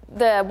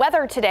the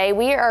weather today,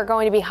 we are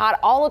going to be hot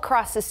all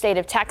across the state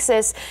of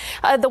Texas.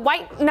 The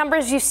white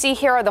numbers you see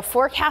here are the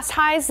forecast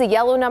highs. The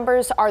yellow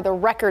numbers are the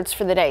records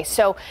for the day.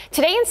 So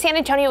today in San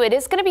Antonio, it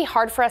is going to be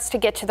hard for us to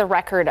get to the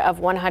record of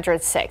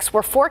 106.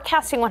 We're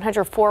forecasting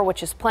 104,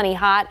 which is plenty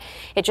hot.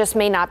 It just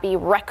may not be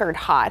record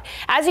hot.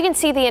 As you can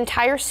see, the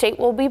entire state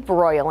will be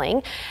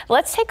broiling.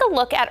 Let's take a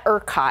look at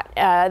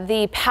ERCOT,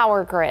 the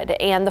power grid,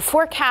 and the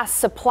forecast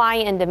supply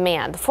and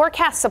demand. The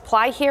forecast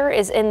supply here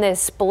is in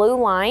this blue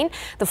line.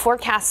 The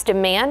forecast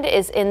demand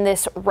is in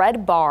this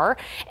red bar,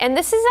 and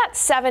this is at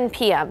 7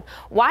 p.m.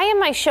 Why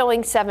am I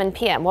showing 7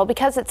 p.m.? Well,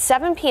 because at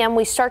 7 p.m.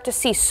 we start to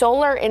see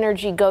solar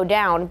energy go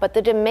down, but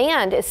the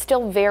demand is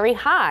still very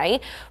high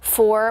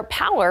for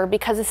power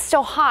because it's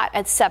still hot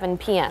at 7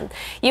 p.m.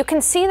 You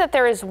can see that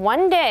there is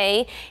one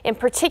day in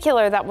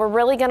particular that we're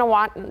really going to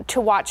want to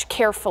watch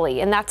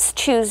carefully, and that's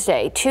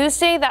Tuesday.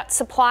 Tuesday, that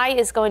supply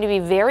is going to be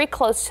very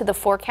close to the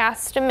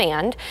forecast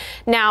demand.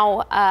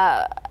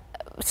 Now,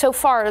 so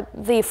far,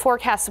 the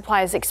forecast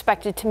supply is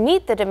expected to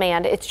meet the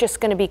demand. It's just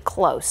going to be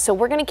close. So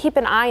we're going to keep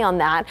an eye on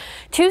that.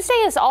 Tuesday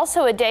is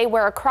also a day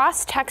where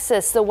across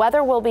Texas, the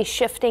weather will be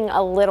shifting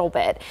a little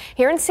bit.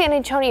 Here in San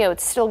Antonio,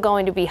 it's still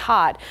going to be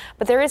hot,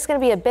 but there is going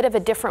to be a bit of a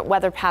different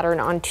weather pattern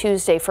on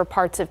Tuesday for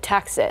parts of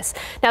Texas.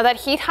 Now,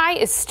 that heat high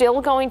is still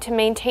going to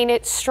maintain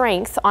its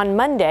strength on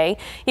Monday.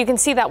 You can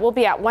see that we'll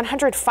be at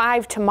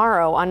 105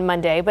 tomorrow on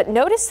Monday, but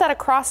notice that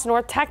across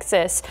North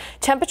Texas,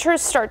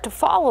 temperatures start to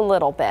fall a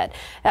little bit.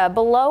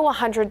 Below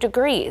 100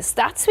 degrees.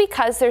 That's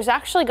because there's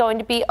actually going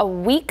to be a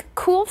weak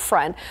cool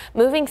front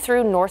moving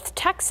through North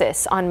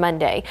Texas on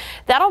Monday.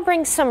 That'll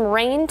bring some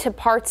rain to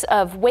parts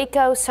of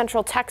Waco,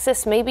 Central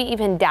Texas, maybe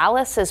even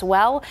Dallas as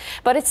well.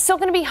 But it's still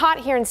going to be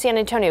hot here in San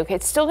Antonio.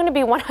 It's still going to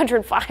be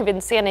 105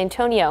 in San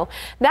Antonio.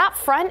 That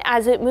front,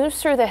 as it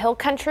moves through the hill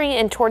country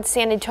and towards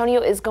San Antonio,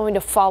 is going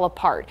to fall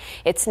apart.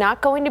 It's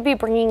not going to be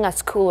bringing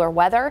us cooler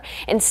weather.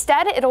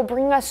 Instead, it'll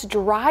bring us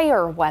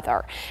drier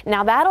weather.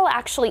 Now, that'll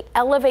actually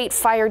elevate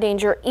fire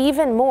danger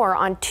even more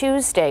on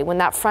Tuesday when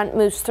that front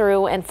moves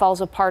through and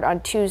falls apart on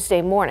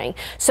Tuesday morning.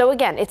 So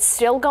again, it's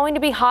still going to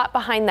be hot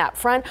behind that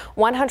front,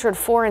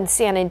 104 in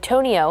San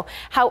Antonio.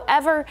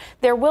 However,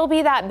 there will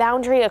be that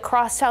boundary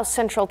across South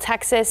Central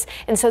Texas,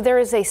 and so there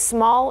is a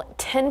small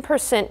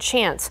 10%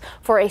 chance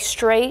for a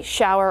stray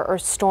shower or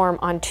storm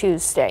on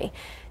Tuesday.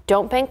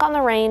 Don't bank on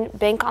the rain,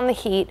 bank on the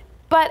heat,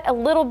 but a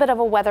little bit of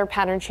a weather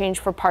pattern change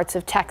for parts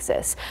of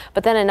Texas.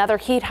 But then another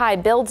heat high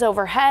builds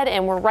overhead,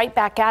 and we're right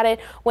back at it.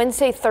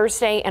 Wednesday,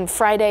 Thursday, and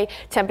Friday,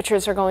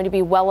 temperatures are going to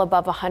be well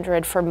above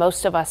 100 for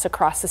most of us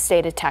across the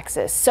state of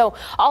Texas. So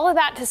all of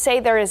that to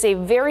say there is a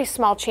very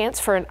small chance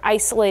for an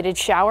isolated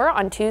shower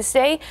on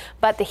Tuesday,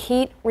 but the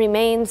heat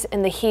remains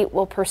and the heat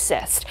will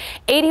persist.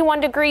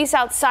 81 degrees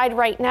outside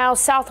right now,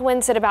 south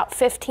winds at about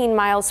 15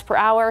 miles per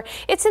hour.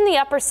 It's in the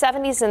upper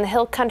 70s in the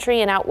hill country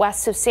and out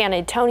west of San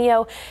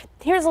Antonio.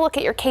 Here's a look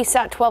at your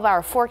KSAT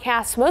 12-hour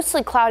forecast.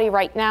 Mostly cloudy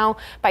right now.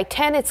 By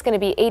 10, it's going to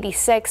be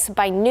 86.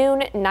 By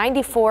noon,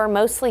 94,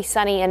 mostly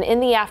sunny. And in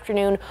the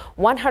afternoon,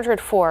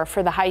 104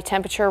 for the high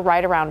temperature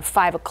right around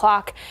 5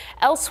 o'clock.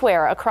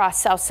 Elsewhere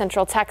across South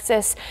Central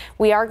Texas,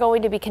 we are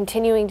going to be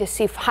continuing to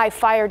see high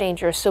fire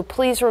danger. So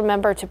please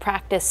remember to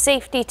practice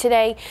safety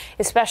today,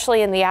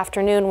 especially in the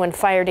afternoon when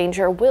fire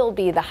danger will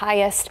be the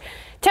highest.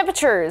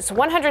 Temperatures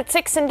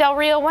 106 in Del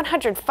Rio,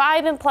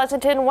 105 in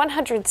Pleasanton,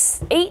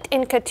 108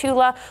 in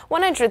Cotulla,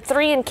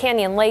 103 in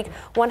Canyon Lake,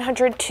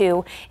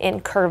 102 in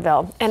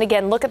Kerrville. And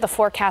again, look at the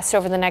forecast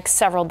over the next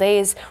several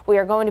days. We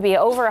are going to be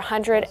over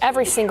 100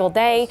 every single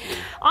day.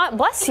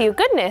 Bless you,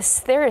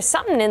 goodness, there is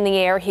something in the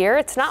air here.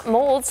 It's not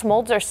molds.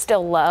 Molds are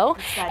still low.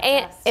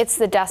 And it's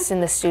the dust in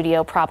the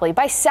studio probably.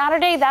 By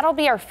Saturday, that'll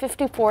be our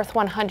 54th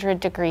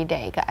 100-degree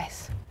day,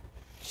 guys.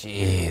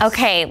 Jeez.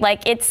 Okay,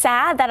 like it's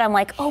sad that I'm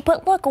like, oh,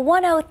 but look,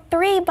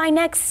 103 by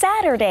next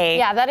Saturday.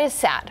 Yeah, that is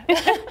sad.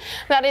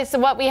 That is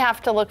what we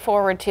have to look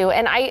forward to.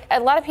 And a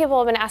lot of people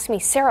have been asking me,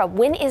 Sarah,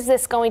 when is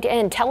this going to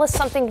end? Tell us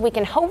something we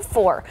can hope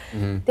for.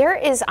 There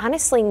is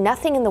honestly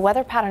nothing in the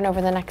weather pattern over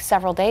the next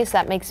several days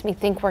that makes me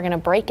think we're going to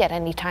break it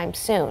anytime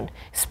soon,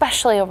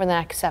 especially over the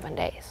next 7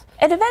 days.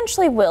 It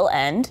eventually will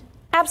end.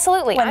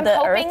 Absolutely. When I'm the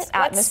hoping Earth's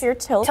atmosphere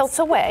tilts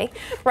away,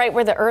 right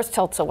where the Earth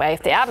tilts away.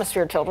 If the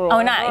atmosphere tilts away.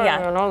 Oh, not,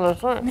 yeah.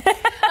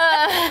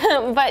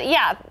 But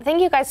yeah,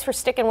 thank you guys for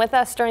sticking with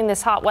us during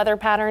this hot weather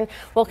pattern.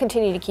 We'll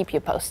continue to keep you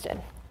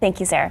posted. Thank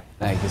you, Sarah.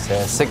 Thank you,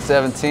 Sarah.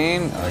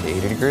 617, already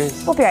 80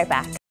 degrees. We'll be right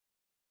back.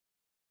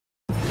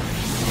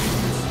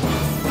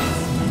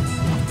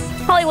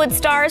 Hollywood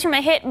stars from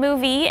a hit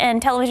movie and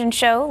television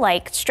show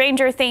like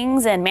Stranger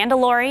Things and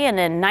Mandalorian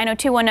and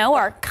 90210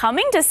 are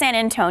coming to San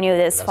Antonio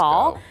this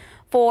fall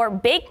for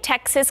Big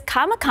Texas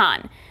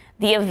Comic-Con.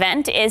 The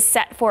event is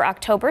set for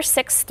October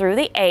 6th through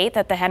the 8th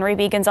at the Henry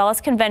B.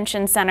 Gonzalez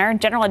Convention Center.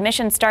 General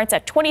admission starts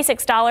at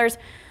 $26.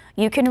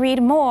 You can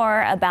read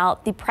more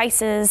about the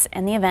prices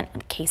and the event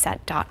at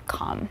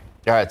KSAT.com.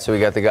 All right, so we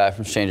got the guy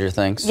from Stranger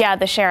Things. Yeah,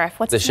 the sheriff.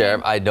 What's his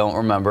sheriff? name? I don't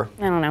remember.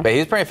 I don't know. But he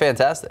was pretty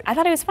fantastic. I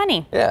thought he was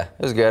funny. Yeah,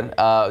 it was good.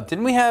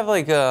 Didn't we have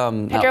like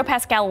Pedro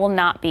Pascal will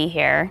not be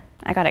here.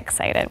 I got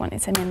excited when they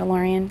said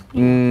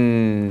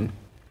Mandalorian.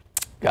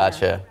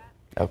 Gotcha.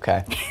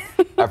 Okay.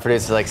 Our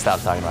producer's like, stop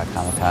talking about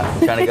Comic-Con.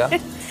 You trying to go?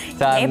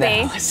 Time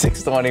Maybe. now.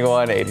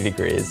 6:21, 80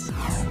 degrees.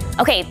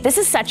 Okay, this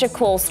is such a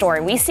cool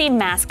story. We see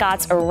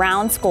mascots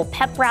around school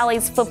pep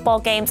rallies, football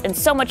games, and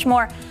so much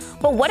more.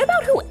 But what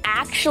about who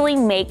actually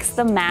makes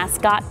the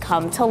mascot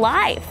come to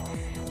life?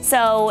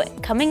 So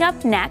coming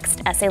up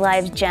next, SA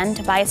Live's Jen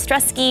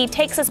Tobias-Stresky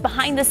takes us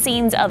behind the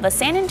scenes of a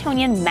San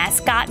Antonian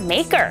mascot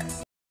maker.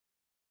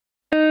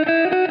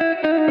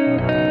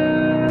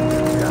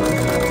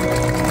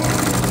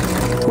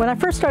 When I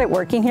first started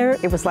working here,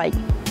 it was like,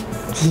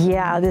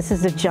 yeah, this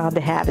is the job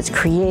to have. It's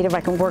creative.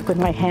 I can work with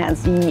my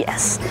hands.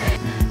 Yes.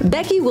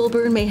 Becky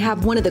Wilburn may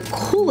have one of the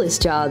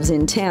coolest jobs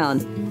in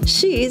town.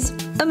 She's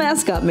a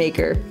mascot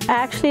maker.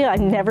 Actually, I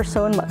never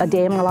sewn a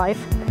day in my life.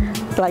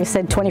 Like I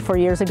said, 24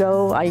 years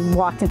ago, I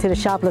walked into the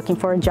shop looking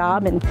for a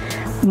job, and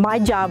my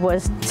job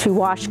was to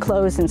wash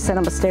clothes and send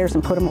them upstairs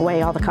and put them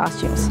away, all the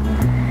costumes.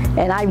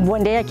 And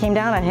one day I came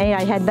down, and hey,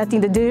 I had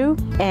nothing to do,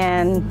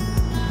 and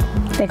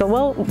they go,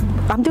 well,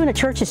 I'm doing a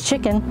church's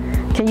chicken.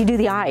 Can you do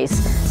the eyes?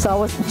 So I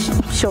was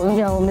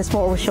showing, Miss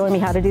Moore was showing me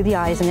how to do the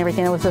eyes and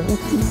everything.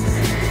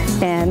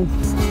 And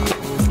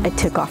it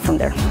took off from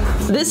there.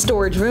 This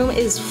storage room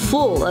is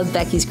full of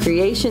Becky's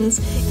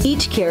creations,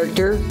 each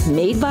character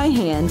made by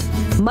hand.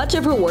 Much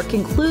of her work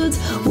includes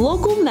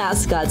local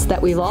mascots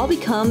that we've all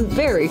become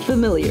very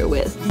familiar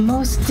with. The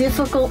most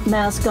difficult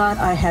mascot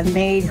I had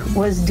made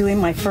was doing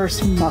my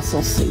first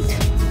muscle suit.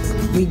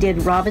 We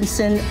did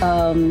Robinson,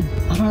 I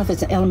don't know if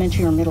it's an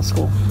elementary or middle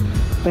school,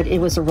 but it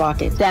was a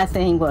rocket. That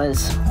thing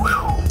was,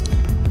 whew.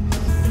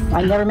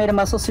 I never made a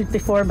muscle suit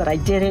before, but I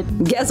did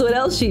it. Guess what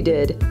else she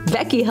did?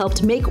 Becky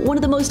helped make one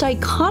of the most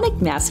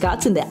iconic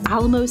mascots in the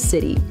Alamo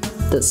City,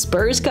 the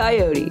Spurs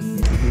Coyote.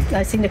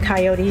 I've seen the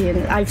coyote,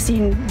 and I've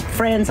seen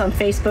friends on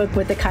Facebook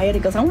with the coyote.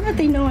 Goes, I wonder if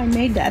they know I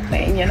made that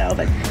thing,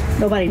 but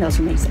nobody knows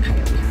who makes the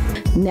coyote.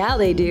 Now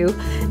they do.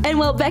 And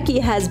while Becky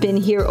has been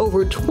here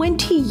over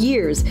 20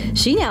 years,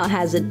 she now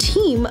has a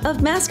team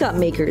of mascot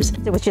makers.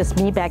 It was just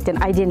me back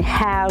then. I didn't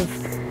have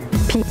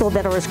people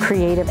that are as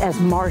creative as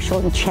Marshall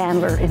and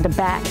Chandler in the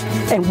back.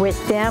 And with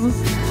them,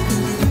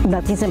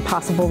 nothing's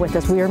impossible with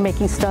us. We are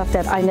making stuff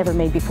that I never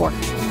made before.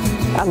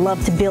 I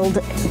love to build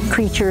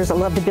creatures. I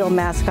love to build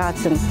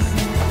mascots, and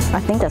I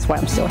think that's why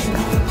I'm still here.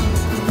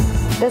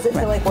 Does it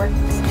feel like work?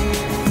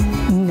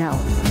 No.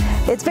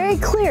 It's very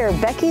clear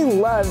Becky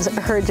loves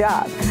her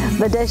job,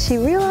 but does she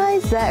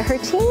realize that her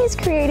team is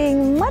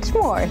creating much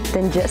more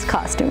than just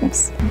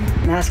costumes?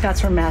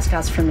 Mascots are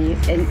mascots for me,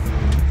 and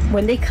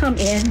when they come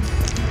in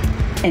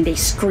and they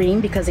scream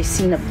because they've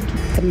seen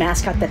the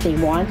mascot that they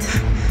want,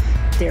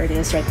 there it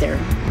is right there.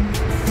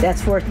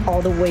 That's worth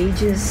all the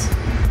wages,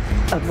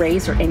 a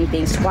raise, or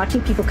anything. So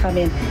watching people come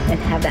in and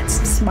have that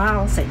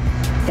smile, say,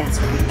 that's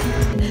what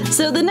I need.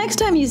 So the next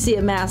time you see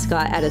a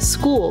mascot at a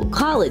school,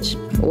 college,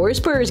 or a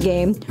Spurs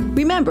game,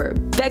 remember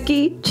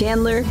Becky,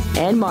 Chandler,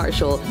 and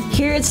Marshall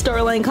here at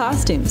Starline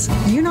Costumes.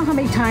 You know how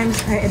many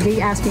times they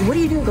ask me, what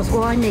do you do? It goes,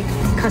 well, I make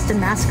custom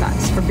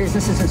mascots for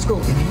businesses and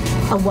schools.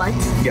 A what?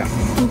 Yeah.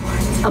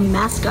 A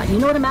mascot. You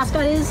know what a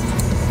mascot is?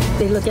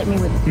 They look at me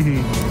with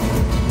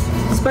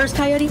Spurs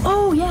Coyote.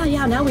 Oh,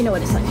 yeah, now we know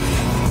what it's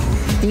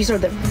like. These are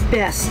the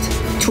best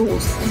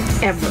tools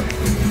ever.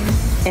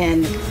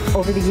 And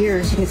over the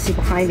years, you can see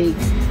behind me,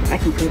 I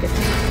can prove it.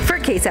 For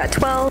KSAT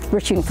 12, we're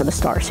shooting for the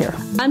stars here.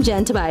 I'm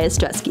Jen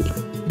Tobias-Stresky.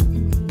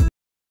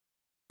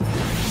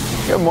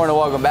 Good morning,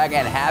 welcome back,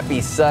 and happy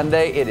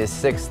Sunday. It is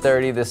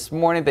 6:30 this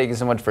morning. Thank you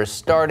so much for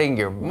starting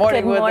your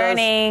morning with us. Good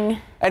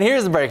morning. And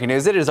here's the breaking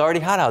news. It is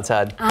already hot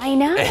outside. I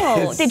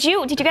know. Did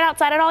you get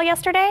outside at all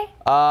yesterday?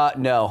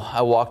 No.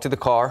 I walked to the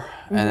car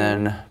and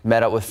then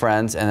met up with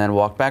friends and then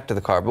walked back to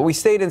the car. But we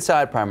stayed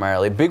inside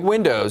primarily. Big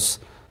windows.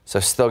 So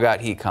still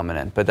got heat coming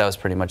in, but that was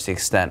pretty much the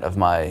extent of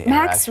my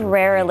Max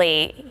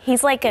rarely.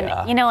 He's like an,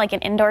 like an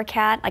indoor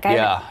cat. Like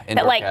indoor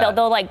cat.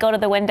 They'll like go to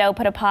the window,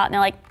 put a pot, and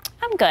they're like,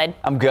 I'm good.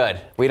 I'm good.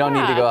 We don't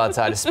need to go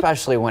outside,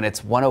 especially when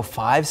it's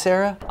 105,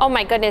 Sarah. Oh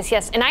my goodness,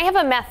 yes. And I have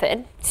a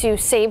method to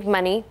save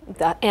money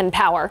and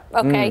power,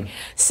 okay?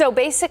 So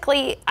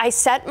basically, I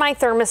set my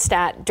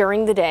thermostat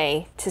during the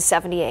day to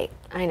 78,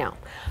 I know.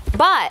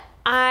 But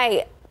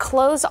I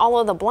close all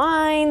of the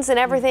blinds and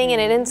everything,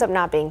 and it ends up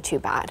not being too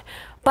bad.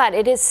 But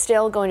it is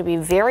still going to be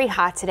very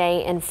hot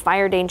today, and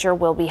fire danger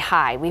will be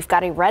high. We've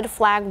got a red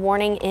flag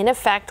warning in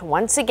effect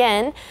once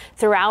again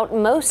throughout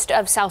most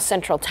of south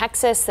central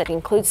Texas. That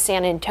includes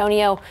San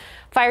Antonio.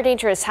 Fire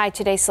danger is high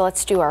today, so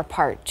let's do our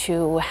part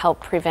to help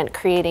prevent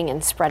creating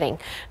and spreading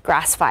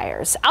grass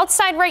fires.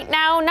 Outside right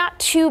now, not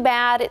too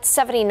bad. It's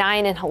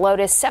 79 in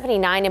Helotes,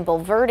 79 in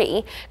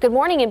Bulverde. Good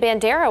morning in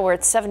Bandera, where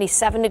it's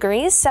 77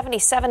 degrees,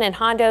 77 in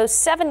Hondo,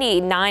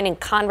 79 in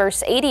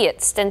Converse, 80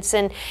 at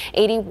Stinson,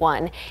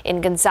 81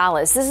 in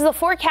Gonzales. This is the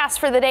forecast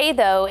for the day,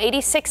 though.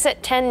 86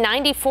 at 10,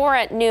 94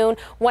 at noon,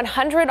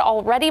 100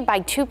 already by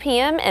 2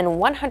 p.m. and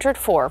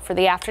 104 for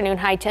the afternoon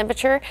high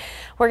temperature.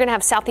 We're going to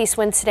have southeast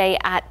winds today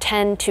at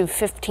 10 to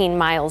 15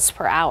 miles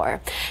per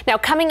hour. Now,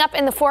 coming up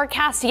in the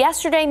forecast,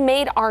 yesterday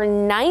made our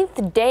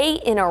 9th day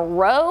in a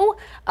row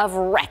of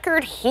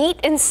record heat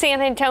in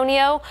San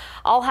Antonio.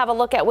 I'll have a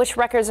look at which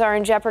records are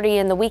in jeopardy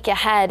in the week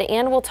ahead,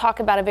 and we'll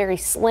talk about a very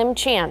slim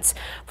chance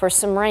for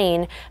some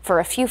rain for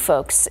a few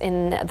folks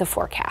in the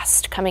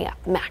forecast. Coming up,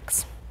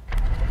 Max.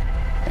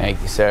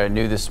 Thank you, Sarah.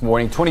 New this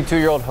morning,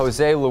 22-year-old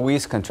Jose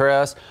Luis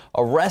Contreras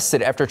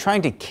arrested after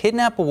trying to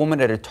kidnap a woman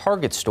at a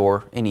Target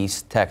store in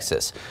East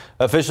Texas.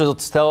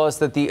 Officials tell us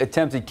that the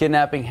attempted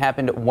kidnapping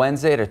happened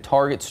Wednesday at a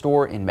Target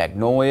store in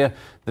Magnolia.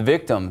 The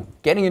victim,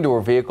 getting into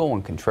her vehicle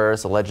when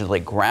Contreras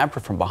allegedly grabbed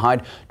her from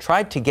behind,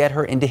 tried to get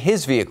her into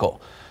his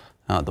vehicle.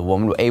 The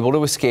woman was able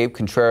to escape.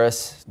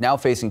 Contreras now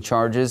facing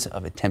charges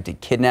of attempted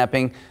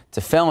kidnapping. It's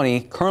a felony,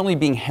 currently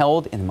being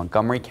held in the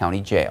Montgomery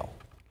County Jail.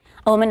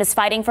 A woman is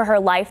fighting for her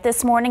life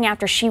this morning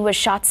after she was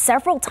shot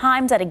several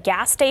times at a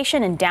gas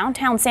station in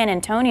downtown San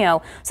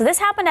Antonio. So this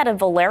happened at a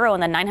Valero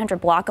in the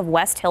 900 block of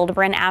West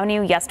Hildebrand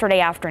Avenue yesterday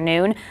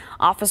afternoon.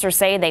 Officers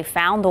say they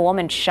found the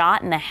woman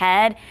shot in the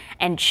head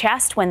and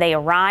chest when they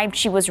arrived.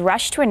 She was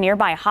rushed to a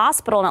nearby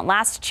hospital and at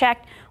last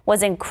checked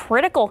was in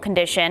critical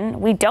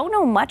condition. We don't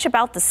know much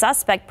about the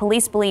suspect.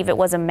 Police believe it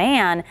was a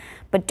man,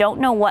 but don't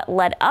know what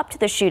led up to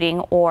the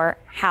shooting or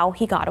how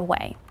he got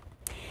away.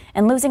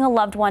 And losing a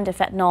loved one to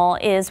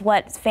fentanyl is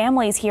what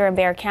families here in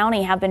Bexar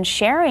County have been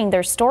sharing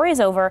their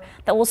stories over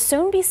that will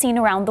soon be seen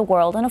around the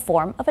world in a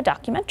form of a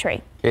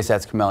documentary.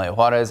 KSAT's Camelia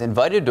Juarez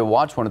invited to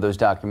watch one of those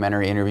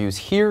documentary interviews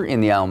here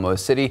in the Alamo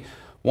City.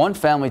 One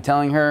family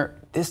telling her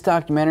this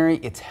documentary,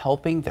 it's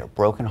helping their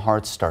broken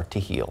hearts start to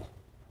heal.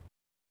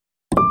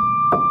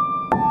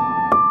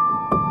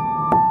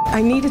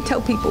 I need to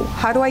tell people,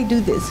 how do I do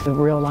this? The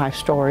real life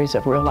stories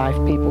of real life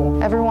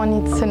people.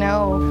 Everyone needs to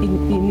know. It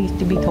needs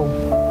to be told.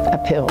 A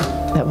pill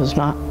that was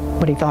not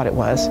what he thought it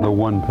was. The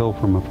one pill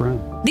from a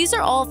friend. These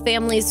are all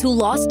families who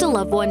lost a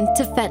loved one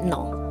to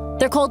fentanyl.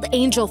 They're called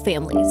Angel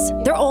Families.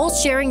 They're all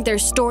sharing their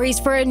stories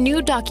for a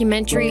new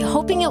documentary,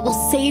 hoping it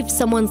will save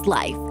someone's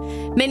life.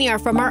 Many are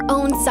from our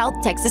own South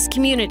Texas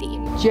community.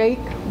 Jake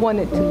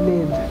wanted to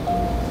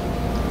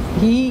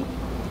live. He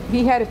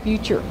had a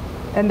future,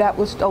 and that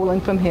was stolen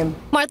from him.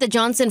 Martha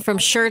Johnson from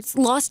Schertz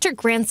lost her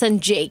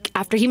grandson Jake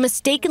after he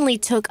mistakenly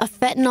took a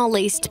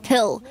fentanyl-laced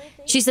pill.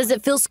 She says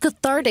it feels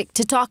cathartic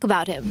to talk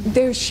about him.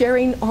 They're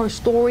sharing our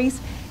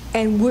stories,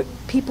 and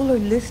people are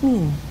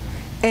listening.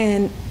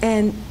 And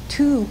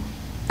to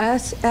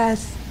us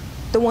as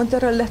the ones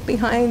that are left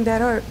behind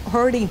that are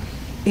hurting,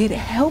 it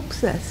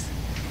helps us.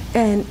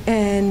 And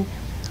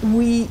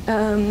we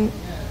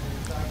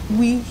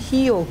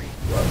heal.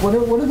 What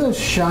are those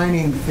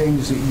shining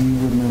things that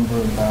you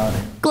remember about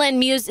him? Glenn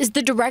Muse is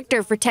the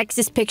director for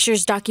Texas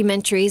Pictures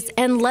Documentaries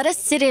and let us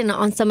sit in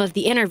on some of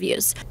the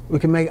interviews. We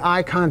can make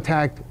eye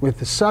contact with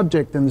the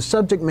subject, and the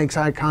subject makes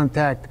eye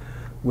contact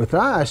with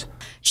us.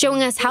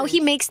 Showing us how he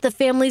makes the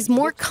families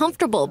more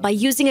comfortable by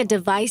using a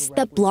device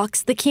that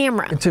blocks the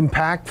camera. It's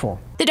impactful.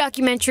 The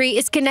documentary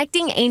is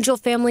connecting Angel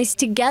families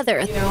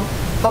together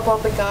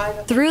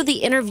through the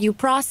interview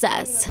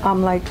process.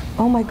 I'm like,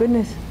 oh my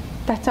goodness.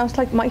 That sounds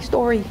like my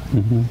story.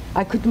 Mm-hmm.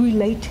 I could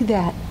relate to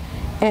that,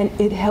 and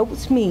it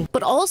helps me.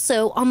 But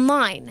also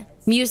online.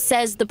 Muse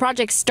says the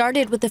project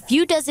started with a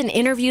few dozen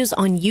interviews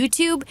on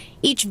YouTube.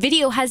 Each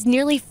video has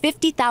nearly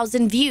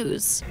 50,000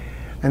 views.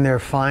 And they're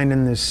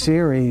finding this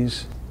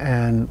series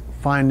and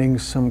finding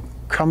some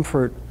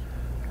comfort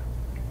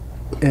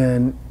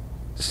in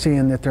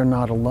seeing that they're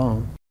not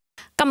alone.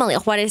 Camelia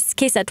Juarez,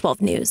 KSAT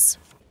 12 News.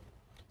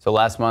 So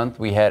last month,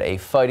 we had a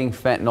Fighting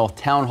Fentanyl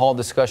town hall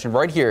discussion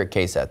right here at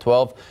KSAT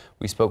 12.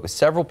 We spoke with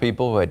several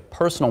people who had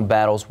personal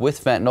battles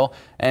with fentanyl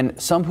and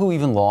some who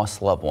even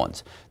lost loved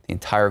ones. The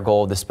entire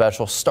goal of the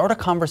special, start a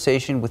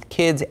conversation with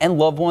kids and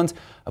loved ones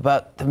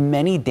about the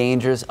many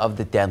dangers of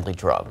the deadly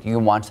drug. You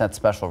can watch that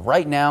special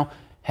right now.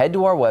 Head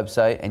to our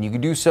website, and you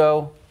can do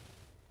so.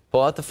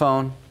 Pull out the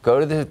phone,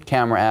 go to the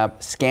camera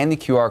app, scan the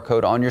QR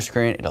code on your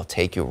screen. It'll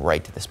take you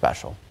right to the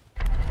special.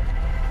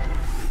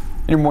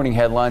 In your morning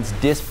headlines,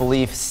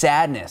 disbelief,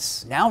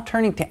 sadness, now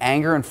turning to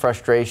anger and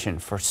frustration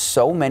for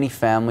so many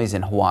families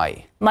in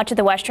Hawaii. Much of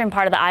the western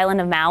part of the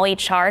island of Maui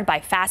charred by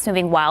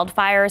fast-moving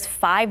wildfires.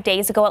 5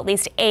 days ago, at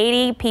least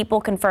 80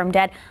 people confirmed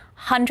dead.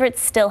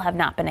 Hundreds still have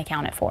not been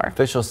accounted for.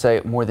 Officials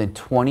say more than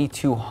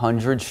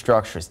 2,200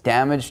 structures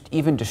damaged,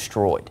 even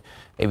destroyed.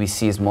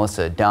 ABC's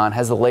Melissa Don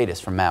has the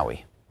latest from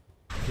Maui.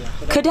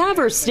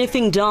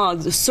 Cadaver-sniffing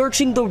dogs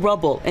searching the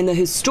rubble in the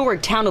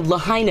historic town of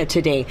Lahaina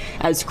today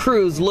as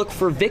crews look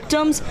for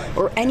victims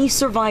or any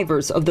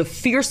survivors of the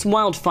fierce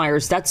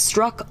wildfires that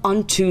struck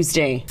on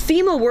Tuesday.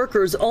 FEMA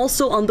workers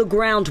also on the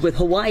ground with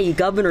Hawaii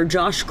Governor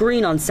Josh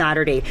Green on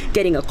Saturday,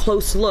 getting a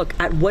close look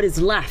at what is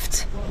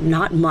left.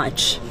 Not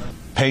much.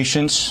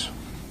 Patience,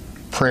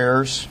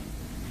 prayers,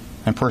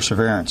 and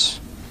perseverance.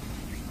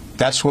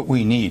 That's what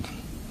we need.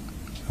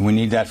 And we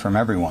need that from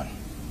everyone.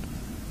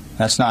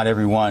 That's not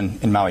everyone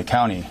in Maui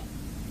County.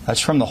 That's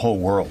from the whole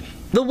world.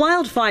 The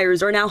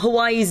wildfires are now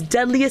Hawaii's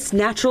deadliest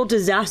natural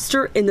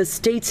disaster in the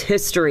state's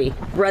history.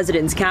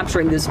 Residents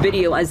capturing this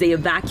video as they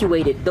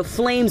evacuated, the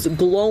flames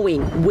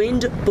glowing,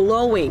 wind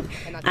blowing.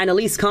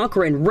 Annalise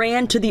Cochran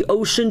ran to the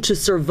ocean to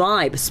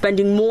survive,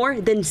 spending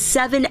more than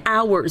 7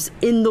 hours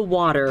in the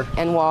water.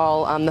 And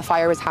while the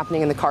fire was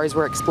happening and the cars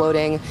were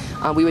exploding,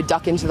 we would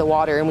duck into the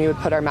water and we would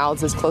put our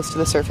mouths as close to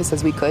the surface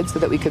as we could so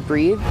that we could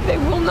breathe. They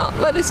will not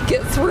let us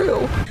get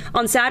through.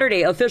 On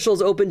Saturday, officials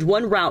opened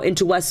one route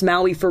into West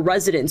Maui for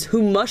residents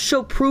who must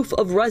show proof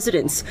of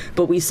residence,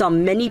 but we saw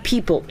many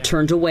people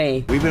turned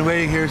away. We've been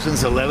waiting here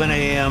since 11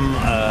 a.m.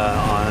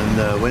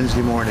 On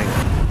Wednesday morning.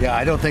 Yeah,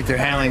 I don't think they're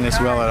handling this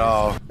well at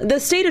all. The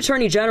state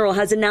attorney general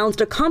has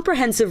announced a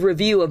comprehensive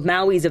review of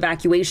Maui's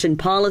evacuation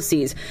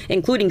policies,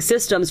 including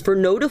systems for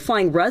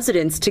notifying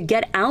residents to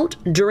get out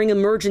during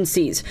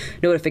emergencies.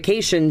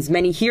 Notifications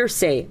many here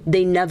say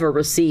they never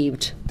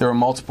received. There were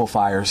multiple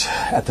fires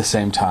at the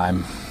same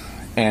time,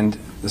 and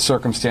the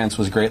circumstance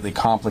was greatly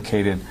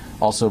complicated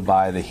also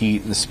by the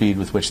heat and the speed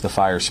with which the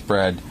fire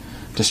spread,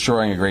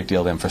 destroying a great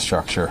deal of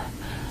infrastructure.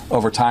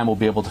 Over time, we'll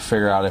be able to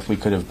figure out if we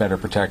could have better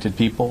protected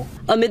people.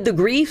 Amid the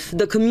grief,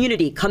 the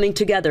community coming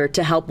together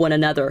to help one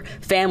another.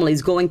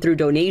 Families going through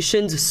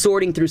donations,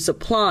 sorting through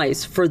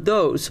supplies for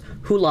those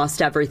who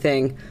lost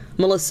everything.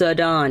 Melissa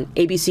Adon,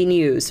 ABC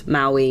News,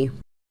 Maui.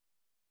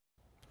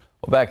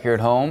 Well, back here at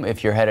home,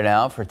 if you're headed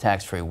out for a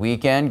tax-free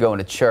weekend, going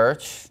to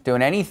church,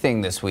 doing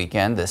anything this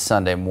weekend, this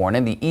Sunday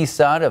morning, the east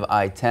side of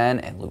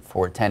I-10 and Loop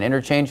 410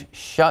 interchange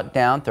shut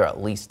down through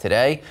at least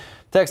today.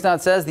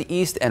 TxDOT says the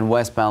east and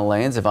westbound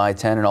lanes of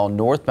I-10 and all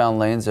northbound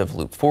lanes of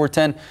Loop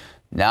 410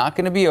 not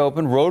going to be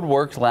open. Road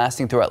work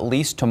lasting through at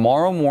least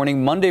tomorrow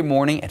morning, Monday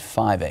morning at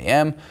 5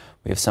 a.m.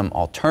 We have some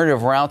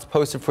alternative routes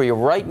posted for you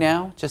right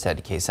now. Just head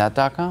to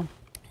KSAT.com.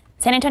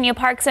 San Antonio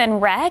Parks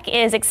and Rec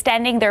is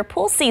extending their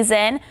pool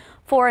season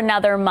for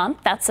another month.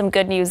 That's some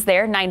good news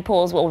there. 9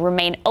 pools will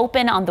remain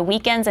open on the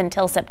weekends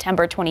until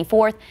September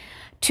 24th.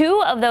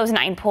 2 of those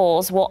 9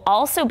 pools will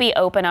also be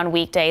open on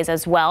weekdays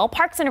as well.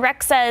 Parks and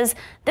Rec says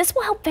this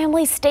will help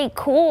families stay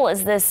cool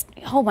as this,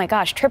 oh my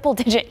gosh,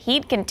 triple-digit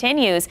heat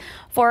continues.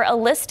 For a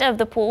list of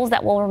the pools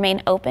that will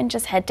remain open,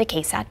 just head to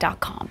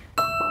KSAT.com.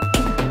 All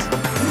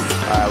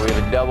right, we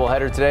have a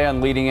doubleheader today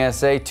on Leading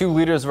SA. 2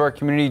 leaders of our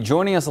community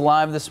joining us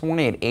live this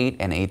morning at 8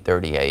 and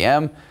 8:30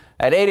 a.m.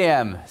 At 8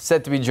 a.m.,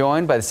 set to be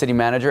joined by the city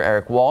manager,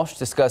 Eric Walsh,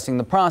 discussing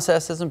the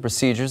processes and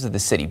procedures of the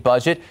city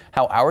budget,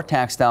 how our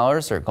tax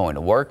dollars are going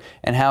to work,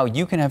 and how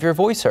you can have your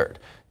voice heard.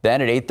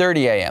 Then at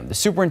 8:30 a.m., the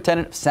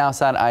superintendent of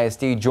Southside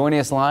ISD joining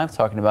us live,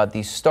 talking about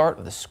the start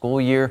of the school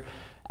year,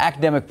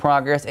 academic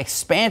progress,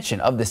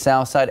 expansion of the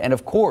Southside, and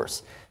of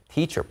course,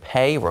 teacher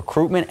pay,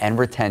 recruitment, and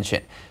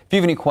retention. If you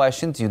have any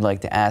questions you'd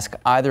like to ask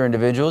either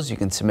individuals, you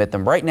can submit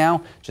them right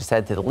now. Just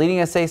head to the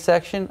Leading SA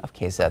section of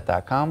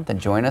KSAT.com, then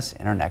join us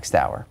in our next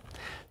hour.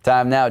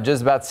 Time now,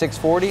 just about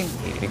 6:40,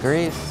 80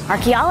 degrees.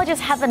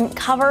 Archaeologists have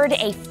uncovered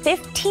a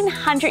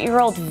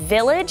 1,500-year-old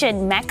village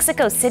in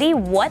Mexico City.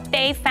 What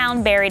they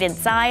found buried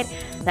inside,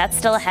 that's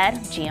still ahead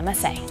of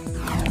GMSA.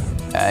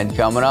 And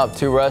coming up,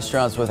 2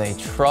 restaurants with a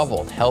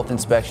troubled health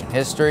inspection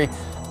history.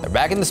 They're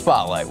back in the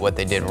spotlight, what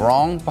they did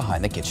wrong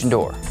behind the kitchen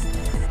door.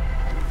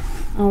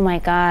 Oh my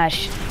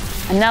gosh,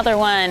 another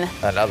one.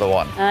 Another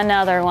one.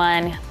 Another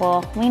one.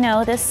 Well, we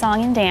know this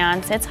song and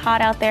dance. It's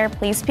hot out there.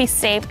 Please be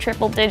safe.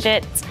 Triple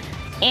digits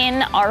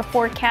in our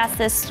forecast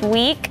this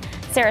week.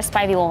 Sarah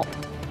Spivey will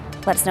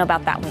let us know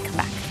about that when we come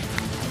back.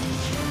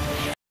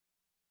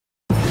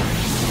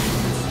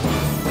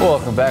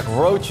 Welcome back.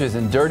 Roaches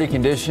in dirty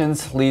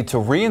conditions lead to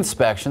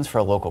re-inspections for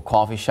a local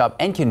coffee shop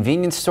and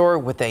convenience store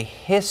with a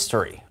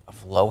history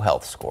of low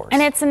health scores.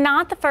 And it's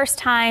not the first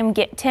time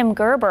Tim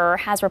Gerber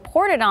has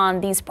reported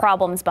on these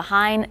problems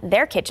behind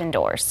their kitchen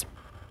doors.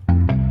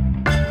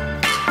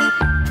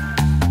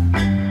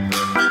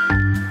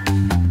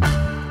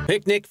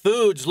 Picnic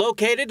Foods,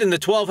 located in the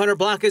 1200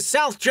 block of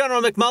South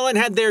General McMullen,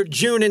 had their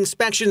June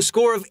inspection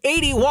score of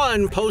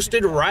 81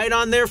 posted right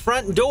on their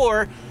front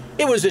door.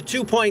 It was a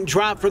 2-point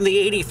drop from the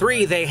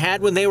 83 they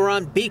had when they were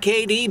on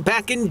BKD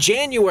back in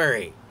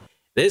January.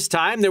 This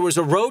time, there was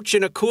a roach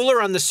in a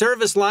cooler on the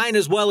service line,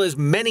 as well as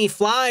many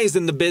flies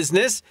in the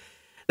business.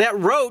 That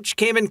roach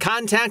came in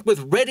contact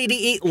with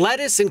ready-to-eat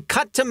lettuce and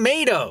cut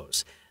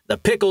tomatoes. The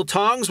pickle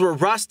tongs were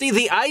rusty,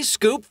 the ice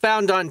scoop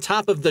found on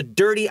top of the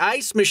dirty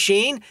ice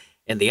machine,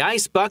 and the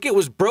ice bucket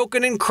was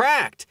broken and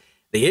cracked.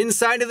 The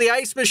inside of the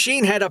ice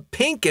machine had a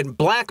pink and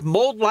black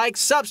mold-like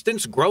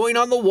substance growing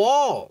on the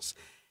walls.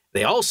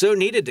 They also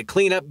needed to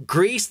clean up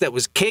grease that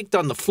was caked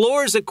on the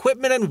floors,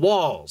 equipment, and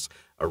walls.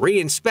 A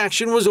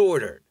re-inspection was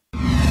ordered.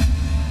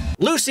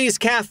 Lucy's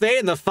Cafe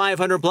in the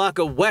 500 block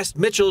of West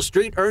Mitchell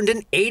Street earned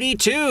an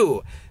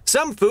 82.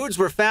 Some foods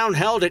were found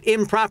held at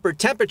improper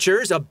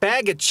temperatures. A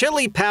bag of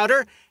chili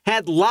powder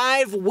had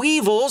live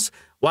weevils,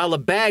 while a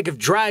bag of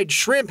dried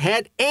shrimp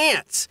had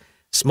ants.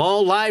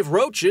 Small live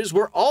roaches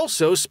were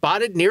also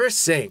spotted near a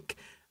sink.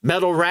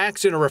 Metal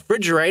racks in a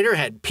refrigerator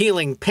had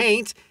peeling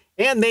paint,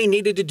 and they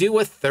needed to do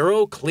a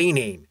thorough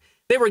cleaning.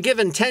 They were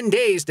given 10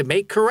 days to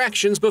make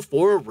corrections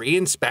before a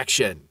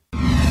re-inspection.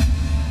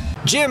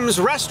 Jim's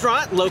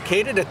Restaurant,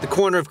 located at the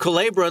corner of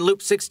Culebra and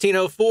Loop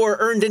 1604,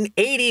 earned an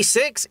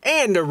 86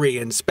 and a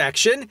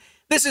re-inspection.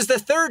 This is the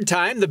third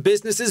time the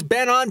business has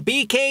been on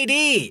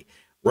BKD.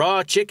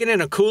 Raw chicken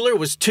in a cooler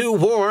was too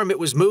warm. It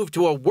was moved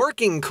to a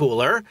working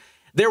cooler.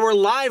 There were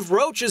live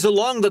roaches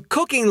along the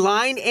cooking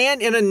line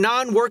and in a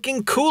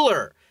non-working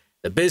cooler.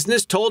 The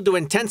business told to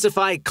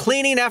intensify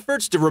cleaning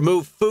efforts to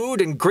remove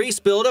food and grease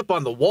buildup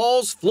on the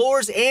walls,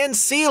 floors, and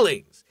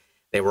ceilings.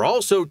 They were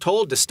also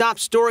told to stop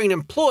storing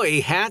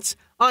employee hats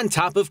on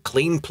top of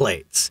clean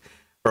plates.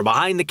 For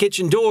Behind the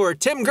Kitchen Door,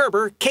 Tim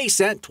Gerber,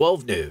 KSAT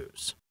 12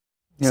 News.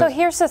 So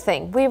here's the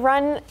thing. We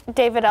run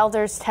David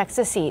Elder's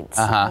Texas Eats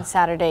on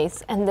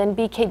Saturdays and then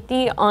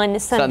BKD on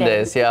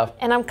Sundays.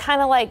 And I'm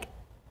kind of like,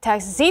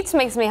 Texas Eats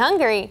makes me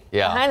hungry.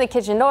 Behind the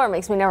Kitchen Door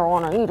makes me never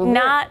want to eat again.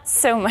 Not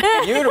so much.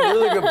 You had a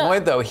really good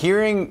point, though.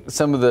 Hearing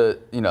some of the,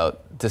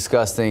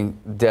 disgusting,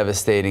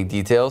 devastating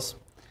details,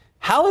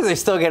 how is they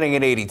still getting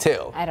an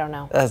 82? I don't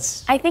know.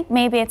 I think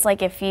maybe it's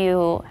like if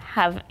you're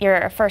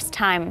a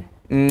first-time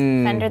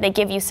offender, they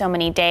give you so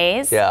many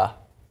days. Yeah.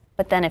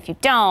 But then if you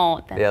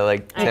don't, then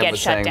like you Tim get was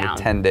shut saying, down.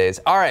 with 10 days.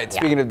 All right,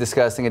 speaking of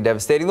disgusting and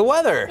devastating, the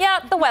weather. Yeah,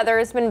 the weather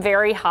has been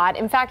very hot.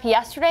 In fact,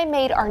 yesterday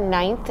made our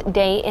 9th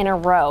day in a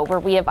row where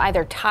we have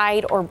either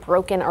tied or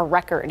broken a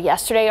record.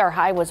 Yesterday, our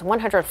high was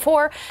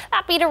 104.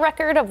 That beat a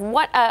record of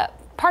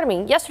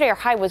yesterday our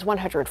high was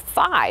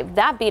 105.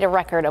 That beat a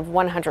record of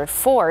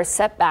 104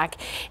 set back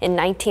in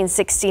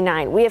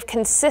 1969. We have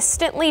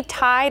consistently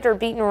tied or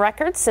beaten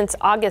records since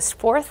August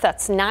 4th.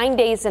 That's 9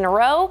 days in a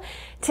row.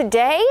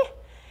 Today,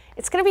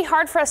 it's going to be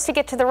hard for us to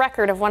get to the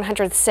record of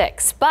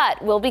 106,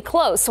 but we'll be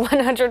close.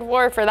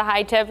 104 for the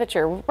high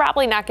temperature. We're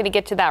probably not going to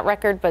get to that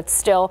record, but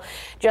still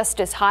just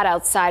as hot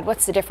outside.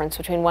 What's the difference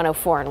between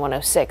 104 and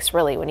 106,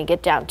 really, when you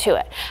get down to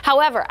it?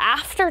 However,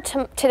 after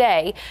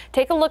today,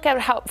 take a look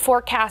at how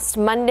forecast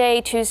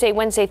Monday, Tuesday,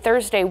 Wednesday,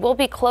 Thursday. We'll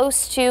be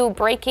close to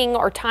breaking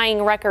or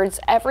tying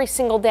records every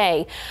single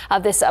day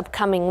of this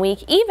upcoming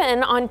week,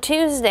 even on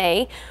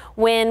Tuesday,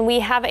 when we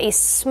have a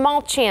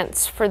small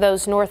chance for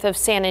those north of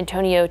San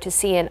Antonio to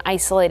see an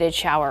isolated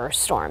shower or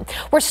storm.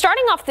 We're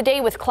starting off the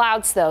day with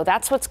clouds, though.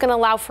 That's what's going to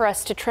allow for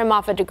us to trim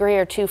off a degree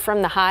or two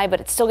from the high,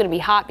 but it's still going to be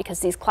hot because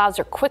these clouds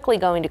are quickly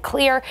going to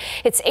clear.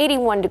 It's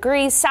 81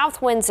 degrees,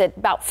 south winds at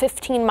about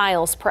 15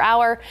 miles per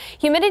hour.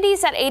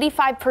 Humidity's at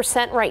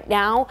 85% right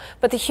now,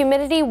 but the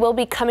humidity will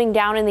be coming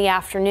down in the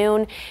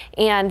afternoon,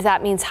 and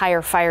that means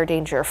higher fire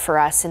danger for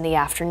us in the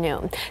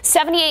afternoon.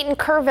 78 in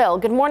Kerrville.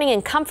 Good morning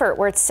in Comfort.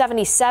 We're at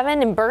 77.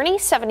 In Bernie,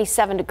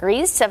 77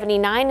 degrees,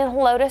 79 in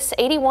Helotes,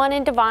 81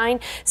 in Devine,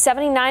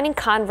 79 in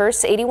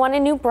Converse, 81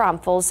 in New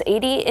Braunfels,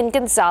 80 in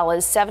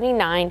Gonzales,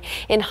 79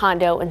 in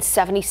Hondo, and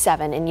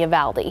 77 in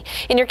Uvalde.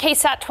 In your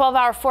KSAT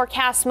 12-hour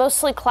forecast,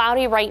 mostly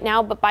cloudy right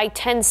now, but by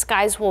 10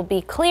 skies will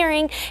be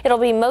clearing. It'll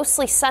be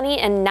mostly sunny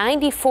and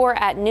 94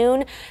 at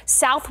noon.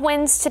 South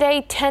winds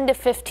today 10 to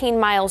 15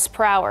 miles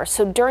per hour.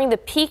 So during the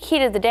peak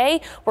heat of the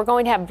day, we're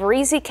going to have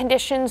breezy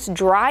conditions,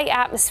 dry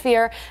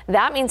atmosphere.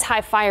 That means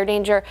high fire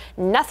danger.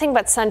 Nothing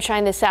but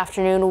sunshine this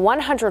afternoon.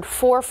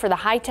 104 for the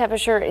high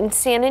temperature in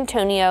San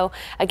Antonio.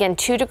 Again,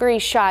 2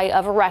 degrees shy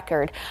of a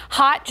record.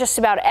 Hot just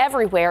about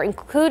everywhere,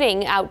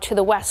 including out to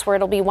the west, where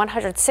it'll be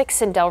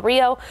 106 in Del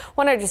Rio,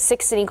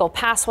 106 in Eagle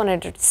Pass,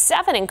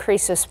 107 in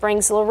Carrizo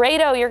Springs.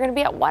 Laredo, you're going to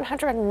be at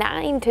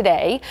 109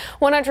 today.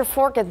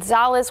 104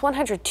 Gonzales,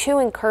 102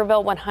 in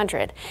Kerrville,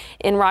 100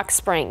 in Rock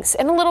Springs.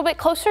 And a little bit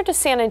closer to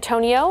San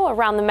Antonio,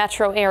 around the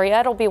metro area,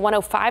 it'll be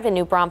 105 in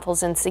New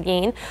Braunfels and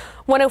Seguin,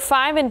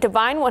 105 in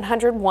Devine,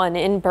 101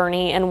 in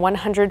Bernie, and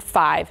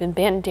 105 in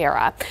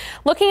Bandera.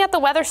 Looking at the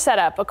weather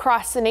setup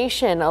across the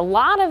nation, a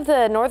lot of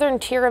the northern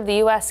tier of the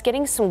U.S.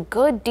 getting some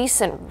good,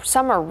 decent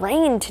summer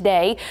rain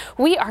today.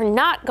 We are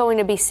not going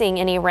to be seeing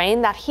any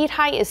rain. That heat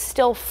high is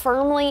still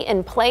firmly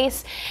in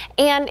place,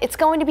 and it's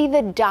going to be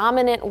the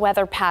dominant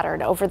weather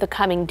pattern over the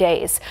coming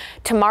days.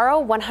 Tomorrow,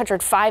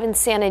 105 in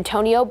San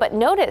Antonio, but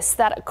notice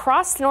that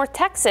across North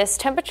Texas,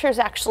 temperatures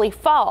actually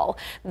fall.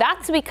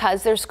 That's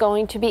because there's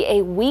going to be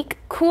a weak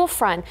cool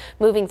front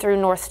moving through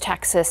North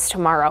Texas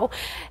tomorrow.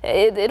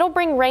 It'll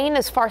bring rain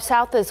as far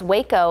south as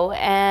Waco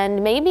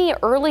and maybe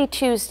early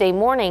Tuesday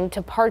morning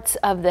to parts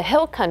of the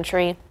hill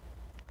country.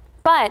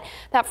 But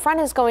that front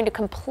is going to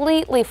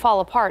completely fall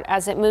apart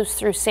as it moves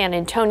through San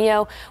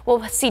Antonio.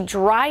 We'll see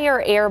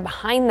drier air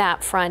behind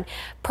that front,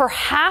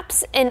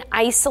 perhaps an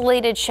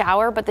isolated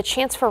shower, but the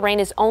chance for rain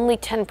is only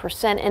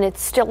 10%, and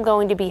it's still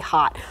going to be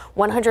hot.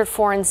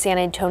 104 in San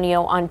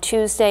Antonio on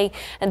Tuesday,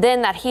 and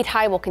then that heat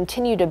high will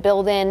continue to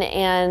build in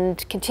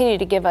and continue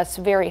to give us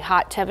very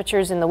hot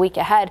temperatures in the week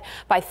ahead.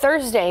 By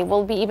Thursday,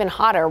 we'll be even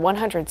hotter,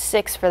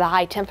 106 for the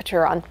high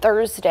temperature on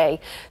Thursday.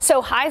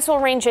 So highs will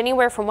range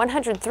anywhere from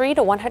 103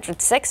 to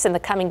 106 in the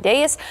coming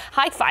days.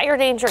 High fire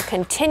danger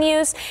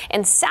continues,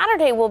 and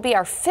Saturday will be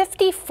our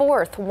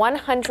 54th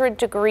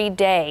 100-degree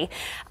day.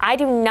 I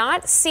do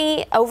not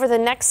see over the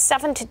next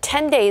 7 to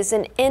 10 days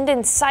an end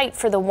in sight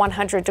for the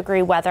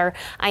 100-degree weather.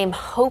 I am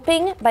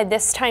hoping by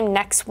this time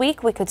next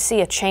week we could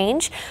see a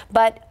change,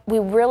 but we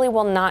really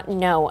will not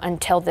know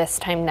until this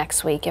time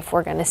next week if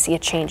we're going to see a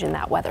change in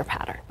that weather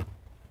pattern.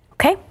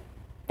 Okay.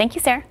 Thank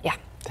you, Sarah. Yeah.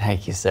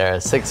 Thank you,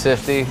 Sarah.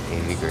 650,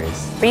 80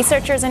 degrees.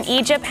 Researchers in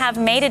Egypt have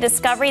made a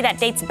discovery that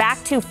dates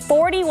back to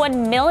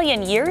 41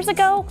 million years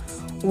ago.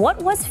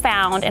 What was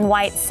found and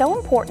why it's so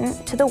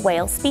important to the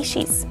whale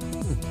species?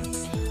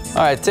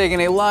 All right,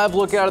 taking a live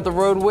look out at the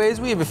roadways.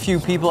 We have a few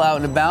people out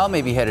and about,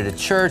 maybe headed to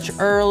church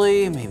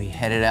early, maybe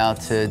headed out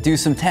to do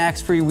some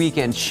tax-free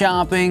weekend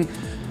shopping,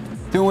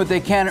 doing what they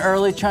can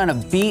early, trying to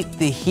beat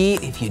the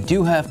heat. If you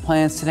do have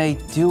plans today,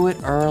 do it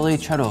early.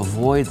 Try to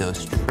avoid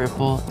those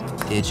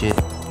triple-digit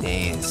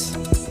days.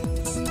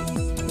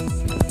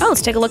 Oh,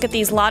 let's take a look at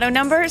these lotto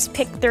numbers.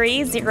 Pick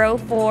 3, 0,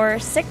 4,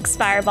 6,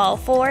 Fireball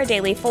 4,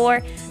 Daily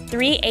 4,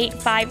 3, 8,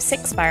 5,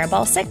 6,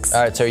 Fireball 6.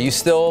 All right, so are you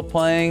still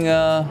playing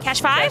Cash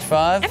 5? Cash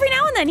 5? Every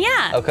now and then,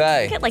 yeah.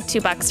 Okay. Get like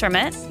 $2 from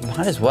it.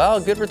 Might as well.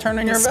 Good return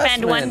on your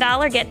investment. Spend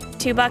 $1, get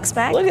 $2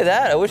 back. Look at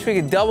that. I wish we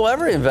could double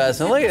every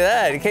investment. Look at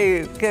that.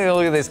 Okay,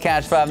 look at this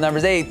Cash 5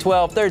 numbers. 8,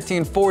 12,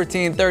 13,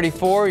 14,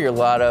 34. Your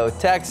Lotto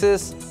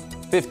Texas.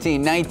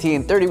 15,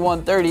 19,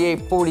 31,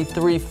 38,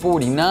 43,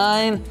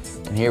 49.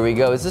 And here we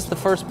go. Is this the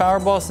first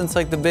Powerball since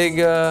like the big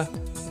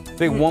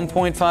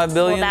 1.5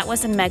 billion? Well, that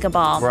was a mega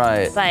ball.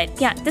 Right.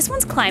 But yeah, this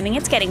one's climbing.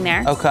 It's getting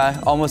there. Okay.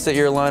 Almost at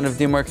your line of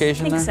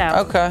demarcation I think there? so.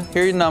 Okay.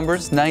 Here are your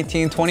numbers.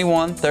 19,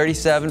 21,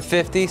 37,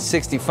 50,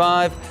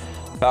 65.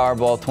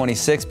 Powerball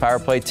 26, Power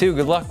Play 2.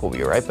 Good luck. We'll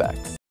be right back.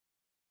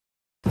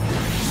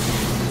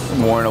 Good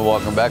morning and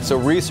welcome back. So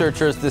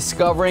researchers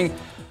discovering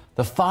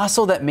the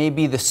fossil that may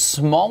be the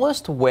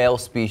smallest whale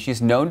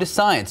species known to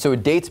science. So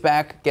it dates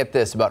back, get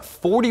this, about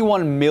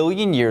 41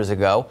 million years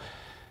ago.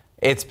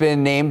 It's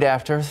been named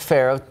after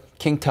Pharaoh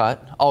King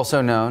Tut,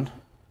 also known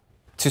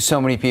to so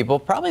many people,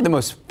 probably the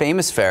most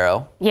famous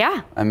pharaoh.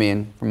 Yeah. I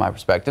mean, from my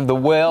perspective, the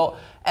whale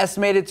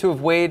estimated to have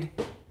weighed,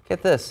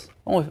 get this,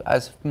 only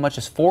as much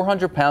as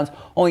 400 pounds,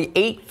 only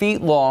 8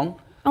 feet long.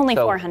 Only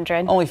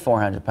 400. Only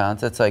 400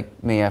 pounds. That's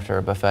like me after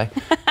a buffet.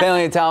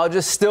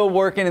 Paleontologists still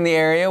working in the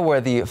area where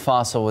the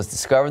fossil was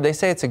discovered. They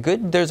say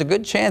there's a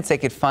good chance they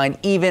could find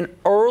even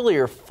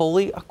earlier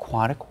fully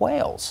aquatic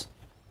whales.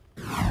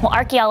 Well,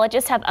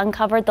 archaeologists have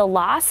uncovered the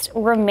lost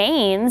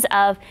remains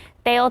of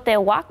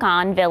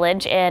Teotihuacan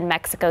village in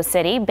Mexico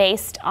City.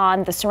 Based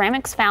on the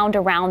ceramics found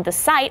around the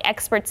site,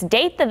 experts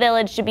date the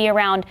village to be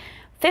around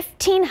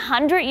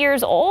 1,500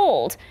 years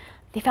old.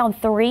 They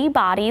found 3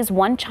 bodies,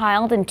 1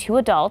 child and 2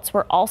 adults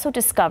were also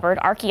discovered.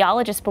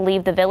 Archaeologists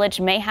believe the village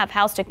may have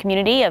housed a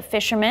community of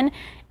fishermen,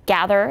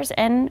 gatherers,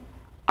 and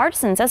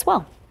artisans as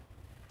well.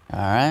 All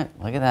right,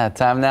 look at that.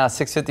 Time now,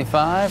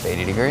 6:55,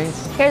 80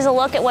 degrees. Here's a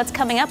look at what's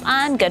coming up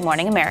on Good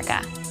Morning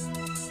America.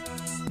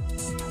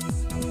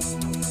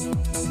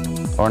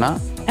 Or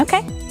not.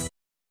 Okay.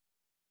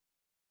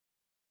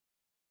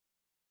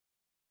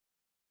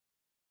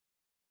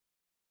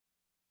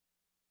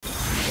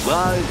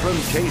 Live from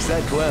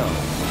KSAT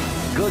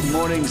 12, Good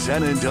Morning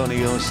San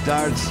Antonio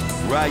starts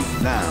right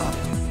now.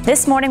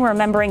 This morning, we're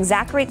remembering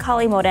Zachary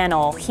Colley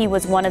Moreno. He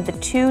was one of the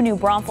 2 New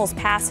Braunfels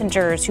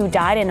passengers who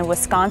died in a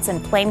Wisconsin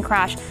plane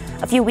crash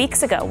a few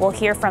weeks ago. We'll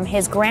hear from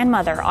his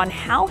grandmother on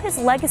how his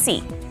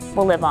legacy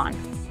will live on.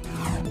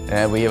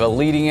 And we have a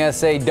leading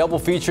SA double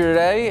feature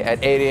today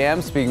at 8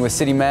 a.m. speaking with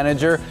City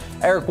Manager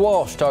Eric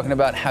Walsh, talking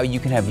about how you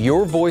can have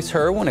your voice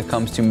heard when it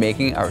comes to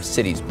making our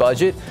city's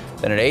budget.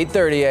 Then at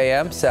 8:30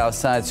 a.m.,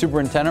 Southside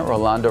Superintendent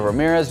Rolando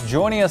Ramirez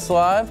joining us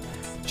live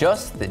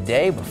just the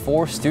day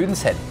before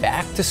students head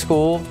back to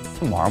school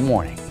tomorrow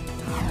morning.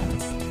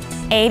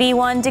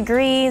 81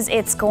 degrees.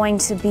 It's going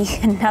to be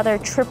another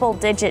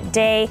triple-digit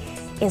day.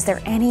 Is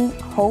there any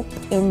hope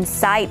in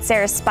sight?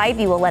 Sarah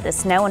Spivey will let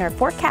us know in her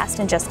forecast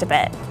in just a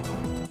bit.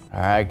 All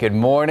right, good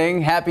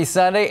morning. Happy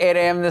Sunday, 8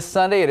 a.m. this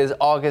Sunday. It is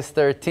August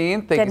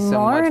 13th. Thank you so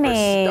much for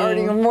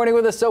starting the morning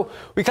with us. So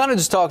we kind of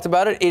just talked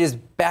about it. It is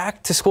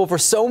back to school for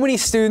so many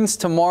students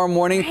tomorrow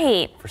morning.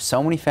 Right. For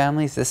so many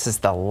families, this is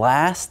the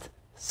last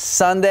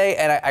Sunday.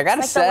 And I got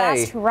to say, it's the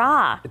last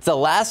hurrah. It's the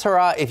last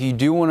hurrah if you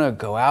do want to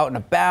go out and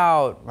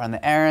about, run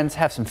the errands,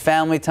 have some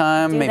family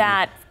time. Do maybe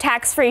that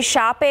Tax-free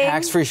shopping.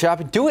 Tax-free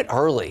shopping. Do it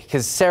early.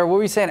 Because, Sarah, what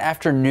were you saying?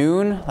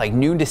 Afternoon, like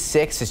noon to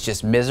 6 is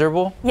just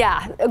miserable?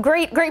 Yeah, a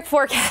great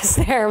forecast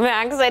there,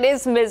 Max. It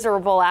is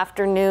miserable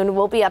afternoon.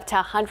 We'll be up to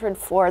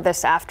 104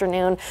 this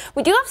afternoon.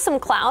 We do have some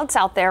clouds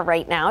out there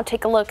right now.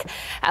 Take a look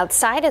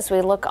outside as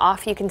we look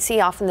off. You can see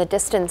off in the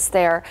distance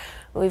there.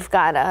 We've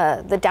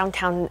got the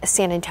downtown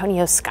San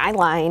Antonio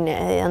skyline,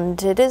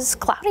 and it is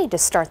cloudy to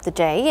start the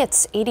day.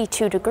 It's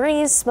 82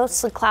 degrees,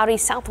 mostly cloudy,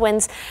 south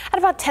winds at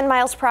about 10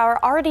 miles per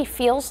hour. Already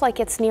feels like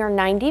it's near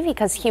 90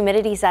 because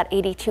humidity's at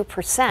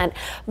 82%.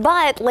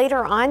 But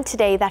later on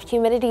today, that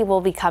humidity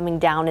will be coming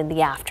down in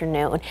the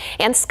afternoon,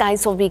 and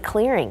skies will be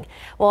clearing.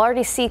 We'll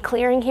already see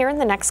clearing here in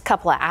the next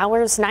couple of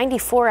hours.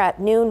 94 at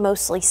noon,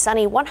 mostly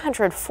sunny.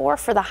 104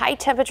 for the high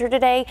temperature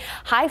today.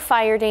 High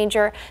fire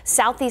danger.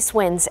 Southeast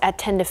winds at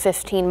 10 to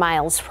 15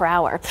 miles per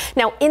hour.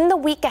 Now, in the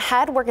week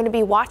ahead, we're going to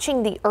be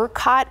watching the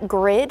ERCOT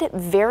grid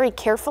very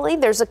carefully.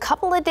 There's a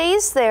couple of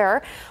days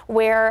there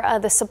where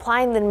the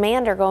supply and the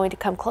demand are going to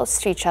come close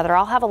to each other.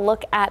 I'll have a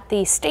look at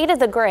the state of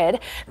the grid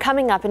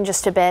coming up in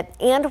just a bit,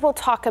 and we'll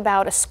talk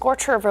about a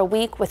scorcher of a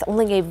week with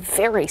only a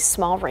very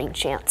small rain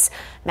chance.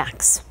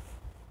 Max.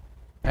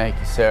 Thank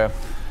you, Sarah.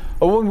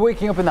 A woman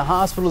waking up in the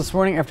hospital this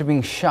morning after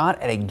being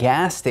shot at a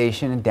gas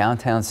station in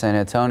downtown San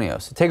Antonio.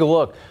 So take a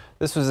look.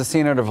 This was the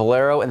scene out of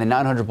Valero in the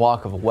 900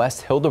 block of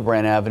West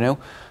Hildebrand Avenue.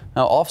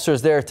 Now,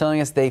 officers there are telling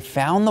us they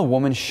found the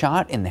woman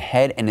shot in the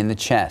head and in the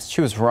chest.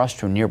 She was rushed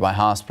to a nearby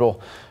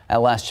hospital.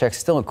 At last check,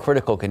 still in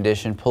critical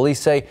condition. Police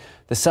say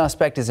the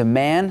suspect is a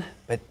man,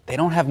 but they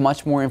don't have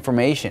much more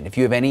information. If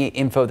you have any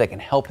info that can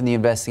help in the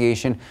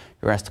investigation,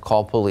 you're asked to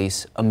call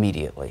police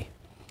immediately.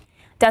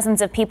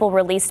 Dozens of people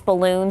released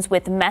balloons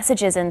with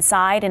messages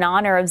inside in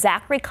honor of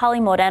Zachary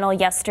Cully Moreno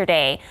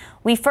yesterday.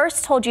 We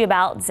first told you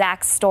about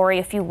Zach's story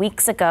a few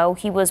weeks ago.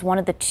 He was one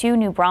of the 2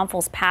 New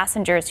Braunfels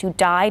passengers who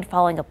died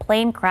following a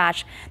plane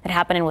crash that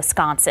happened in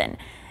Wisconsin.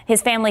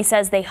 His family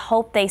says they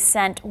hope they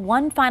sent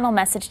one final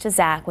message to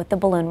Zach with the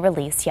balloon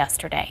release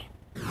yesterday.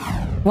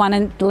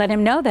 Want to let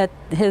him know that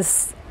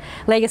his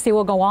legacy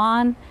will go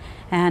on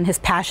and his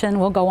passion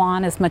will go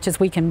on as much as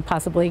we can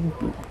possibly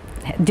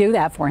do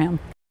that for him.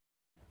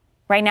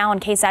 Right now on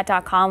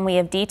KSAT.com, we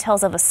have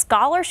details of a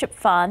scholarship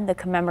fund the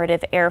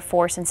Commemorative Air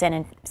Force in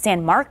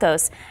San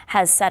Marcos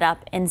has set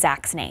up in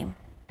Zach's name.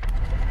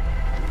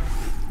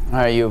 All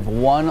right, you have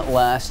one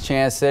last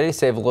chance today to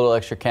save a little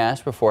extra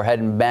cash before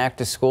heading back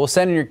to school.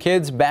 Sending your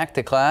kids back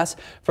to class.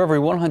 For every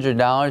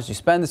 $100 you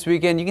spend this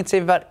weekend, you can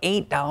save about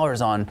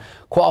 $8 on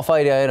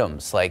qualified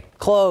items like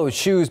clothes,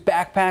 shoes,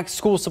 backpacks,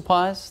 school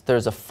supplies.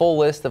 There's a full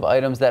list of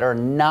items that are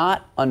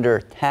not under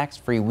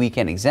tax-free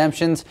weekend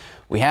exemptions.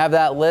 We have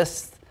that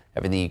list.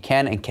 Everything you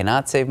can and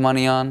cannot save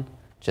money on,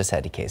 just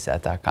head to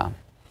KSAT.com.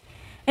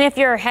 And if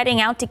you're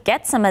heading out to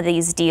get some of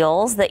these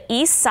deals, the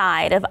east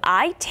side of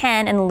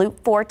I-10 and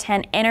Loop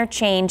 410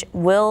 interchange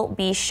will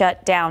be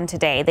shut down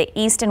today. The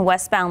east and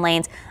westbound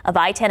lanes of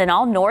I-10 and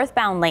all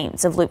northbound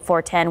lanes of Loop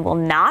 410 will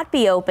not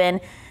be open.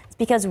 It's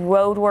because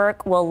road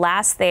work will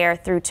last there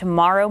through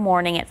tomorrow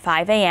morning at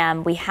 5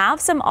 a.m. We have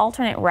some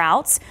alternate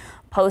routes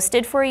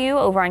posted for you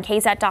over on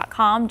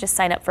KSAT.com. Just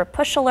sign up for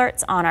push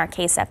alerts on our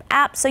KSAT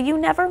app so you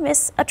never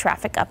miss a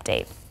traffic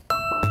update.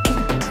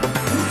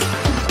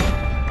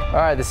 All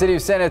right, the city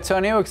of San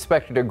Antonio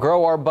expected to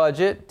grow our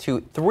budget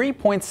to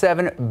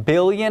 $3.7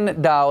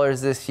 billion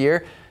this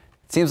year.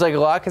 It seems like a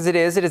lot because it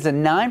is. It is a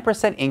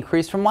 9%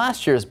 increase from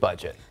last year's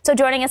budget. So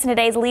joining us in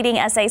today's Leading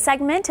SA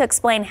segment to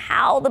explain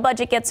how the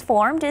budget gets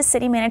formed is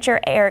City Manager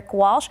Eric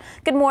Walsh.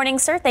 Good morning,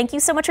 sir. Thank you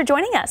so much for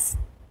joining us.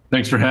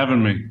 Thanks for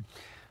having me.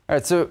 All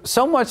right,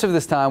 so much of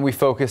this time we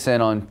focus in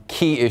on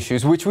key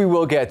issues, which we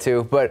will get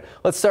to, but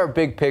let's start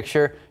big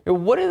picture.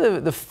 What are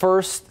the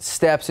first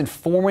steps in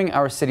forming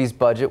our city's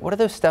budget? What do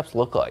those steps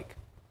look like?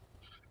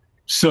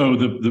 So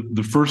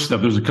the first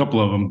step, there's a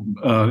couple of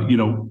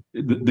them.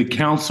 The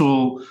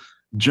council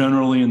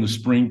generally in the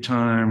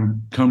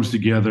springtime comes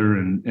together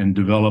and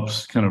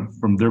develops kind of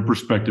from their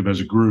perspective as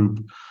a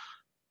group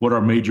what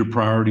our major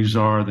priorities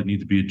are that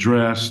need to be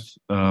addressed.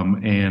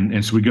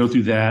 And so we go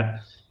through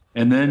that.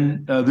 And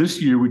then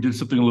this year we did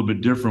something a little bit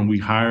different. We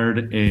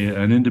hired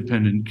an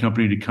independent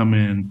company to come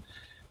in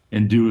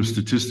and do a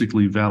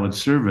statistically valid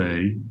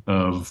survey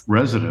of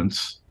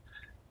residents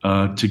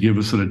to give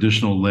us an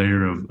additional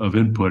layer of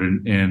input.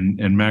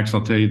 And Max, I'll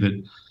tell you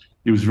that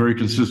it was very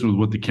consistent with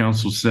what the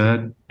council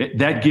said.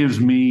 That gives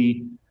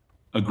me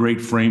a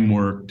great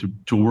framework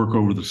to work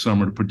over the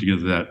summer to put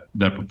together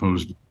that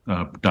proposed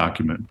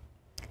document.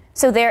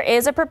 So there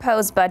is a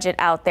proposed budget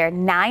out there,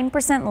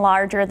 9%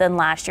 larger than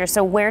last year.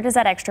 So where does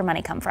that extra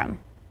money come from?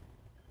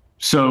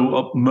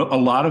 So a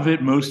lot of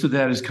it, most of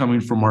that is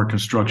coming from our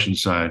construction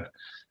side.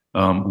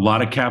 A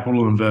lot of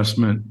capital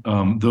investment.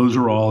 Those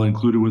are all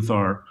included with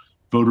our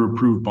voter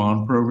approved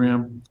bond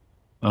program.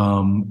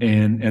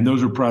 And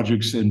those are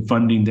projects and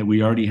funding that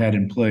we already had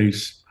in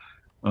place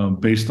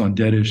based on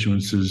debt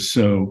issuances.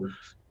 So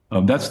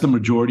that's the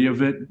majority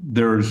of it.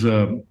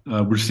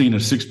 We're seeing a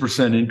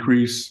 6%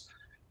 increase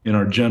in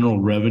our general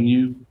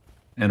revenue.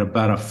 and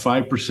about a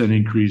 5%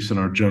 increase in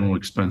our general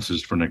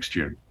expenses for next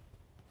year.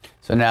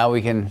 So now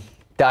we can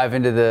dive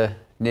into the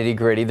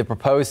nitty-gritty. The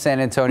proposed San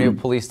Antonio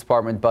Police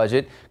Department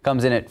budget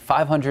comes in at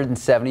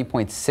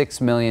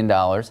 $570.6 million.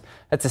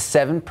 That's a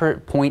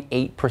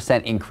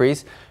 7.8%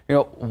 increase.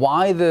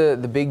 Why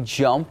the big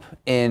jump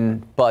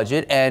in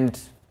budget, and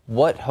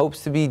what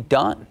hopes to be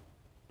done?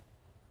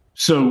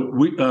 So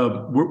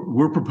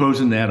we're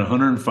proposing to add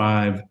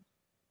 105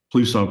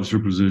 police officer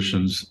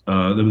positions,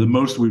 the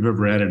most we've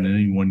ever added in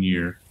any one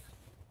year.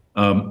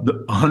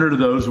 100 of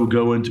those will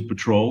go into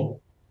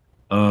patrol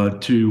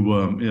to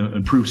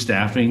improve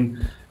staffing,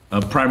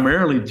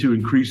 primarily to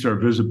increase our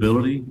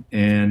visibility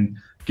and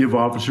give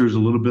officers a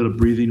little bit of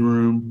breathing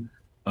room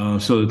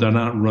so that they're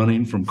not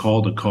running from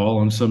call to call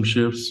on some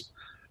shifts.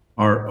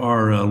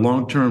 Our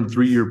long-term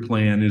 3-year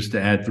plan is to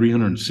add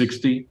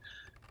 360.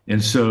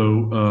 And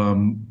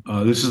so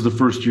this is the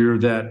first year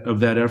of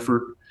that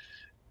effort.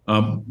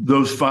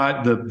 Those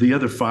five, the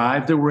other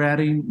 5 that we're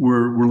adding,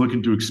 we're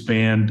looking to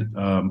expand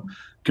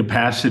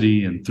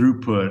capacity and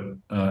throughput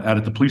out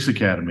at the police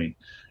academy.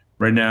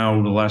 Right now,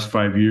 over the last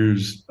 5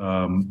 years,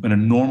 on a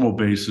normal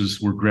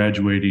basis, we're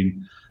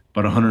graduating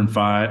about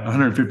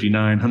 159,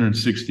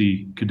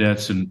 160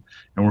 cadets, and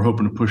we're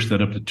hoping to push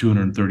that up to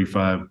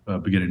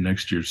 235 beginning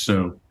next year.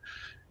 So,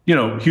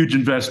 huge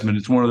investment.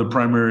 It's one of the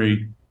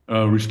primary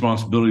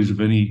responsibilities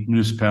of any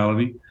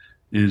municipality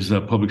is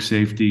public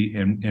safety,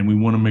 and we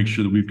want to make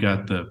sure that we've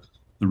got the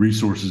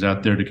resources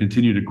out there to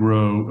continue to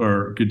grow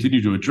or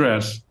continue to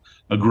address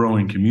a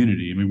growing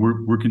community. I mean,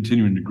 we're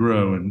continuing to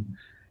grow, and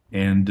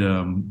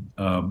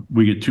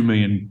we get 2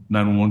 million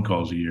 911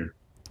 calls a year.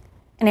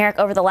 And Eric,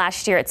 over the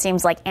last year, it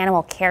seems like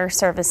animal care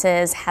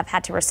services have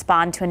had to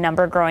respond to a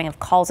number growing of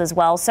calls as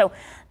well. So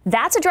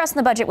that's addressed in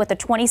the budget with a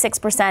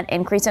 26%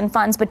 increase in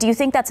funds. But do you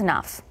think that's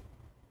enough?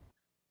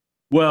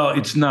 Well,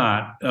 it's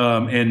not.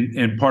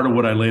 And part of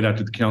what I laid out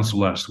to the council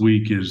last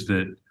week is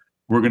that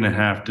we're going to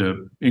have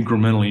to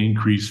incrementally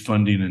increase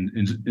funding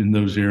in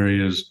those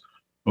areas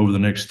over the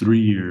next 3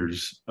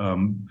 years.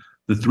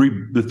 The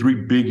three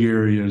big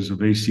areas of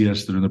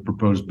ACS that are in the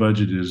proposed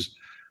budget is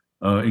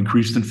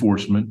increased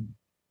enforcement,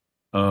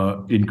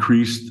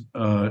 increased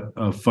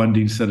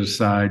funding set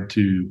aside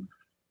to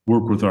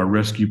work with our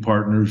rescue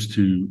partners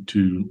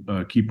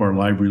to keep our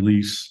live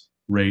release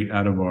rate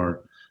out of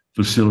our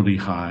facility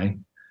high.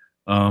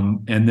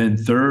 And then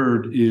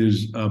third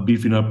is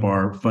beefing up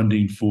our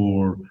funding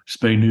for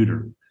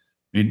spay-neuter.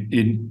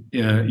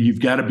 You've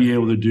got to be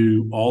able to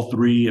do all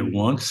 3 at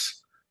once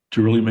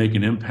to really make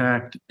an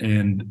impact.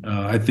 And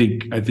I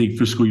think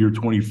fiscal year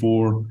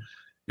 24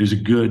 is a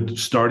good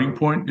starting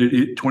point.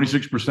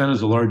 26%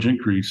 is a large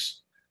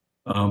increase,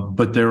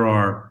 but there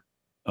are,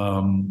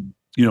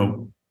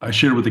 I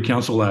shared with the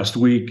council last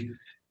week,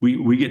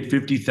 we get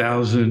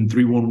 50,000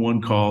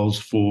 311 calls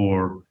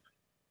for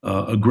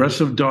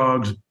aggressive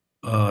dogs,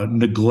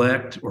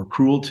 neglect or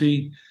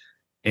cruelty,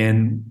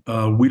 and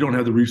we don't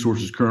have the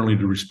resources currently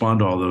to respond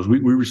to all those. We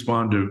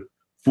respond to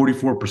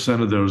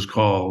 44% of those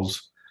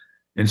calls,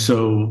 and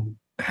so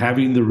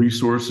having the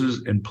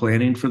resources and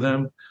planning for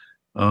them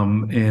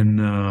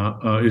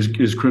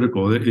is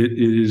critical. It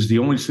is the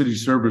only city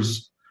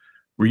service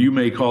where you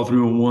may call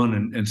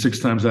 311 and 6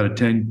 times out of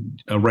 10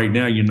 right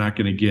now you're not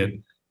going to get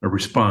a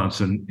response,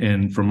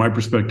 and from my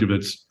perspective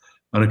it's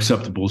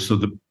unacceptable. So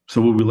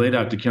what we laid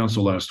out to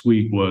council last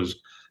week was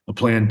a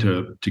plan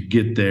to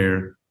get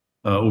there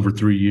over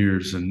 3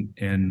 years,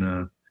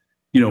 and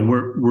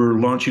we're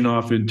launching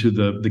off into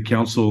the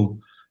council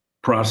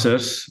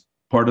process,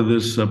 part of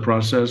this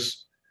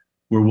process,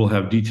 where we'll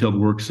have detailed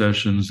work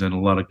sessions and a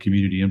lot of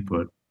community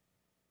input.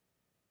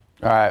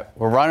 All right,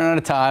 we're running out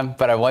of time,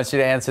 but I want you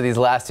to answer these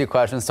last 2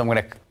 questions, so I'm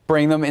going to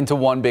bring them into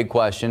one big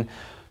question.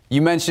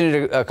 You mentioned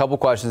it a couple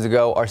questions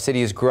ago. Our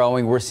city is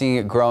growing. We're seeing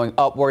it growing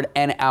upward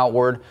and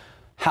outward.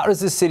 How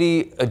does the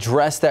city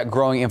address that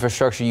growing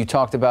infrastructure? You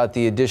talked about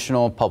the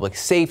additional public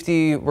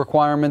safety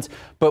requirements,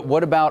 but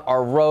what about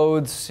our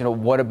roads?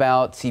 What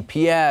about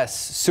CPS,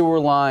 sewer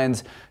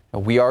lines?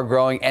 We are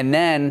growing. And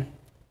then,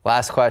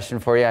 last question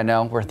for you. I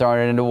know we're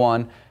throwing it into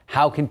one.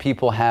 How can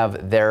people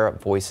have their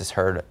voices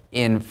heard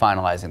in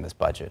finalizing this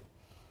budget?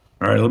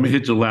 All right, let me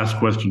hit the last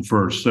question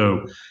first.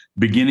 So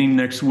beginning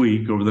next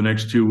week, over the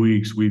next 2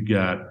 weeks, we've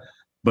got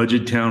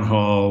budget town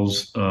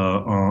halls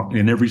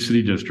in every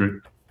city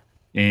district.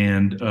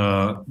 And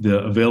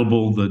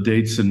the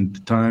dates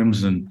and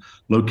times and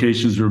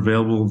locations are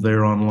available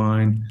there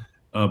online.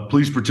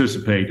 Please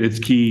participate. It's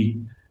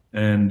key,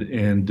 and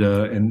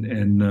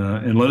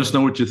let us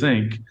know what you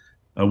think.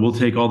 We'll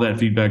take all that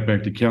feedback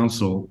back to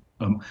council.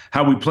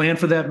 How we plan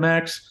for that,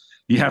 Max?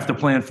 You have to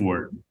plan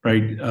for it,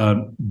 right?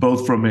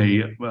 Both from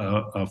a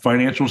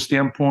financial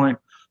standpoint,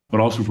 but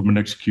also from an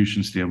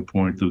execution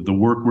standpoint. The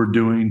work we're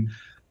doing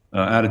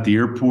out at the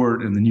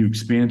airport and the new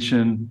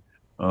expansion.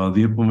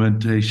 The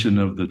implementation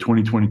of the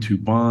 2022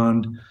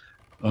 bond,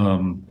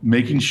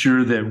 making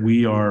sure that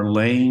we are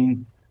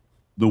laying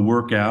the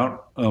work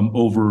out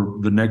over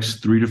the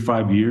next 3 to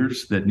 5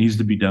 years that needs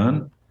to be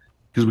done,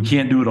 because we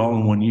can't do it all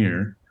in 1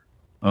 year.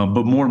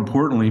 but more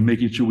importantly,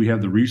 making sure we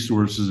have the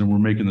resources and we're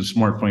making the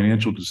smart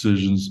financial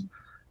decisions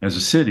as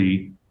a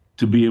city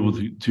to be able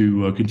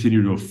to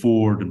continue to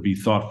afford and be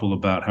thoughtful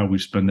about how we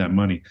spend that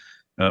money.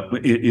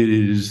 But it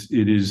is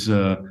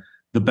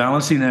the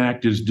balancing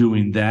act is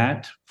doing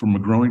that from a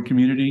growing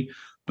community,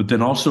 but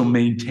then also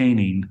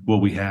maintaining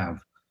what we have.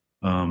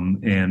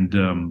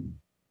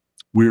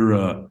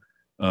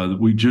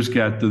 We just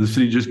got the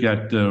city just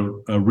got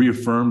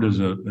reaffirmed as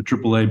a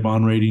AAA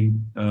bond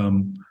rating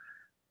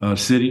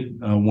city,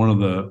 one of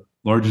the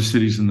largest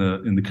cities in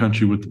the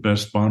country with the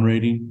best bond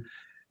rating,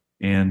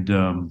 and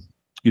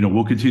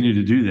we'll continue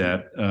to do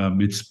that.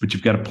 But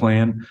you've got a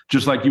plan,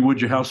 just like you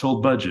would your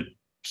household budget.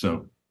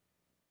 So.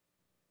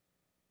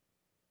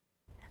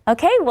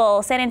 Okay,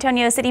 well, San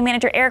Antonio City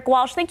Manager Eric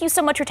Walsh, thank you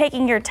so much for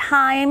taking your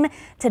time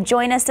to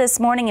join us this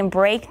morning and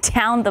break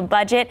down the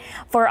budget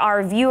for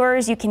our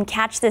viewers. You can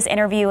catch this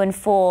interview in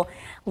full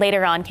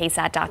later on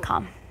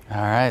KSAT.com.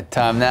 All right,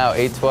 time now,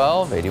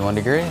 8:12, 81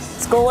 degrees.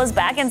 School is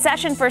back in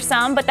session for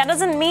some, but that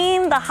doesn't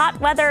mean the hot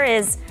weather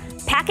is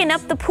packing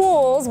up the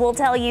pools. We'll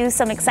tell you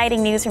some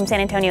exciting news from San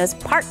Antonio's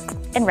Park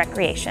and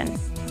Recreation.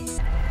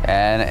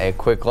 And a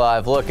quick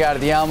live look out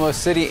of the Alamo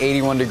City,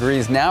 81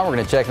 degrees now. We're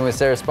going to check in with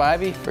Sarah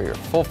Spivey for your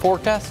full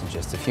forecast in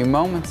just a few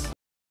moments.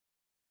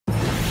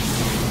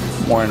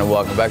 Morning and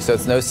welcome back. So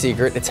it's no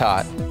secret, it's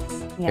hot.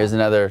 Yeah. Here's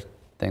another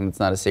thing that's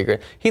not a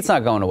secret. Heat's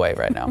not going away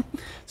right now.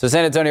 So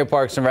San Antonio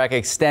Parks and Rec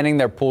extending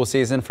their pool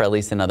season for at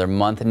least another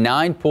month.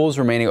 9 pools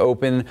remaining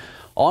open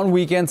on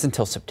weekends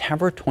until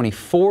September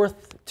 24th.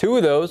 2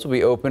 of those will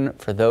be open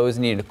for those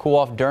needing to cool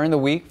off during the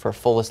week. For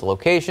full list of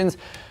locations,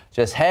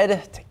 just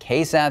head to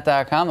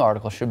KSAT.com. The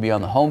article should be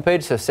on the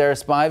homepage. So Sarah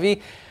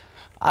Spivey,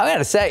 I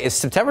gotta say, is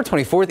September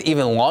 24th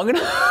even long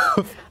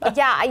enough?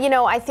 Yeah,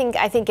 I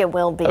think it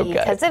will be,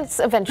 because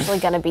it's eventually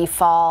going to be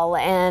fall,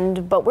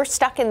 but we're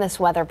stuck in this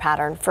weather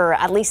pattern for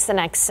at least the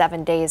next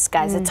 7 days,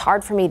 guys. It's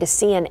hard for me to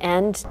see an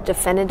end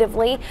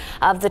definitively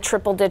of the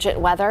triple-digit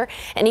weather,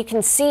 and you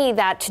can see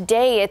that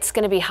today it's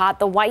going to be hot.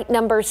 The white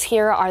numbers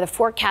here are the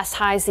forecast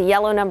highs. The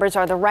yellow numbers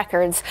are the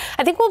records.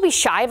 I think we'll be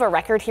shy of a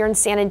record here in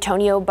San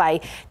Antonio by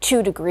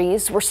 2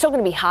 degrees. We're still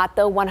going to be hot,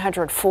 though,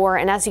 104,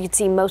 and as you can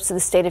see, most of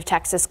the state of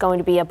Texas going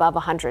to be above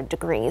 100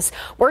 degrees.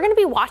 We're going to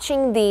be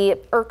watching the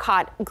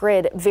ERCOT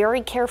grid very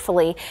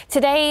carefully.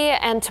 Today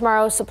and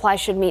tomorrow, supply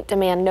should meet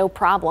demand no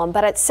problem.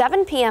 But at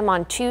 7 p.m.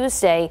 on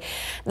Tuesday,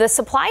 the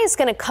supply is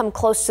going to come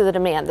close to the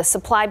demand. The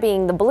supply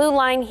being the blue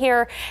line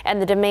here and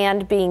the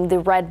demand being the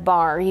red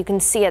bar. You can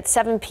see at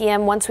 7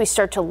 p.m. once we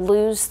start to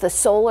lose the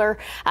solar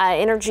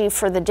energy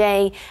for the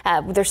day,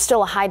 there's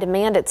still a high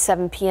demand at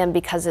 7 p.m.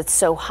 because it's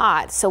so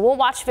hot. So we'll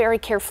watch very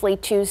carefully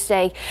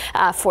Tuesday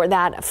for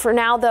that. For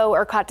now, though,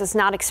 ERCOT does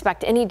not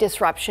expect any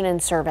disruption in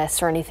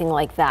service or anything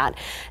like that.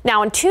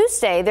 Now on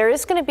Tuesday, there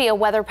is going to be a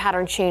weather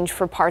pattern change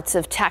for parts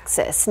of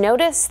Texas.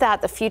 Notice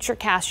that the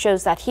futurecast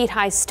shows that heat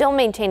high still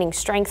maintaining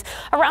strength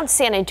around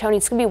San Antonio.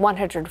 It's going to be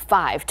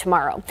 105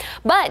 tomorrow.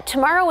 But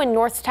tomorrow in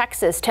North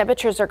Texas,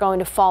 temperatures are going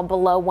to fall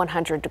below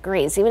 100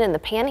 degrees. Even in the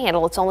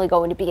Panhandle, it's only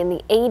going to be in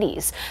the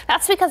 80s.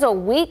 That's because a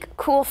weak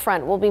cool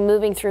front will be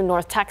moving through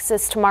North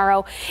Texas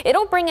tomorrow.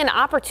 It'll bring an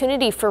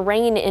opportunity for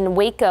rain in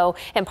Waco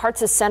and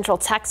parts of central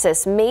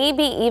Texas,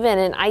 maybe even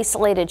an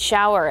isolated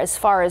shower as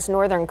far as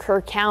northern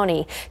Kerr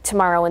County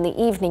tomorrow in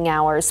the evening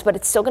hours. But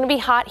it's still going to be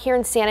hot here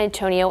in San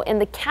Antonio,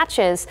 and the catch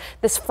is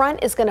this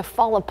front is going to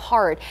fall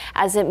apart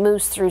as it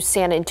moves through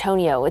San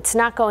Antonio. It's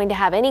not going to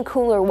have any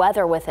cooler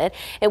weather with it.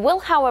 It will,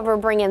 however,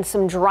 bring in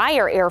some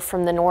drier air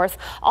from the north.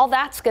 All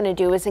that's going to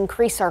do is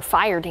increase our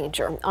fire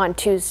danger on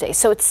Tuesday.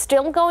 So it's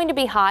still going to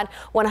be hot,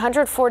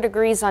 104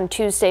 degrees on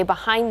Tuesday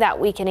behind that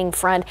weakening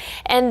front,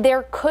 and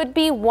there could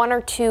be 1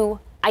 or 2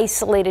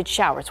 isolated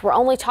showers. We're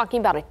only talking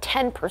about a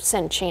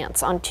 10%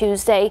 chance on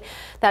Tuesday.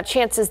 That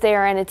chance is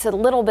there, and it's a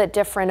little bit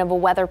different of a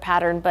weather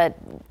pattern, but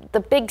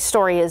the big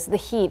story is the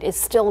heat is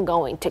still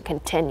going to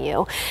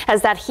continue.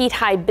 As that heat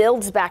high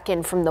builds back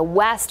in from the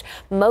west,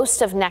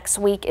 most of next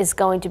week is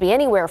going to be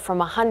anywhere from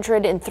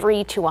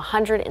 103 to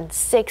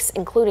 106,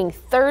 including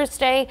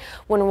Thursday,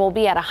 when we'll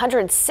be at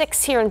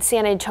 106 here in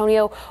San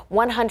Antonio,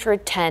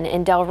 110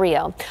 in Del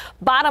Rio.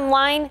 Bottom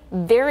line,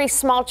 very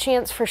small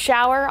chance for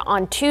shower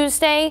on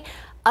Tuesday.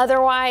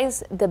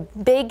 Otherwise, the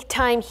big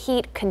time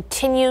heat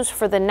continues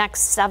for the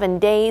next 7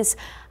 days.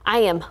 I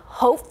am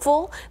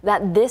hopeful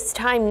that this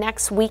time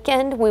next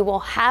weekend we will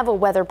have a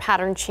weather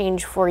pattern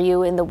change for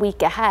you in the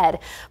week ahead.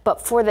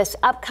 But for this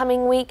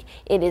upcoming week,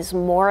 it is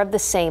more of the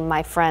same,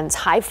 my friends.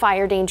 High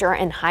fire danger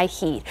and high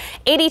heat.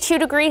 82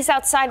 degrees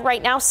outside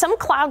right now. Some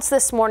clouds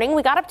this morning.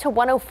 We got up to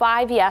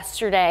 105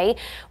 yesterday.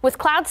 With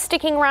clouds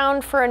sticking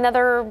around for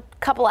another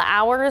couple of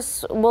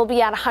hours, we'll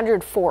be at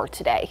 104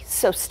 today.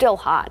 So still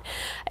hot.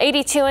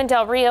 82 in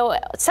Del Rio,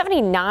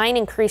 79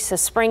 in Carrizo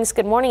Springs.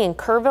 Good morning in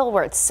Kerrville.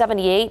 We're at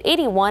 78,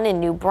 81 81 in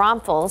New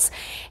Braunfels.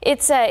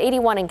 It's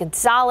 81 in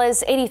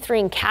Gonzales, 83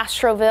 in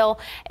Castroville,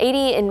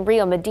 80 in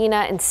Rio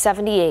Medina, and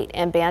 78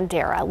 in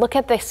Bandera. Look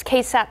at this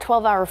KSAT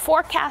 12-hour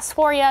forecast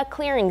for you.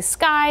 Clearing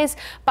skies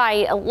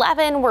by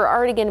 11. We're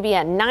already going to be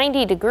at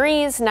 90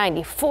 degrees,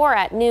 94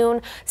 at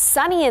noon,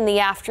 sunny in the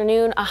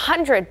afternoon,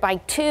 100 by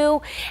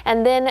 2,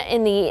 and then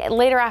in the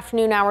later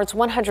afternoon hours,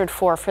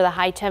 104 for the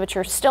high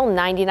temperature, still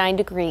 99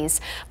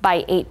 degrees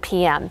by 8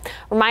 p.m.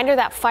 Reminder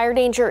that fire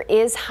danger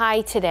is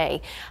high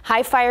today.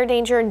 High fire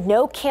danger,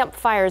 no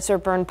campfires or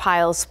burn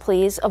piles,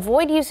 please.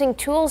 Avoid using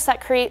tools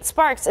that create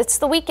sparks. It's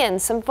the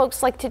weekend. Some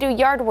folks like to do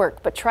yard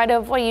work, but try to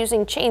avoid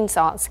using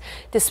chainsaws.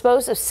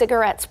 Dispose of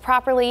cigarettes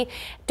properly.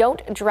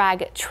 Don't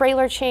drag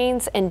trailer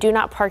chains, and do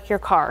not park your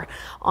car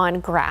on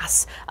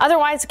grass.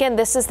 Otherwise, again,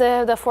 this is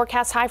the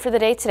forecast high for the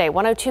day today.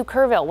 102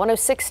 Kerrville,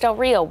 106 Del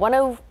Rio,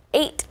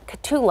 108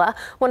 Cotulla,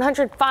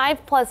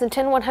 105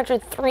 Pleasanton,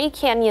 103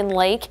 Canyon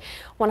Lake,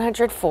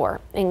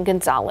 104 in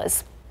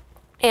Gonzales.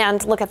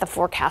 And look at the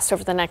forecast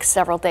over the next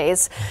several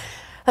days.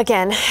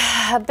 Again,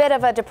 a bit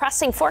of a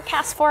depressing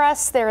forecast for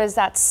us. There is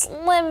that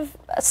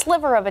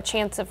sliver of a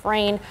chance of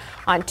rain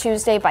on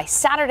Tuesday. By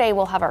Saturday,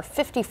 we'll have our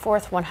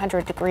 54th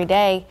 100-degree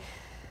day.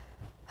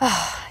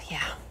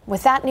 Yeah.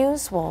 With that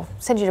news, we'll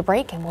send you to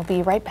break, and we'll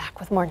be right back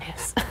with more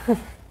news.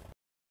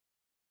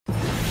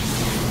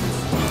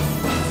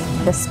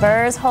 The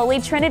Spurs' Holy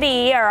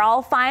Trinity are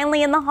all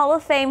finally in the Hall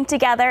of Fame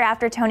together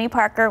after Tony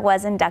Parker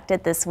was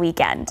inducted this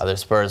weekend. Other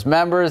Spurs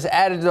members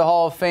added to the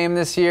Hall of Fame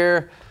this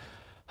year.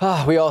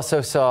 We also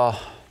saw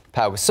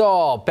Pau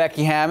Gasol,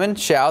 Becky Hammon,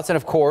 shouts, and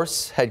of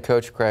course, head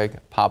coach Greg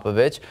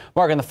Popovich,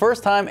 marking the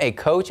first time a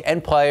coach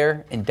and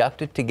player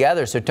inducted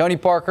together. So Tony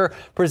Parker,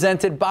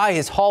 presented by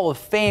his Hall of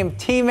Fame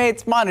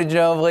teammates, Manu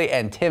Ginobili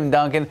and Tim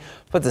Duncan,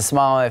 puts a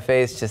smile on my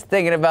face just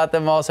thinking about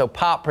them all. So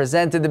Pop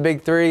presented the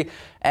big three,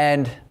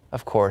 and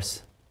of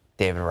course,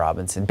 David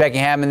Robinson. Becky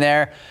Hammon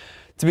there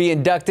to be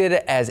inducted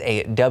as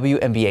a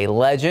WNBA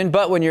legend.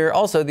 But when you're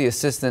also the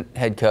assistant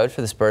head coach for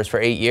the Spurs for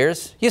 8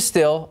 years, you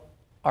still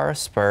are a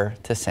Spur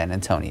to San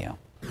Antonio.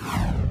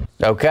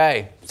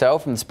 Okay, so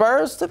from the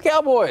Spurs to the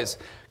Cowboys.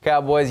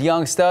 Cowboys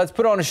young studs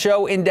put on a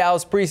show in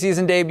Dallas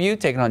preseason debut,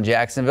 taking on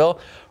Jacksonville.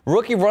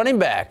 Rookie running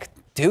back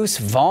Deuce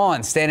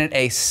Vaughn standing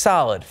a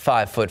solid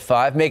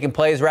 5'5", making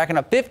plays, racking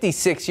up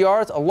 56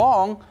 yards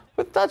along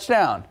with a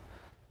touchdown.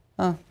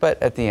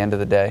 But at the end of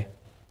the day,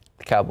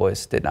 the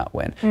Cowboys did not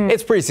win.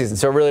 It's preseason,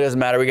 so it really doesn't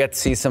matter. We got to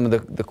see some of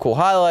the cool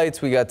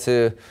highlights. We got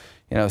to,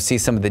 see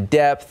some of the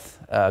depth.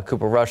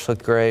 Cooper Rush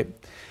looked great.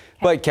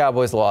 But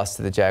Cowboys lost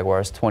to the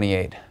Jaguars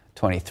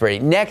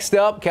 28-23. Next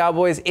up,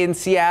 Cowboys in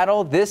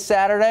Seattle this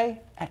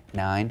Saturday at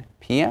 9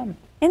 p.m.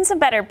 In some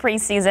better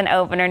preseason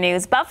opener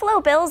news, Buffalo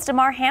Bills'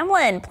 Damar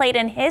Hamlin played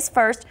in his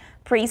first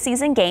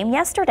preseason game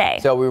yesterday.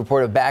 So we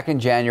reported back in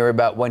January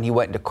about when he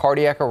went into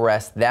cardiac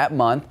arrest that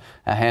month.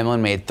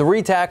 Hamlin made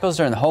 3 tackles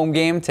during the home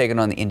game, taking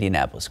on the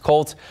Indianapolis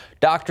Colts.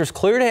 Doctors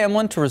cleared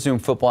Hamlin to resume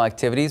football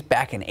activities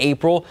back in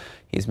April.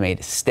 He's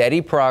made steady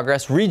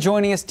progress,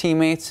 rejoining his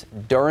teammates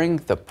during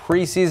the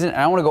preseason. And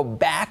I want to go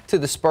back to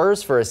the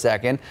Spurs for a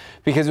second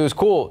because it was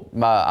cool.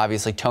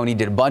 Obviously, Tony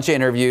did a bunch of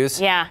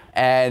interviews. Yeah.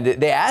 And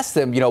they asked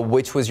him,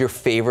 which was your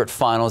favorite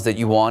finals that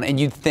you won? And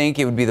you'd think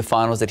it would be the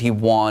finals that he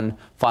won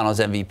finals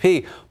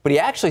MVP. But he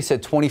actually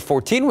said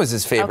 2014 was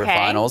his favorite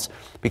finals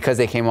because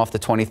they came off the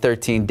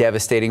 2013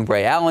 devastating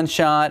Ray Allen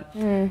shot.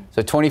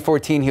 So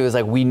 2014, he was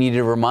like, we need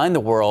to remind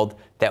the world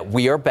that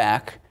we are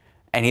back.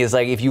 And he was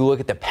like, if you look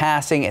at the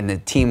passing and the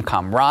team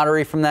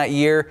camaraderie from that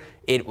year,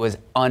 it was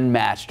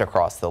unmatched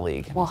across the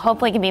league. Well,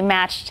 hopefully it can be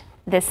matched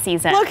this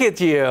season. Look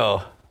at you.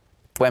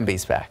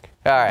 Wemby's back.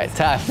 All right,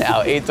 time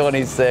now,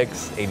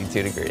 8:26,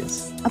 82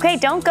 degrees. Okay,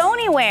 don't go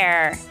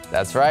anywhere.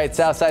 That's right.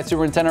 Southside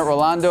Superintendent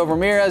Rolando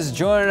Ramirez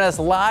joining us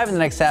live in the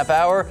next half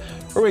hour.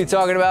 We're going to be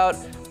talking about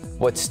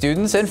what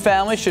students and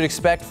families should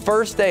expect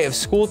first day of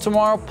school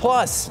tomorrow,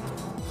 plus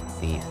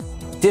the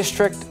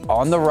district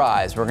on the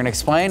rise. We're going to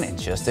explain in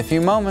just a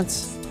few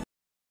moments.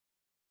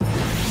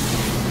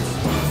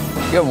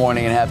 Good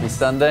morning and happy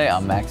Sunday.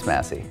 I'm Max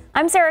Massey.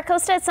 I'm Sarah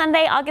Costa. It's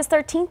Sunday, August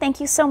 13th. Thank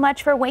you so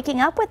much for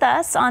waking up with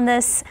us on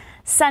this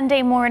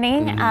Sunday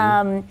morning.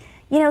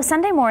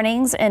 Sunday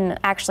mornings and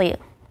actually,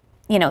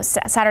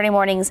 Saturday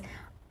mornings,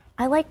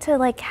 I like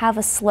to have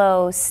a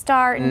slow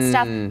start and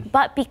stuff,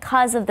 but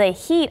because of the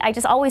heat, I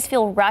just always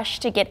feel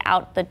rushed to get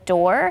out the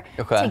door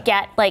to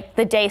get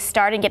the day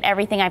started and get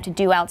everything I have to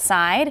do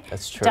outside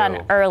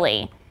done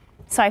early.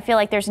 So I feel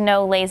like there's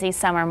no lazy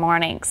summer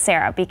mornings,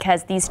 Sarah,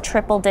 because these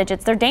triple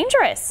digits, they're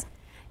dangerous.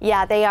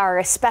 Yeah, they are,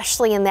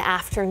 especially in the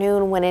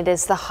afternoon when it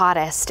is the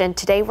hottest. And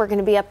today we're going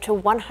to be up to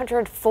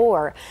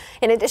 104.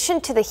 In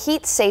addition to the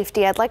heat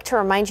safety, I'd like to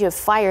remind you of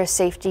fire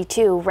safety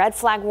too. Red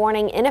flag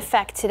warning in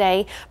effect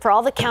today for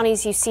all the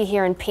counties you see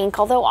here in pink,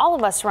 although all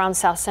of us around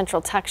South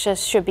Central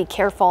Texas should be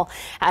careful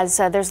as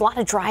there's a lot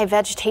of dry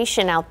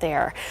vegetation out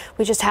there.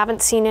 We just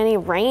haven't seen any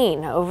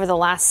rain over the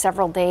last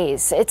several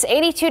days. It's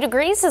 82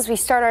 degrees as we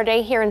start our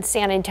day here in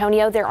San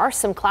Antonio. There are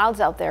some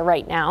clouds out there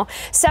right now.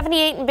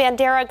 78 in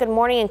Bandera. Good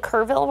morning in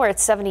Kerrville. Starkville, where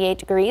it's 78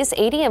 degrees,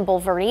 80 in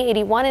Bulverde,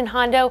 81 in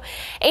Hondo,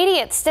 80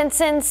 at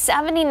Stinson,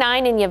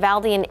 79 in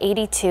Uvalde, and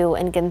 82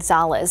 in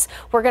Gonzales.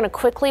 We're going to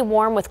quickly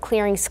warm with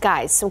clearing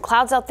skies. Some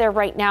clouds out there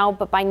right now,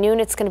 but by noon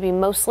it's going to be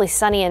mostly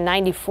sunny and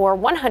 94,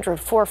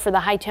 104 for the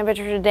high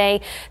temperature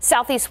today.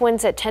 Southeast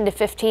winds at 10 to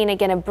 15.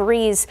 Again, a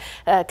breeze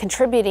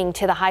contributing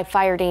to the high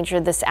fire danger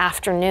this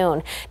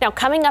afternoon. Now,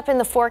 coming up in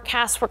the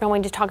forecast, we're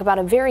going to talk about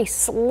a very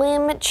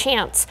slim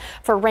chance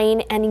for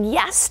rain. And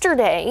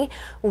yesterday,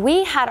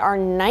 we had our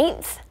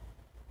 9th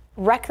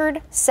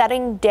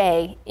record-setting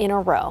day in a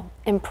row.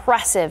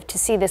 Impressive to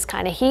see this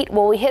kind of heat.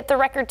 Will we hit the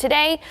record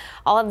today?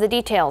 I'll have the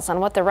details on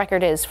what the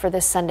record is for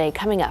this Sunday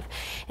coming up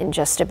in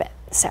just a bit.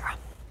 Sarah.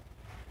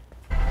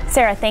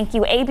 Sarah, thank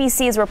you.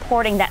 ABC is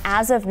reporting that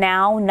as of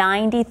now,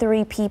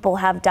 93 people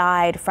have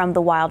died from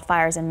the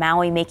wildfires in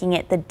Maui, making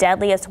it the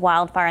deadliest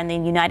wildfire in the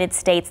United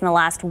States in the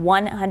last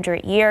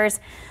 100 years.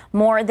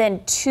 More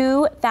than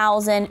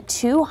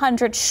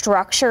 2,200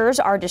 structures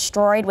are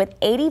destroyed, with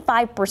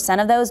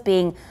 85% of those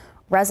being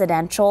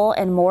residential,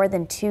 and more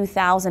than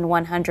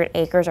 2,100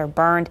 acres are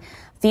burned.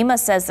 FEMA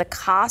says the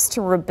cost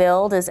to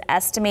rebuild is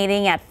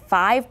estimating at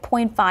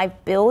 $5.5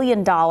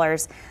 billion.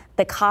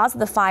 The cause of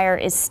the fire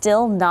is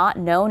still not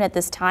known at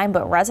this time,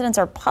 but residents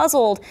are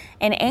puzzled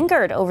and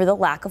angered over the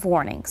lack of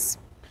warnings.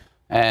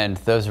 And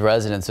those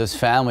residents, those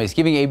families,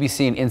 giving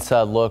ABC an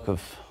inside look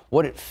of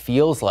what it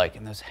feels like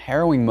in those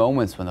harrowing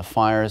moments when the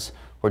fires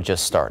were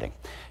just starting.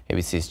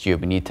 ABC's Gio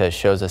Benitez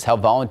shows us how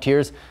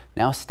volunteers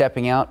now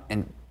stepping out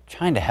and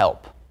trying to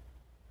help.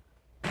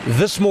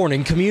 This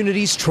morning,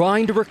 communities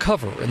trying to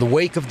recover in the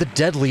wake of the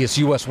deadliest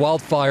U.S.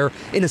 wildfire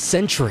in a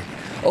century.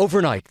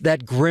 Overnight,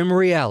 that grim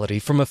reality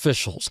from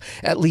officials.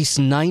 At least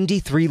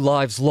 93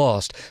 lives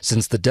lost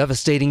since the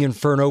devastating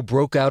inferno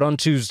broke out on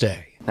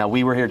Tuesday. Now,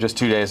 we were here just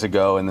 2 days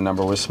ago and the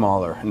number was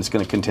smaller, and it's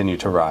going to continue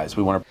to rise.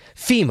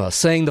 FEMA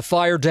saying the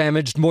fire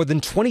damaged more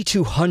than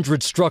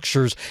 2,200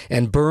 structures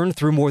and burned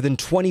through more than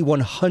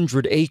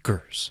 2,100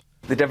 acres.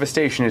 The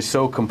devastation is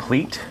so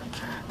complete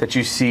that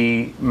you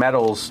see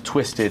metals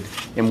twisted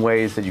in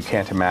ways that you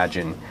can't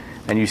imagine,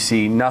 and you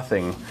see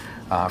nothing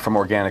from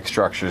organic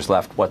structures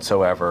left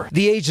whatsoever.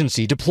 The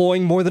agency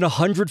deploying more than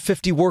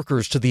 150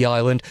 workers to the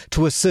island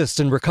to assist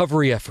in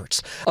recovery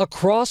efforts.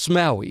 Across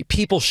Maui,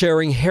 people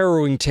sharing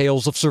harrowing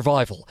tales of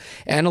survival.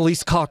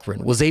 Annalise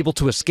Cochran was able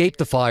to escape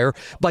the fire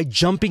by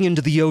jumping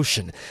into the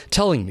ocean,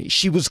 telling me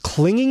she was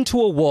clinging to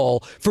a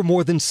wall for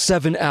more than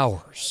 7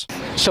 hours.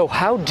 So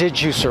how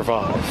did you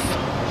survive?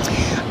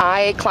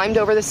 I climbed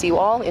over the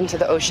seawall into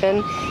the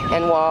ocean,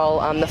 and while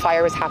the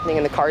fire was happening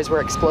and the cars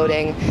were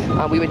exploding,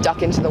 we would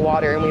duck into the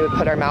water and we would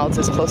put our mouths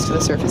as close to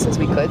the surface as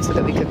we could so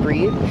that we could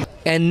breathe.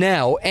 And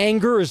now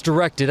anger is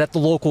directed at the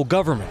local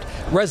government.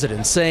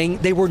 Residents saying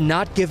they were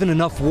not given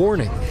enough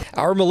warning.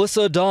 Our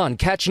Melissa Adon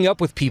catching up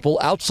with people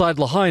outside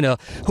Lahaina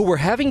who were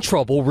having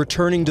trouble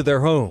returning to their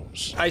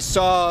homes. I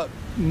saw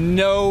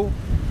no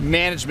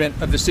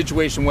management of the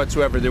situation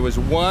whatsoever. There was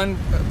one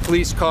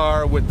police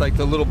car with like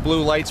the little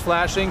blue lights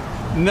flashing.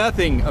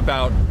 Nothing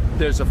about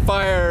there's a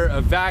fire,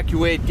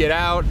 evacuate, get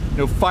out.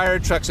 No fire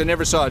trucks. I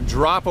never saw a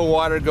drop of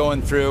water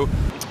going through.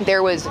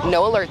 There was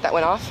no alert that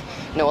went off,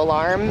 no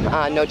alarm,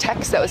 no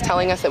text that was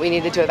telling us that we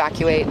needed to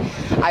evacuate.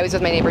 I was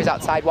with my neighbors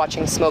outside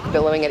watching smoke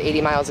billowing at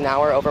 80 miles an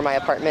hour over my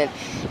apartment,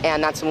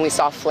 and that's when we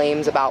saw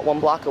flames about 1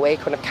 block away,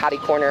 kind of catty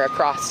corner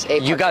across a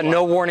You got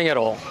no warning at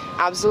all?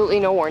 Absolutely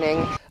no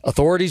warning.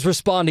 Authorities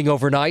responding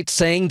overnight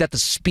saying that the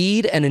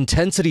speed and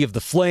intensity of the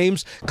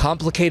flames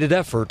complicated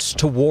efforts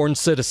to warn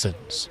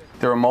citizens.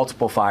 There were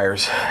multiple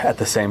fires at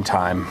the same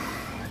time,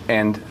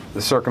 and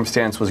the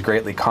circumstance was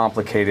greatly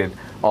complicated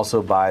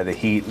also by the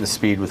heat and the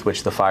speed with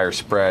which the fire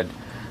spread,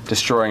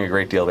 destroying a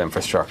great deal of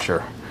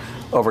infrastructure.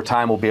 Over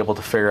time, we'll be able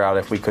to figure out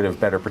if we could have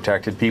better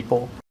protected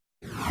people.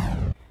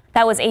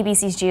 That was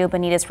ABC's Gio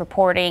Benitez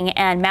reporting,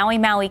 and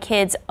Maui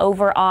Kids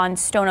over on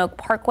Stone Oak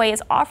Parkway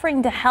is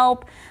offering to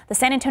help the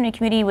San Antonio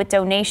community with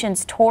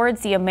donations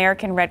towards the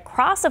American Red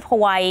Cross of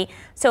Hawaii.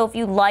 So if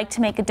you'd like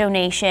to make a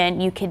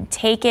donation, you can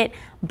take it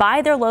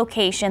by their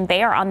location.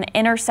 They are on the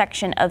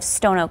intersection of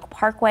Stone Oak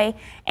Parkway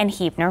and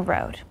Huebner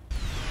Road.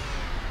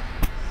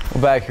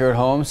 We're back here at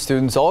home.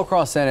 Students all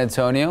across San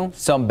Antonio,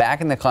 some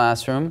back in the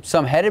classroom,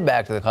 some headed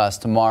back to the class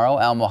tomorrow.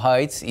 Alma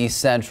Heights, East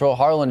Central,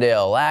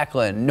 Harlandale,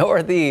 Lackland,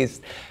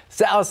 Northeast,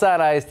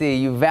 Southside ISD,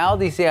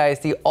 Uvalde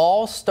CISD,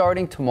 all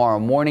starting tomorrow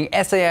morning.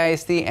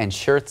 SAISD and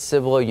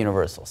Schertz-Cibolo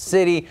Universal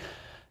City.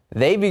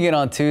 They begin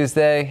on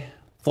Tuesday.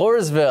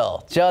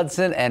 Floresville,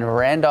 Judson, and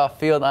Randolph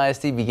Field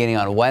ISD beginning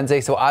on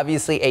Wednesday. So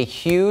obviously a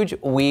huge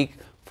week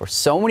for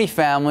so many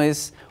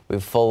families. We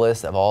have a full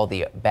list of all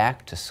the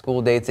back to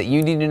school dates that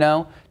you need to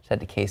know. Just head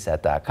to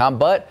KSAT.com.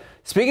 But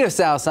speaking of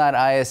Southside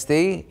ISD,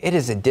 it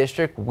is a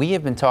district we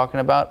have been talking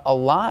about a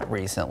lot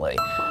recently.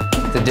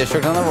 The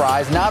district on the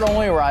rise, not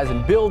only a rise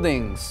in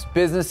buildings,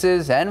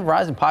 businesses, and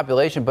rise in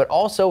population, but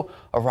also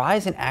a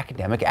rise in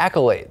academic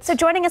accolades. So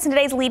joining us in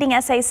today's Leading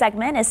SA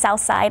segment is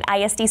Southside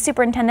ISD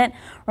Superintendent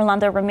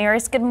Rolando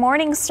Ramirez. Good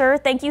morning, sir.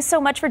 Thank you so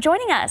much for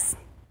joining us.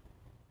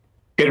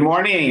 Good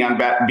morning. On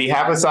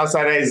behalf of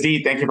Southside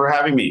ISD, thank you for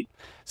having me.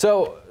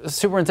 So,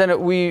 Superintendent,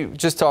 we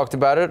just talked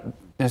about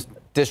it,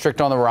 district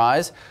on the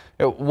rise.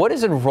 What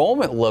does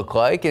enrollment look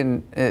like?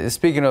 And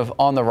speaking of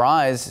on the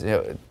rise,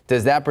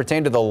 does that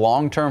pertain to the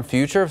long-term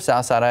future of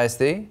Southside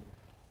ISD?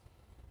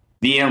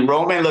 The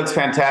enrollment looks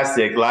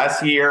fantastic.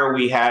 Last year,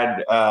 we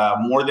had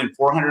more than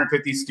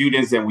 450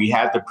 students than we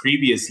had the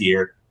previous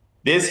year.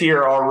 This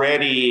year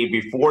already,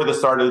 before the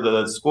start of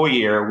the school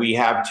year, we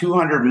have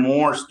 200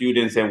 more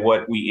students than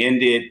what we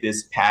ended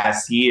this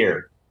past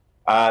year.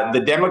 The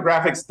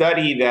demographic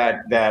study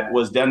that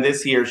was done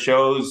this year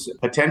shows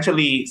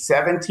potentially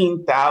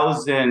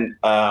 17,000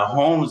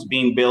 homes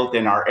being built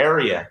in our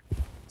area.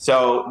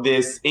 So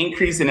this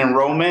increase in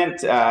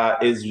enrollment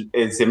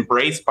is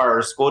embraced by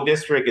our school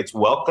district. It's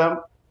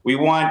welcome. We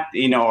want,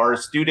 our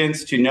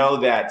students to know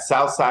that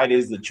Southside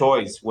is the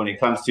choice when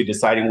it comes to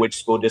deciding which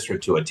school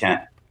district to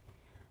attend.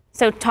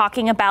 So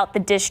talking about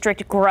the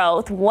district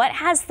growth, what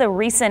has the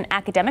recent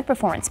academic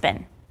performance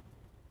been?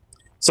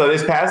 So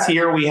this past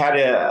year, we had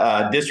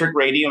a district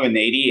rating of an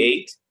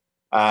 88.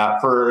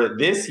 For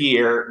this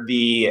year,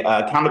 the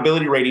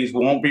accountability ratings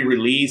won't be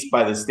released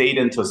by the state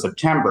until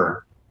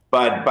September.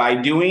 But by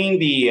doing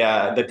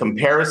the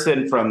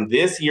comparison from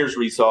this year's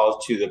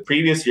results to the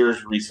previous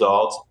year's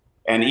results,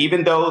 and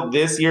even though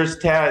this year's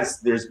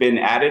test, there's been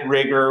added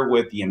rigor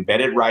with the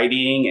embedded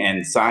writing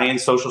and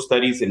science, social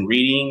studies, and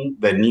reading,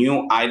 the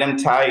new item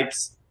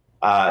types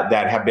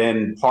that have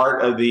been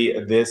part of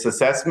this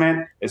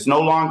assessment. It's no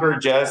longer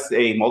just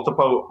a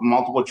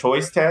multiple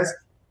choice test.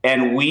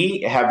 And we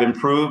have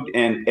improved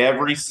in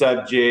every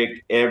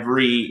subject,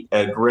 every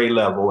grade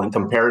level in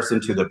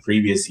comparison to the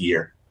previous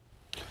year.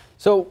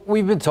 So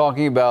we've been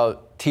talking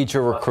about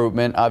teacher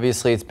recruitment.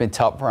 Obviously, it's been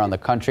tough around the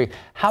country.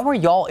 How are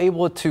y'all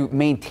able to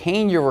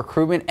maintain your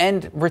recruitment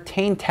and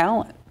retain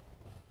talent?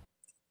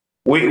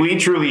 We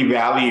truly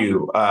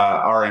value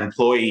our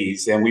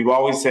employees, and we've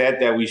always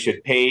said that we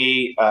should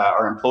pay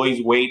our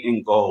employees weight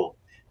in gold.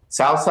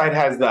 Southside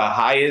has the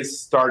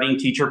highest starting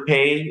teacher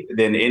pay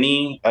than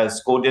any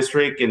school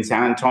district in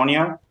San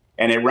Antonio,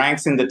 and it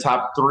ranks in the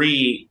top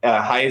 3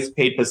 highest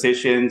paid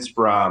positions,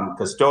 from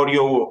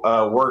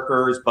custodial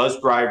workers, bus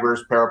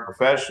drivers,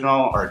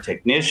 paraprofessional, or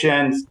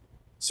technicians.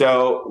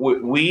 So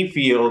we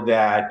feel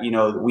that,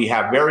 we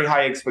have very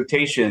high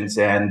expectations,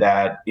 and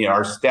that,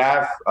 our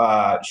staff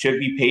should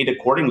be paid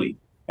accordingly.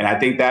 And I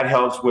think that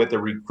helps with the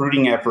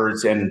recruiting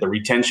efforts and the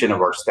retention of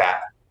our staff.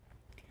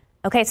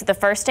 Okay, so the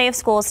first day of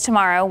school is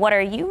tomorrow. What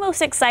are you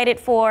most excited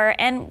for,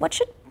 and what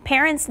should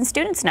parents and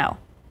students know?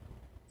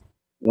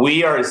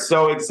 We are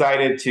so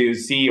excited to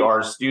see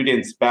our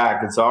students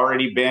back. It's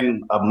already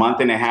been a month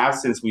and a half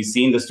since we've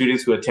seen the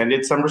students who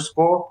attended summer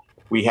school.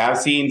 We have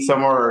seen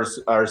some of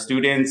our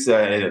students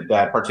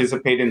that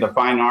participate in the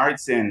fine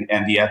arts and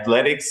the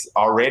athletics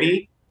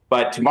already.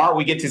 But tomorrow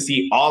we get to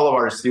see all of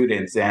our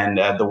students, and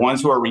the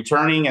ones who are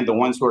returning and the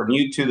ones who are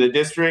new to the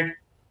district.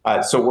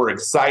 So we're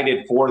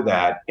excited for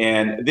that.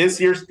 And this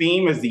year's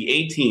theme is the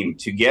A-Team.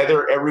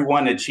 Together,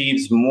 everyone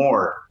achieves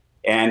more.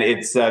 And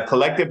it's a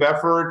collective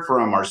effort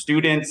from our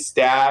students,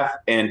 staff,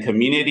 and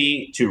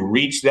community to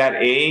reach that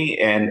A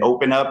and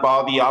open up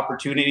all the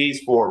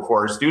opportunities for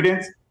our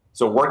students.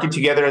 So working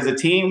together as a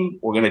team,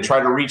 we're going to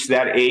try to reach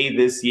that A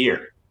this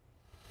year.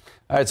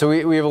 All right, so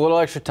we have a little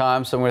extra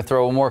time, so I'm going to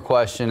throw one more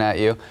question at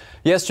you.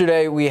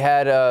 Yesterday, we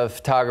had a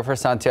photographer,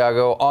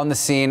 Santiago, on the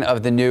scene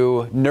of the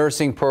new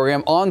nursing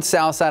program on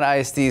Southside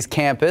ISD's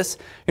campus.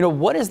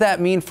 What does that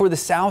mean for the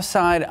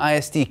Southside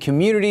ISD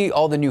community,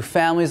 all the new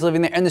families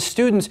living there, and the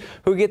students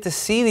who get to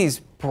see these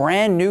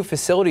brand new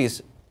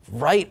facilities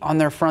right on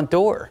their front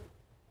door?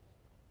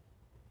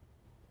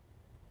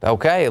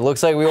 Okay, it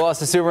looks like we lost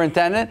the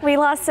superintendent. We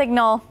lost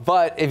signal.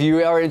 But if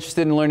you are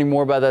interested in learning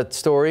more about that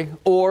story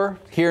or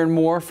hearing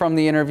more from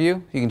the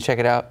interview, you can check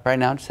it out right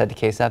now. Just head to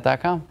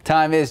KSAT.com.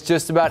 Time is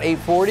just about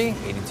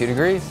 8:40, 82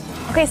 degrees.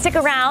 Okay, stick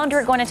around.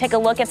 We're going to take a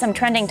look at some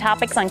trending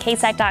topics on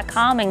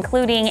KSAT.com,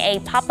 including a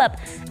pop-up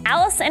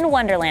Alice in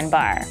Wonderland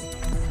bar.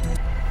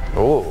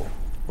 Oh,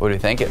 what do you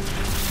think?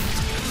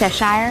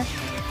 Cheshire?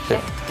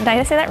 Did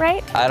I say that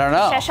right? I don't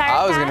know. Cheshire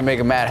I was going to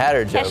make a Mad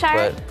Hatter joke,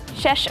 Cheshire?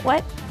 but...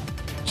 What?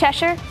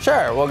 Cheshire?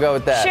 Sure, we'll go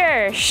with that.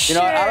 Sure. You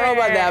know what? I don't know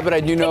about that, but I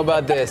do know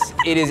about this.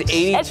 It is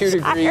 82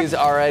 degrees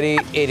already.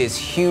 It is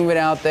humid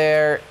out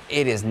there.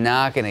 It is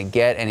not going to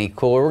get any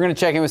cooler. We're going to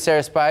check in with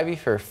Sarah Spivey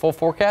for a full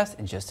forecast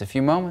in just a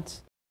few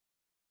moments.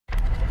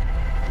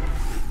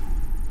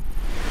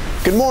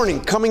 Good morning.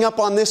 Coming up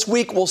on This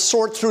Week, we'll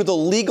sort through the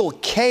legal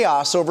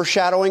chaos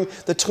overshadowing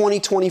the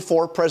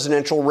 2024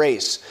 presidential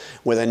race,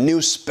 with a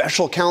new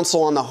special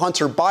counsel on the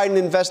Hunter Biden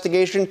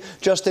investigation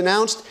just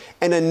announced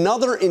and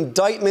another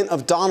indictment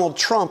of Donald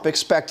Trump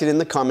expected in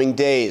the coming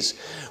days.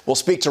 We'll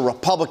speak to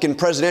Republican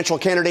presidential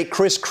candidate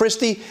Chris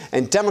Christie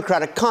and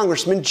Democratic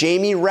Congressman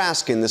Jamie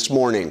Raskin this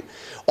morning.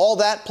 All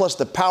that plus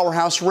the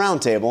Powerhouse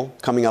Roundtable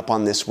coming up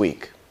on This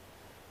Week.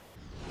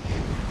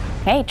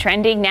 Okay,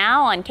 trending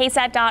now on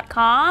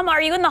KSAT.com.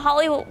 Are you in the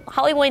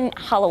Halloween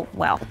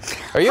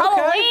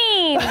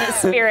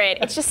spirit?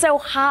 It's just so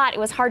hot. It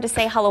was hard to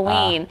say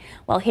Halloween.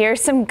 Well,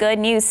 here's some good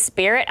news,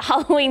 Spirit.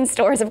 Halloween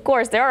stores, of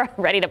course, they're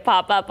ready to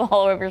pop up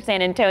all over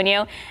San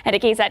Antonio. Head to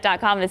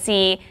KSAT.com to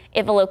see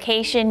if a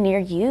location near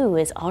you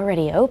is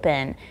already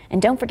open.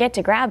 And don't forget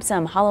to grab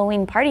some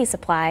Halloween party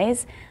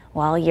supplies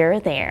while you're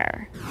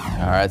there.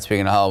 All right,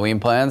 speaking of Halloween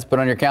plans, put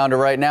on your calendar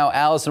right now,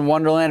 Alice in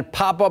Wonderland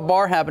pop-up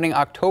bar happening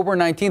October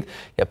 19th.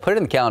 Yeah, put it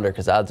in the calendar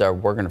because odds are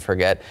we're going to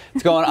forget.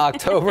 It's going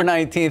October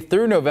 19th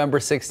through November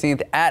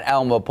 16th at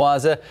Alamo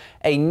Plaza.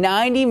 A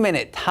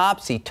 90-minute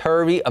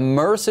topsy-turvy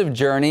immersive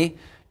journey.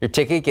 Your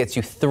ticket gets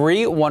you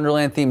 3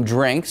 Wonderland-themed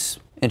drinks.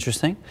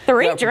 Interesting.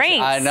 3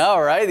 drinks. I know,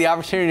 right? The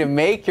opportunity to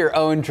make your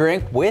own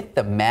drink with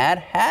the Mad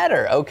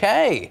Hatter.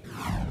 Okay.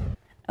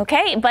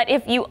 Okay, but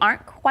if you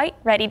aren't quite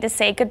ready to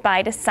say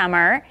goodbye to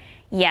summer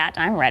yet,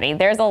 I'm ready.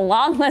 There's a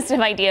long list of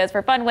ideas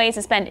for fun ways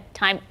to spend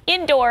time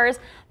indoors,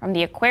 from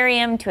the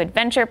aquarium to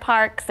adventure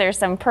parks. There's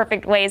some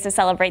perfect ways to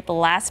celebrate the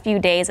last few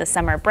days of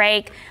summer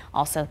break.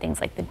 Also things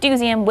like the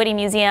Doozium, Woody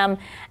Museum,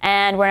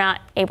 and we're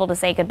not able to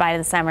say goodbye to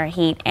the summer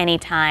heat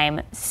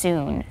anytime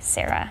soon,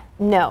 Sarah.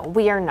 No,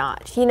 we are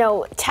not. You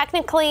know,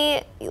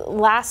 technically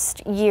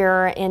last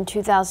year in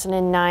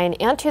 2009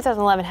 and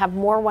 2011 have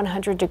more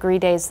 100-degree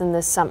days than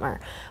this summer,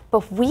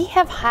 but we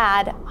have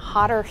had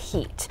hotter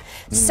heat.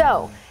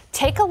 So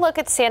take a look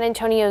at San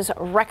Antonio's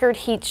record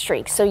heat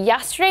streak. So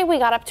yesterday we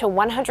got up to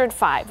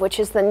 105,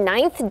 which is the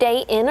 9th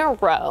day in a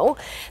row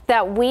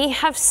that we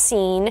have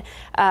seen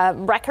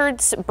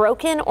records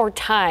broken or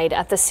tied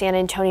at the San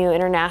Antonio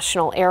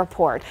International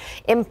Airport.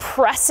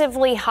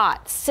 Impressively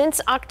hot. Since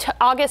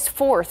August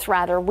 4th,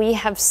 rather, we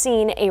have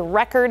seen a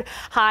record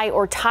high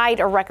or tied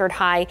a record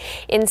high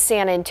in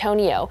San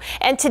Antonio.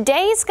 And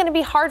today is going to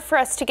be hard for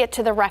us to get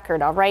to the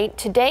record, all right?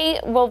 Today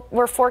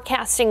we're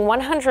forecasting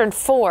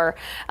 104,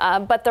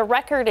 but the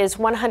record is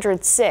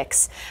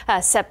 106,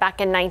 set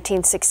back in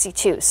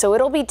 1962. So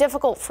it'll be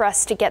difficult for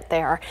us to get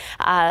there,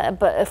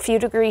 but a few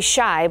degrees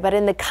shy. But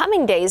in the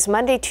coming days,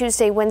 Monday,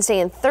 Tuesday, Wednesday,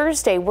 and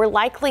Thursday, we're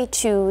likely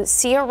to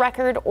see a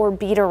record or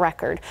beat a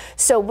record.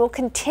 So we'll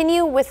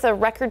continue with the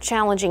record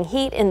challenging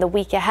heat in the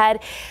week ahead.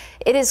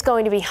 It is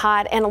going to be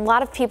hot, and a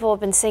lot of people have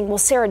been saying, well,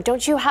 Sarah,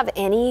 don't you have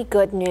any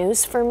good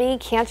news for me?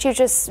 Can't you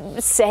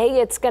just say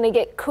it's going to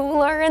get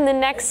cooler in the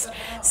next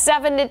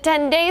 7 to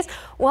 10 days?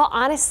 Well,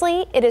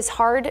 honestly, it is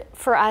hard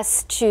for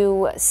us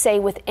to say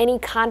with any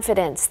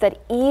confidence that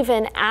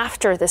even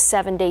after the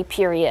 7-day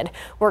period,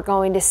 we're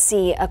going to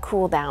see a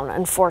cool down,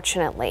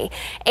 unfortunately.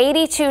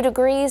 82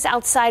 degrees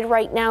outside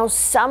right now,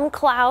 some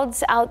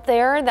clouds out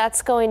there.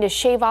 That's going to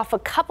shave off a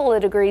couple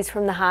of degrees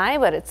from the high,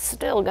 but it's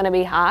still going to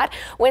be hot.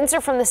 Winds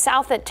are from the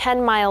south at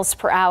 10 miles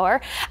per hour.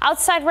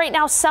 Outside right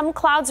now, some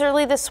clouds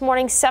early this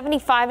morning,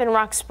 75 in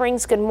Rock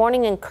Springs. Good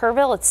morning in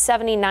Kerrville. It's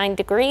 79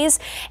 degrees,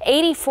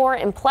 84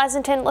 in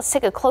Pleasanton. Let's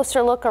take a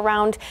closer look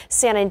around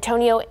San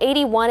Antonio.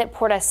 81 at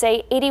Port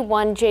SA,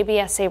 81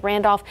 GMSA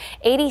Randolph,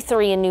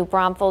 83 in New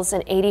Braunfels,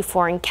 and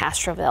 84 in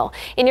Castroville.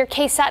 In your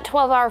KSAT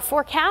 12-hour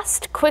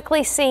forecast,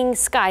 quickly seeing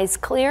skies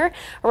clear.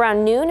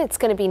 Around noon, it's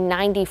going to be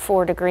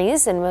 94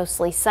 degrees and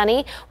mostly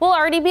sunny. We'll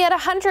already be at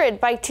 100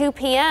 by 2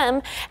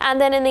 p.m. And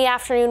then in the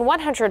afternoon,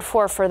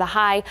 104 for the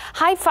high.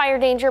 High fire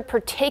danger,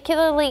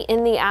 particularly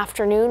in the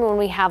afternoon when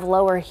we have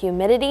lower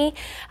humidity,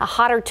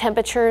 hotter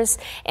temperatures,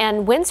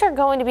 and winds are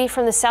going to be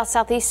from the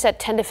south-southeast at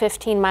 10 to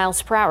 15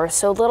 miles per hour.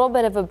 So a little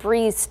bit of a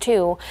breeze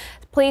too.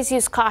 Please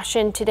use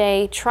caution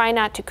today. Try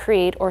not to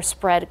create or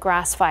spread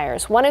grass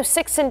fires.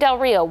 106 in Del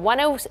Rio,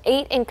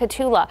 108 in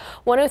Cotulla,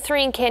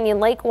 103 in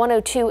Canyon Lake,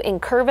 102 in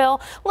Kerrville,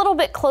 a little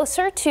bit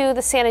closer to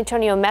the San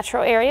Antonio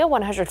metro area,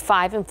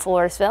 105 in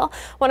Floresville,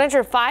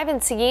 105 in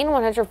Seguin,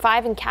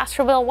 105 in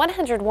Castroville,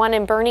 101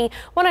 in Bernie,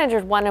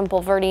 101 in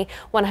Bulverde,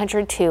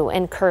 102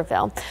 in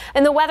Kerrville.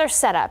 In the weather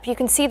setup, you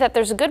can see that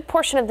there's a good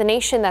portion of the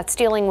nation that's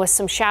dealing with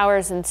some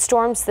showers and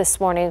storms this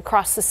morning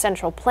across the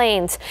Central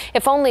Plains.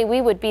 If only we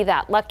would be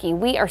that lucky.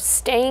 We are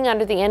staying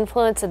under the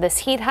influence of this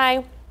heat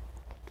high.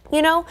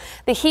 You know,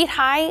 the heat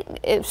high,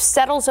 it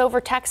settles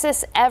over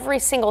Texas every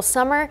single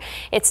summer.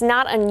 It's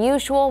not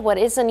unusual. What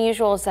is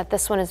unusual is that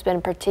this one has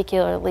been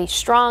particularly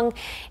strong,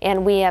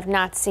 and we have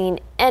not seen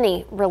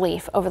any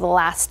relief over the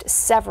last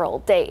several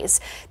days.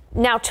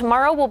 Now,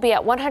 tomorrow we'll be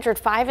at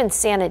 105 in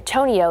San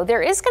Antonio.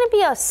 There is going to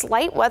be a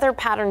slight weather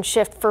pattern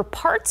shift for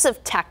parts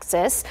of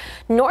Texas.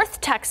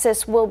 North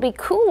Texas will be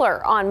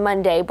cooler on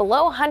Monday,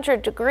 below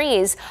 100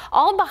 degrees,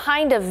 all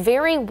behind a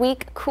very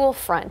weak cool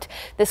front.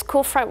 This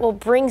cool front will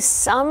bring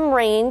some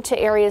rain to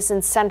areas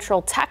in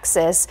central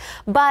Texas,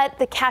 but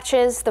the catch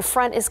is the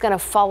front is going to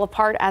fall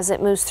apart as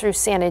it moves through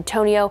San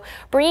Antonio,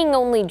 bringing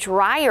only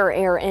drier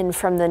air in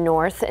from the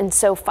north, and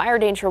so fire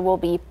danger will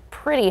be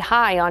pretty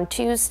high on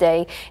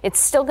Tuesday. It's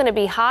still going to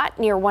be hot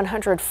near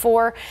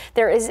 104.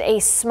 There is a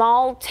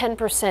small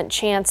 10%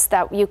 chance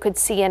that you could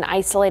see an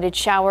isolated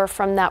shower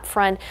from that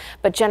front,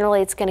 but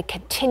generally it's going to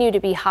continue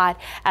to be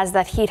hot as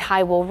that heat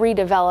high will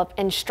redevelop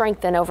and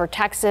strengthen over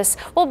Texas.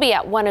 We'll be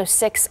at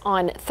 106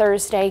 on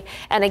Thursday.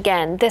 And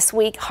again, this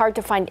week, hard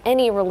to find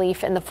any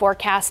relief in the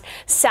forecast.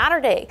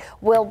 Saturday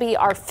will be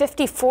our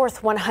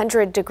 54th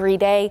 100-degree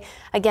day.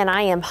 Again,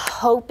 I am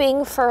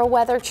hoping for a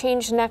weather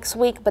change next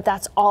week, but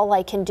that's all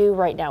I can do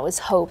right now is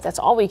hope. That's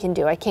all we can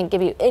do. I can't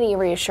give you any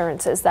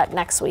reassurances that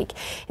next week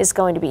is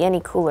going to be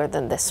any cooler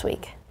than this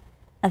week.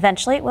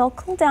 Eventually, it will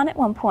cool down at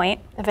one point.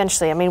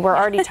 Eventually. I mean, we're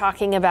already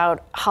talking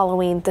about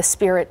Halloween, the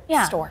spirit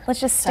store. Let's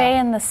just stay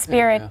in the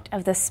spirit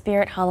of the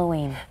spirit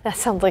Halloween. That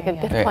sounds like a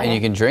good plan. And you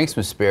can drink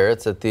some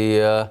spirits at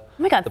the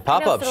the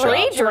pop-up shop.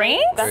 3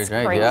 drinks? That's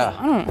crazy.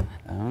 Yeah.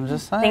 I'm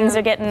just saying. Things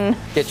are getting...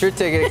 Get your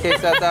ticket at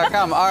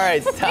KSAT.com. All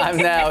right, time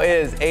now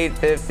is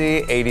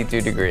 8:50,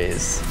 82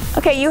 degrees.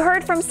 Okay, you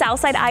heard from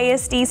Southside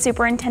ISD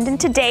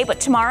Superintendent today,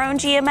 but tomorrow in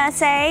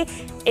GMSA,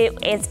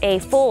 it's a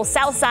full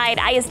Southside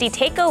ISD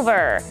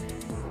takeover.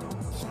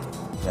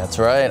 That's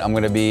right. I'm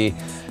going to be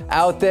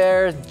out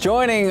there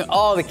joining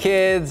all the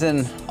kids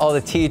and all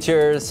the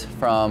teachers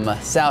from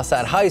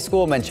Southside High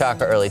School,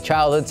 Menchaca Early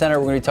Childhood Center.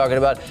 We're going to be talking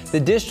about the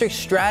district's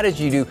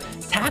strategy to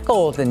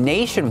tackle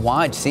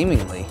the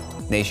seemingly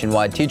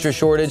nationwide teacher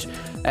shortage.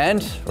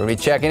 And we're going to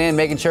be checking in,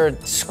 making sure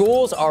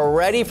schools are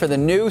ready for the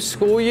new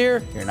school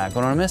year. You're not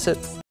going to miss it.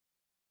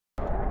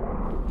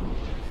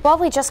 Well,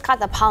 we just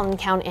got the pollen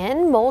count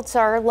in. Molds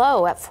are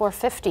low at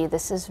 450.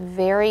 This is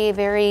very,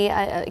 very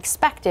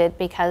expected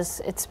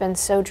because it's been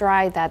so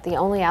dry that the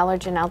only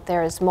allergen out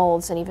there is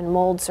molds, and even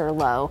molds are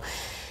low.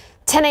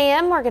 10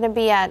 a.m. we're going to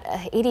be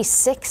at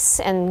 86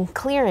 and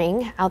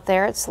clearing out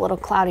there. It's a little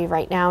cloudy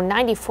right now.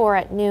 94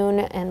 at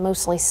noon and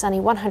mostly sunny.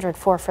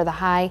 104 for the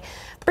high.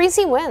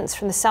 Breezy winds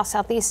from the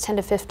south-southeast 10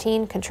 to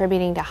 15,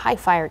 contributing to high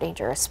fire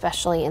danger,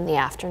 especially in the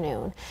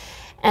afternoon.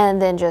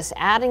 And then just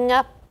adding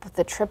up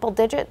the triple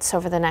digits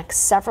over the next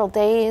several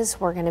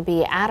days, we're going to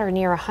be at or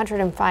near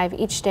 105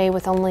 each day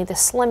with only the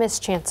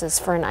slimmest chances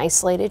for an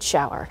isolated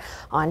shower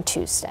on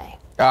Tuesday.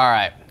 All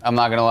right. I'm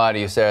not going to lie to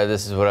you, Sarah.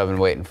 This is what I've been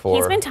waiting for.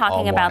 He's been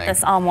talking about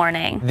this all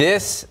morning.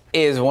 This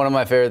is one of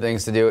my favorite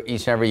things to do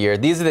each and every year.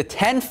 These are the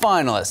 10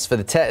 finalists for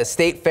the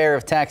State Fair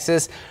of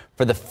Texas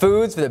for the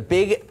foods for the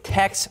Big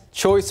Tex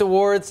Choice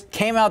Awards.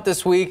 Came out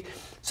this week.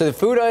 So the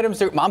food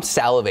items, I'm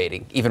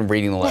salivating even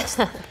reading the list.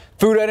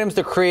 Food items,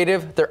 they're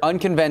creative, they're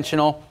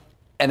unconventional,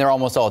 and they're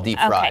almost all deep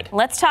fried. Okay,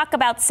 let's talk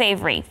about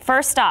savory.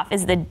 First off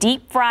is the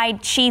deep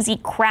fried cheesy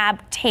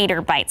crab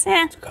tater bites.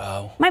 Let's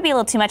go. Might be a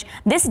little too much.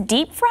 This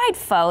deep fried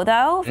pho,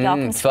 though, if y'all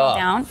can scroll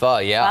down. Pho,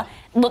 yeah.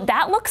 Look,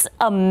 that looks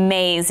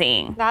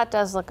amazing. That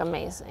does look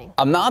amazing.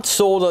 I'm not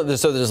sold on this.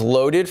 So there's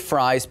loaded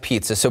fries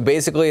pizza. So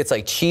basically it's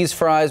like cheese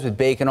fries with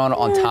bacon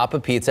on top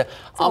of pizza.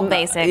 It's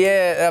basic.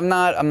 Yeah, I'm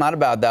not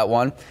about that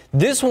one.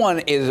 This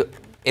one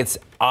it's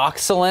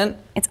oxalent.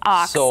 It's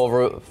ox. Soul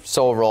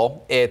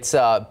roll. It's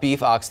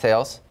beef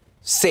oxtails.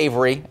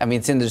 Savory. I mean,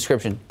 it's in the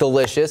description.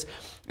 Delicious.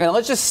 And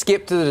let's just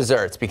skip to the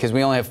desserts because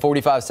we only have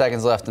 45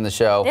 seconds left in the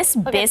show. This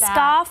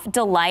Biscoff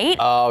Delight.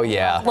 Oh,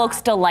 yeah.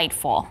 Looks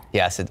delightful.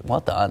 Yes,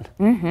 well done.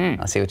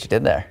 I see what you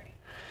did there.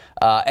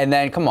 And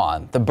then, come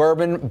on, the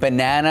bourbon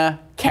banana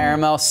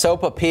caramel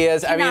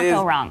sopapillas. I mean,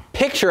 go wrong.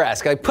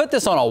 Picturesque. I put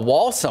this on a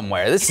wall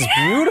somewhere. This is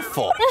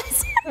beautiful.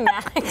 Okay,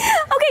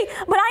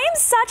 but I am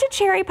such a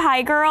cherry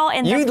pie girl.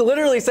 And you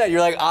literally said,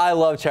 you're like, I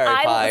love cherry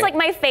pie. It's like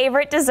my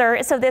favorite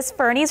dessert. So this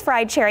Fernie's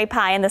fried cherry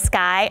pie in the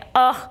sky.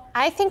 Oh,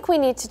 I think we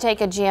need to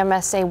take a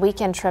GMSA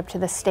weekend trip to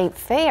the State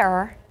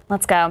Fair.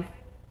 Let's go.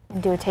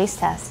 And do a taste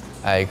test.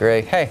 I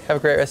agree. Hey, have a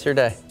great rest of your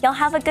day. Y'all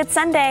have a good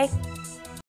Sunday.